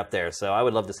 they're quite up there. So I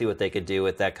would love to see what they could do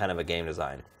with that kind of a game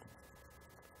design.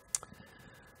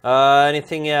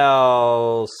 Anything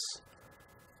else?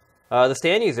 The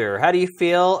Stand User. How do you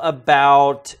feel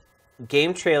about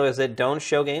game trailers that don't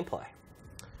show gameplay?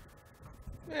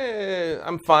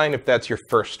 I'm fine if that's your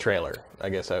first trailer, I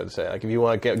guess I would say. Like, if you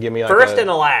want to give me like First and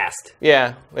the last.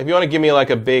 Yeah, if you want to give me like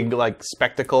a big like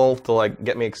spectacle to like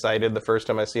get me excited the first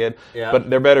time I see it. Yeah. But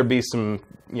there better be some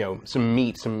some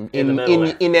meat, some In the middle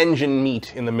there. in-engine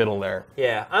meat in the middle there.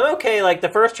 Yeah, I'm okay. Like the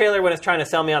first trailer when it's trying to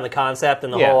sell me on the concept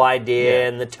and the Yeah. whole idea Yeah.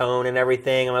 and the tone and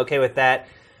everything, I'm okay with that.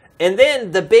 And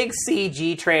then the big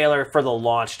CG trailer for the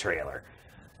launch trailer.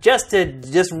 Just to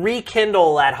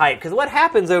rekindle that hype. Because what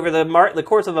happens over the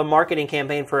course of a marketing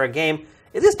campaign for a game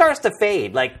is it starts to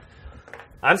fade. Like,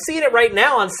 I'm seeing it right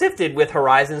now on Sifted with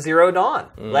Horizon Zero Dawn.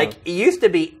 Like, it used to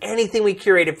be anything we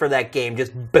curated for that game,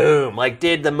 just boom. Like,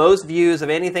 did the most views of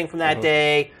anything from that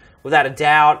day, without a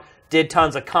doubt. Did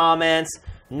tons of comments.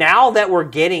 Now that we're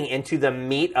getting into the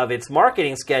meat of its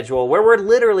marketing schedule, where we're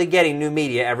literally getting new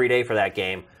media every day for that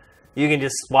game, you can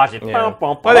just watch it. Yeah.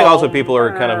 I think also people are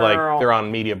kind of like, they're on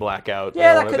media blackout.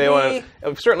 Yeah, that could be.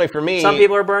 Certainly for me. Some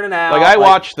people are burning out. Like, I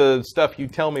watch the stuff you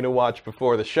tell me to watch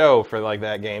before the show for, like,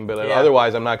 that game, but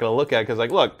otherwise I'm not going to look at it because,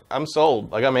 like, look, I'm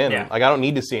sold. Like, I'm in. Yeah. Like, I don't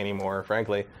need to see anymore,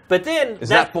 frankly. But then... It's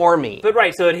not for me. But,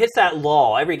 right, so it hits that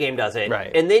lull. Every game does it.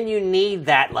 Right. And then you need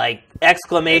that, like,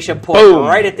 exclamation point Boom.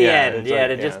 right at the end. Yeah,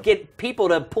 To just get people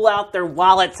to pull out their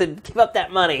wallets and give up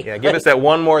that money. Yeah, give us that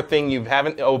one more thing you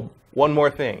haven't... Oh, one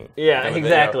more thing. Yeah,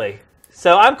 exactly.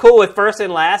 So I'm cool with first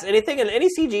and last. Any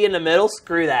CG in the middle,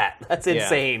 screw that. That's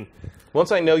insane. Yeah.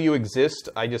 Once I know you exist,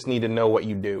 I just need to know what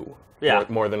you do. Yeah.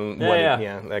 More than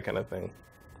that kind of thing.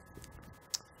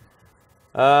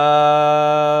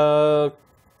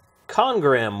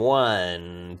 Congrim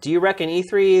 1. Do you reckon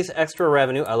E3's extra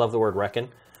revenue, I love the word reckon,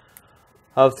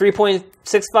 of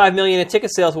 $3.65 million in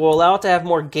ticket sales will allow it to have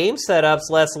more game setups,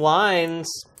 less lines,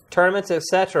 tournaments,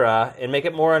 etc., and make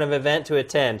it more of an event to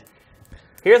attend?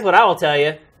 Here's what I will tell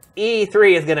you.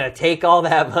 E3 is going to take all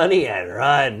that money and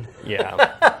run.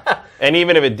 Yeah. And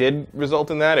even if it did result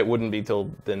in that, it wouldn't be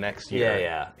till the next year.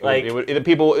 Yeah.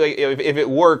 If it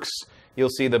works, you'll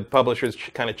see the publishers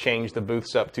kind of change the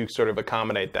booths up to sort of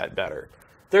accommodate that better.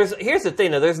 Here's the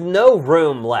thing, though. There's no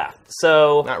room left.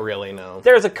 So not really, no.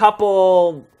 There's a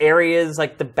couple areas,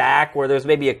 like the back, where there's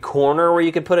maybe a corner where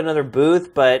you could put another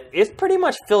booth, but it's pretty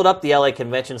much filled up the LA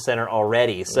Convention Center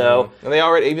already. So, and they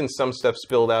already, even some stuff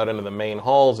spilled out into the main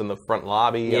halls in the front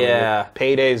lobby. Yeah.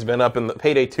 Payday's been up in the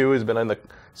Payday 2 has been in the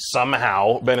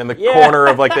corner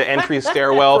of like the entry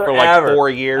stairwell for like 4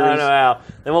 years. I don't know how.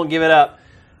 They won't give it up.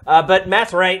 But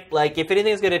Matt's right. Like, if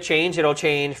anything's going to change, it'll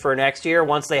change for next year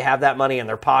once they have that money in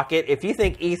their pocket. If you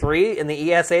think E3 and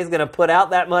the ESA is going to put out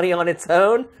that money on its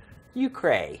own, you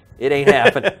cray. It ain't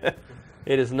happening.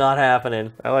 It is not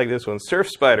happening. I like this one. Surf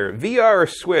Spider, VR or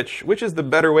Switch, which is the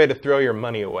better way to throw your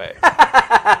money away?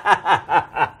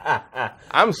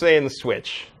 I'm saying the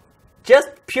Switch. Just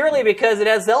purely because it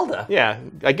has Zelda. Yeah.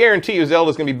 I guarantee you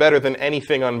Zelda's going to be better than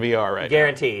anything on VR right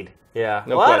Guaranteed. Yeah.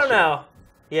 No well, question. I don't know.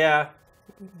 Yeah.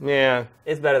 Yeah,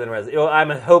 it's better than Resident.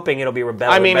 I'm hoping it'll be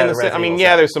better.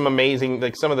 There's some amazing,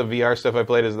 like some of the VR stuff I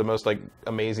played is the most like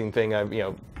amazing thing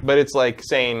but it's like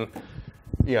saying,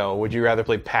 would you rather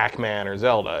play Pac-Man or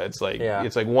Zelda? It's like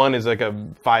it's like one is like a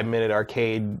 5-minute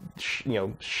arcade,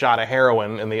 shot of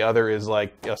heroin, and the other is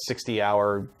like a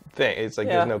 60-hour thing. It's like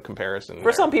there's no comparison.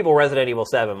 For some people, Resident Evil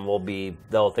 7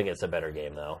 they'll think it's a better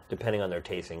game though, depending on their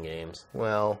taste in games.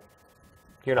 Well.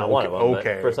 You're not one of them, but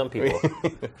for some people.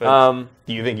 Do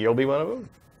you think you'll be one of them?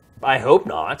 I hope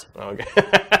not. Okay.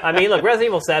 I mean, look, Resident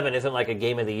Evil 7 isn't like a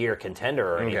Game of the Year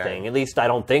contender or anything. At least I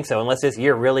don't think so, unless this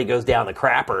year really goes down the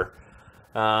crapper.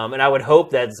 And I would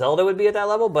hope that Zelda would be at that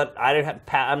level, but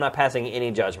I'm not passing any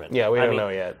judgment. Yeah, we don't know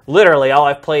yet. Literally,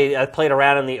 I've played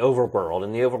around in the overworld,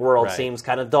 and the overworld seems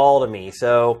kind of dull to me,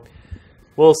 so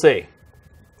we'll see.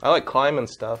 I like climbing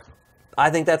stuff. I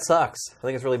think that sucks. I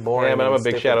think it's really boring. Yeah, but I'm a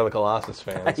big Shadow of the Colossus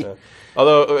fan. So.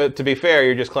 Although, to be fair,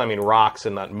 you're just climbing rocks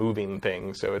and not moving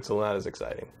things, so it's not as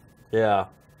exciting. Yeah.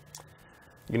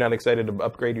 You're not excited to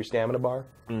upgrade your stamina bar?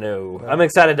 No. I'm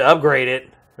excited to upgrade it,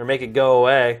 or make it go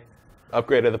away.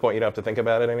 Upgrade to the point you don't have to think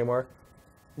about it anymore?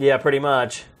 Yeah, pretty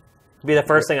much. It'd be the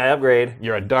first thing I upgrade.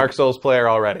 You're a Dark Souls player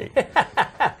already.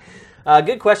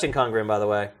 Good question, Congrim, by the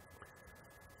way.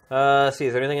 Let's see,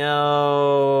 is there anything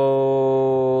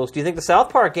else? Do you think the South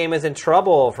Park game is in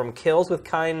trouble from Kills with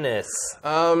Kindness?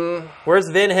 Where's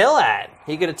Vin Hill at?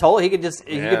 He could have told. He could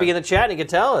be in the chat and he could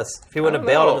tell us if he wouldn't have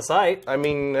bailed on the site. I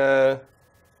mean, I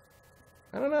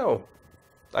don't know.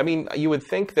 I mean, you would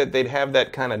think that they'd have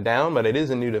that kind of down, but it is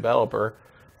a new developer.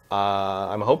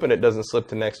 I'm hoping it doesn't slip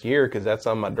to next year because that's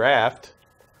on my draft.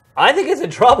 I think it's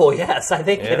in trouble. Yes, I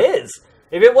think it is.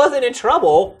 If it wasn't in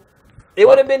trouble, it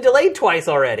would have been delayed twice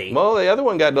already. Well, the other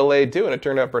one got delayed too, and it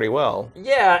turned out pretty well.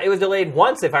 Yeah, it was delayed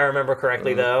once, if I remember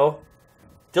correctly, though.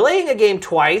 Delaying a game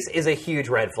twice is a huge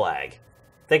red flag.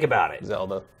 Think about it.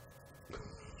 Zelda.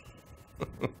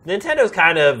 Nintendo's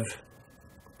kind of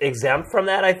exempt from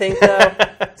that, I think, though.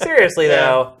 Seriously,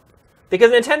 though. Because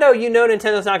Nintendo,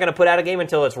 Nintendo's not going to put out a game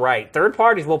until it's right. Third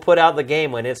parties will put out the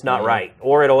game when it's not right,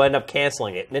 or it'll end up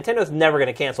canceling it. Nintendo's never going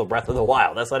to cancel Breath of the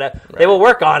Wild. That's what they will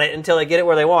work on it until they get it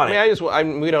where they want it. I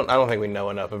don't think we know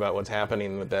enough about what's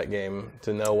happening with that game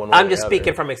to know one way I'm just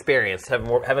speaking from experience.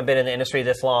 Haven't been in the industry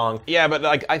this long. Yeah, but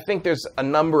I think there's a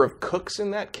number of cooks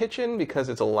in that kitchen because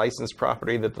it's a licensed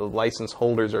property that the license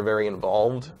holders are very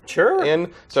involved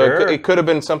in. So it could have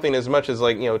been something as much as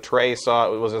Trey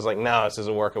saw it was just like, no, this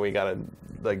isn't working. We got to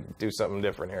do something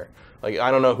different here.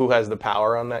 I don't know who has the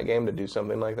power on that game to do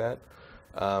something like that.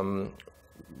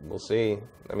 We'll see.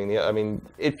 I mean,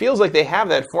 it feels like they have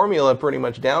that formula pretty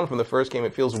much down from the first game.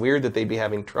 It feels weird that they'd be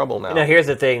having trouble now. Here's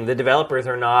the thing: the developers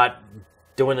are not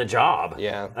doing the job.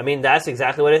 Yeah. I mean, that's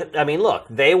exactly what it. I mean, look,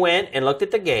 they went and looked at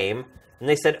the game and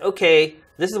they said, okay,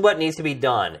 this is what needs to be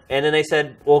done, and then they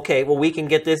said, okay, well, we can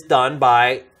get this done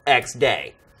by X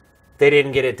day. They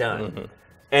didn't get it done,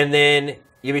 and then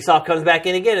Ubisoft comes back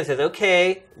in again and says,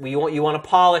 okay, you want to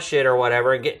polish it or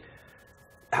whatever. And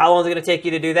how long is it going to take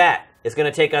you to do that? It's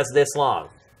going to take us this long.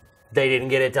 They didn't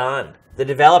get it done. The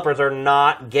developers are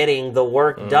not getting the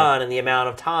work done in the amount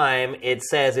of time it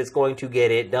says it's going to get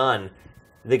it done.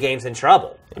 The game's in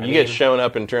trouble. You get shown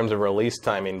up in terms of release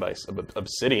timing by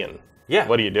Obsidian. Yeah.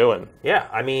 What are you doing? Yeah,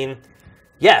 I mean,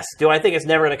 yes. Do I think it's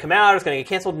never going to come out or it's going to get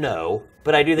canceled? No.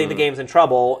 But I do think the game's in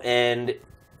trouble, and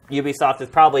Ubisoft is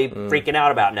probably freaking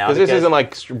out about now. Because this isn't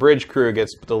like Bridge Crew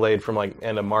gets delayed from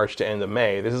end of March to end of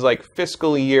May. This is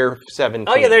fiscal year 17.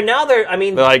 Oh yeah,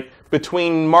 they're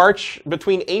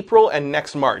between April and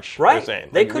next March. Right. They're saying.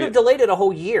 They could have delayed it a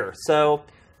whole year. So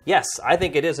yes, I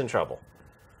think it is in trouble.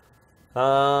 Can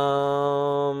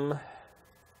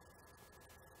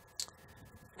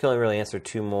only really answer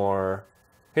two more.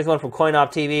 Here's one from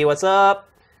CoinOp TV. What's up?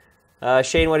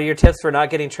 Shane, what are your tips for not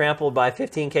getting trampled by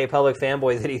 15K public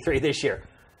fanboys at E3 this year?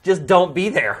 Just don't be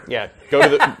there. Yeah, go to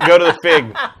the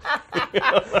Fig.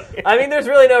 I mean, there's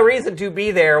really no reason to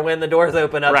be there when the doors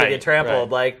open up to get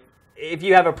trampled. Right. If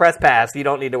you have a press pass, you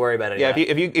don't need to worry about it. Yeah,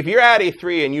 if you're at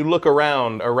E3 and you look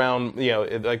around,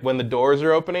 when the doors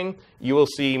are opening, you will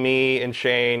see me and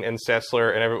Shane and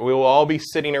Sessler and we will all be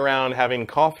sitting around having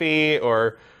coffee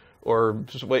or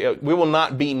just wait. We will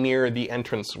not be near the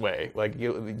entranceway.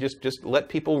 Just let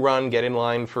people run, get in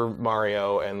line for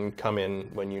Mario, and come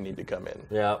in when you need to come in.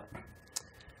 Yeah. All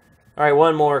right,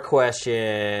 one more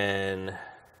question.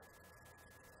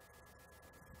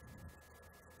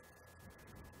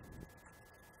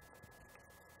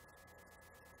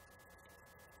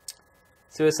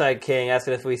 Suicide King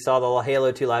asking if we saw the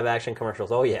Halo 2 live-action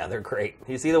commercials. Oh, yeah, they're great.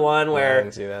 You see the one where I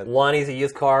didn't see that. One he's a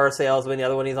used car salesman, the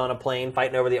other one he's on a plane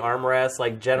fighting over the armrest,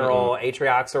 like General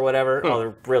Atriox or whatever? Oh,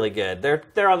 they're really good.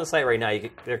 They're on the site right now.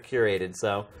 They're curated,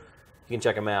 so you can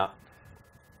check them out.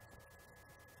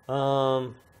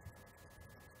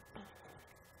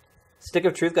 Stick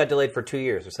of Truth got delayed for 2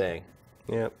 years, they're saying.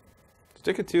 Yeah.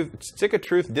 Stick of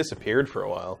Truth disappeared for a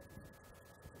while.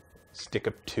 Stick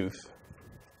of Tooth.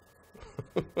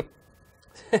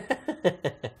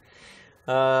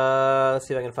 Let's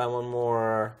see if I can find one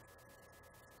more.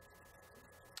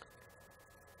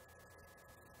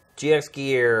 GX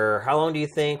Gear, how long do you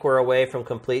think we're away from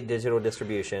complete digital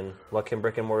distribution? What can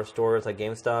brick and mortar stores like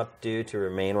GameStop do to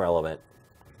remain relevant?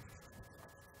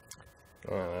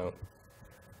 I don't know.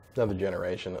 Another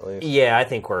generation at least. Yeah, I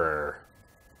think we're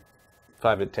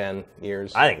 5 to 10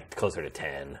 years. I think closer to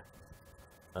 10.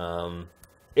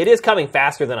 It is coming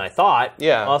faster than I thought.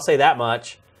 Yeah. I'll say that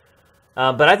much.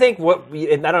 But I think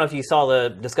and I don't know if you saw the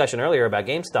discussion earlier about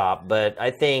GameStop, but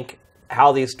I think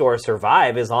how these stores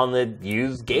survive is on the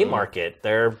used game market.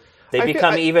 They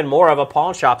become even more of a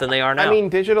pawn shop than they are now. I mean,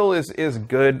 digital is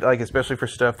good, especially for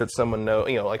stuff that someone knows.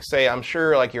 Say, I'm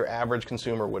sure your average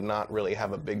consumer would not really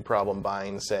have a big problem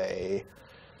buying, say,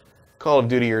 Call of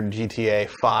Duty or GTA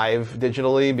 5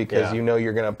 digitally because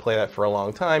you're going to play that for a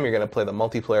long time. You're going to play the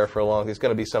multiplayer for a long time. It's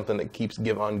going to be something that keeps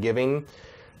give on giving.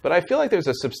 But I feel like there's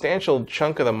a substantial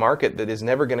chunk of the market that is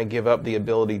never going to give up the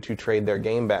ability to trade their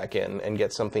game back in and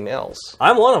get something else.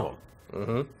 I'm one of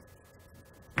them.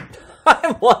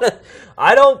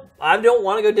 I don't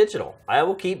want to go digital. I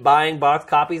will keep buying box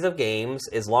copies of games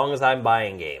as long as I'm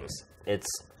buying games. It's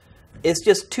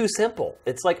just too simple.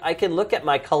 It's like I can look at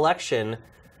my collection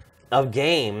of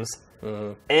games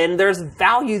and there's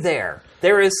value there.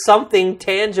 There is something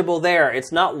tangible there.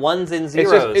 It's not ones and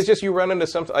zeros. It's just you run into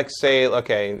something say,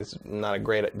 okay, this is not a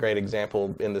great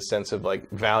example in the sense of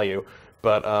value,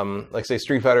 but say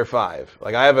Street Fighter V.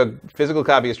 I have a physical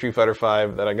copy of Street Fighter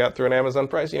V that I got through an Amazon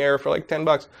pricing error for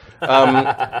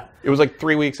 $10. It was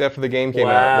 3 weeks after the game came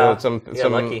out.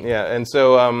 Lucky. Yeah, and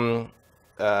so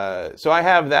I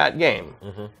have that game.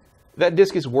 that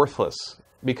disc is worthless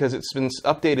because it's been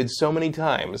updated so many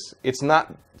times. It's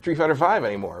not Street Fighter V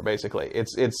anymore, basically.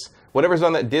 It's whatever's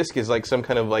on that disc is like some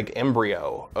kind of like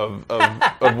embryo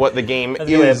of what the game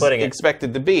is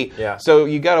expected to be. Yeah. So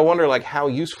you got to wonder like how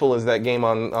useful is that game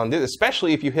on disc,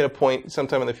 especially if you hit a point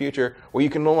sometime in the future where you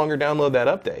can no longer download that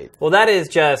update. Well, that is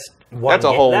just one That's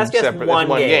a whole That's just separate one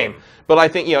game. But I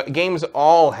think games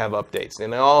all have updates,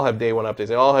 and they all have day one updates.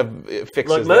 They all have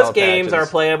fixes. Look, most games are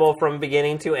playable from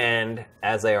beginning to end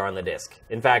as they are on the disc.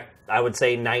 In fact, I would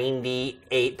say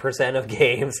 98% of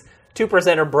games,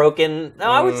 2% are broken. No,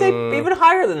 I would say even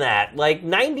higher than that. Like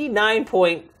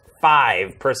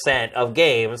 99.5% of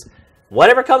games,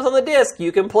 whatever comes on the disc,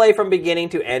 you can play from beginning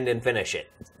to end and finish it.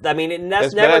 I mean,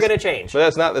 that's never going to change. But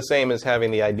that's not the same as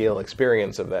having the ideal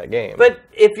experience of that game. But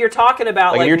if you're talking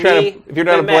about if you're trying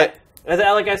to play. Like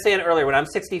I was saying earlier, when I'm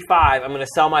 65, I'm going to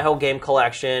sell my whole game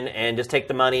collection and just take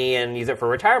the money and use it for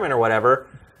retirement or whatever.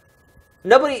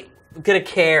 Nobody's going to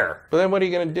care. But then what are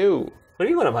you going to do? What do you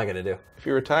mean, what am I going to do? If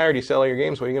you're retired, you sell all your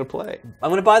games, what are you going to play? I'm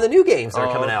going to buy the new games that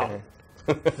are coming out.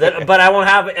 But I won't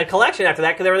have a collection after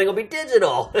that because everything will be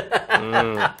digital.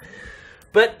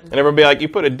 But and everyone will be like, you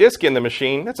put a disc in the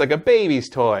machine, that's like a baby's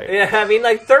toy. Yeah, I mean,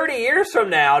 like 30 years from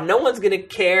now, no one's going to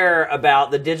care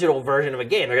about the digital version of a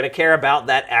game. They're going to care about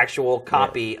that actual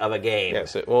copy of a game.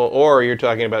 Yes, or you're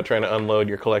talking about trying to unload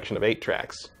your collection of 8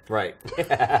 tracks. Right.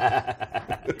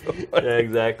 Yeah,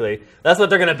 exactly. That's what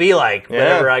they're going to be like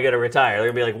whenever I go to retire.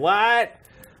 They're going to be like, what?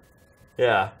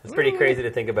 Yeah, it's pretty crazy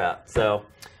to think about. So,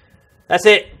 that's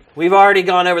it. We've already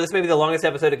gone over, this may be the longest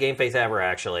episode of GameFace ever,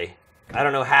 actually. I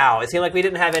don't know how. It seemed like we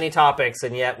didn't have any topics,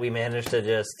 and yet we managed to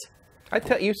just...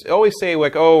 You always say,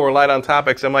 like, oh, we're light on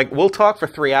topics. I'm like, we'll talk for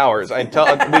 3 hours. It's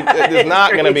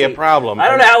not going to be a problem. I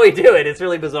don't know how we do it. It's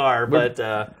really bizarre, but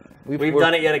we've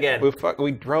done it yet again.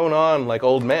 We drone on like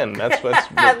old men. That's what's...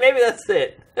 Maybe that's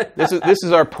it. This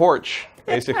is our porch,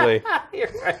 basically. You're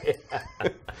right.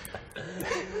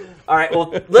 All right, well,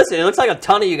 listen, it looks like a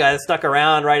ton of you guys stuck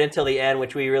around right until the end,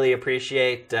 which we really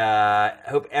appreciate.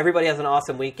 Hope everybody has an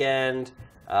awesome weekend.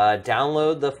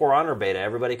 Download the For Honor beta.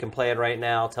 Everybody can play it right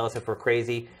now. Tell us if we're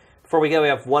crazy. Before we go, we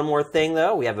have one more thing,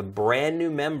 though. We have a brand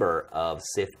new member of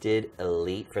Sifted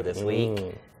Elite for this week,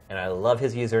 and I love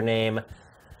his username,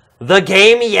 The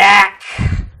Game Yak.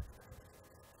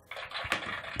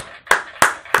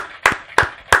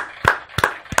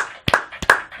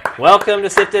 Welcome to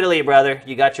Sifted Elite, brother.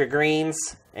 You got your greens,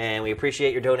 and we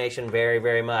appreciate your donation very,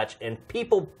 very much. And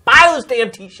people, buy those damn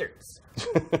t-shirts.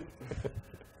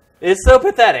 It's so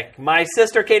pathetic. My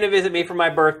sister came to visit me for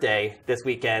my birthday this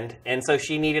weekend, and so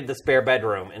she needed the spare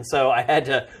bedroom. And so I had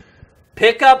to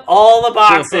pick up all the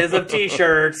boxes of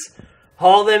t-shirts,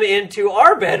 haul them into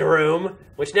our bedroom,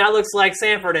 which now looks like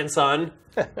Sanford & Son,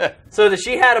 so that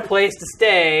she had a place to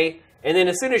stay. And then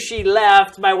as soon as she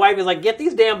left, my wife was like, get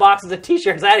these damn boxes of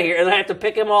t-shirts out of here. And I have to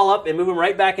pick them all up and move them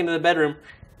right back into the bedroom.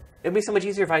 It'd be so much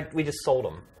easier if we just sold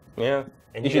them. Yeah.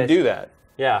 And you should do that.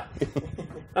 Yeah.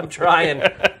 I'm trying.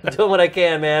 I'm doing what I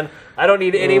can, man. I don't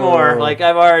need any more. Like,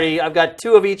 I've got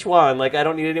 2 of each one. Like, I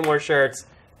don't need any more shirts.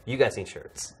 You guys need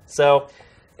shirts. So,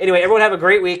 anyway, everyone have a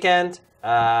great weekend.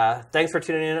 Thanks for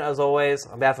tuning in, as always.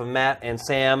 On behalf of Matt and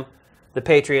Sam, the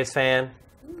Patriots fan,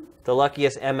 the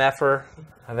luckiest MFer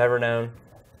I've ever known.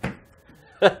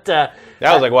 But, that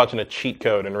was like watching a cheat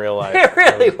code in real life. It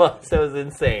really was. It was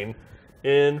insane.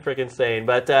 Freaking insane.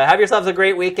 But have yourselves a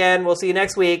great weekend. We'll see you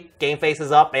next week. GameFace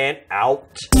is up and out.